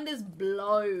 My mind is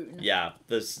blown. Yeah,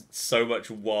 there's so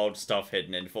much wild stuff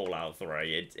hidden in Fallout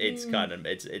 3. It's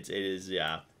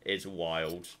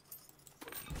wild.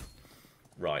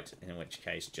 Right, in which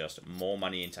case, just more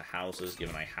money into houses,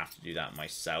 given I have to do that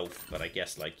myself. But I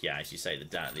guess, like, yeah, as you say,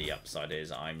 the upside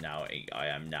is I am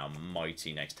now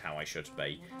mighty next to how I should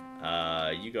be.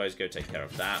 You guys go take care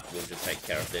of that. We'll just take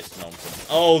care of this nonsense.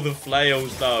 Oh, the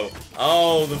flails, though.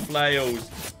 Oh, the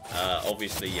flails.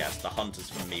 Obviously, yes, the hunters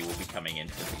from me will be coming in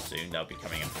pretty soon. They'll be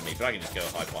coming in from me, but I can just go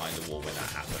hide behind the wall when that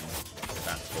happens.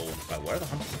 That's cool. But where are the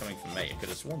hunters coming from me? I could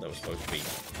have sworn they were supposed to be...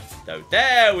 Though,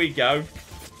 there we go.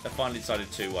 They finally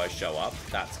decided to show up.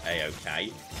 That's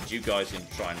a-okay. You guys can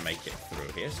try and make it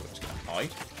through here, so we're just going to hide.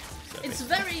 It's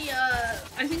very,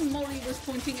 I think Molly was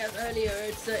pointing out earlier,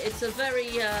 it's a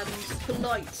very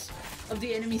polite of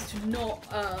the enemies to not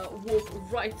walk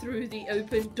right through the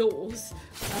open doors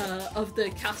of the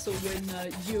castle when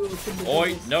you open the doors.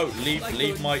 Oi, no, leave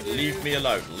me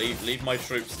alone. Leave my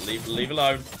troops. Leave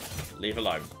alone. Leave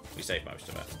alone. We saved most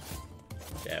of it.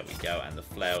 There we go, and the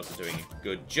flails are doing a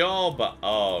good job.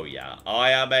 Oh, yeah.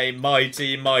 I am a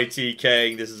mighty, mighty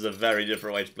king. This is a very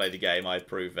different way to play the game. I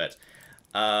prove it.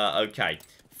 Okay.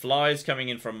 Flies coming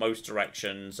in from most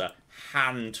directions. A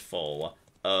handful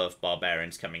of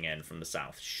barbarians coming in from the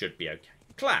south. Should be okay.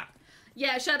 Clap.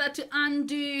 Yeah, shout out to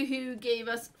Andu, who gave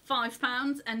us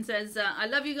 £5 and says, I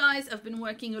love you guys. I've been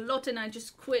working a lot and I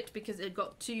just quit because it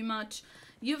got too much.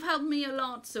 You've helped me a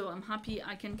lot, so I'm happy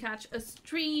I can catch a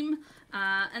stream.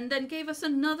 And then gave us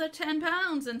another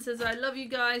 £10 and says, I love you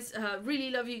guys,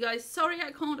 really love you guys. Sorry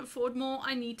I can't afford more,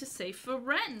 I need to save for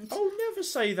rent. Oh, never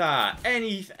say that.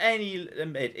 Anything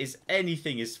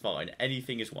is fine.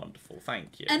 Anything is wonderful.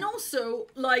 Thank you. And also,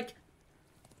 like,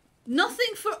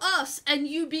 nothing for us and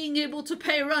you being able to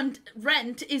pay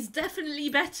rent is definitely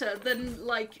better than,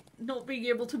 like, not being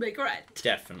able to make rent.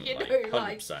 Definitely. You know,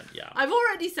 100%, like, yeah. I've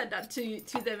already said that to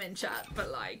them in chat,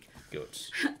 but, like... Good.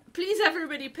 Please,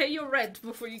 everybody, pay your rent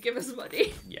before you give us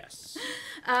money. Yes.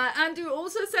 Andrew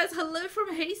also says hello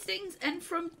from Hastings and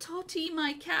from Totty,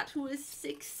 my cat, who is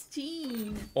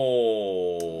 16.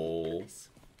 Oh,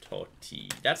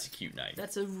 Totty. That's a cute name.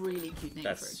 That's a really cute name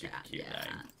for a cat. Cute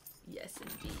name. Yes,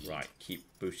 indeed. Right, keep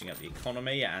boosting up the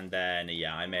economy, and then,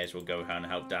 yeah, I may as well go ahead and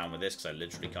help down with this, because I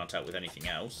literally can't help with anything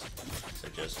else. So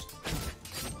just...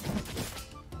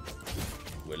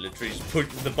 We're literally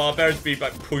just the barbarians being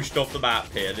like pushed off the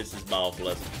map here. This is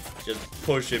marvellous. Just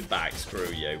push him back, screw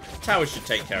you. Towers should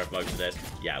take care of most of this.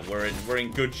 Yeah, we're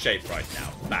in good shape right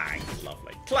now. Bang,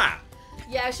 lovely. Clap!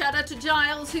 Yeah, shout out to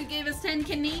Giles who gave us 10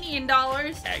 Canadian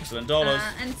dollars. Excellent dollars.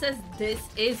 And says, this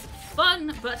is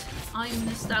fun, but I'm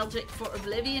nostalgic for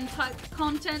Oblivion type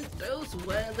content. Those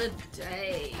were the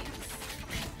days.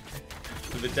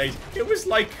 For the days. It was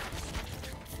like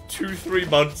 2-3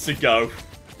 months ago.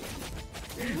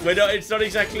 It's not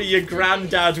exactly your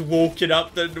granddad walking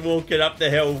up the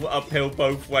hill, uphill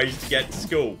both ways to get to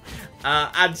school.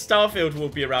 And Starfield will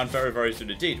be around very, very soon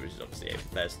indeed, which is obviously a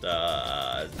best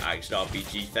action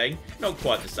RPG thing. Not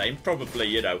quite the same. Probably,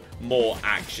 you know, more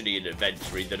actiony and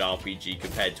adventure-y than RPG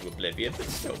compared to Oblivion, but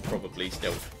still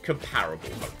comparable,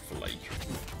 hopefully.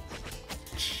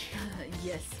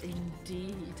 Yes,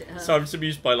 indeed. So I'm just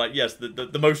amused by, like, yes,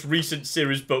 the most recent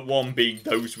series but one being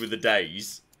Those Were the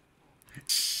Days.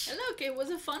 Look, it was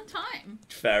a fun time.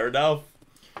 Fair enough.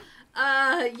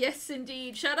 Yes,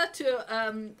 indeed. Shout out to,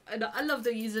 I love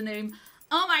the username.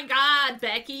 Oh my god,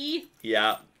 Becky.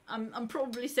 Yeah. I'm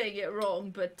probably saying it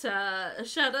wrong, but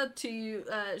shout out to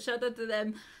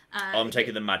them. I'm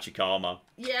taking the magic armor.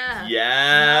 Yeah.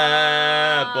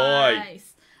 Yeah,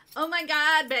 nice. Oh my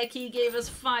god, Becky gave us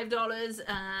 $5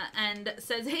 and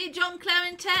says, hey, John, Claire,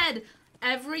 and Ted.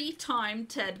 Every time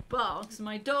Ted barks,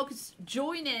 my dogs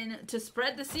join in to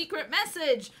spread the secret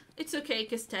message. It's okay,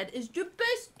 because Ted is your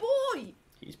best boy.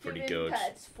 He's pretty good.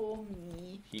 Pets for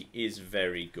me. He is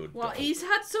very good. Well, he's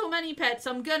had so many pets.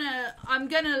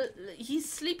 He's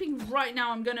sleeping right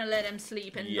now. I'm gonna let him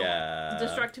sleep and not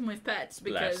distract him with pets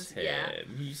because,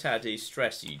 he's had a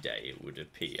stressy day, it would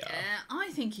appear. Yeah, I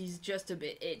think he's just a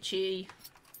bit itchy.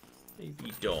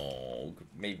 Baby dog.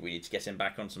 Maybe we need to get him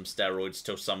back on some steroids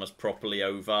till summer's properly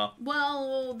over.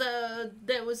 Well,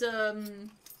 there was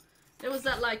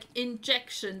that like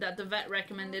injection that the vet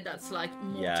recommended that's like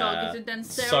more targeted than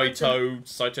steroids.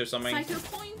 Cyto something.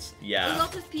 Cytopoint? Yeah. A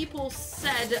lot of people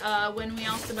said when we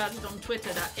asked about it on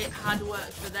Twitter that it had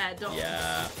worked for their dogs.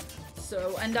 Yeah.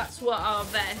 So, and that's what our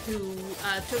vet who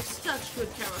took such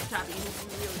good care of Tabby, who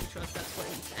we really trust, that's what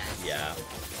he said. Yeah.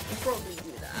 We'll probably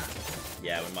do that.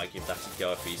 Yeah, we might give that a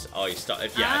go if his eyes start... I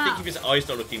think if his eyes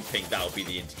start looking pink, that'll be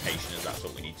the indication that that's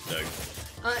what we need to do.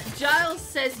 Giles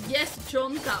says, yes,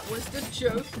 John, that was the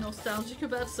joke. Nostalgic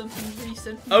about something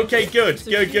recent. Okay, good.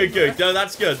 No,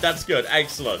 that's good.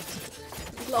 Excellent.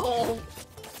 Lol.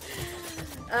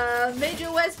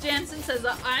 Major West Jansen says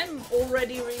that I'm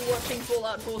already rewatching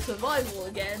Fallout 4 Survival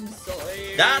again, so...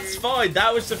 That's fine.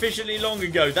 That was sufficiently long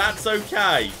ago. That's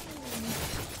okay.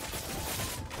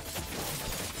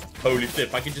 Holy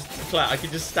flip, I can just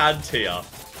stand here.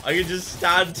 I can just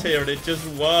stand here and it just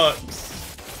works.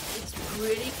 It's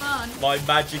pretty fun. My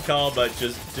magic armor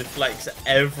just deflects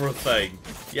everything.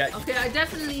 Yeah. Okay, I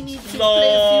definitely need to play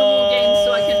a few more games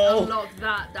so I can unlock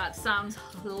that. That sounds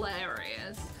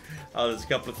hilarious. Oh, there's a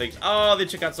couple of things. Oh, they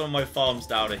took out some of my farms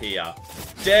down here.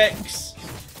 Dicks!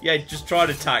 Yeah, just try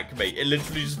to attack me. It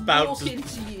literally just bounces. Walk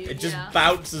into you, it just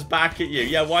bounces back at you.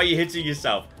 Yeah, why are you hitting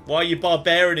yourself? Why are you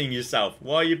barbarianing yourself?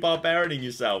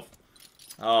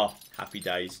 Oh, happy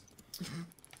days.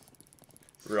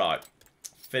 Right.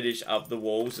 Finish up the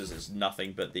walls as there's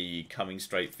nothing but the coming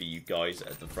straight for you guys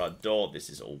at the front door.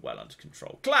 This is all well under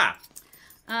control. Clap!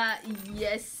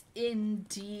 Yes,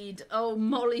 indeed. Oh,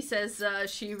 Molly says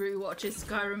she rewatches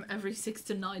Skyrim every 6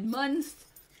 to 9 months.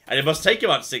 And it must take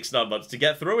about 6 to 9 months to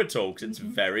get through it all, because it's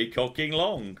very cocking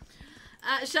long.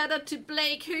 Shout out to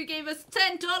Blake, who gave us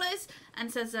 $10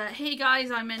 and says, hey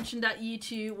guys, I mentioned that you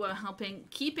two were helping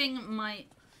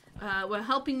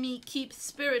me keep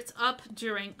spirits up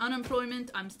during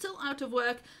unemployment. I'm still out of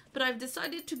work, but I've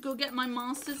decided to go get my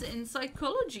master's in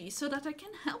psychology so that I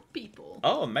can help people.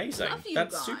 Oh, amazing. Love you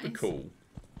That's guys. super cool.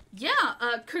 Yeah,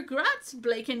 congrats,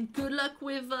 Blake, and good luck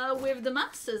with the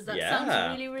masters. That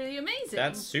sounds really, really amazing.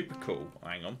 That's super cool.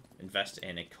 Hang on. Invest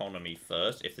in economy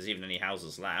first, if there's even any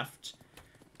houses left.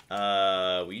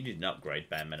 We need an upgrade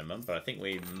bare minimum, but I think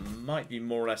we might be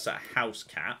more or less at house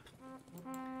cap.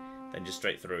 Then just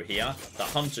straight through here. The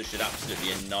hunter should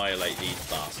absolutely annihilate these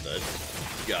bastards.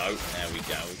 Go. There we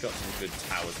go. We've got some good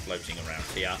towers floating around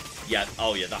here. Yeah.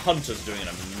 Oh, yeah. The hunter's doing an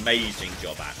amazing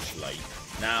job, actually.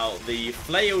 Now, the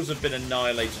flails have been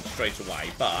annihilated straight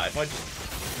away, but if I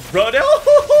just run...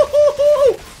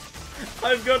 Oh!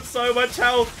 I've got so much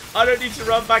health. I don't need to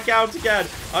run back out again.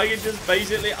 I can just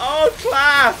basically... Oh,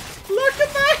 Claire! Look at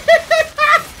that!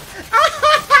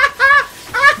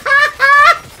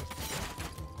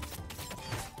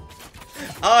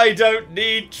 I don't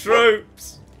need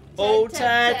troops. Oh,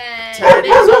 Ted. Ted.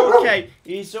 It's okay.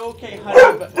 It's okay,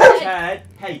 honey. But Ted,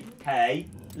 hey,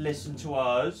 listen to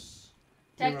us.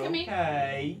 Ted, You're come here.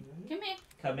 okay. Come here.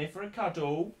 Come here for a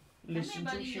cuddle. Listen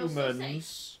to buddy, you're so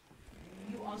humans.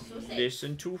 You are so safe.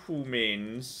 Listen to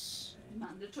humans.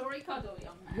 Mandatory cuddle,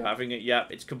 young man. You're having it.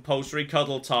 Yep, it's compulsory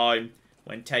cuddle time.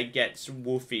 When Ted gets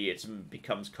woofy, it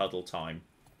becomes cuddle time.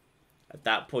 At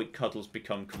that point, cuddles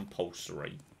become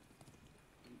compulsory.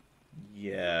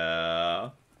 Yeah.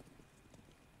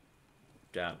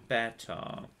 That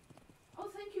better. Oh,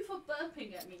 thank you for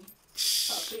burping at me,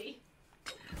 puppy.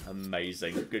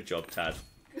 Amazing. Good job, Tad.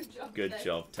 Good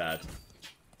job, Tad.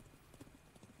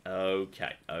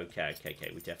 Okay.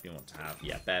 We definitely want to have,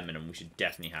 bare minimum. We should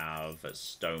definitely have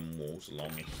stone walls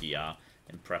along here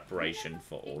in preparation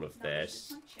for all of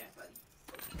this.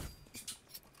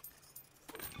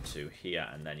 To here,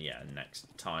 and then, next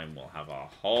time we'll have a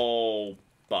whole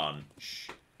bunch.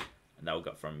 And that will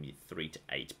go from 3 to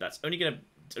 8. But that's only gonna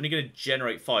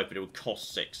generate 5, but it would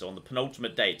cost 6. So on the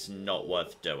penultimate day, it's not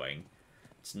worth doing.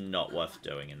 It's not worth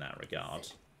doing in that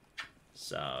regard.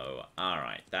 So,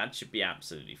 alright, that should be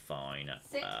absolutely fine.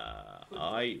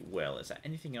 I will. Is there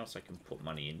anything else I can put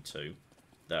money into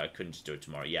that I couldn't just do it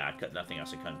tomorrow? Yeah, nothing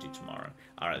else I can't do tomorrow.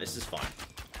 Alright, this is fine.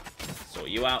 Sort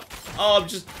you out. Oh, I'm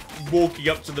just walking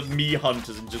up to the me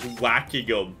hunters and just whacking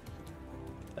them.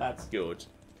 That's good.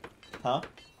 Huh?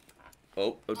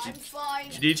 Oh, I'm fine.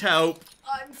 Do you need help?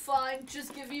 I'm fine.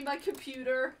 Just give me my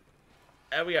computer.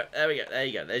 There we go. There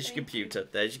you go. There's your computer.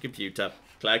 There's your computer.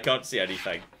 Claire can't see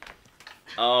anything.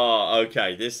 Oh,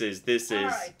 okay. This is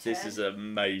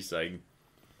amazing.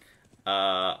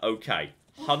 Okay.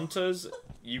 Hunters,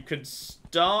 you can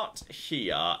start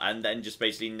here and then just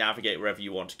basically navigate wherever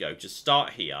you want to go. Just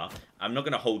start here. I'm not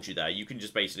going to hold you there. You can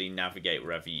just basically navigate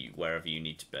wherever you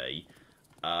need to be.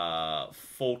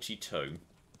 42.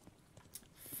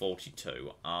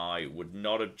 I would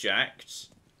not object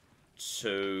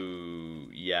to,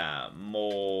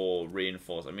 more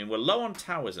reinforced. I mean, we're low on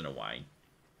towers in a way.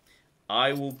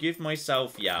 I will give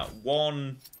myself,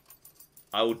 one.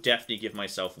 I will definitely give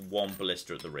myself 1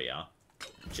 ballista at the rear,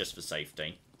 just for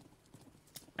safety.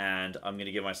 And I'm going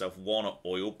to give myself 1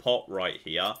 oil pot right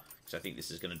here, because I think this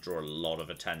is going to draw a lot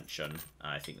of attention.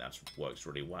 I think that works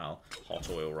really well. Hot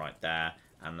oil right there.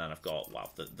 And then I've got,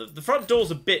 well, the front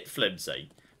door's a bit flimsy,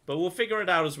 but we'll figure it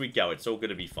out as we go. It's all going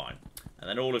to be fine. And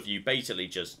then all of you basically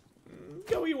just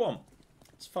go where you want.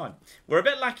 It's fine. We're a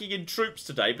bit lacking in troops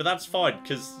today, but that's fine,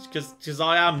 because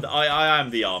I am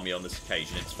the army on this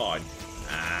occasion. It's fine.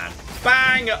 And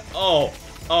bang! Oh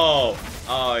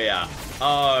yeah.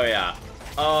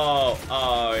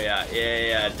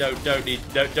 Yeah. Don't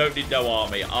need no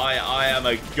army. I am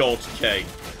a god king.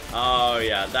 Oh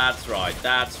yeah, that's right.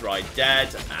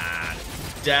 Dead and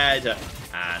dead.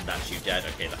 And that's you dead.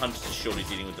 Okay, the hunters are surely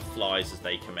dealing with the flies as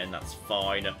they come in. That's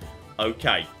fine.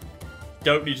 Okay.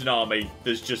 Don't need an army.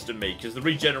 There's just a me. Because the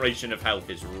regeneration of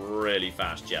health is really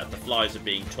fast. Yeah, the flies are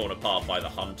being torn apart by the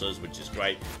hunters, which is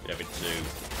great. But over to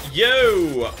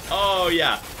you. Oh,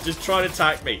 yeah. Just try to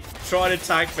attack me.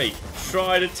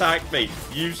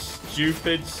 You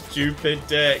stupid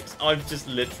dicks. I'm just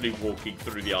literally walking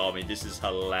through the army. This is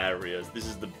hilarious. This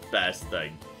is the best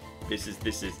thing. This is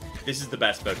the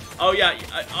best mode. Oh, yeah.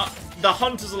 The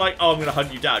hunters are like, oh, I'm going to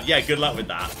hunt you down. Yeah, good luck with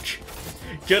that.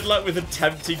 Good luck with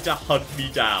attempting to hunt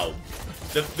me down.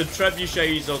 The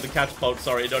trebuchets or the catapults,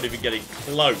 sorry, are not even getting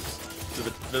close to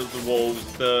the walls.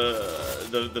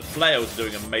 The flails are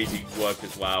doing amazing work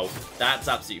as well. That's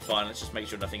absolutely fine. Let's just make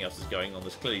sure nothing else is going on.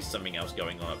 There's clearly something else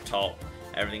going on up top.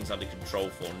 Everything's under control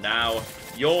for now.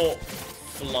 Your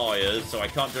flyers, so I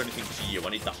can't do anything to you. I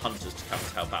need the hunters to come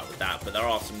to help out with that. But there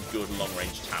are some good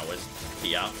long-range towers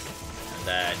here. And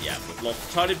then, yeah, we've lost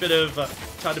a tiny bit of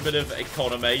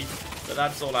economy. But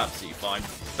that's all absolutely fine.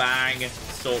 Bang.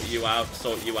 Sort you out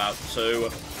too.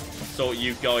 Sort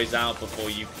you guys out before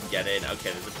you can get in. Okay,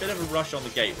 there's a bit of a rush on the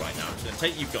gate right now. I'm just going to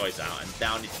take you guys out, and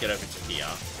now I need to get over to here,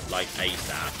 like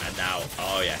ASAP. And now,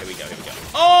 oh yeah, here we go.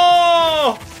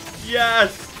 Oh!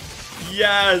 Yes!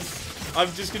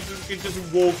 I'm just going to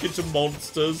walk into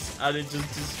monsters, and it just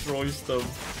destroys them.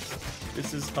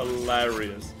 This is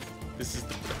hilarious.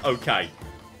 Okay.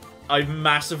 I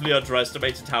massively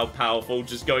underestimated how powerful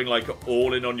just going like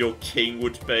all in on your king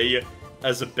would be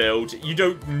as a build. You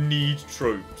don't need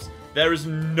troops. There is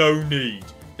no need.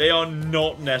 They are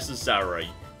not necessary.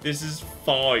 This is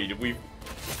fine. We've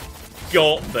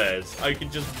got this. I can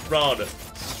just run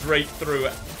straight through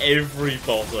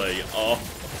everybody. Oh.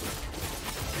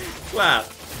 Claire,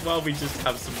 while we just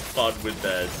have some fun with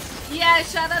this. Yeah,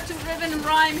 shout out to Riven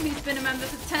Rhyme, who's been a member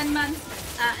for 10 months.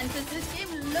 And since this game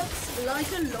looks like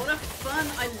a lot of fun,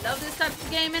 I love this type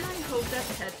of game, and I hope that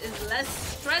Pet is less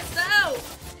stressed out.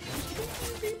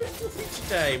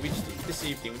 Today, this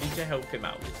evening, we need to help him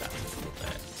out with that a little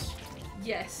bit.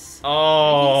 Yes.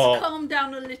 Oh. He's calmed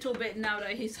down a little bit now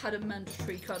that he's had a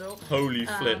mandatory cuddle. Holy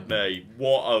flip me.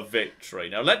 What a victory.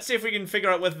 Now, let's see if we can figure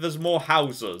out whether there's more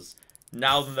houses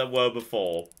now than there were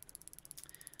before.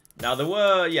 Now, there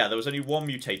was only one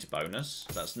mutated bonus.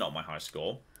 That's not my high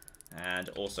score. And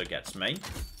also gets me.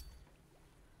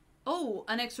 Oh,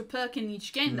 an extra perk in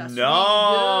each game. That's nice!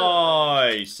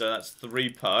 Really good. So that's 3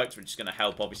 perks, which is going to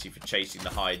help, obviously, for chasing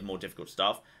the hide, more difficult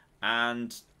stuff.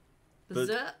 And...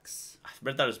 Berserks? I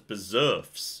read that as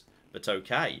berserfs, but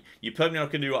okay. You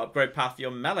permanently can do upgrade path for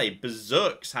your melee.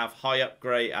 Berserks have high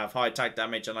attack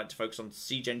damage and like to focus on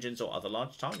siege engines or other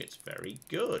large targets. Very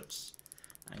good.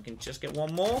 And can just get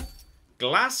one more.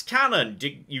 Glass cannon.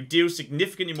 You deal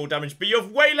significantly more damage, but you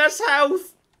have way less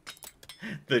health.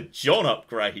 The John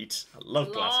upgrade. I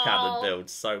love glass cannon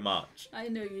builds so much. I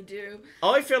know you do.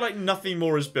 I feel like nothing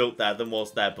more is built there than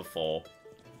was there before.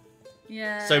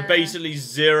 Yeah. So basically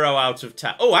 0 out of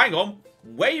 10. Oh, hang on.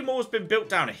 Way more's been built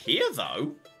down here,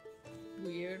 though.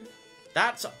 Weird.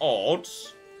 That's odd.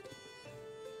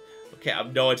 Okay, I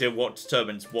have no idea what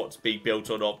determines what's being built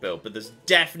or not built, but there's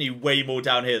definitely way more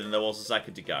down here than there was a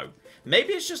second ago.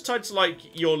 Maybe it's just tied to,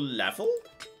 like, your level?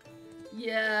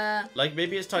 Yeah. Like,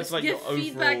 maybe it's tied to, like, your overall...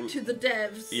 feedback to the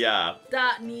devs. Yeah.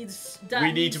 That needs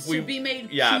to be made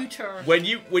cuter.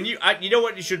 You know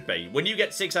what it should be? When you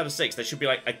get 6 out of 6, there should be,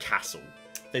 like, a castle.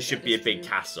 There should be a big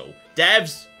castle.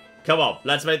 Devs, come on,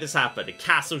 let's make this happen. A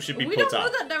castle should be put up. We don't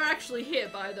know that they're actually here,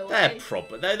 by the way. They're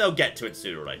proper. They'll get to it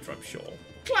sooner or later, I'm sure.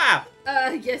 Clap!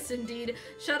 Yes, indeed.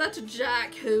 Shout out to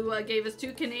Jack, who gave us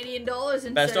 $2 Canadian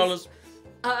and Best says... dollars.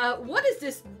 What is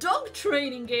this dog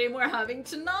training game we're having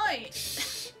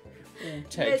tonight?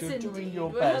 Ted, you're doing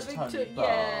your best, honey bun.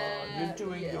 You're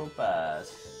doing your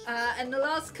best. And the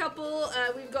last couple,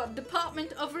 we've got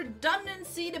Department of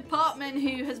Redundancy Department,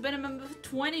 who has been a member for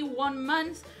 21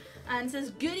 months, and says,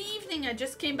 "Good evening, I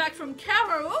just came back from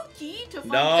karaoke to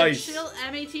find a chill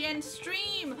MATN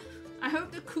stream. I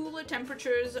hope the cooler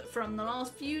temperatures from the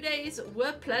last few days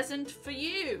were pleasant for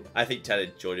you." I think Ted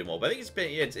enjoyed it more, but I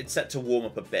think it's set to warm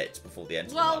up a bit before the end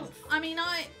of the month. Well, I mean,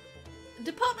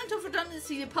 Department of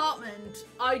Redundancy Department,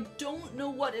 I don't know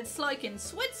what it's like in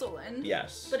Switzerland.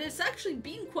 Yes. But it's actually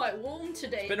been quite warm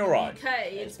today. It's been alright.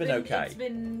 It's been okay. It's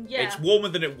been, yeah. It's warmer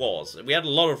than it was. We had a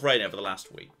lot of rain over the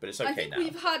last week, but it's okay now. I think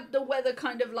we've had the weather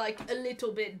kind of like a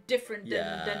little bit different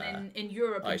than in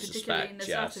Europe, and particularly in the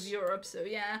south of Europe, so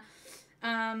yeah.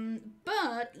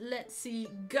 But let's see,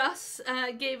 Gus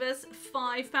gave us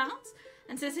 £5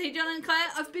 and says, "Hey John and Claire,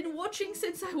 I've been watching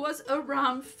since I was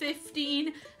around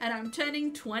 15 and I'm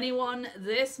turning 21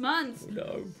 this month. Oh,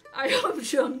 no. I hope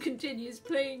John continues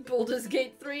playing Baldur's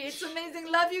Gate 3. It's amazing.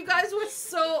 Love you guys. We're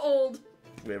so old."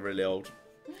 We're really old.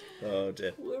 Oh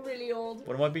dear. We're really old.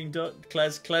 What am I being done?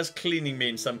 Claire's cleaning me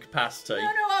in some capacity. No,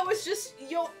 I was just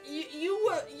you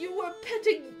were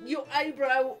petting your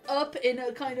eyebrow up in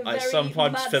a kind of I very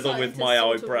sometimes fiddle with my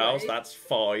sort of eyebrows. way. That's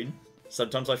fine.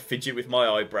 Sometimes I fidget with my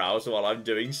eyebrows while I'm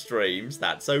doing streams.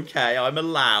 That's okay. I'm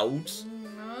allowed.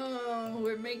 No,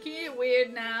 we're making it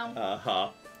weird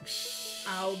now.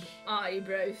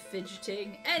 Eyebrow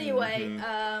fidgeting. Anyway,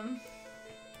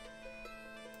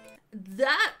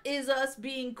 that is us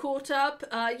being caught up.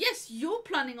 Yes, you're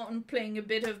planning on playing a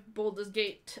bit of Baldur's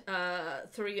Gate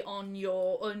 3 on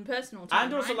your own personal time,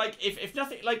 and also, right? like, if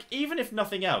nothing, like, even if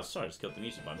nothing else, sorry, I just killed the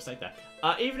music by mistake there.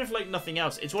 Even if, like, nothing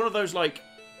else, it's one of those, like,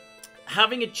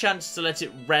 having a chance to let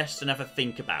it rest and have a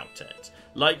think about it.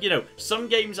 Like, you know, some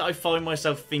games I find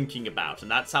myself thinking about, and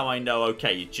that's how I know,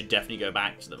 okay, you should definitely go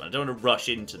back to them. I don't want to rush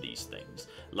into these things.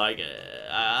 Like,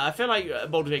 I feel like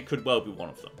Baldur's Gate could well be one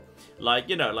of them. Like,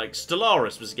 you know, like,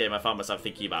 Stellaris was a game I found myself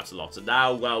thinking about a lot, and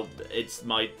now, well, it's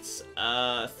my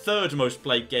third most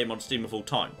played game on Steam of all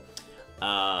time.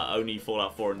 Only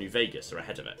Fallout 4 and New Vegas are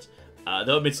ahead of it.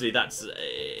 Though admittedly,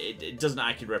 it doesn't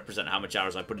accurately represent how much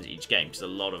hours I put into each game, because a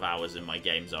lot of hours in my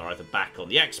games are either back on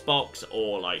the Xbox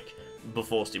or, like,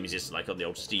 before Steam existed, like on the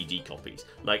old CD copies.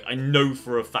 Like, I know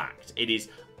for a fact, it is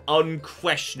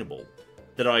unquestionable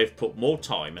that I have put more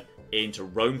time into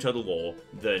Rome Total War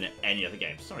than any other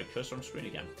game. Sorry, cursor on screen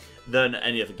again. Than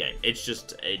any other game. It's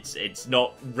just, it's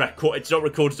not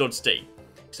recorded on Steam.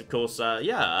 Because, of course,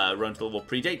 Rome Total War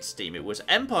predates Steam. It was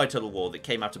Empire Total War that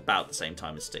came out about the same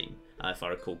time as Steam, if I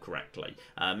recall correctly.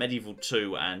 Medieval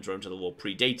 2 and Rome Total War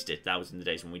predated it. That was in the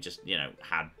days when we just, you know,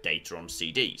 had data on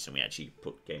CDs, and we actually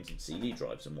put games in CD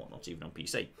drives and whatnot, even on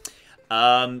PC.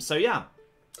 So, yeah.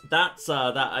 That's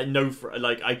that I know for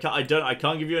like I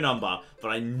can't give you a number, but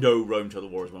I know Rome Total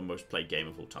War is my most played game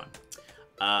of all time.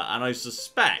 And I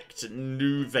suspect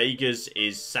New Vegas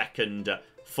is second,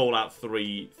 Fallout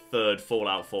 3 third,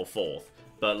 Fallout 4 fourth.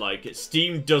 But like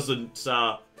Steam doesn't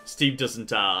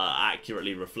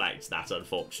accurately reflect that,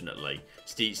 unfortunately.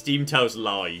 Steam tells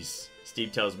lies. Steam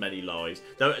tells many lies.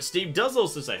 Though Steam does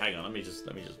also say, hang on, let me just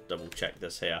double check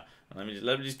this here. Let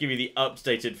me just give you the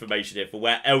up-to-date information here for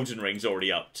where Elden Ring's already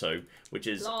up to, which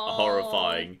is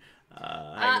horrifying.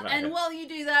 And while you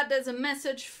do that, there's a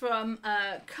message from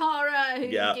Kara, who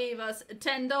gave us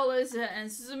 $10, and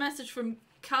this is a message from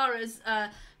Kara's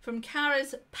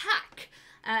pack.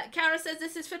 Kara says,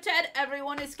 this is for Ted.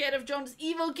 Everyone is scared of John's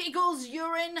evil giggles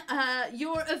urine.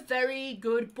 You're a very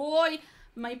good boy.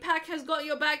 My pack has got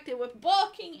your back. They were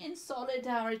barking in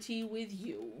solidarity with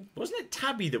you. Wasn't it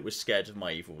Tabby that was scared of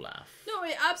my evil laugh? No,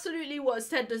 it absolutely was.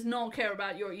 Ted does not care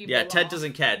about your evil laugh. Ted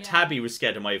doesn't care. Yeah. Tabby was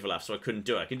scared of my evil laugh, so I couldn't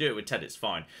do it. I can do it with Ted, it's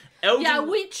fine. Yeah,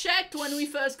 we checked when we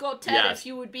first got Ted if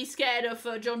you would be scared of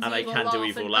John's and evil laugh. And I can do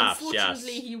evil laughs,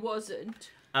 unfortunately, he wasn't.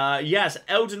 Yes,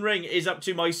 Elden Ring is up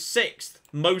to my 6th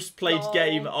most played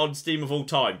game on Steam of all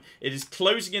time. It is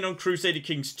closing in on Crusader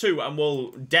Kings 2 and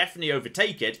will definitely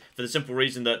overtake it for the simple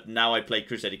reason that now I play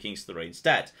Crusader Kings 3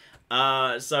 instead.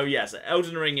 So yes,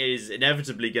 Elden Ring is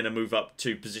inevitably going to move up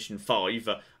to position 5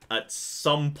 at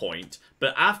some point.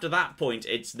 But after that point,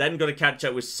 it's then got to catch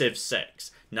up with Civ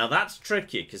 6. Now that's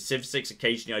tricky because Civ 6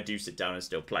 occasionally I do sit down and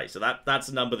still play. So that's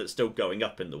a number that's still going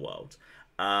up in the world.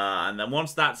 And then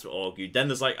once that's argued, then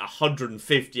there's like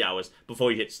 150 hours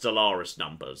before you hit Stellaris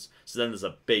numbers. So then there's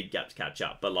a big gap to catch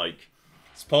up. But like,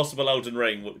 it's possible Elden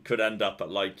Ring could end up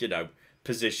at like, you know,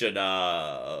 position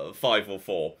 5 or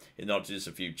 4 in the not too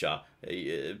distant future.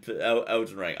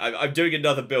 Elden Ring. I'm doing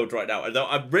another build right now. Although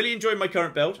I'm really enjoying my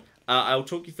current build. I'll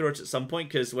talk you through it at some point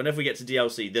because whenever we get to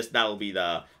DLC, that'll be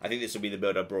the. I think this will be the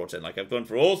build I brought in. Like I've gone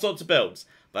through all sorts of builds,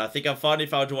 but I think I've finally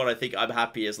found one I think I'm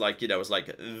happy is like, you know, it's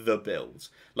like the build.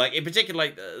 Like in particular,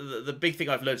 like the big thing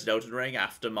I've learned in Elden Ring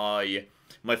after my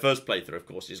first playthrough, of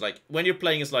course, is like when you're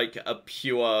playing as like a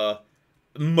pure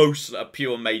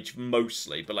mage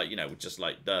mostly, but like, you know, just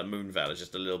like the Moonveil is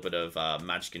just a little bit of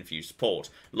magic infused support.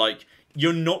 Like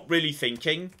you're not really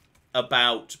thinking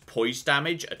about poise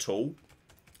damage at all.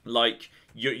 Like,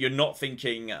 you're not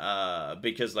thinking,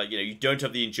 because, like, you know, you don't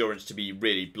have the endurance to be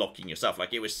really blocking yourself.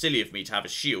 Like, it was silly of me to have a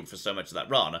shield for so much of that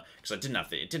run, because it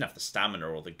didn't have the stamina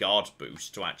or the guard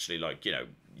boost to actually, like, you know,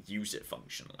 use it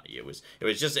functionally. It was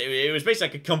basically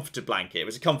like a comforter blanket. It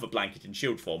was a comfort blanket in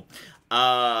shield form.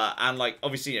 And, like,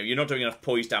 obviously, you know, you're not doing enough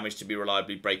poise damage to be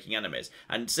reliably breaking enemies.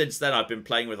 And since then, I've been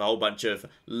playing with a whole bunch of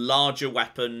larger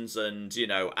weapons and, you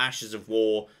know, Ashes of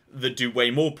War that do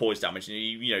way more poise damage. And,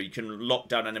 you know, you can lock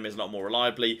down enemies a lot more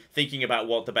reliably. Thinking about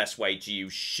what the best way to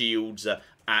use shields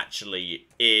actually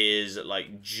is,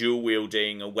 like,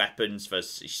 dual-wielding weapons for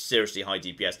seriously high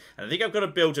DPS. And I think I've got a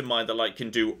build in mind that, like, can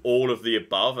do all of the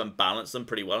above and balance them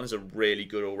pretty well. It's a really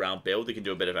good all-round build that can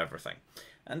do a bit of everything.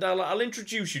 And I'll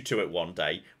introduce you to it one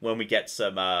day when we get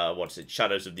some,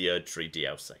 Shadows of the Erdtree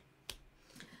DLC.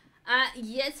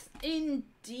 Yes,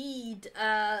 indeed.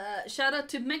 Shout out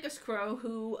to Megascrow,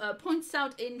 who points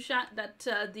out in chat that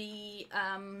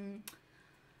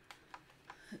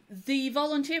the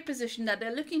volunteer position that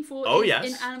they're looking for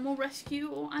is in animal rescue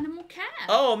or animal care.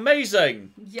 Oh,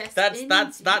 amazing! Yes,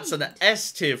 that's an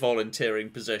S-tier volunteering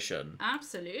position.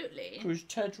 Absolutely. Because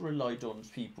Ted relied on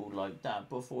people like that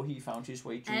before he found his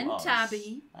way to us. And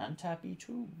Tabby. And Tabby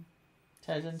too.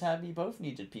 Ted and Tabby both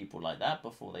needed people like that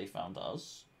before they found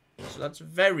us. So that's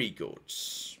very good.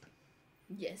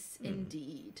 Yes,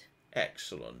 indeed.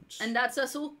 Excellent. And that's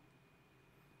us all.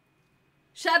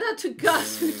 Shout out to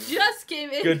Gus, who just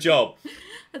came in. Good job.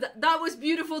 That was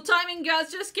beautiful timing.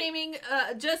 Gus just came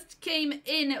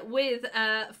in with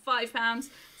 £5,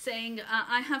 saying,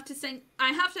 I have to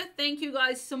thank you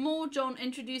guys some more. John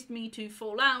introduced me to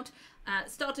Fallout.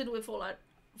 Started with Fallout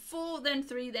 4, then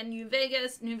 3, then New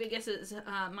Vegas. New Vegas is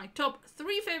my top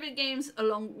 3 favorite games,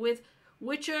 along with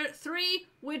Witcher 3,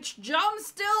 which John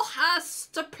still has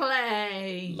to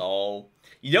play. Lol.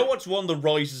 You know what's one of the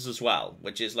rises as well?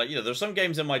 Which is like, you know, there's some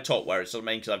games in my top where it's sort of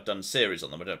mainly because I've done series on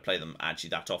them. I don't play them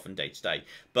actually that often day to day.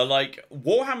 But like,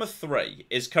 Warhammer 3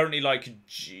 is currently like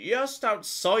just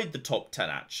outside the top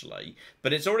 10 actually.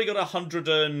 But it's already got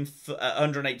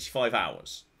 185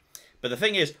 hours. But the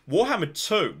thing is, Warhammer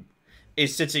 2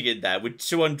 is sitting in there with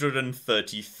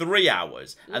 233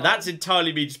 hours. Lol. And that's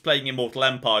entirely me just playing Immortal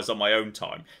Empires on my own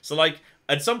time. So like,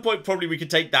 at some point probably we could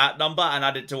take that number and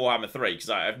add it to Warhammer 3, because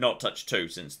I have not touched 2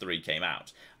 since 3 came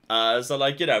out. So,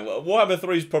 like, you know, Warhammer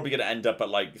 3 is probably going to end up at,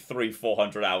 like,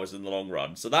 300-400 hours in the long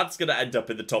run. So that's going to end up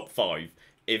in the top 5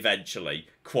 eventually,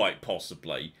 quite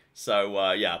possibly.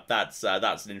 So, yeah, that's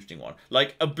an interesting one.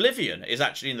 Like, Oblivion is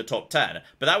actually in the top 10,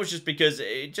 but that was just because,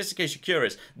 just in case you're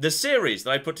curious, the series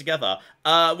that I put together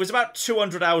was about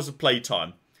 200 hours of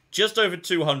playtime. Just over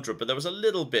 200, but there was a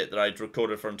little bit that I'd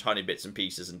recorded from tiny bits and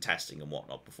pieces and testing and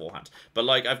whatnot beforehand. But,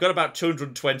 like, I've got about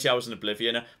 220 hours in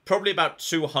Oblivion, probably about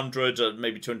 200, or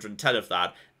maybe 210 of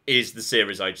that is the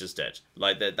series I just did.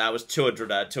 Like, that was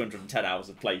 210 hours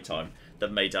of playtime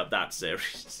that made up that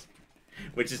series.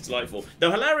 Which is delightful.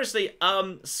 Though, hilariously,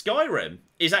 Skyrim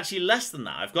is actually less than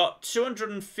that. I've got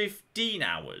 215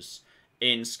 hours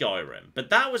in Skyrim. But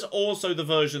that was also the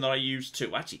version that I used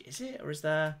too. Actually, is it? Or is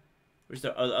there... Or is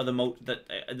there other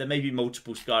there may be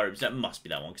multiple Skyrims? That must be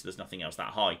that one because there's nothing else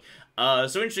that high.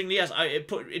 So interestingly, yes,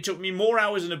 it took me more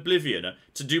hours in Oblivion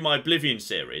to do my Oblivion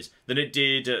series than it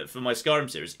did for my Skyrim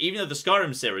series. Even though the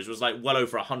Skyrim series was like well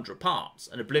over 100 parts,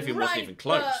 and Oblivion wasn't even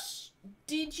close.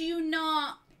 Did you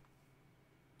not?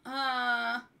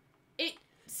 It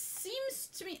seems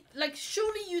to me like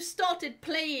surely you started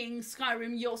playing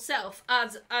Skyrim yourself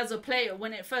as a player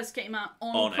when it first came out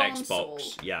on console,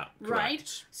 Xbox. Yeah, correct.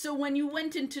 Right. So when you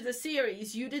went into the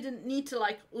series, you didn't need to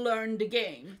like learn the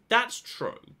game. That's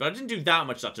true, but I didn't do that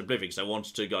much that to Oblivion because I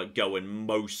wanted to go in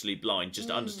mostly blind,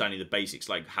 just understanding the basics,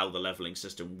 like how the leveling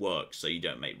system works, so you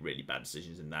don't make really bad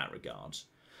decisions in that regard.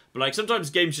 But, like, sometimes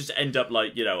games just end up,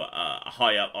 like, you know,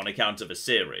 high up on account of a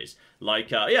series. Like,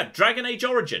 yeah, Dragon Age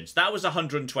Origins. That was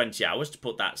 120 hours to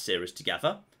put that series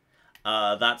together.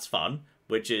 That's fun.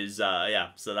 Which is, yeah,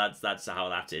 so that's how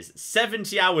that is.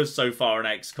 70 hours so far in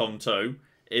XCOM 2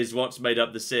 is what's made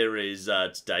up the series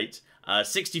to date.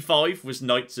 65 was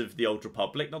Knights of the Old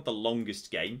Republic. Not the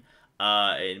longest game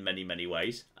in many, many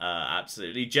ways.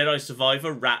 Absolutely. Jedi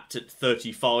Survivor wrapped at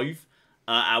 35.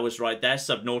 Hours right there.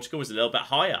 Subnautica was a little bit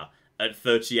higher at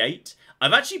 38.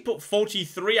 I've actually put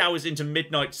 43 hours into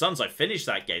Midnight Suns. I finished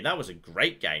that game. That was a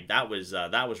great game. That was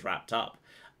wrapped up.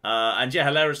 And yeah,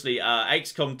 hilariously,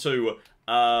 XCOM 2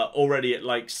 already at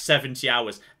like 70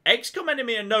 hours. XCOM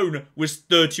Enemy Unknown was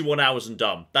 31 hours and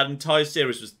done. That entire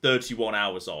series was 31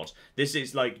 hours odd. This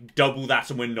is like double that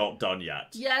and we're not done yet.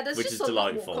 Yeah, there's which just is a lot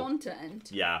delightful. more content.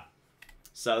 Yeah.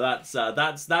 So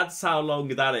that's how long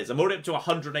that is. I'm already up to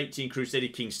 118 Crusader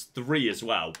Kings 3 as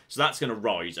well. So that's going to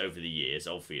rise over the years,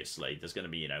 obviously. There's going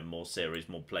to be, you know, more series,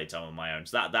 more playtime on my own.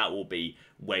 So that will be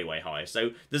way, way higher.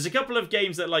 So there's a couple of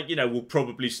games that, like, you know, will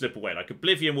probably slip away. Like,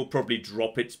 Oblivion will probably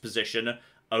drop its position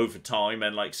over time.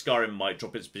 And, like, Skyrim might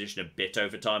drop its position a bit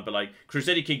over time. But, like,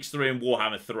 Crusader Kings 3 and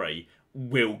Warhammer 3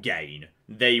 will gain.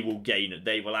 They will gain.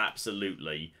 They will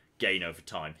absolutely gain over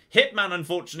time. Hitman,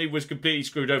 unfortunately, was completely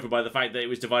screwed over by the fact that it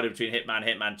was divided between Hitman,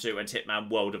 Hitman 2, and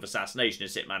Hitman World of Assassination,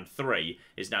 as Hitman 3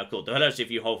 is now called. Though, if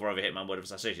you hover over Hitman World of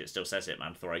Assassination, it still says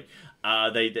Hitman 3.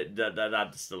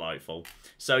 That's delightful.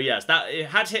 So, yes,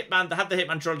 had the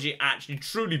Hitman trilogy actually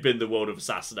truly been the World of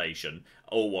Assassination,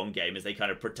 all one game, as they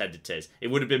kind of pretend it is, it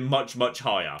would have been much, much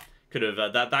higher.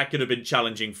 That could have been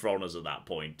challenging for honours at that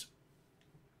point.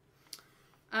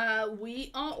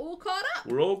 We are all caught up.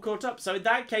 We're all caught up. So in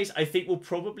that case, I think we'll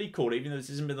probably call it, even though this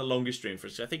hasn't been the longest stream for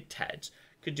us, I think Ted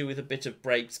could do with a bit of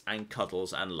breaks and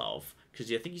cuddles and love. Because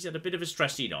I think he's had a bit of a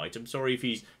stressy night. I'm sorry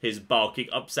if his barking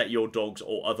upset your dogs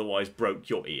or otherwise broke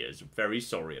your ears. Very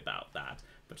sorry about that.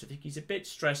 But I think he's a bit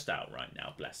stressed out right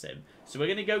now, bless him. So we're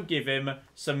going to go give him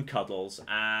some cuddles.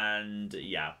 And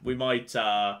yeah, we might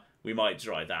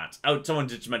try that. Oh, someone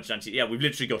did mention yeah, we've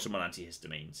literally got him on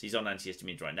antihistamines. He's on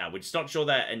antihistamines right now. We're just not sure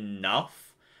they're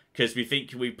enough, because we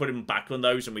think we put him back on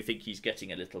those, and we think he's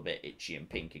getting a little bit itchy and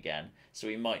pink again. So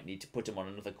we might need to put him on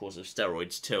another course of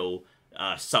steroids till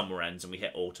summer ends and we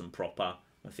hit autumn proper.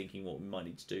 We're thinking what we might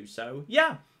need to do. So,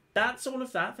 yeah. That's all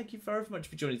of that. Thank you very much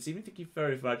for joining this evening. Thank you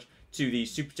very much to the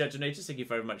Super Chat donators. Thank you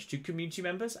very much to community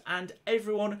members and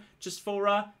everyone just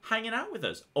for hanging out with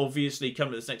us. Obviously,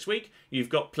 coming to this next week, you've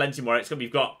got plenty more XCOM.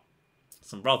 You've got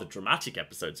some rather dramatic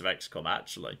episodes of XCOM,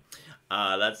 actually.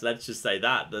 Let's just say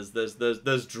that.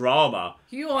 There's drama.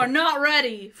 You are not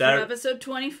ready for episode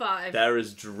 25. There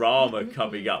is drama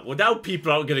coming up. Well, now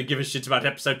people aren't going to give a shit about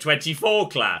episode 24,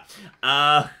 Claire.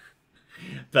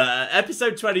 But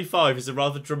episode 25 is a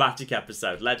rather dramatic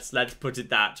episode. Let's put it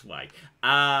that way.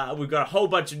 We've got a whole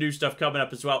bunch of new stuff coming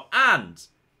up as well. And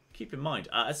keep in mind,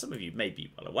 as some of you may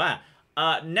be well aware,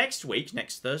 next week,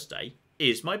 next Thursday,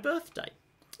 is my birthday.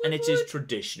 And it is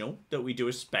traditional that we do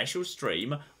a special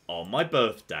stream on my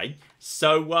birthday.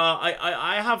 So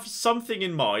I have something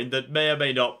in mind that may or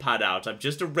may not pan out. I'm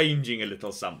just arranging a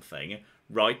little something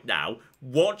right now.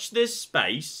 Watch this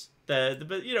space.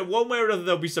 But you know, one way or another,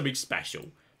 there'll be something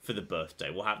special for the birthday.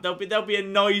 We'll have there'll be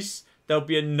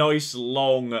a nice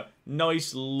long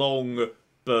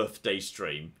birthday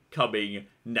stream coming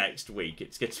next week.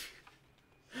 It's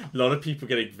a lot of people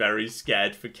getting very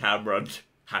scared for Cameron.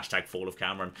 Hashtag fall of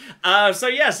Cameron. So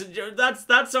yes,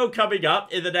 that's all coming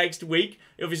up in the next week.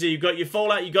 Obviously, you've got your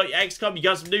Fallout, you've got your XCOM, you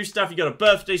got some new stuff, you got a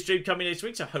birthday stream coming next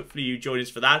week, so hopefully you join us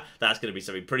for that. That's going to be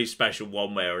something pretty special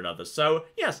one way or another. So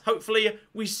yes, hopefully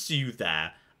we see you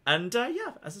there. And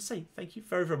yeah, as I say, thank you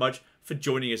very, very much for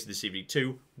joining us this evening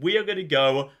too. We are going to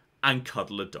go and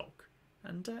cuddle a dog.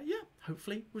 And yeah,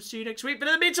 hopefully we'll see you next week. But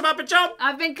in the meantime, I've been John.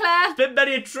 I've been Claire. It's been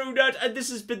Benny, a true nerd, and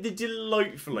this has been the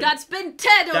delightfully... That's been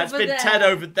Ted over there. That's been Ted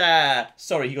over there.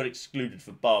 Sorry, he got excluded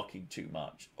for barking too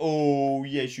much. Oh,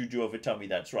 yes, you do have a tummy,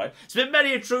 that's right. It's been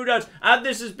Benny, a true nerd, and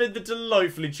this has been the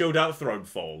delightfully chilled out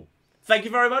Thronefall. Thank you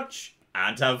very much,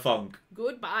 and have fun.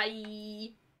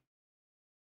 Goodbye.